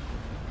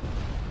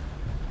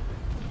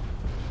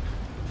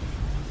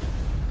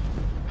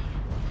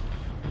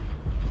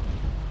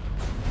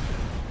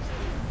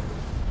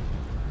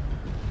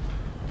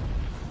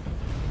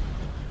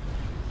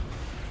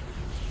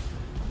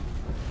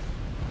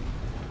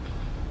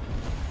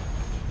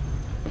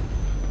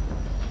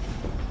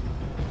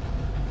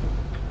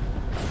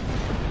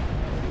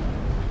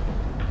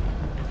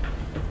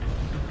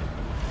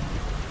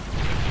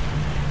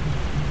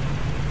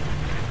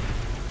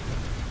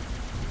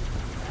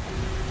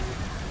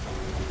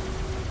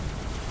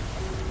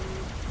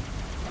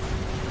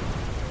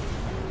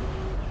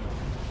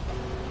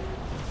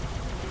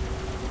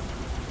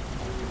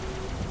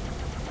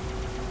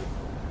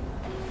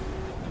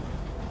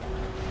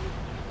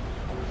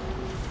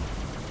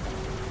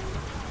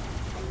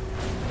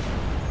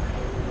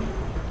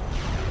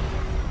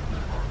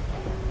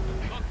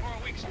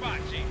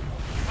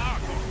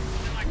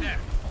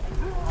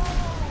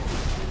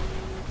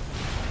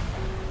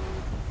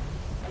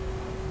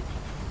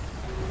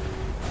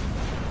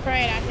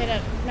 Great, I did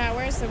it. Now,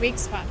 where's the weak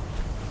spot?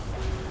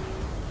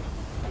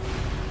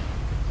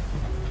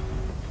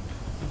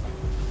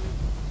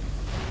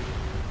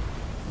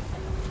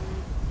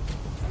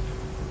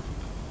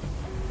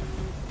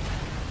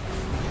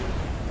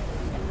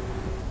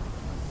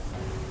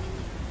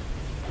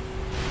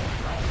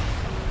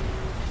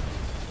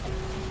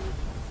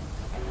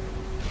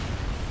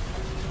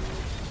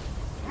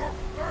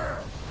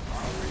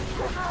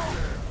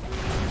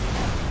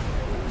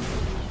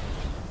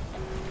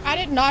 I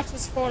did not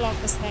just fall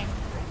off this thing.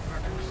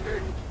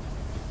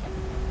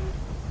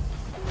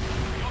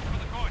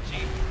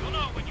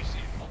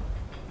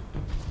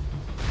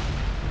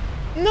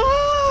 No!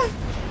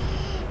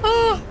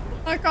 Oh,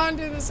 I can't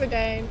do this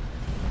again.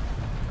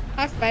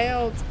 I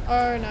failed.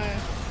 Oh no.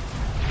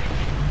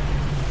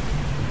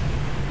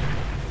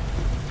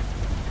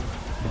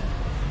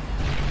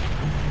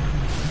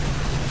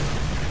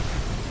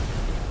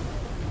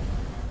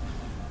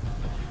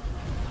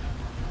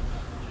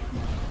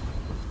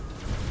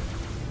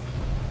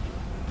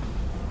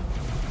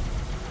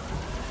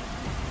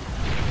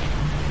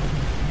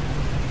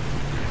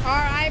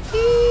 R.I.P.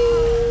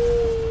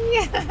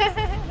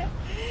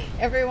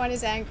 Everyone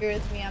is angry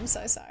with me. I'm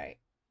so sorry.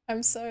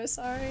 I'm so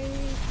sorry.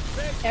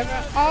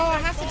 Oh, I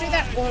have to do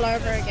that all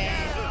over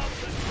again.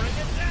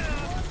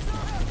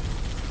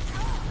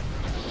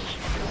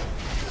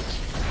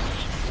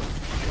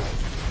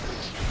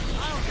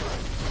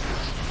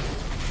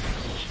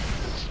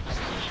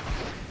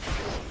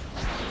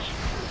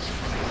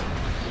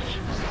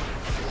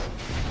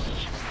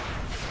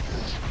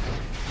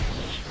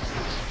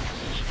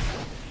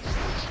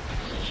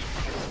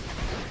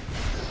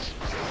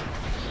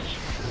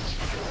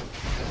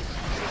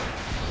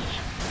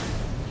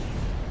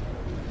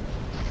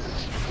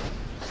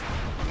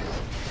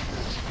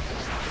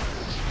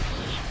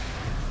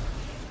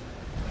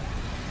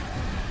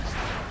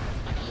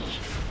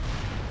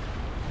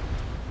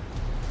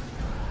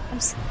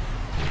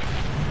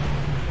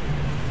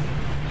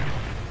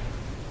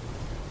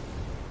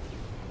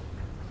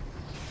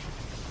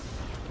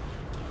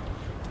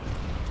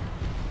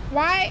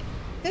 Why?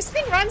 This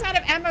thing runs out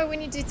of ammo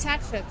when you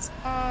detach it.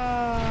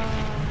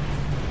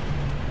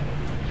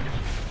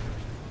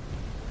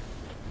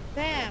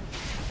 Damn.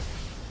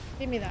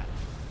 Give me that.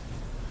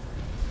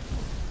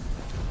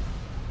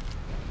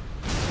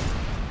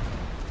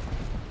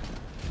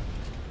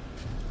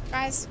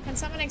 Guys, can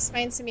someone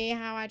explain to me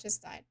how I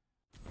just died?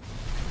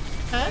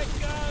 Huh?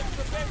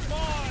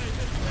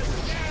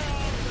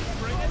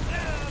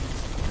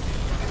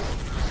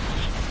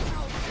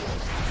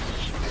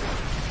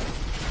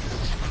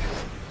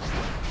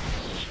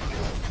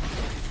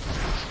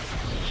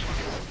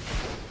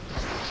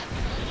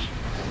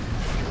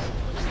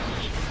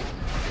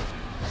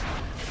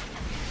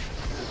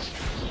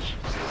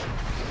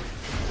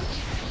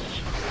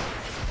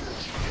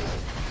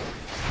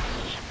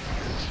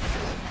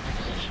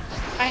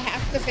 I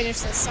have to finish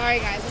this. Sorry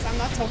guys, I'm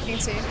not talking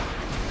to you.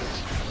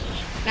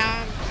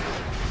 Now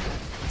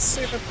I'm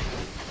super...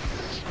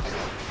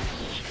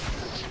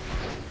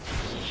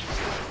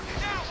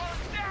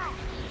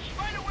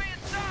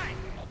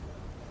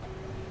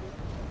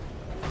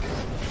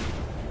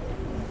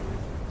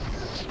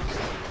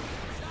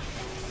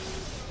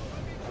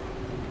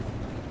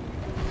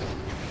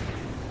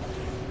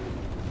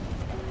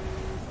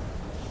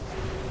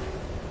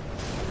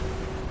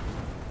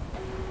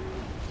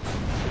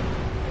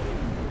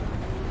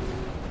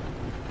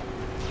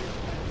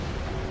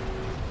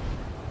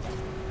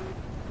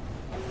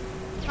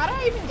 How do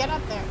I even get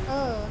up there?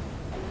 Oh.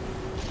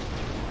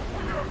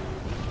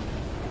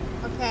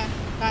 Okay,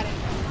 got it.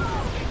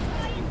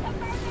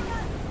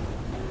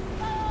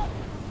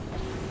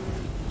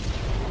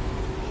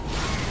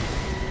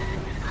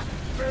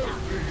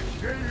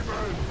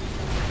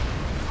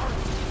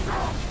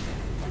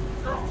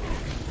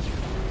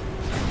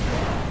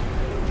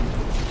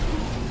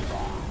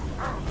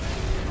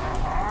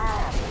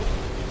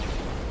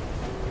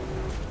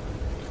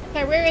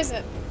 where is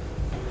it?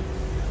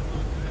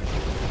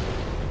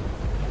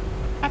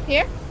 Up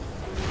here?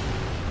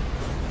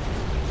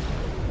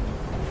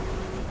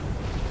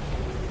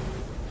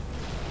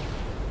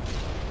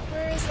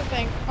 Where is the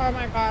thing? Oh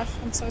my gosh,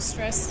 I'm so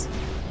stressed.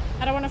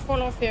 I don't want to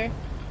fall off here.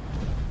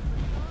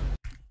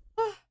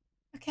 Oh,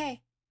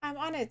 okay, I'm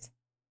on it.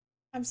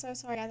 I'm so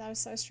sorry, guys. I was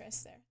so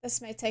stressed there.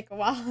 This may take a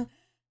while.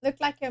 Looked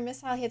like your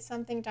missile hit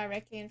something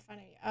directly in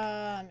front of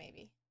you.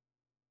 Maybe.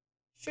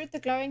 Shoot the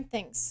glowing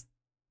things.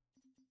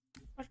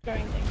 What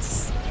glowing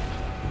things?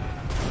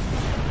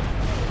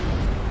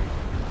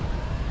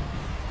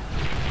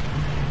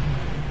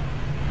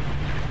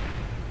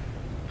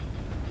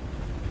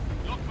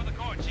 Look for the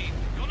core, Chief.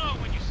 You'll know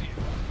when you see it.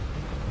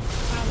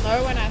 I'll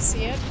know when I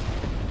see it.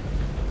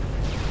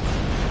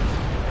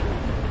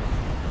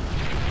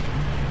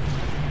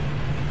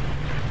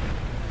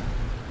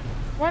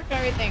 What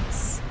glowy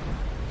things?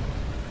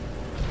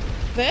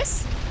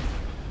 This?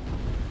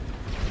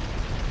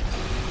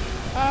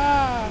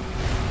 Oh.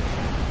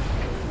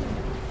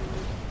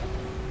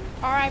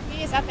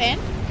 R.I.P. Is that the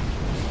end?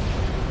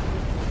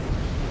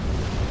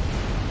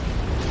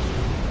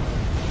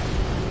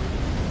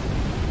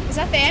 Is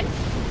that the end?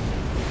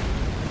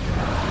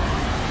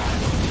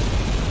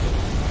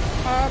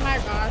 Oh my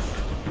gosh.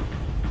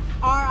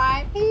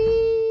 R.I.P.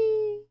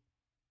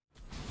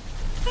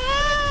 I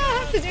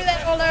have to do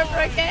that all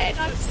over again.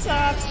 I'm so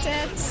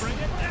upset.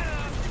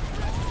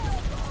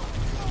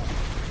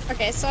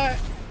 Okay, so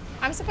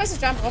I'm supposed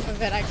to jump off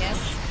of it, I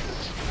guess.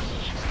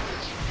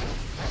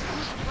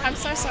 I'm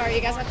so sorry,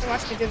 you guys have to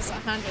watch me do this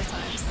 100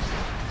 times.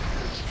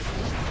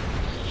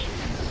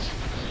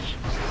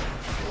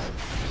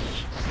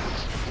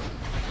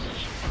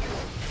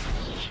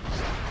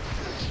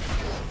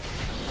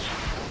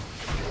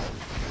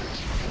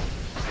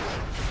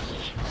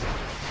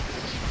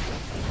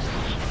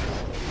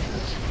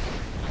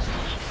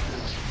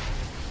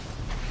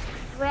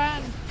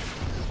 Run!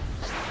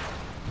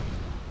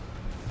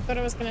 I thought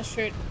I was gonna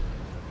shoot.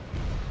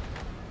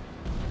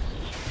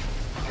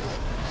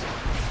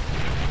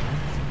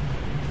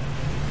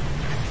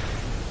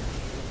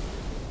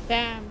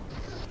 Damn.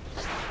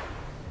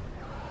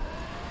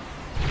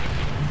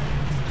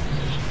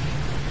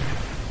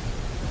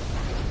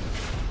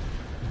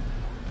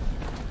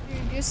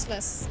 You're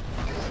useless.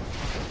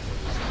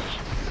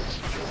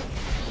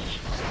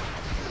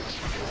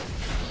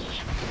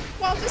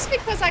 Well, just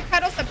because I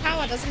cut off the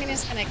power doesn't mean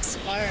it's gonna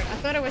explode. I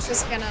thought it was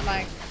just gonna,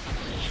 like,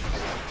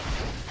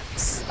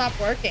 stop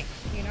working,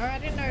 you know? I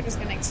didn't know it was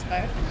gonna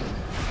explode.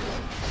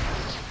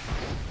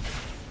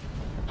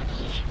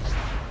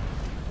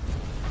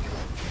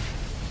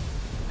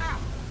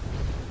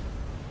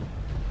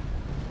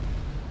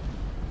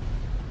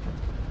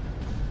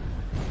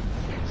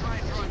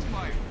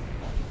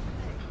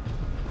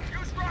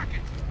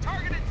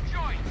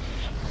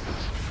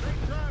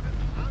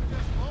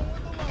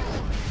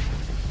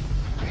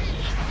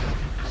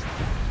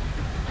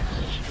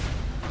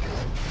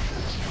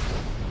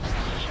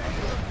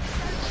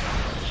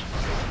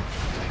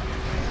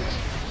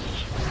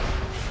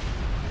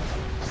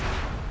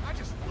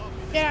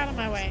 Get out of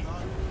my way.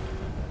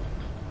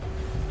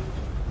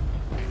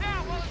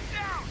 Now, while it's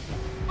down,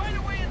 find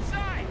a way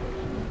inside.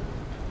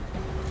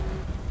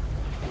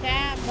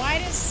 Damn, why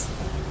does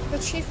the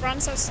chief run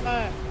so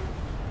slow?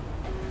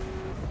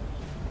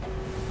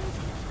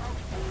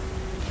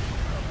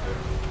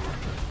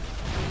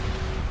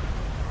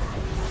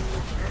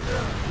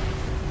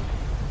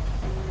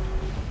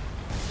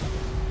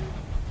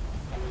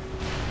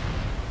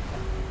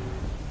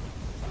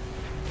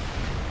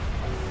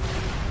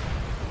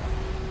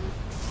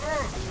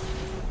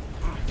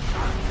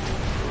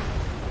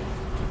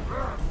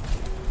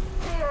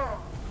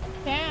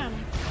 Damn.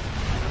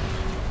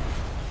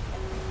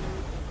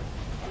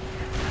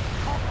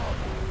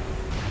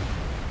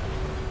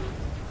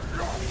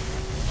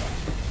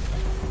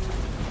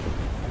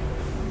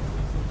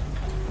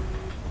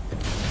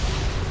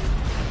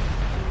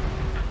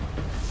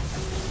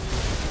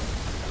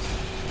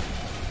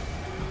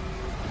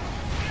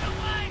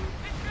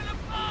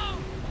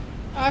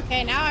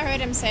 Okay, now I heard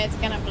him say it's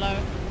gonna blow.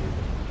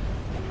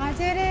 I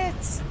did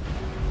it!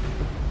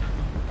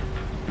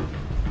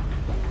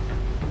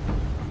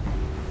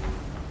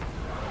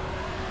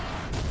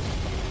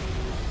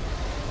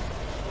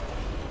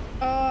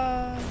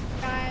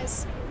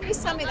 Guys,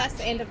 please tell me that's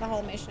the end of the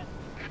whole mission.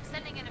 I'm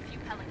sending in a few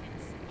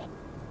pelicans.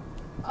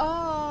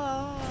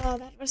 Oh,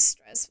 that was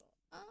stressful.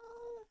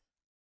 Oh.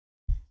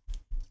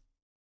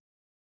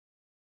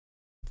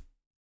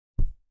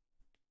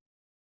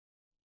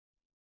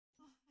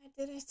 I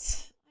did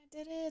it. I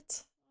did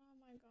it. Oh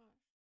my god.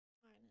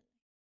 Finally.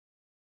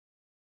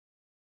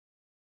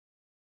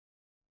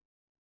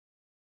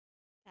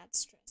 That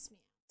stressed me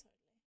out totally.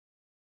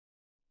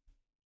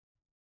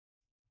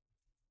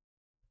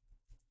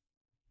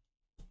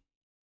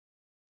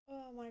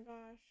 Oh my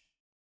gosh.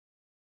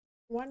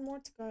 One more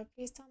to go.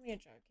 Please tell me you're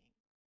joking.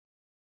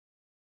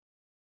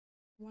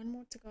 One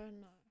more to go.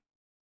 No.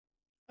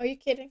 Are you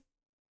kidding?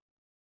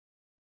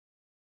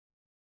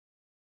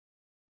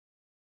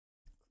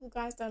 Cool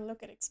guys don't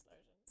look at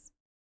explosions.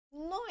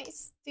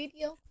 Nice,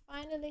 studio,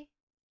 finally.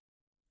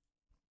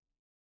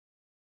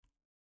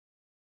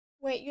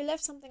 Wait, you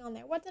left something on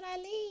there. What did I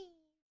leave?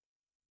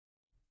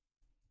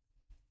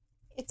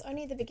 It's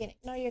only the beginning.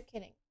 No, you're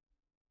kidding.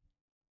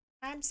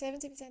 I'm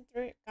 70%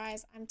 through,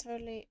 guys. I'm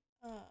totally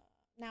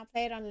now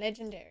play it on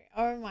Legendary.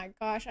 Oh my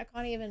gosh, I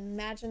can't even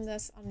imagine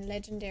this on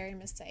Legendary,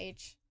 Mr.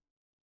 H.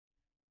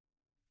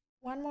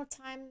 One more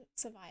time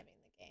surviving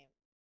the game.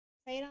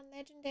 Play it on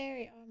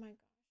Legendary. Oh my gosh.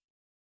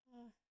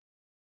 Oh.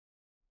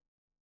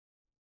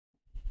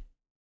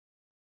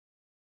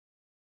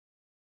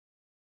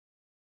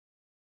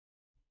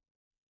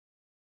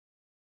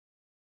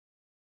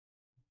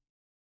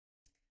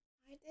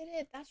 I did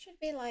it. That should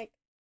be like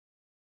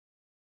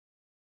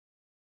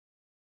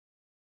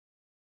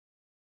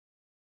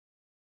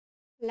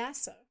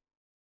lasso.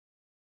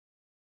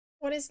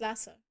 What is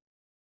lasso?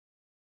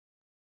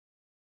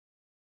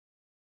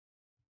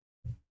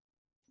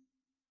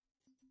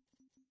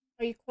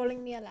 Are you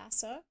calling me a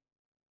lasso?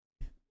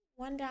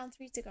 1 down,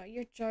 3 to go.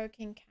 You're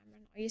joking,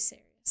 Cameron. Are you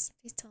serious?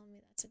 Please tell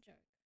me that's a joke.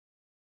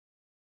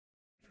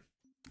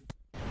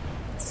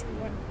 Let's see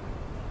what.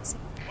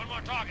 One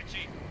more target,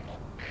 Chief.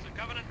 There's a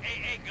Covenant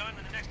AA gun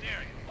in the next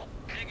area.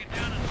 Take it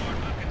down and Lord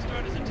Huck can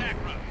start his attack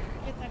run.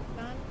 Get that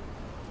gun.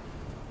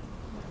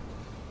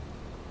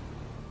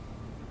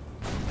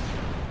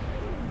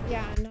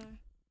 Yeah, I know.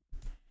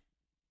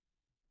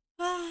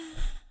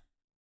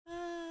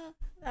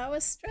 That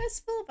was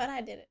stressful, but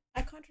I did it.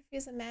 I can't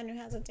refuse a man who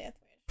has a death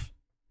wish.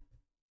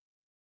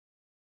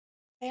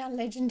 They are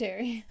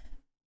legendary.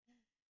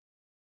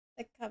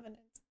 The Covenant.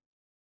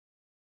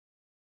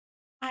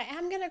 I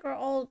am gonna grow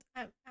old.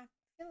 I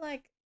feel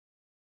like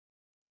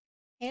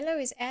Halo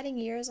is adding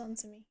years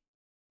onto me.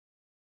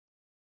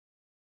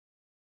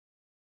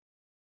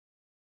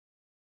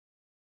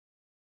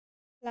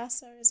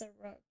 Lasso is a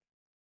rope.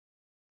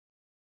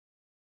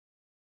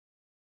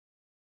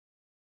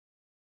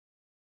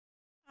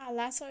 Ah,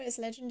 Lasso is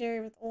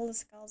legendary with all the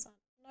skulls on.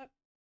 Nope.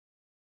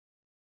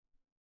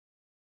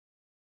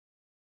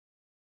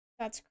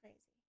 That's crazy.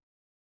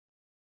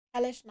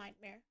 Hellish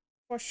Nightmare.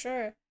 For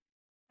sure.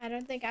 I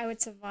don't think I would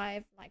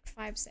survive like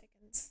 5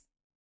 seconds.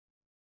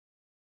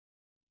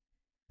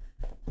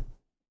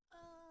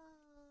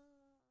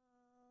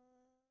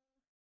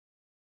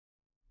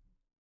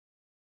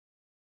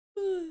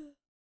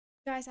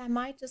 Guys, I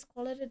might just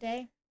call it a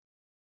day.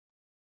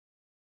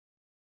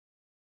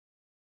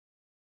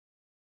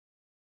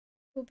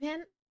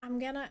 Poopin, I'm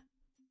gonna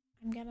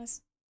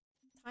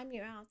time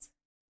you out.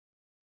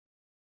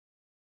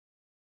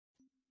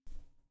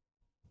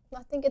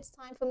 I think it's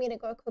time for me to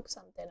go cook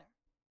some dinner.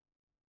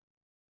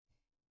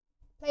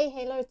 Play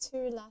Halo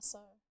 2 Lasso.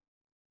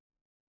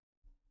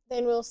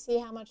 Then we'll see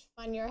how much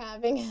fun you're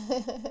having.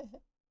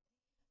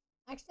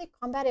 Actually,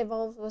 Combat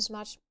Evolved was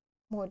much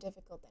more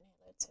difficult than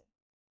Halo 2.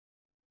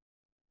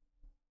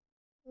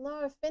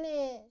 No,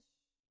 finish.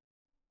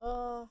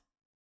 Oh.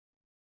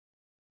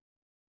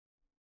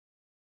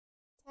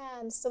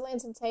 10. Still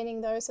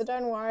entertaining though, so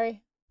don't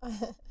worry.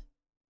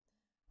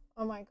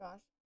 Oh my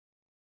gosh.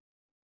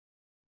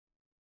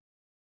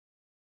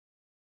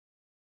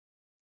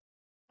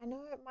 I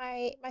know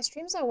my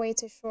streams are way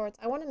too short.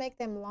 I want to make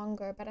them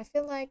longer, but I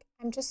feel like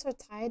I'm just so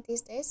tired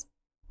these days.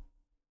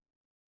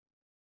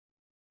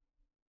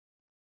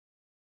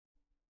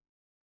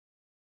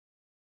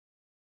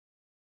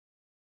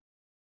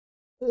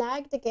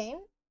 Lagged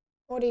again?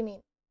 What do you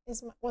mean?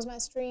 Was my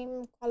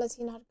stream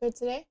quality not good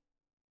today?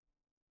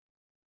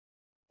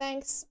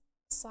 Thanks,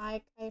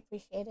 Psych. I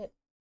appreciate it.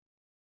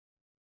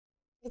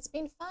 It's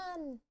been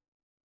fun.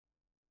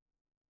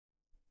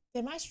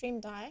 Did my stream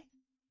die?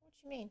 What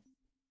do you mean?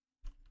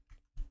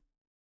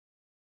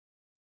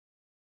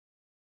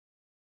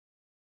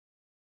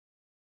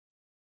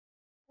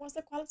 Was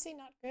the quality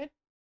not good?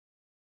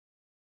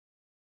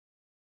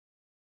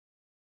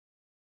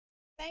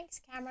 Thanks,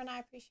 Cameron. I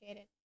appreciate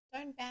it.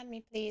 Don't ban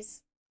me,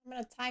 please. I'm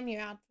gonna time you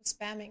out for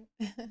spamming.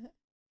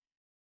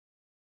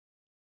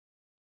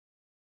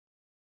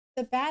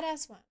 The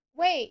badass one.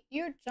 Wait,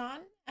 you're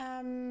John?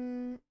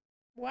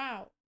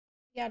 Wow.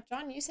 Yeah,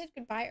 John, you said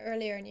goodbye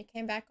earlier and you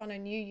came back on a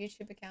new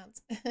YouTube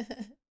account.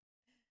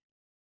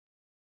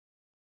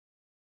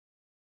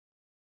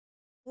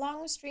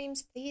 Long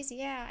streams, please.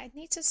 Yeah, I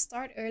need to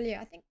start earlier.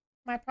 I think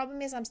my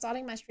problem is I'm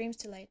starting my streams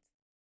too late.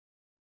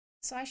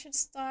 So I should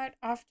start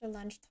after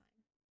lunchtime.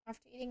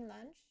 After eating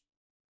lunch.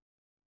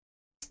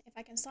 If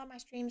I can start my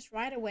streams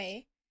right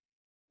away,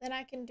 then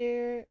I can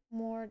do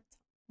more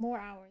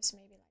hours,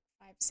 maybe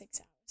like 5, 6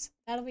 hours.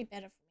 That'll be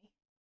better for me.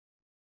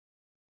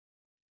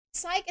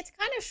 Psych, it's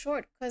kind of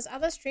short because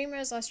other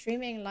streamers are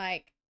streaming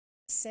like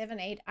 7,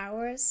 8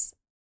 hours.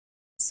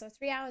 So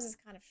 3 hours is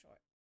kind of short.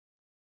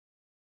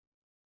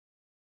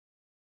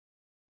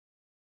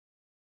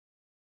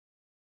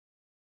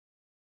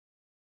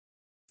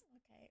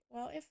 Okay,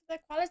 well, if the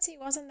quality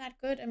wasn't that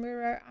good,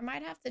 Amuro, I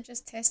might have to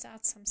just test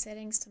out some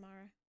settings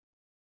tomorrow.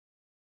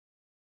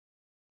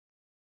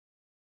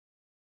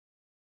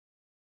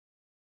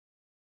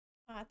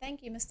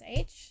 Thank you, Mr.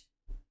 H.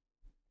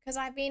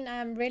 because I've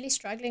been really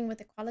struggling with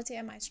the quality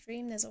of my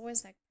stream. There's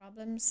always like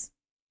problems.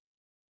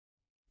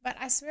 But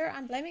I swear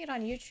I'm blaming it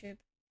on YouTube.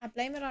 I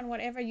blame it on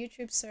whatever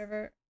YouTube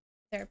server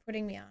they're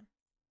putting me on.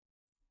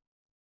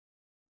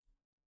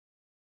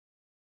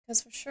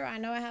 Because for sure I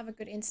know I have a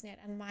good internet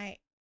and my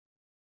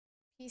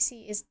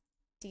PC is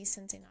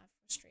decent enough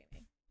for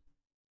streaming.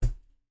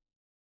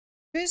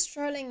 Who's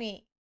trolling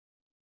me?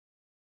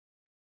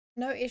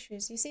 No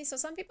issues. You see, so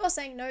some people are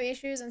saying no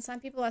issues and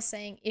some people are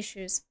saying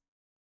issues.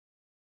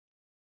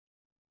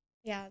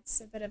 Yeah, it's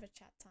a bit of a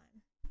chat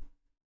time.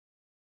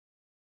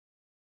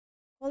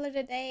 Call it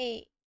a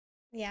day.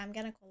 Yeah, I'm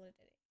gonna call it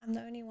a day. I'm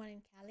the only one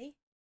in Cali.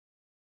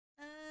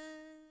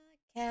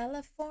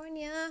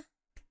 California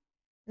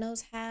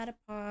knows how to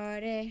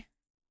party.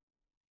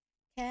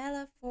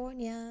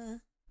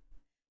 California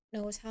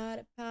knows how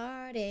to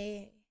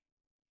party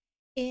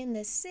in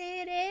the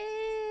city.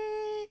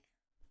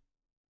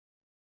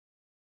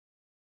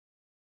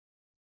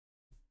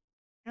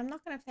 I'm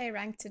not gonna play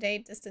ranked today,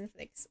 Distant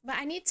Flicks, but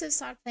I need to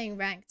start playing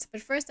ranked.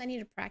 But first I need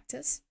to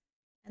practice,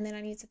 and then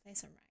I need to play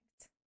some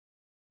ranked.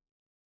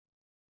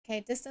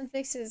 Okay, Distant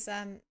Flicks is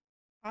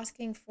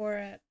asking for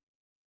a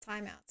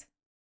timeout.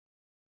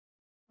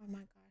 Oh my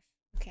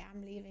gosh. Okay,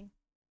 I'm leaving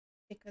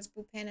because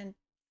Bupen and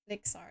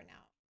Flicks are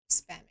now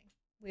spamming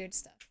weird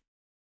stuff.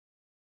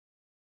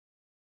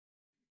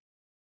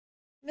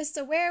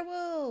 Mr.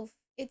 Werewolf,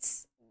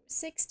 it's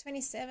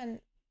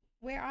 6:27.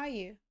 Where are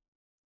you?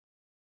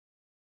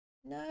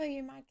 No,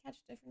 you might catch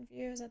different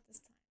viewers at this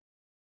time.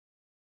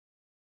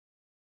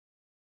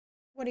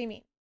 What do you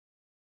mean?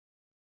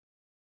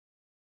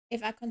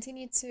 If I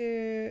continue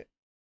to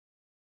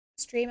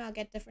stream, I'll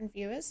get different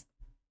viewers?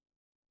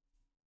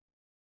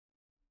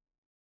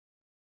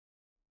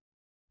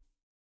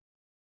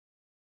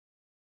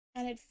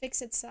 And it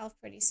fixed itself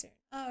pretty soon.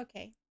 Oh,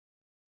 okay.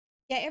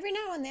 Yeah, every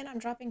now and then I'm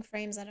dropping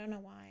frames. I don't know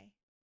why.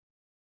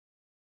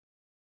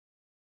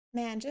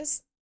 Man,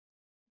 just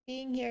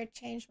being here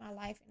changed my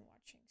life in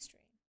watching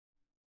stream.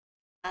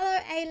 Hello,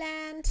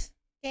 A-Land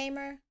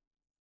Gamer.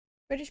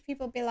 British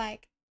people be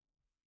like,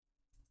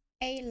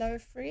 Halo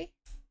free?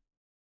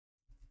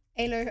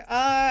 Halo,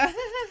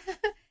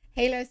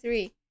 Halo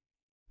 3.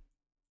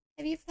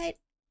 Have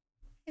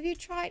you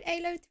tried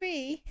Halo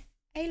 3?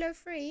 Halo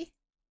free?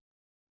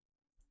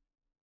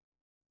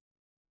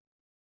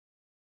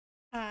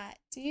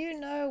 Do you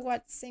know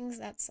what sings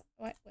that song?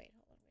 Wait, hold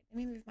on. Let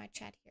me move my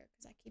chat here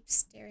because I keep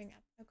staring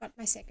up. I've got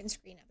my second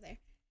screen up there.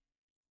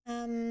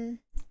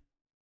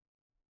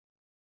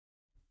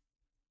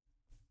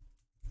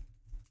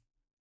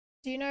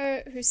 Do you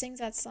know who sings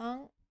that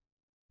song?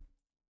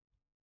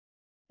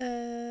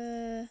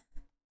 Do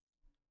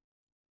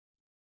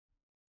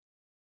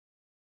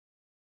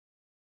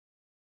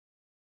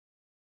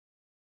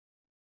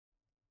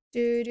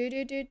do do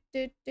do do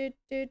do do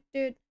do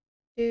do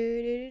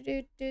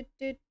do do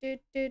do do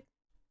do.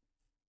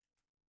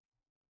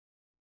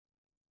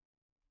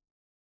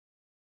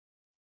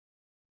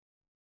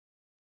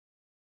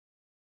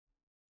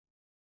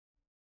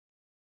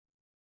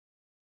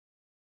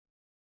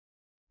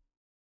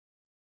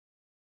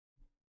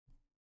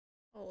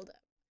 Hold up.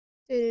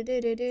 Do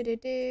do do do do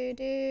do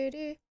do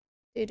do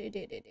do do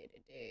do do do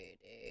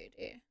do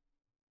do.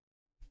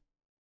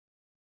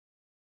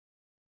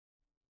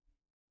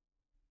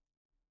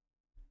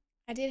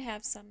 I did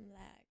have some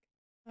lag.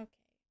 Okay.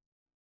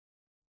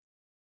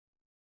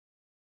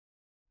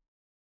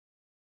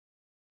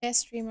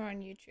 Best streamer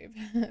on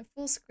YouTube.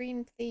 Full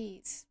screen,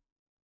 please.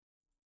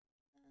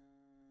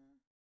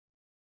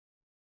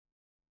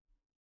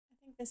 I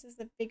think this is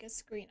the biggest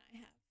screen I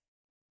have.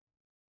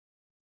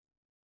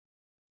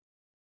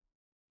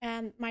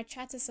 And my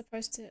chat is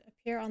supposed to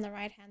appear on the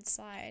right-hand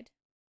side.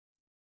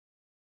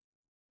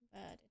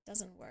 But it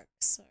doesn't work,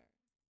 so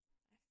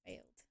I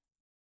failed.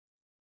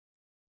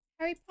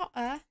 Harry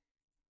Potter.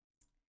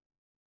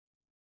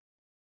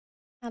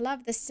 I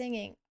love the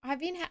singing.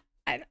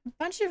 A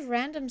bunch of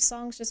random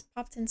songs just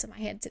popped into my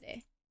head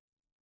today.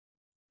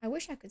 I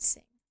wish I could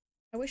sing.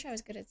 I wish I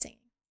was good at singing.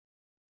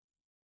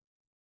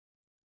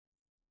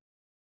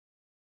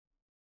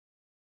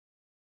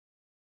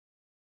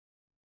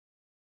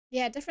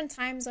 Yeah, different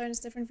time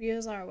zones, different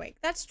viewers are awake.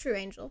 That's true,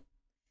 Angel.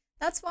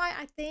 That's why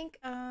I think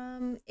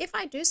if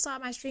I do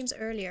start my streams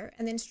earlier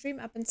and then stream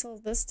up until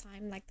this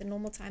time, like the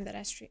normal time that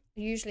I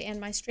usually end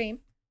my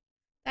stream,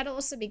 that'll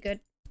also be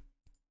good.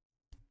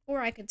 Or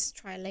I could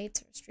try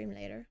later, stream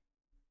later,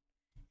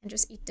 and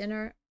just eat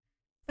dinner.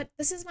 But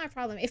this is my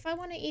problem. If I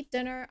want to eat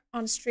dinner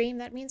on stream,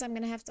 that means I'm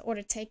going to have to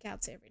order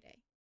takeouts every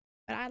day.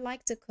 But I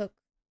like to cook.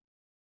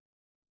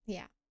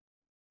 Yeah.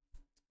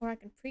 Or I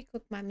can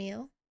pre-cook my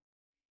meal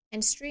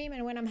and stream,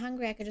 and when I'm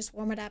hungry, I can just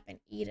warm it up and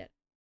eat it,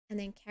 and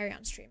then carry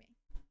on streaming.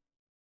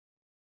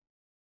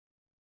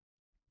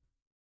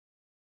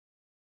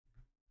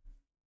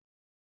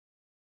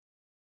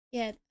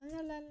 Yeah,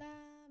 la la la,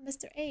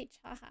 Mr. H,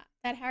 haha,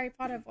 that Harry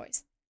Potter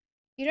voice.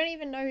 You don't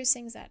even know who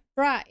sings that.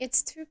 Bruh,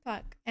 it's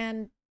Tupac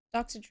and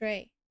Dr.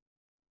 Dre.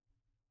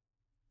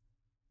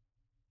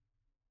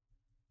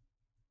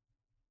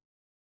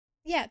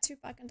 Yeah,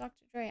 Tupac and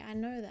Dr. Dre. I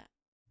know that.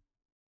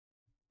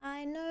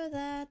 I know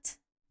that.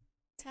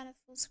 Tanith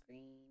full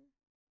screen.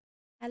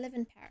 I live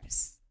in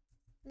Paris.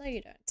 No,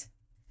 you don't.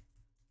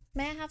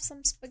 May I have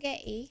some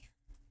spaghetti?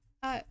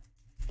 Oh.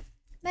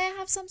 May I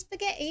have some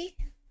spaghetti?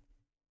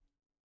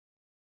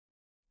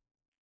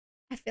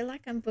 I feel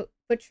like I'm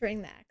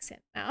butchering the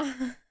accent now.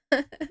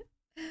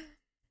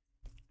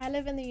 I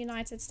live in the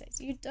United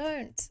States. You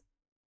don't.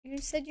 You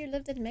said you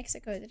lived in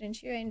Mexico,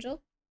 didn't you,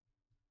 Angel?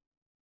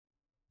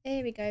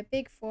 There we go.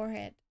 Big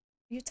forehead.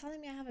 You're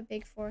telling me I have a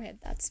big forehead.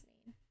 That's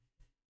mean.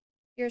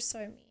 You're so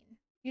mean.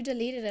 You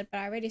deleted it, but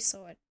I already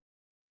saw it.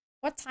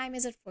 What time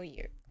is it for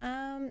you?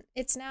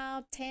 It's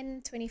now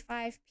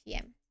 10:25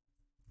 p.m.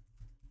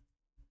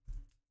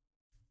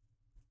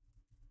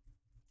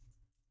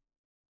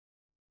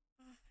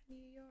 Oh,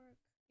 New York.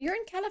 You're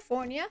in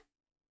California?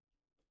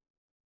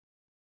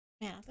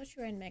 Man, I thought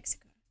you were in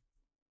Mexico.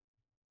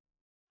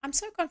 I'm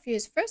so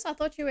confused. First, I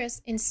thought you were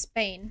in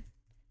Spain.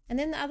 And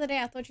then the other day,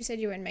 I thought you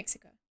said you were in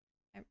Mexico.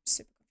 I'm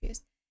super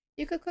confused.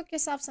 You could cook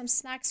yourself some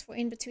snacks for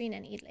in between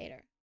and eat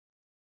later.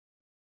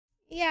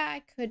 Yeah, I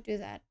could do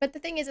that. But the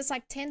thing is, it's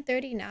like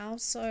 10:30 now.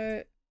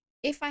 So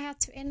if I had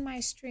to end my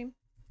stream...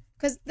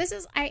 Because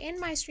I end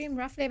my stream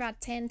roughly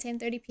about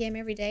 10:30 p.m.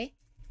 every day.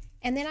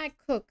 And then I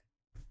cook.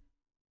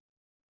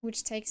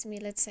 Which takes me,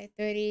 let's say,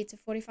 30 to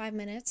 45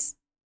 minutes.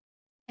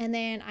 And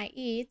then I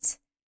eat.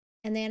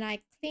 And then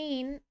I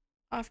clean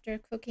after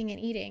cooking and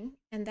eating.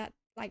 And that,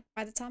 like,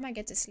 by the time I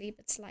get to sleep,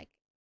 it's like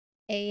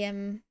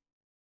a.m.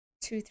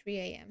 to 3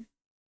 a.m.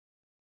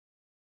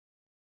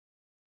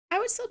 I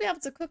would still be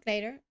able to cook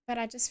later, but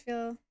I just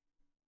feel...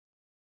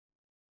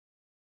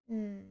 I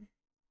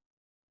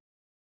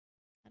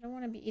don't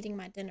want to be eating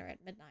my dinner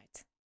at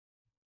midnight.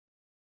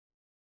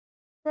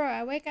 Bro,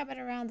 I wake up at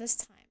around this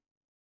time.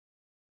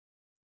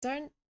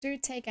 Don't do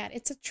takeout.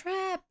 It's a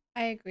trap.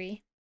 I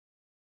agree.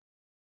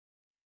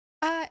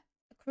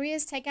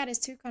 Korea's takeout is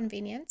too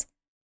convenient.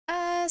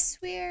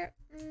 Swear.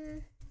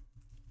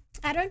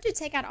 I don't do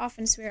takeout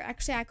often, Swear.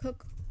 Actually, I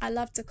cook. I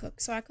love to cook,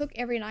 so I cook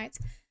every night.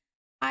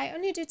 I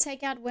only do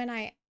takeout when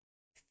I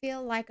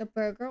feel like a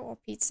burger or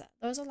pizza.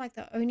 Those are like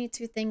the only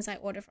two things I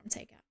order from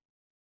takeout.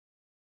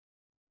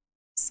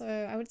 So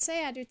I would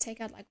say I do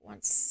takeout like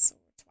once or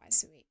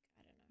twice a week.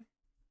 I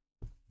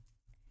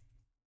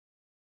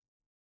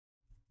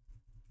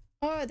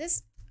don't know.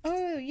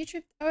 Oh,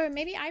 YouTube. Oh,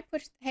 maybe I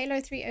put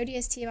Halo 3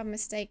 ODST by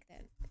mistake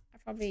then. I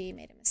probably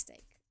made a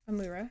mistake.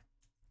 Amuro.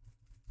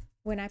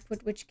 When I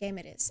put which game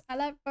it is. I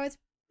love both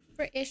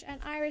British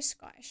and Irish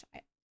Scottish.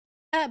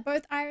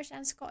 Both Irish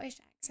and Scottish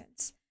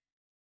accents.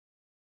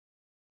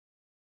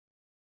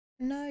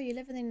 No, you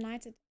live in the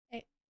United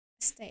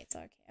States.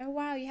 Okay. Oh,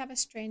 wow, you have a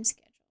strange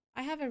schedule.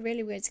 I have a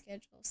really weird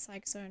schedule,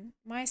 Psych Zone.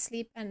 My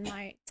sleep and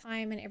my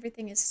time and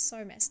everything is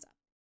so messed up.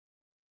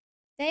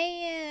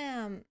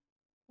 Damn.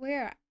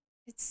 Where?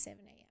 It's 7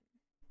 a.m.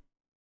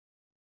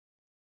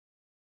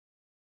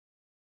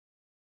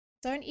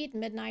 Don't eat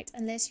midnight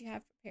unless you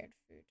have prepared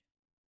food.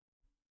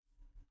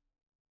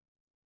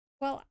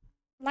 Well,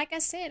 like I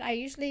said, I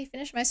usually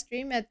finish my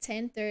stream at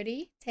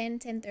 10:30.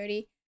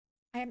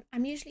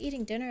 I'm usually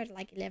eating dinner at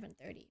like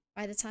 11:30.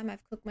 By the time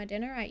I've cooked my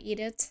dinner, I eat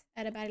it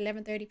at about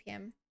 11:30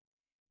 p.m.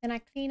 Then I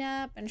clean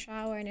up and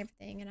shower and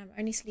everything, and I'm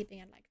only sleeping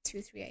at like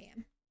 2, 3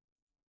 a.m.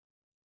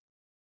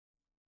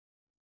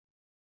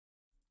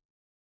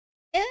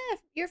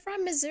 If you're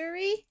from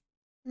Missouri,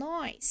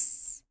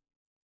 nice.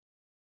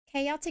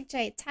 Chaotic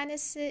J,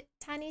 타니스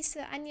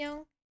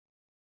안녕.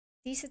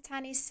 디스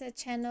타니스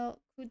채널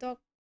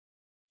구독,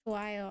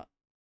 좋아요.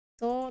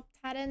 또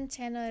다른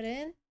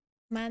채널은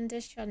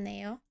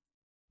만드셨네요.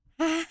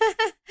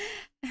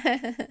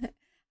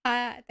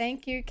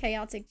 Thank you,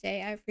 Chaotic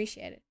J. I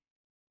appreciate it.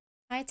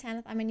 Hi,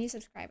 Tanith. I'm a new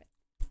subscriber.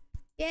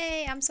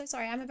 Yay, I'm so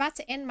sorry. I'm about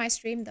to end my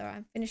stream, though.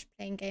 I'm finished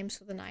playing games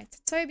for the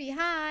night. Toby,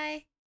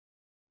 hi.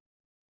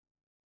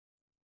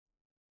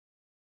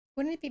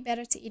 Wouldn't it be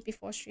better to eat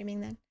before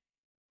streaming then?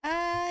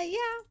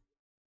 Yeah.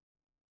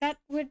 That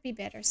would be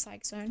better,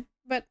 Psych Zone.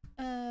 But,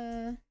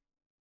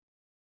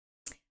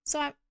 so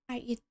I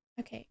eat,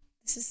 okay.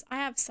 I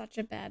have such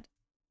a bad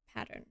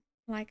pattern.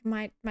 Like,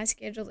 my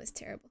schedule is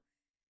terrible.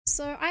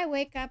 So I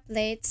wake up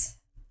late.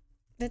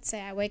 Let's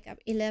say I wake up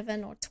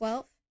 11 or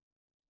 12.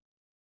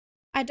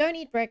 I don't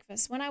eat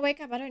breakfast. When I wake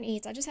up, I don't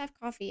eat. I just have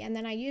coffee. And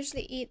then I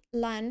usually eat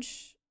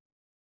lunch.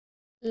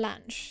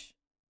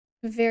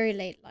 Very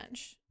late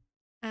lunch.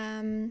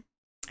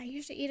 I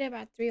usually eat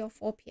about 3 or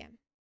 4 p.m.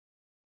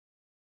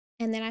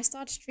 And then I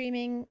start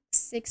streaming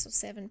 6 or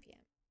 7 p.m.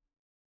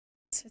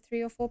 So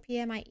 3 or 4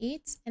 p.m. I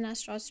eat, and I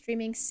start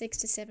streaming 6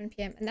 to 7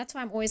 p.m. And that's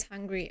why I'm always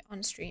hungry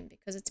on stream,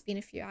 because it's been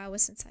a few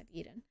hours since I've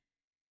eaten.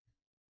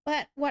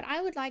 But what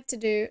I would like to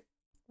do,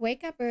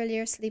 wake up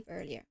earlier, sleep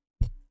earlier.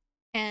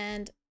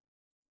 And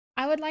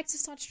I would like to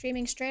start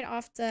streaming straight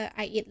after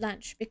I eat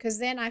lunch, because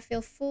then I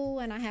feel full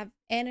and I have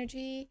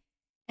energy,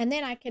 and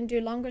then I can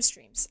do longer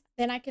streams.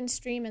 Then I can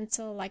stream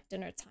until like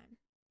dinner time.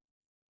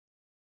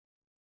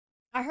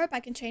 I hope I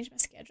can change my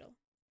schedule.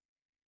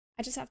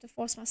 I just have to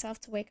force myself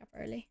to wake up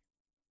early.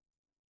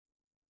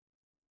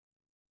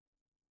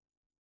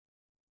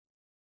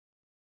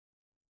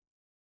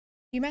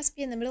 You must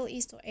be in the Middle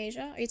East or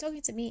Asia. Are you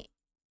talking to me?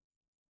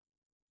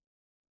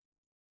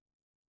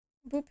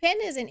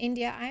 Bhupen is in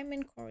India. I'm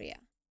in Korea.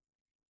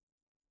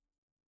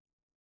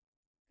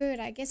 Good.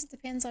 I guess it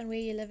depends on where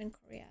you live in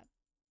Korea.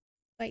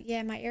 But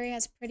yeah, my area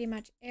has pretty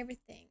much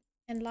everything.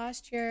 And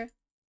last year,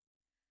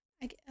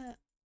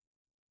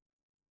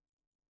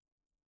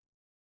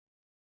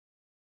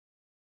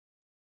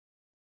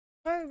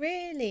 oh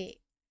really?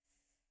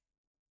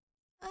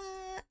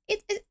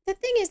 The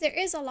thing is, there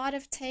is a lot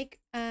of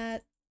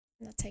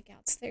not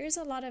takeouts. There is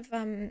a lot of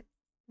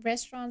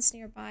restaurants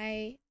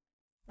nearby.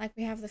 Like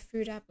we have the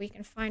food app, we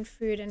can find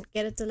food and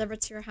get it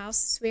delivered to your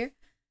house. It's weird.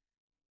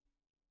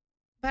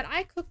 But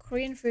I cook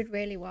Korean food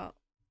really well.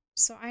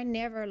 So I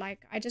never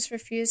I just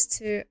refuse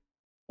to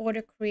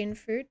order Korean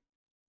food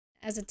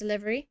as a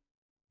delivery.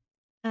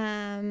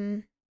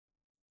 And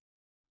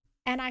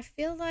I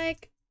feel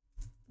like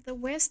the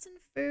Western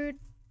food,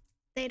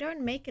 they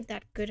don't make it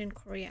that good in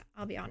Korea,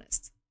 I'll be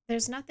honest.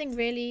 There's nothing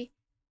really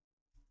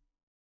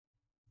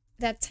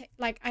that,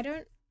 I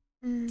don't,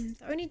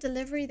 the only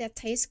delivery that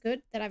tastes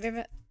good that I've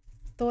ever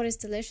thought is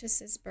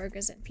delicious is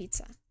burgers and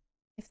pizza,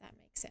 if that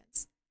makes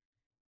sense.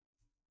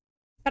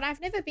 But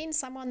I've never been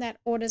someone that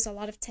orders a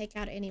lot of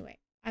takeout anyway.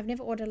 I've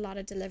never ordered a lot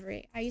of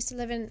delivery. I used to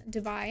live in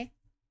Dubai.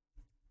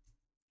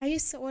 I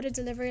used to order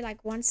delivery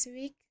like once a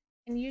week,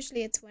 and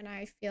usually it's when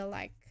I feel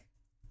like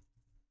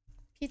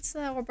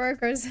pizza or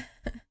burgers.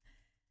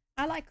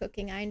 I like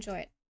cooking. I enjoy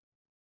it.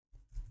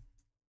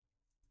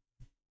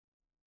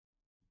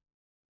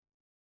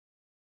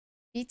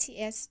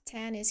 BTS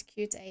 10 is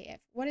cute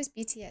AF. What is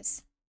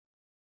BTS?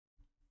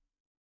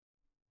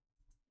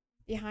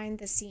 Behind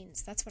the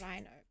scenes. That's what I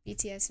know.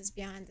 BTS is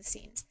behind the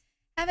scenes.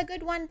 Have a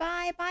good one.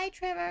 Bye. Bye,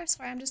 Trevor.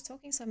 Sorry, I'm just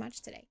talking so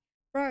much today.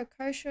 Bro,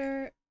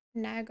 kosher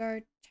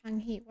nagar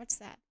changhi. What's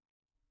that?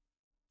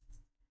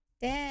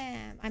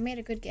 Damn, I made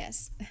a good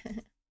guess.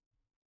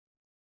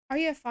 Are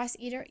you a fast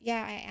eater?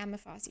 Yeah, I am a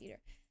fast eater.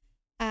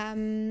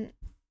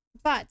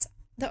 But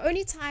the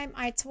only time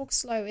I talk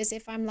slow is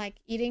if I'm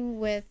like eating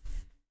with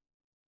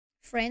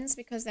friends,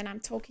 because then I'm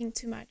talking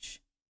too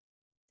much.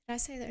 Did I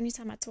say the only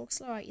time I talk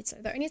slow, I eat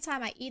slow? The only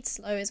time I eat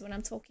slow is when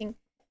I'm talking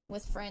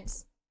with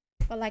friends.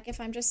 But like if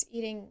I'm just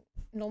eating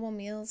normal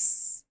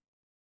meals,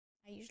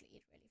 I usually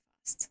eat really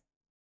fast.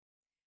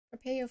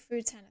 Prepare your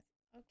food, Tanith.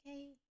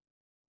 Okay.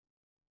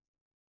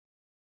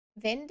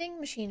 Vending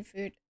machine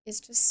food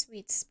is just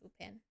sweets,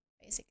 Bupen,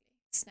 basically.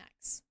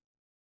 Snacks.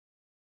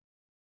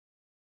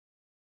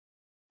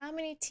 How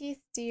many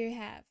teeth do you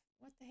have?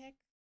 What the heck?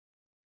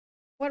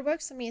 What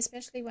works for me,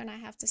 especially when I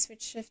have to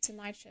switch shift to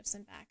night shifts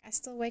and back, I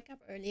still wake up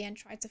early and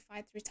try to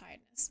fight through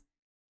tiredness.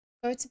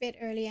 Go to bed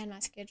early and my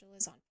schedule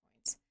is on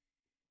point.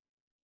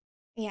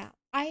 Yeah,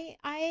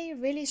 I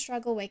really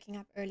struggle waking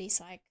up early,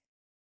 psych.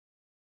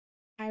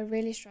 I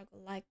really struggle,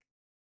 like,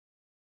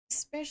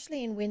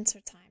 especially in winter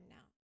time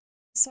now.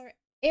 So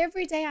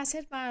every day I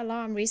set my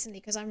alarm recently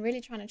because I'm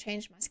really trying to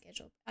change my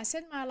schedule. I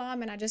set my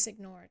alarm and I just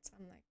ignore it.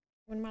 I'm like,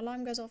 when my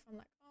alarm goes off, I'm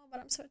like, oh, but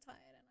I'm so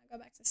tired, and I go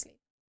back to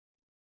sleep.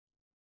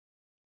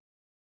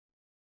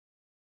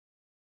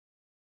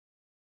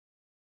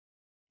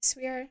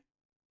 swear,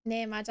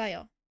 네,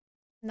 맞아요.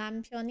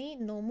 남편이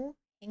너무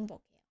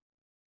행복해요.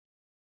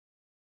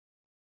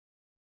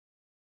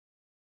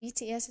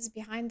 BTS is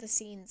behind the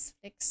scenes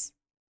flicks.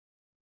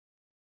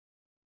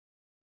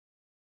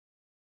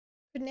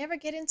 Could never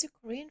get into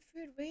Korean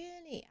food,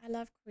 really. I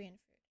love Korean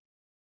food.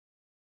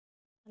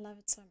 I love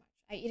it so much.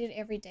 I eat it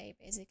every day,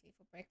 basically,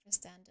 for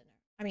breakfast and dinner.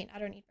 I mean, I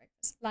don't eat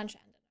breakfast, lunch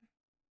and dinner.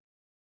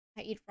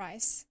 I eat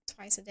rice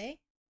twice a day.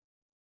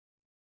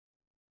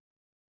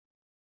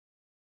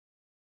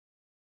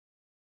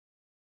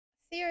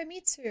 Theo,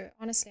 me too.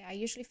 Honestly, I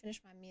usually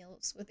finish my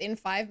meals within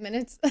 5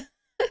 minutes.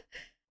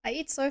 I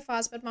eat so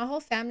fast, but my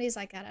whole family is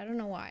like that. I don't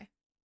know why.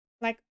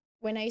 Like,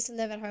 when I used to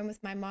live at home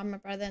with my mom, my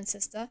brother, and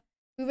sister,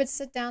 we would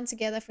sit down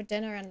together for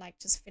dinner and, like,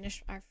 just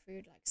finish our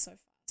food, like, so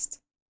fast.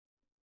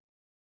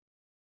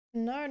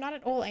 No, not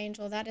at all,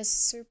 Angel. That is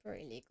super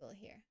illegal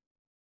here.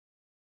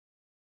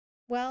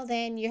 Well,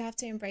 then you have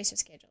to embrace your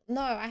schedule.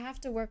 No, I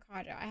have to work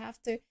harder. I have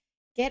to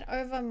get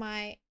over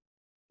my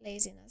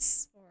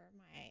laziness or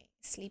my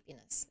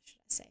sleepiness, should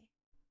I say.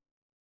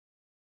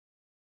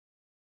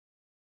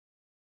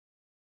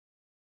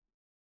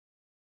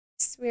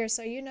 Swear,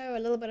 so you know a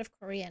little bit of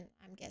Korean,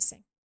 I'm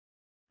guessing.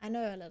 I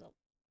know a little.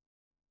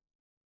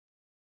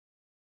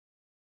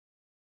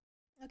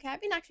 Okay,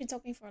 I've been actually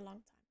talking for a long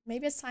time.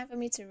 Maybe it's time for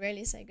me to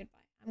really say goodbye.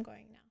 I'm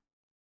going now.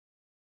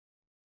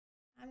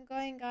 I'm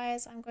going,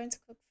 guys. I'm going to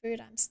cook food.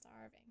 I'm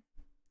starving.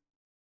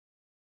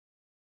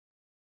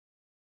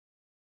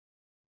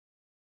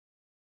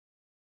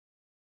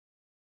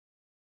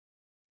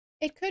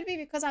 It could be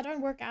because I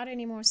don't work out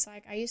anymore,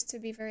 psych. I used to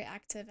be very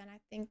active, and I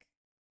think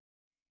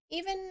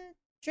even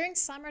during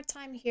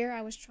summertime here,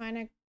 I was trying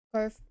to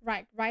go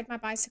ride my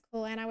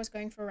bicycle, and I was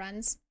going for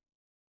runs.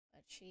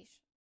 But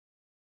sheesh,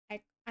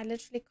 I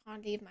literally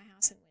can't leave my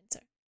house in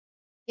winter.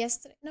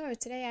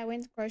 Today I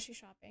went grocery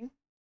shopping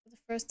for the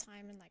first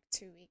time in like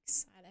 2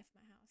 weeks. I left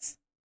my house.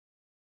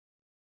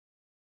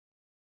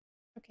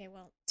 Okay,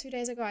 well, 2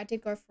 days ago I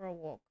did go for a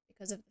walk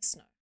because of the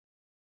snow.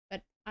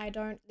 But I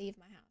don't leave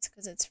my house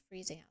because it's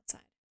freezing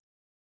outside.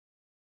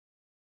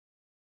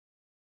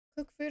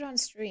 Cook food on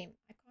stream.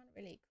 I can't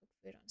really cook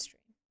food on stream.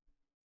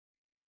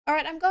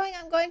 Alright, I'm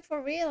going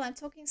for real. I'm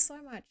talking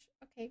so much.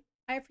 Okay,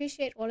 I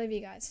appreciate all of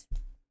you guys.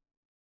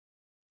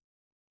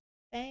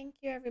 Thank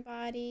you,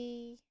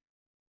 everybody.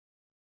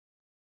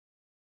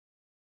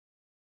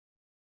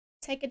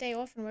 Take a day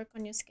off and work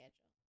on your schedule.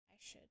 I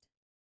should.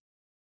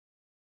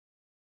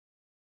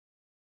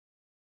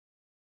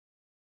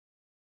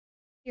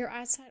 You're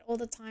outside all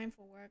the time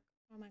for work.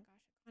 Oh my gosh,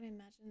 I can't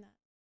imagine that.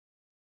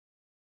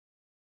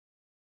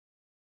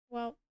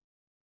 Well,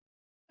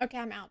 okay,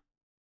 I'm out.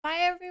 Bye,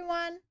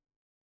 everyone.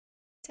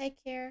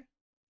 Take care.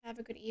 Have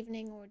a good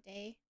evening or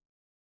day.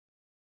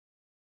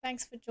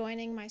 Thanks for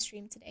joining my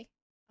stream today.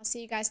 I'll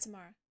see you guys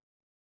tomorrow.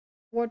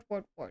 Ward.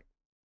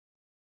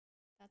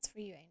 That's for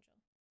you,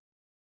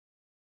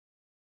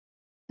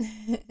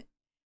 Angel.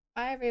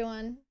 Bye,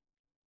 everyone.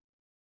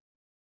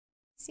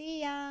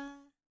 See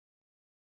ya.